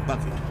presence of the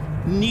bucket,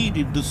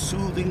 needed the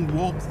soothing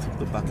warmth of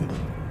the bucket,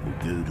 would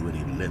go to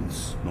any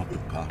lengths not to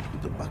part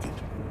with the bucket.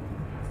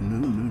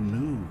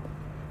 No.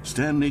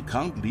 Stanley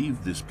can't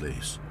leave this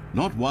place,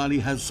 not while he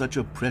has such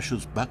a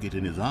precious bucket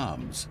in his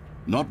arms.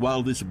 Not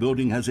while this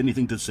building has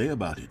anything to say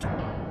about it.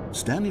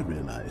 Stanley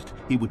realized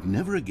he would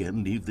never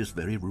again leave this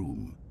very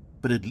room.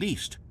 But at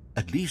least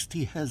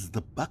he has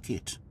the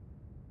bucket.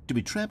 To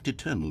be trapped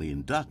eternally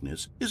in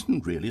darkness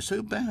isn't really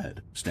so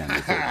bad,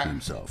 Stanley thought to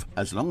himself.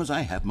 As long as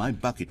I have my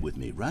bucket with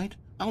me, right?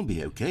 I'll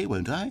be okay,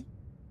 won't I?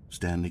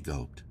 Stanley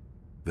gulped.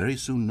 Very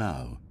soon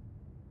now,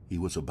 he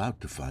was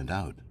about to find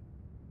out.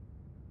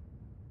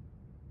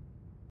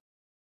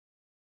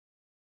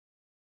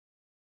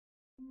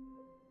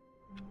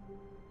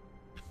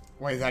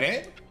 Wait, is that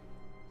it?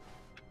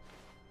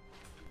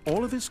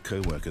 All of his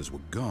co-workers were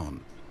gone.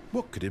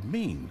 What could it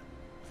mean?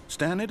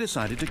 Stanley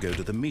decided to go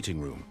to the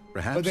meeting room.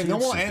 Perhaps but he no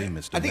had more simply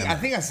missed a I think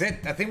memo. that's it.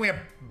 I think we have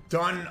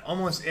done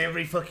almost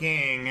every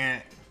fucking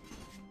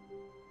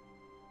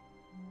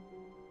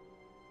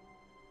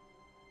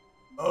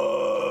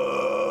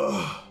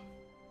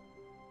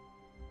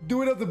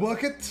do it up the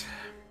bucket.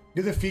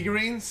 Do the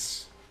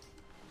figurines.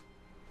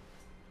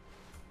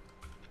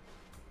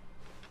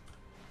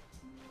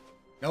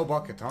 No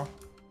bucket, huh?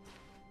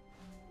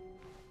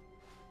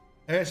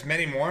 There's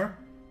many more.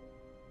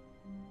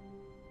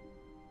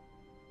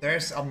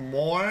 There's a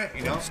more,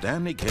 you know. When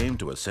Stanley came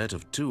to a set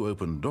of 2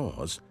 open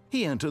doors,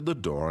 he entered the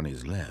door on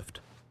his left.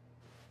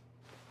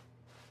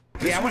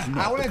 Yeah,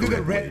 I want to do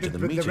the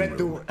red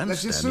door.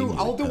 Let's just do.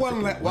 I'll do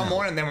one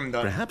more and then I'm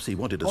done. Perhaps he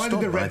wanted to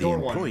stop by the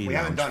employee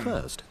lounge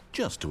first,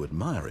 just to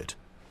admire it.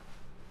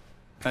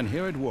 And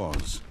here it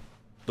was,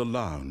 the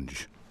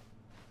lounge.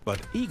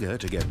 But eager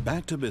to get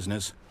back to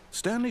business,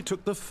 Stanley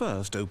took the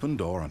first open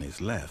door on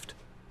his left.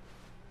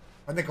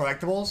 And the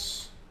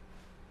collectibles?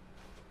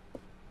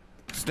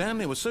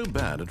 Stanley was so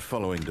bad at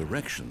following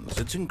directions,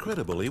 it's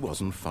incredible he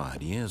wasn't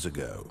fired years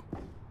ago.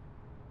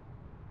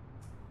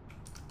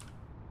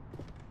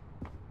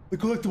 The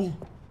collectible.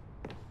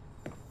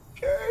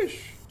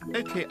 Cash.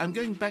 Okay, I'm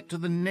going back to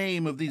the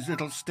name of these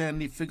little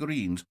Stanley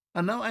figurines,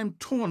 and now I'm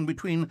torn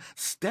between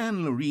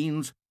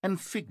Stanlerines and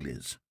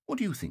Figlies. What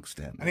do you think,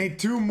 Stanley? I need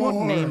 2 more.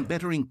 What name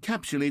better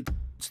encapsulates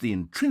the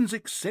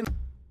intrinsic sense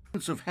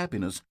of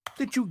happiness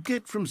that you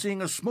get from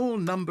seeing a small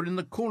number in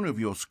the corner of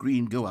your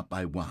screen go up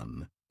by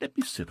 1? Let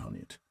me sit on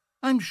it.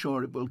 I'm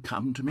sure it will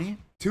come to me.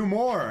 2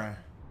 more.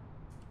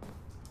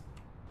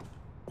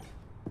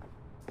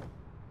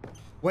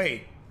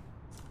 Wait.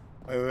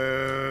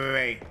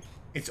 Wait.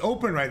 It's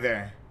open right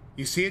there.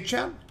 You see it,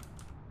 champ?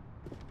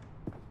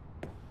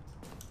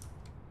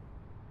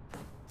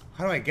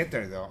 How do I get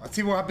there, though? Let's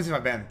see what happens if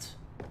I bend.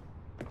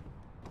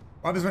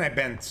 What happens when I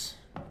bend?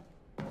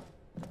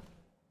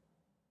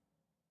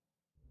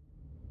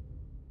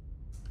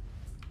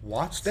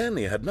 What?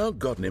 Stanley had now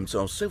gotten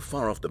himself so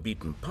far off the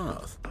beaten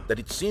path that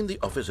it seemed the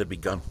office had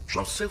begun.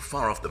 So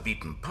far off the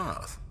beaten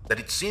path that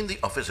it seemed the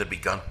office had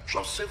begun.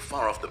 So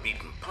far off the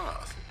beaten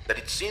path that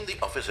it seemed the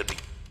office had begun.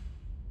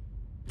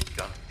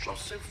 So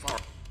far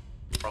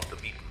off the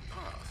beaten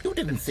path. You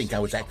didn't think I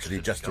was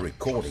actually just a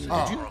recording,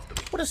 did you?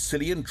 What a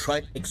silly and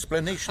trite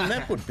explanation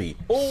that would be.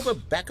 All the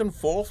back and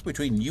forth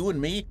between you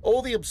and me,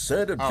 all the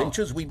absurd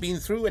adventures we've been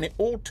through, and it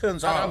all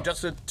turns out I'm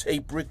just a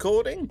tape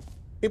recording?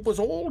 It was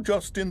all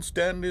just in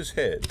Stanley's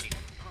head.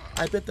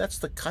 I bet that's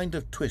the kind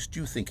of twist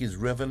you think is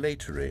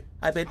revelatory.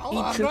 I bet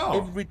each and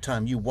every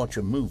time you watch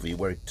a movie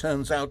where it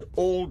turns out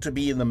all to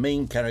be in the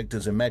main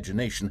character's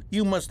imagination,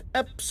 you must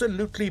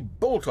absolutely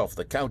bolt off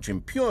the couch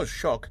in pure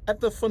shock at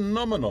the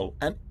phenomenal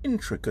and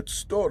intricate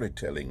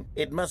storytelling.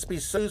 It must be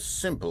so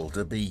simple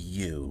to be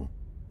you.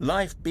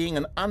 Life being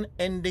an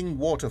unending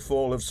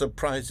waterfall of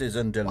surprises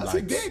and delights. What's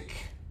a dick?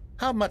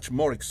 How much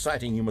more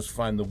exciting you must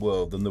find the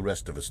world than the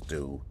rest of us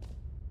do.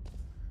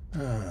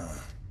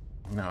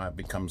 Now I've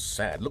become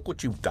sad. Look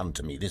what you've done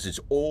to me. This is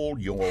all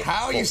your fault.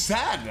 How are you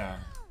sad now?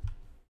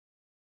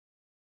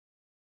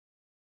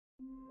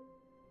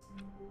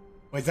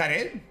 Was that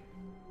it?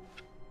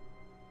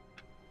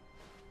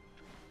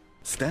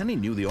 Stanley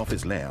knew the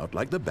office layout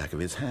like the back of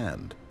his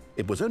hand.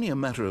 It was only a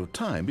matter of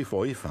time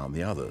before he found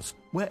the others,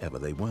 wherever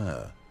they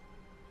were.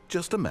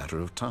 Just a matter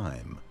of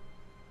time.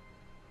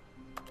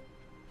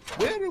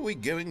 Where are we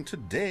going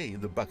today?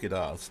 The bucket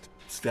asked.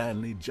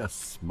 Stanley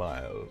just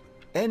smiled.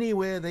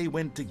 Anywhere they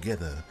went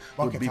together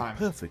would be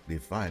perfectly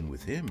fine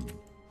with him.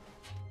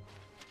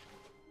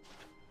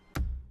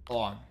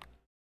 Hold on.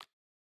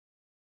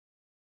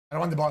 I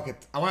don't want the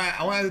bucket. I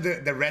want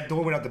the red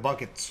door without the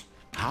bucket.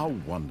 How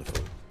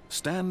wonderful.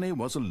 Stanley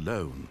was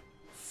alone.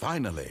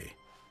 Finally.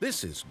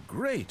 This is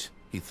great,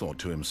 he thought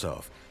to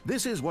himself.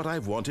 This is what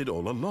I've wanted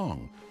all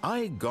along.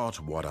 I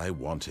got what I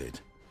wanted.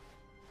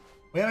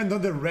 We haven't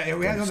done the red.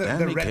 We haven't done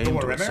the red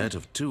door, remember? remember? A set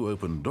of 2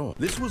 open doors.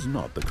 This was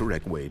not the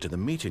correct way to the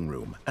meeting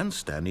room, and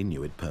Stanley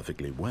knew it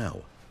perfectly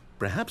well.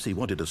 Perhaps he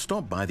wanted to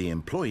stop by the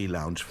employee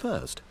lounge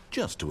first,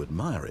 just to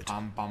admire it.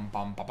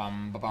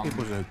 It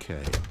was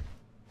okay.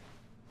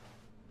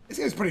 This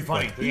is pretty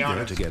funny, But to be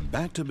honest. To get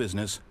back to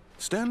business,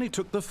 Stanley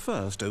took the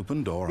first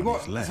open door on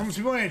his left. Some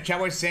people in the chat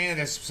were saying that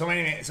there's so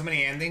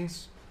many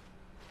endings.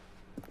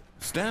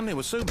 Stanley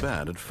was so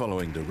bad at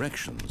following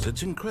directions,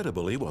 it's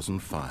incredible he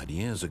wasn't fired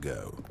years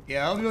ago.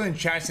 Yeah, all the people in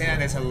chat saying that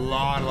there's a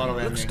lot of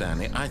endings. Look,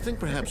 Stanley, I think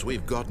perhaps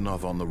we've gotten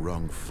off on the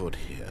wrong foot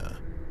here.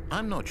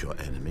 I'm not your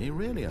enemy,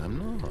 really, I'm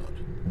not.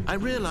 I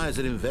realize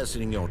that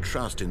investing your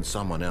trust in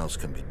someone else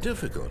can be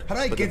difficult. How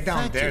do I get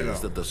down there, though?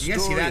 That the You guys see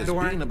story that has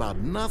door? been about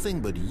nothing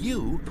but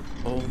you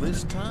all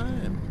this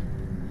time.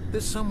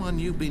 There's someone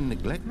you've been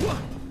neglecting.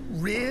 What?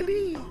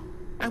 Really?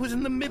 I was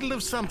in the middle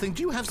of something.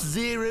 Do you have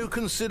zero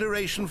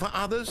consideration for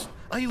others?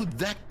 Are you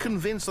that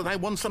convinced that I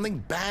want something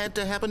bad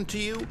to happen to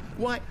you?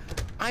 Why,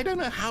 I don't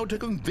know how to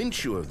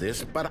convince you of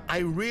this, but I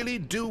really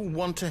do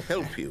want to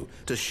help you,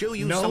 to show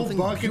you something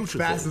beautiful.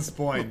 Past this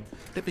point.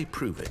 Look, let me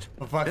prove it.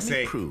 For fuck's let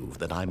me sake. prove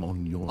that I'm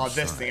on your side. Oh,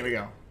 this thing, here we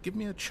go. Give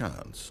me a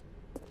chance.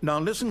 Now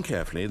listen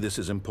carefully, this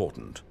is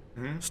important.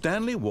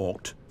 Stanley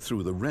walked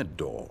through the red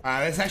door.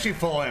 Let's actually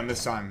follow him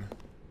this time.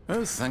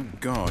 Oh,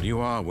 thank God you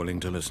are willing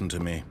to listen to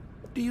me.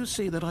 Do you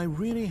see that I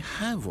really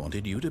have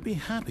wanted you to be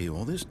happy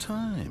all this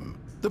time?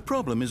 The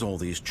problem is all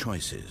these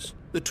choices.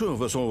 The two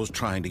of us always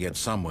trying to get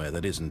somewhere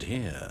that isn't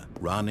here.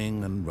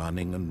 Running and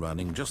running and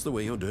running, just the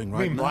way you're doing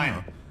right now.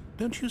 Blind.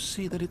 Don't you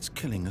see that it's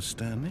killing us,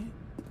 Stanley?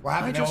 What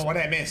happened? What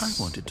did I miss?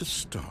 I wanted to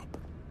stop.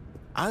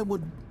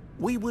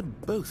 We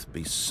would both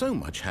be so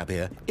much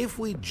happier if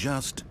we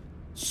just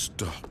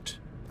stopped.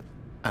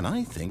 And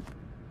I think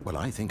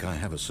I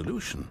have a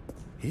solution.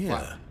 Here,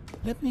 what?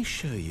 Let me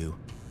show you.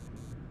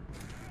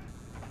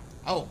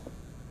 Oh.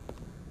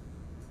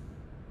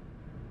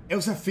 It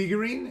was a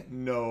figurine?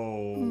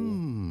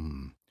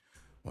 No.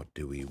 What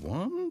do we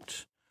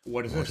want?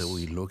 What is this? What are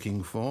we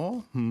looking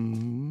for?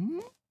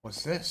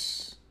 What's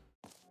this?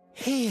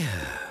 Here.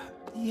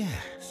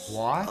 Yes.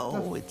 What?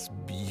 Oh, it's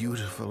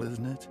beautiful,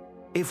 isn't it?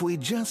 If we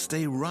just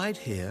stay right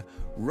here,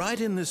 right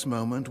in this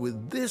moment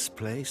with this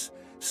place,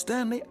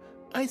 Stanley,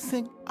 I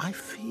think I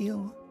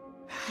feel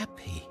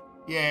happy.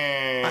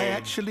 Yay. I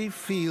actually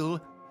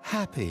feel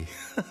happy.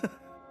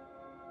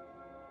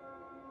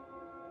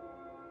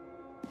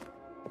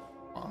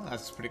 Oh,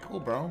 that's pretty cool,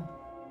 bro.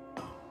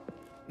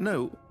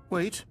 No,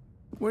 wait.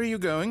 Where are you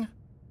going?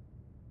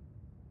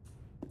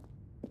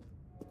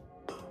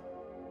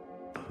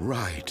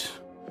 Right.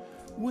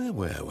 Where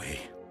were we?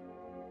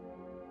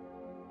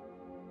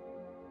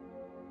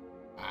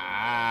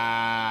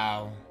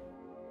 Wow.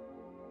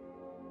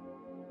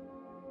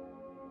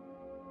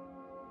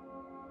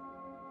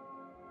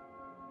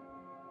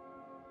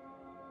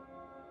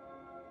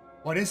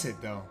 What is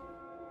it, though?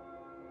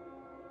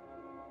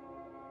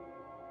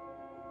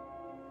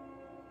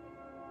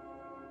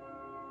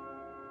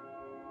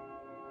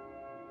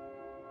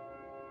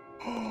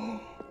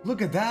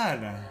 Look at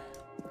that.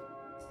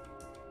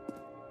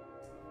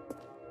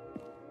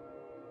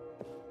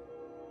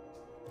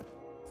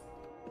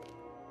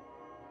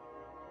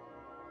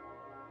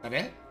 That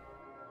it?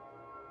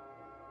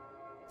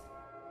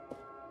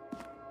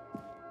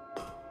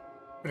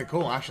 Pretty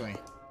cool, actually.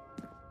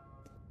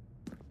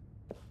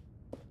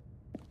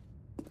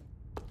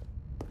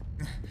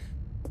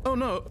 Oh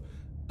no!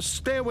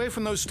 Stay away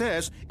from those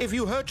stairs. If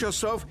you hurt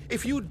yourself,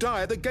 if you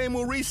die, the game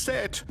will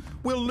reset.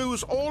 We'll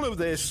lose all of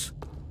this.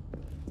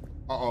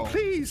 Uh-oh.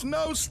 Please,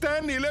 no,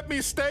 Stanley, let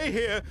me stay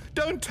here.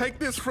 Don't take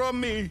this from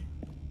me.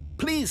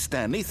 Please,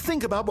 Stanley,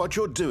 think about what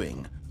you're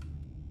doing.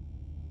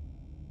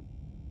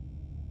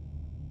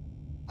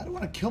 I don't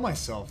want to kill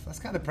myself. That's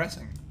kind of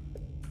depressing.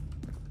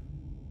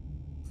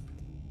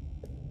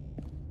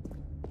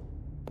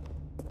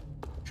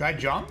 Should I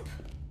jump?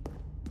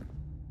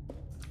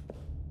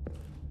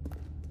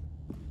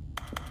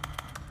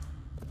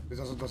 This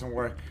also doesn't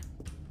work.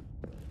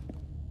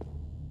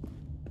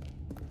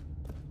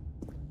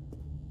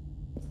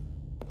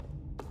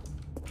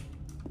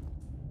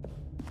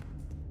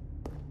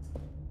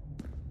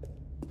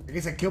 I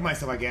guess I killed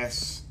myself, I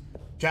guess.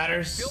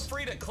 Chatters. Feel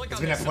free to click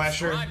it's on been the a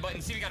pleasure. subscribe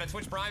button, see if we got a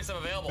Twitch Prime sub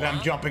available. But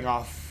I'm jumping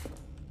off.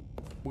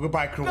 Well,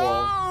 goodbye, crew.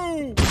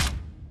 No!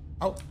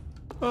 Oh.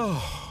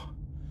 Oh.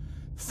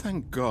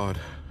 Thank God.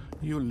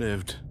 You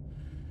lived.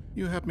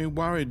 You had me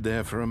worried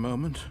there for a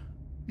moment.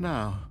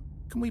 Now,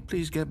 can we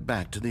please get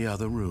back to the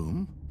other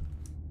room?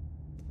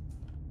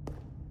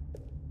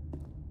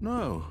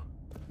 No.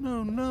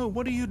 No, no.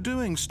 What are you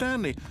doing,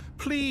 Stanley?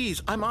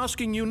 Please, I'm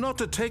asking you not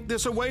to take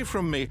this away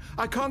from me.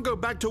 I can't go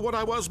back to what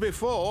I was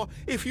before.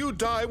 If you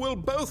die, we'll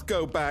both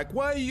go back.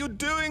 Why are you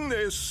doing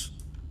this?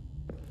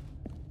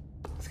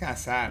 It's kind of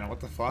sad. What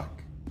the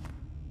fuck?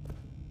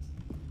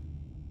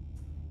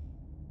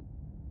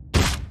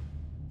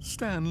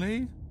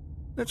 Stanley,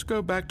 let's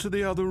go back to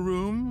the other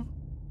room.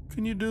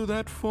 Can you do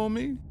that for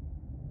me?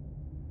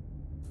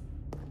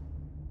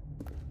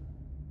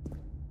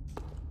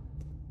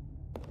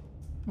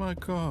 My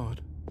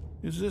God,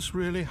 is this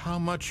really how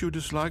much you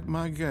dislike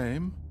my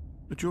game?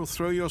 That you'll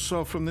throw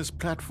yourself from this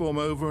platform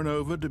over and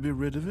over to be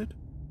rid of it?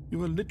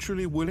 You are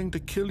literally willing to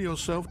kill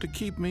yourself to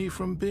keep me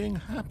from being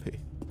happy.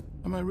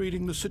 Am I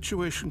reading the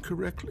situation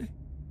correctly?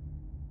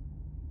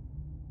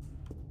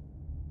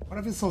 What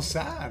if it's so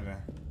sad?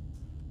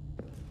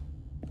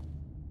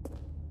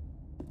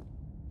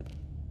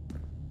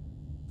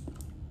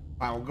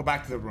 Fine, we'll go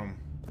back to the room.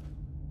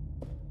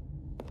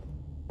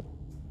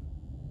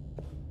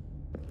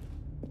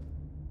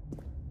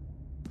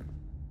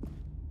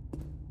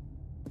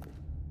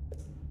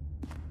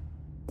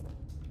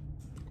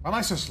 Why am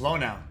I so slow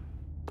now?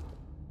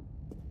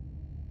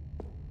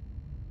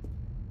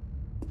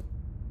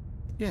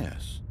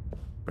 Yes,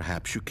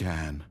 perhaps you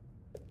can.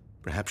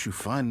 Perhaps you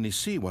finally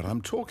see what I'm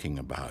talking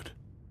about.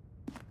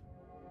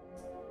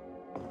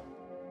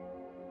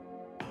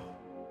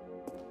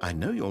 I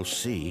know you'll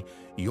see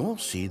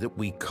that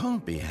we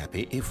can't be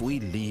happy if we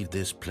leave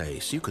this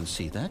place. You can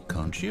see that,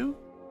 can't you?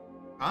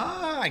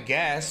 I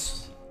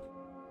guess.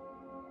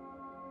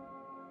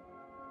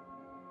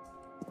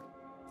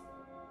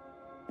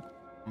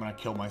 I'm gonna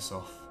kill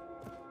myself.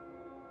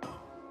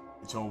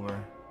 It's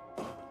over.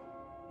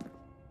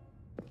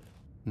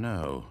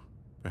 No,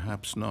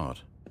 perhaps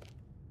not.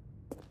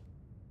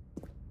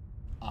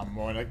 I'm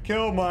gonna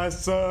kill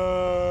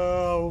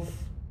myself.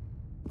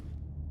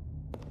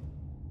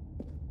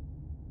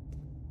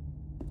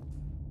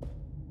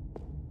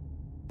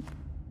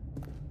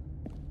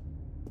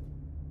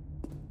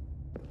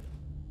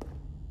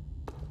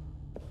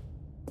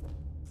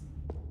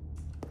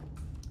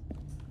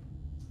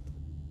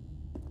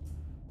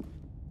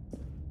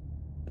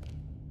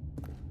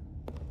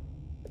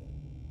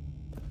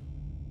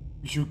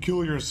 You should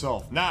kill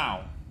yourself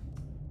now.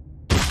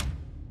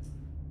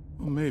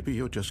 Or maybe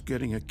you're just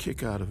getting a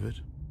kick out of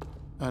it.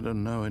 I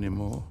don't know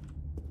anymore.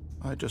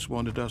 I just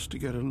wanted us to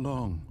get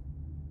along.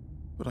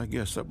 But I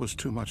guess that was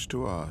too much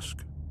to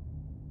ask.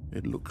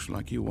 It looks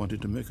like you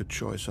wanted to make a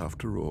choice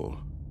after all.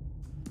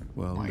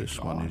 Well, this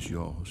one is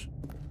yours.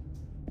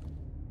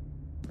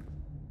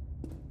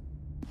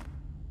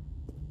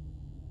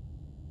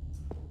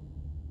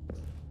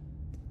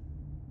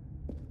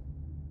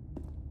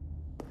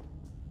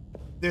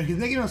 Dude, he's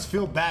making us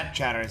feel bad,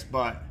 chatters,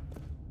 but...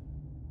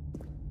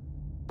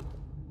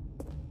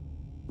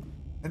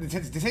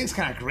 This thing's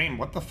kind of grim.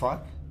 What the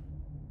fuck?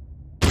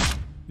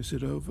 Is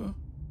it over?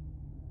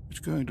 It's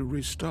going to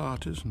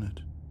restart, isn't it?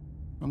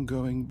 I'm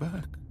going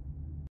back.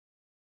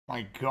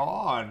 My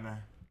god.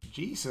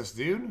 Jesus,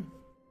 dude.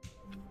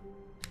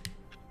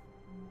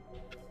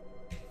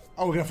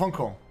 Oh, we got a phone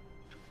call.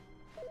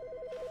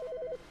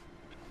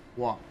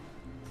 What?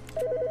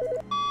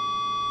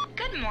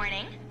 Good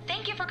morning.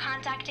 Thank you for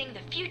contacting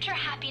the Future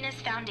Happiness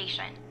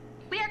Foundation.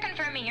 We are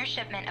confirming your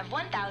shipment of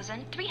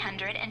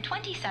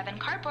 1,327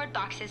 cardboard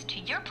boxes to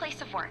your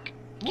place of work.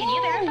 Can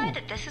you verify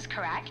that this is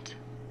correct?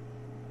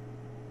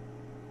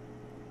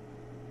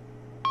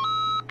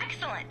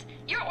 Excellent.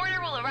 Your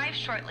order will arrive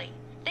shortly.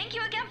 Thank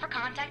you again for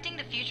contacting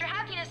the Future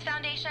Happiness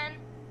Foundation.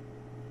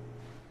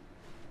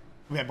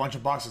 We had a bunch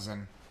of boxes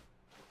in.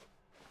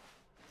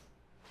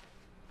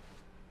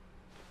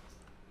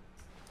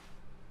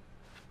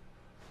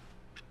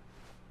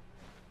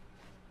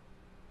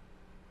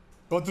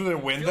 Go through the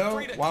window?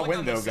 What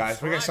window,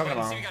 guys? What are you guys talking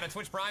about? You got a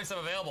Twitch Prime sub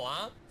available,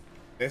 huh?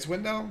 This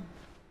window?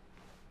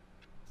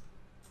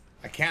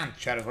 I can't,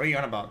 Shadows. What are you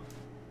on about?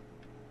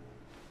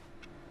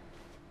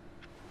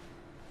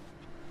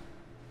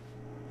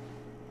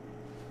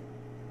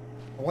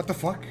 What the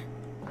fuck?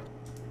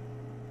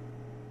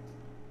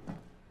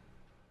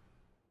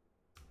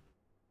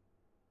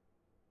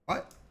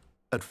 What?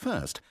 At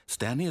first,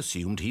 Stanley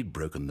assumed he'd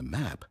broken the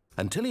map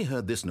until he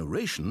heard this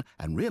narration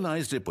and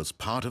realized it was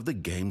part of the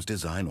game's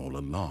design all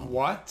along.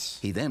 What?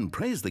 He then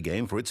praised the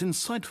game for its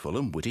insightful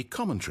and witty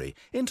commentary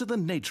into the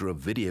nature of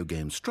video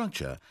game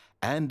structure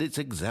and its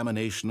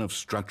examination of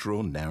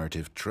structural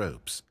narrative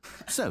tropes.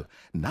 So,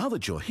 now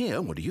that you're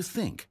here, what do you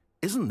think?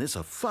 Isn't this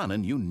a fun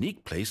and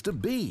unique place to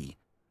be?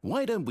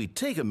 Why don't we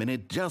take a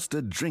minute just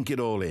to drink it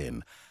all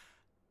in?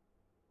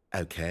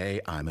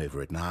 Okay, I'm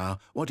over it now.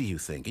 What do you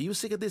think? Are you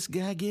sick of this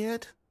gag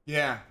yet?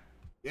 Yeah.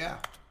 Yeah.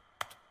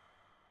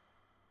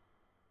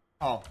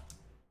 Oh.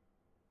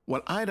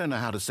 Well, I don't know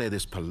how to say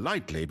this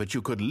politely, but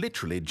you could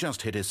literally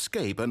just hit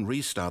escape and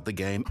restart the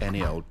game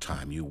any old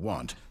time you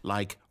want.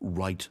 Like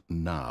right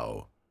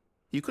now.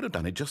 You could have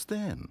done it just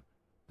then.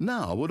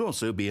 Now would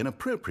also be an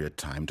appropriate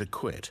time to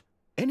quit.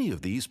 Any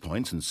of these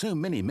points and so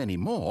many, many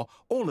more,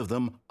 all of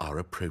them are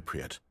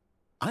appropriate.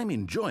 I'm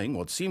enjoying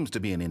what seems to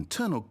be an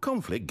internal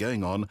conflict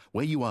going on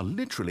where you are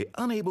literally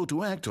unable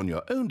to act on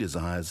your own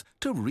desires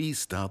to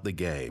restart the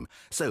game.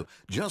 So,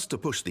 just to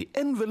push the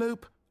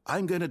envelope,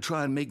 I'm going to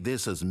try and make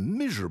this as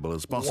miserable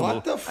as possible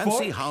What the fuck? and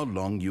see how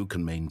long you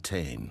can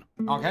maintain.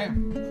 Okay.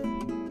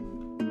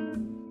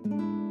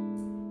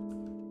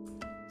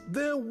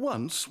 There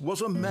once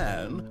was a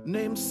man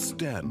named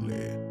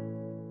Stanley,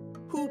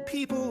 who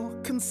people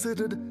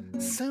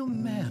considered so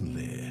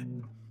manly.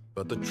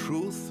 But the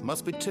truth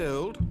must be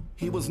told,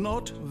 he was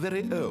not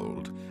very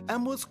old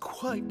and was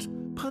quite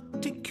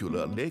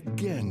particularly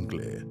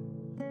gangly.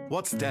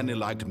 What Stanley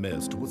liked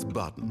most was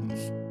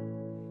buttons.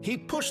 He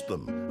pushed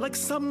them like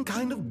some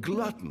kind of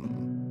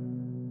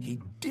glutton. He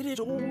did it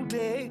all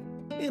day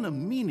in a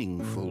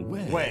meaningful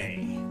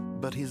way.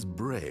 But his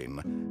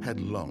brain had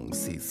long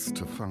ceased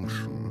to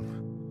function.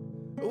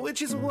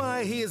 Which is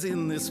why he is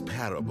in this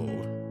parable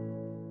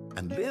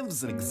and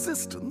lives an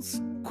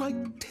existence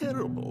quite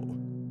terrible.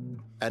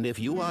 And if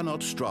you are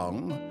not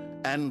strong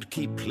and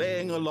keep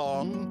playing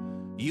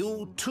along,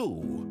 you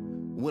too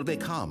will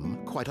become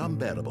quite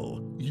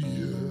unbearable. Yes.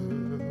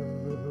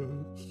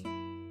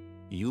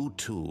 You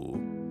too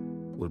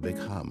will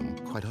become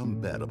quite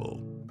unbearable.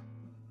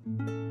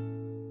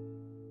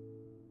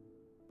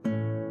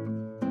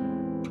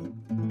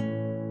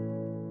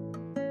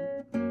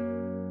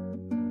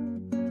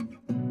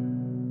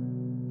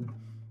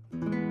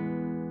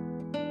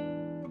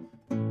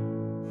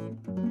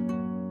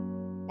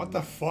 What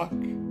the fuck?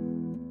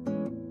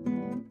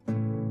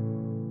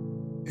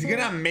 Is he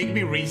gonna make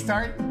me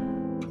restart?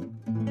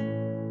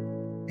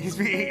 He's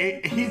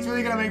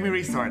really gonna make me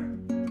restart.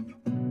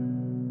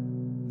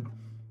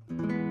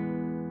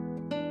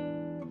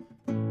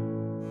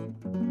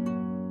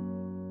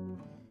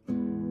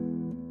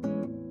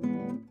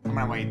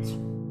 gonna wait.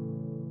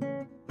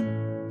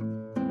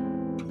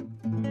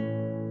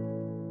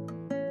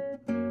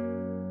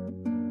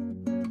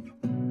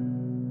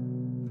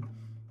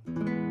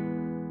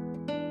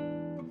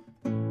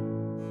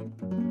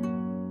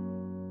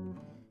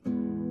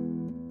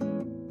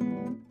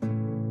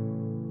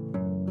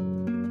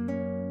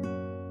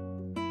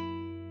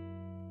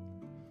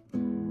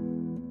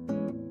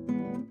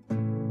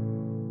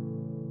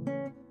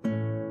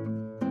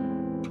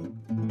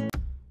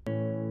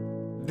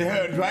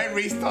 Do I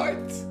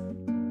restart?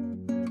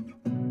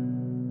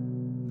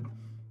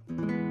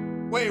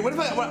 Wait, what if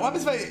I... What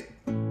happens if I...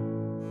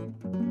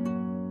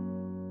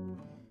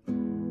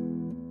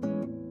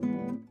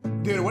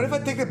 Dude, what if I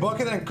take the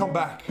bucket and come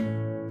back?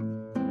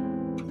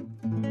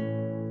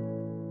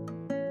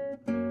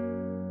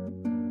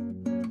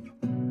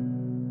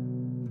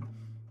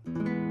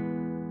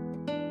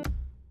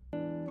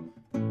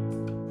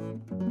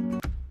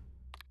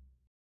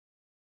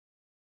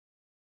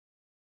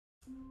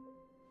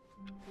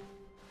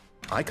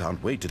 I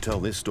can't wait to tell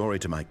this story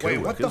to my Wait,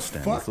 what the co-workers,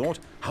 Stanley fuck? thought.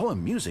 How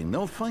amusing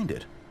they'll find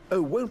it.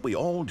 Oh, won't we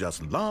all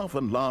just laugh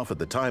and laugh at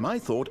the time I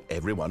thought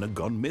everyone had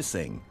gone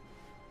missing?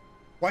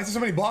 Why is there so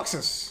many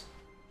boxes?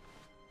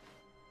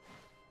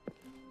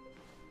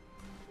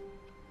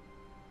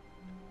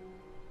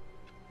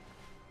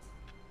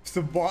 It's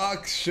the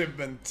box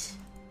shipment.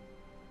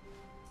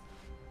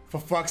 For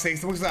fuck's sake,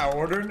 the books that I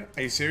ordered?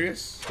 Are you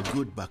serious? A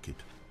good bucket,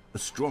 a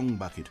strong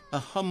bucket, a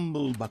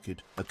humble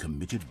bucket, a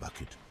committed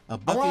bucket. A I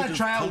bucket want to of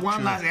try out one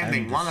culture last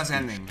ending. and One last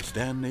distinction. ending.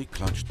 Stanley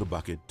clutched the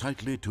bucket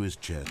tightly to his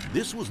chest.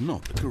 This was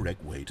not the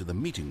correct way to the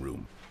meeting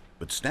room,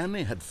 but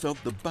Stanley had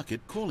felt the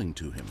bucket calling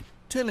to him,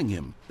 telling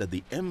him that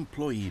the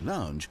employee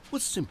lounge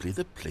was simply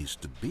the place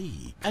to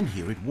be. And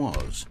here it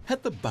was.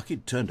 Had the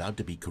bucket turned out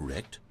to be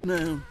correct?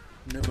 No,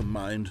 never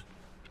mind.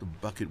 The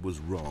bucket was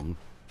wrong.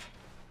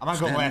 I'm gonna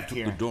go Stanley left took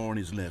here. the door on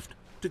his left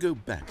to go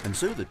back, and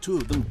so the two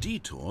of them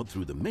detoured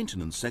through the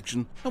maintenance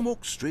section and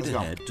walked straight Let's go.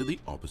 ahead to the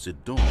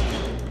opposite door.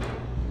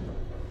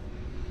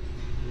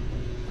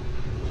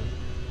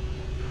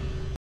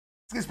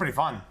 This is pretty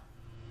fun.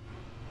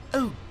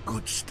 Oh,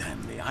 good,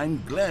 Stanley.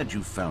 I'm glad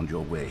you found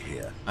your way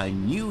here. I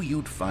knew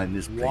you'd find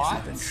this place What?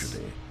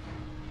 eventually.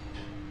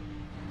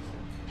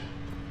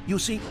 You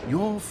see,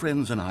 your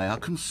friends and I are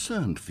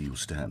concerned for you,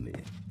 Stanley.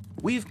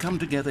 We've come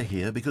together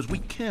here because we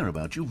care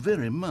about you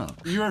very much.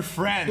 Your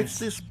friends. It's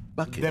this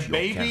bucket The you're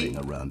baby? carrying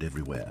around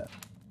everywhere.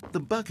 The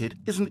bucket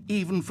isn't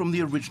even from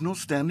the original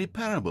Stanley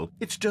Parable.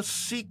 It's just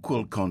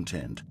sequel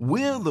content.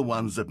 We're the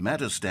ones that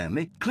matter,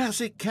 Stanley.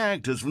 Classic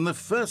characters from the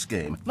first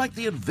game, like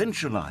the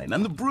Adventure Line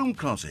and the Broom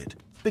Closet.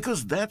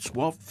 Because that's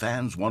what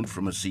fans want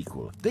from a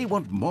sequel. They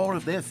want more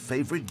of their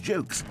favorite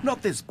jokes,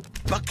 not this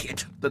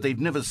bucket that they've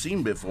never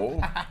seen before.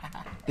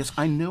 Yes,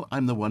 I know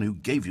I'm the one who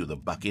gave you the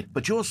bucket,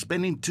 but you're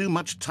spending too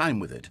much time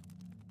with it.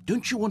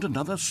 Don't you want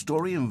another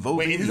story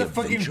involving Wait, is the this a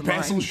fucking Adventure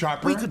pencil Line?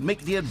 sharpener? We could make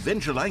the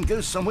Adventure Line go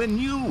somewhere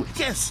new.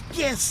 Yes,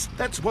 yes,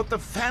 that's what the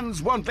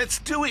fans want. Let's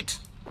do it.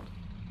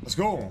 Let's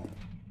go.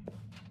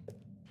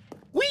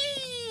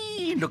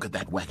 Whee! Look at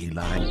that wacky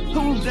line.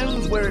 Who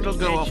knows where it'll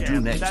go off to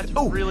next? That's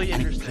Oh, really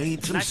and it interesting.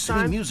 played some Next silly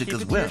time, music keep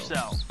as it to well.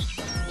 yourself.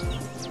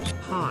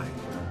 Hi.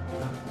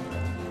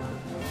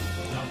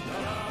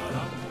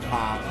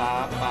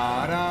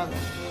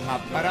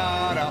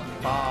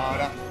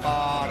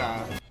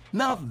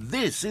 Now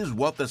this is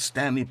what the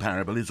Stanley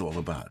Parable is all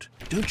about.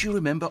 Don't you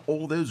remember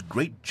all those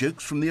great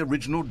jokes from the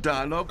original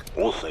dialogue?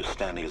 Also,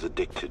 Stanley is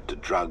addicted to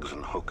drugs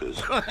and hookers.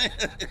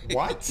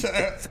 What?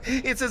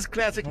 It's as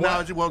classic now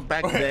as it was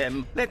back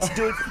then. Let's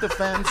do it for the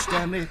fans,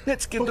 Stanley.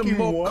 Let's give them Fucking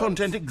more what?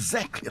 content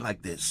exactly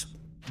like this.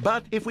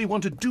 But if we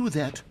want to do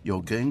that,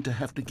 you're going to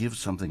have to give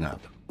something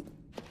up.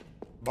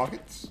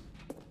 Buckets?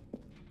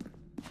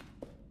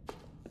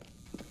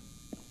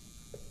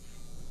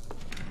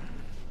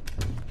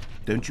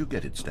 Don't you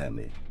get it,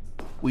 Stanley?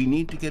 We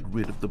need to get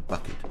rid of the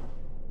bucket.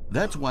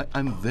 That's why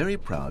I'm very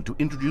proud to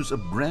introduce a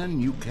brand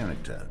new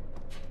character.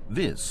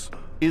 This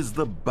is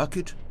the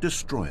Bucket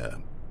Destroyer.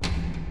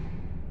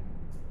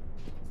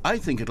 I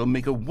think it'll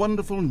make a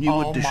wonderful new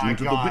Oh addition my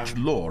to the God. rich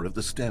lore of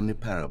the Stanley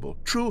Parable.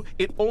 True,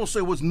 it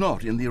also was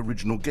not in the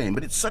original game,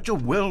 but it's such a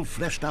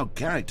well-fleshed-out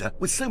character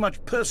with so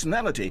much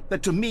personality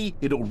that to me,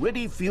 it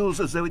already feels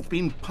as though it's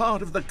been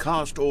part of the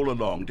cast all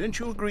along. Don't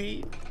you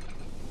agree?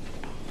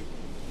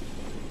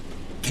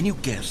 Can you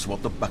guess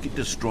what the Bucket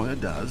Destroyer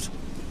does?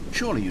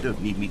 Surely you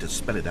don't need me to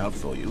spell it out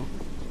for you.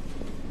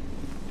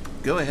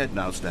 Go ahead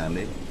now,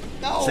 Stanley.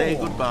 No. Say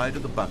goodbye to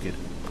the bucket,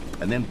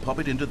 and then pop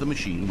it into the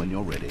machine when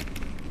you're ready.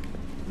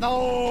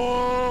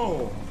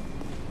 No!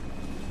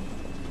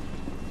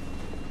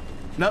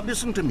 Now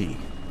listen to me.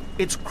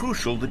 It's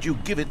crucial that you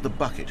give it the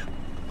bucket.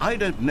 I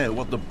don't know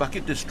what the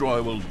Bucket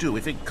Destroyer will do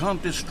if it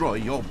can't destroy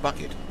your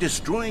bucket.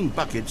 Destroying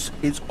buckets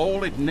is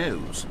all it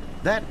knows.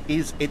 That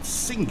is its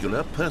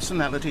singular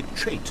personality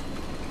trait.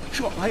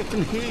 Sure, I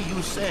can hear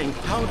you saying,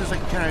 how does a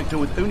character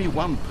with only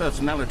one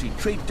personality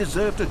trait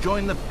deserve to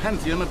join the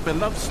pantheon of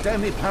beloved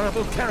Stanley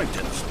Parable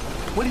characters?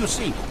 Well, you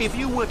see, if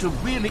you were to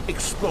really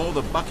explore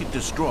the Bucket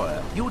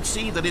Destroyer, you would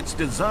see that its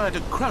desire to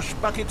crush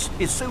buckets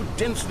is so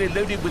densely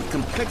loaded with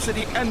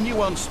complexity and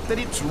nuance that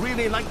it's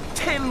really like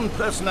 10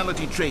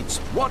 personality traits.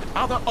 What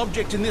other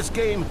object in this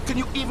game can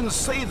you even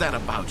say that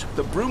about?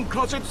 The broom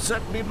closet?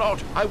 Certainly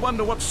not. I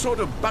wonder what sort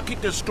of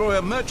Bucket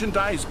Destroyer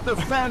merchandise the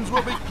fans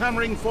will be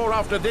clamoring for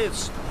after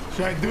this.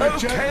 Should I do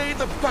it, Okay,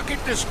 the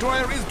Bucket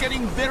Destroyer is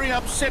getting very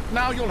upset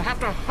now. You'll have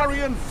to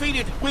hurry and feed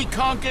it. We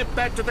can't get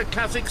back to the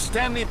classic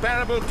Stanley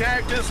Parable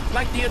characters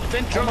like the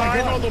Adventure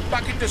Line or the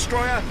Bucket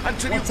Destroyer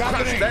until you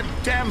crush that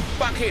damn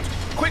bucket.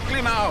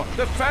 Quickly now,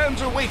 the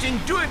fans are waiting.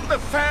 Do it, the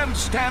fans,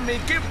 Stanley.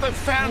 Give the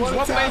fans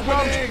what they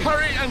want.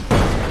 Hurry and...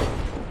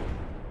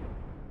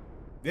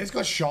 This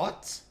got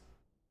shot?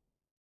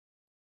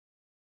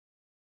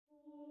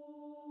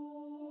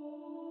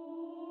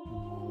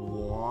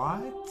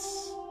 What?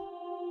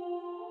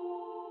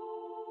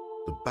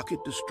 The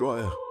Bucket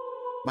Destroyer,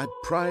 my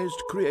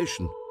prized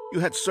creation.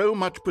 You had so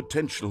much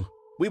potential.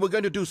 We were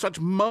going to do such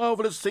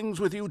marvelous things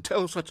with you,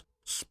 tell such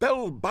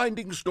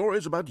spellbinding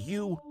stories about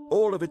you.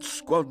 All of it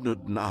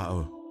squandered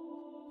now.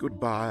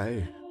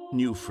 Goodbye,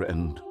 new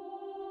friend.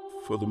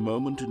 For the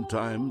moment in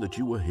time that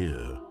you were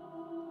here,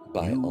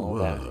 By you all were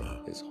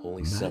that is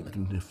holy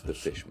summon, the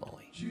fish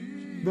molly.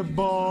 The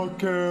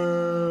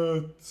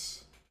bucket.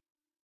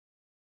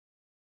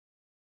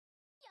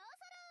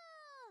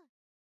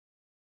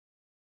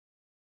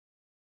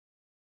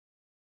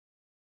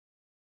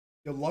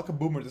 You'll lock a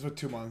boomer just for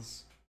 2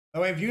 months.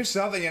 Oh, if you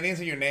sell the aliens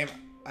in your name,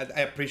 I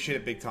appreciate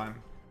it big time.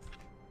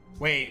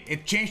 Wait,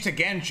 it changed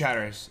again,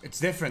 chatters. It's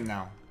different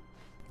now.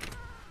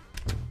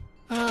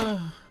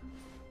 Ah,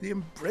 the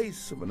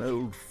embrace of an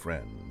old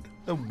friend.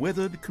 A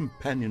weathered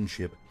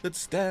companionship that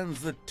stands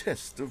the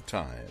test of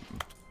time.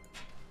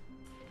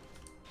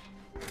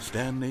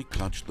 Stanley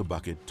clutched the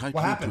bucket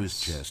tightly to his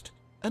chest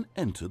and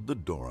entered the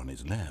door on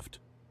his left.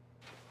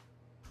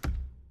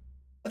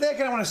 I think I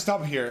kind of want to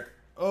stop here.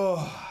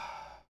 Oh.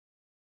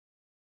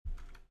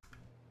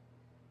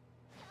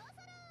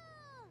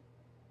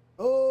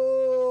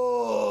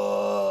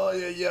 Oh,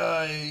 yeah,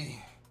 yeah.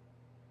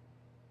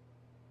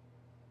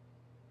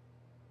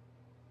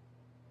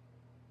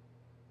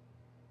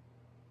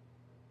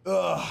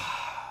 Ugh.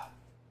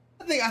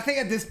 I think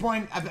at this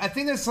point, I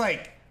think there's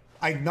like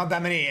not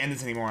that many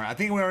endings anymore. I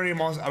think we're already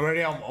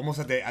almost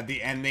at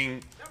the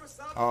ending,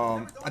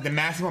 at the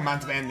maximum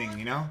amount of ending,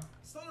 you know.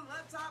 Stolen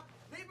laptop,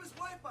 neighbor's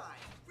Wi-Fi,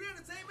 free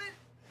entertainment.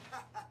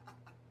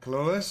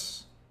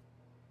 Clueless.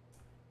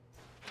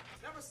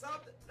 Never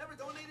subbed, never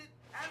donated,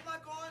 ad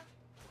lock on.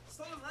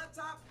 Stolen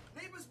laptop,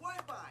 neighbor's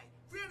Wi-Fi,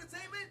 free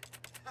entertainment.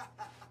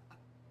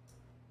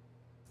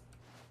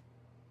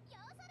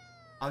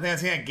 I don't think I've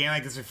seen a game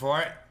like this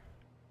before.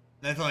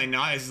 Definitely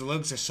not. It's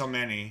Deluxe. There's so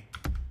many.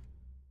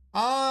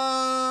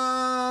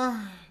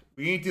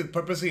 We need to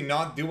purposely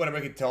not do whatever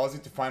he tells you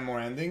to find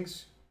more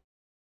endings.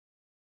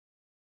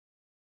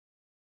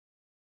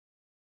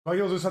 Oh,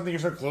 you'll do something. You're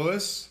so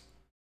clueless.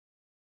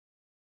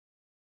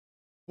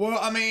 Well,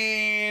 I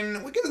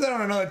mean, we can do that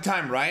on another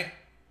time, right?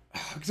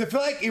 Because I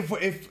feel like if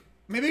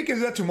maybe we can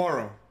do that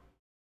tomorrow.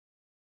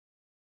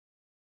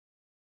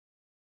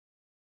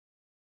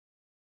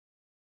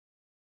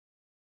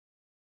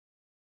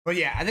 But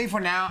yeah, I think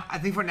for now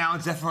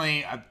it's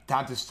definitely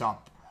time to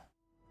stop.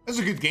 It was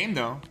a good game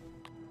though.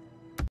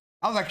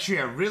 That was actually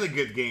a really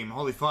good game.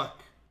 Holy fuck.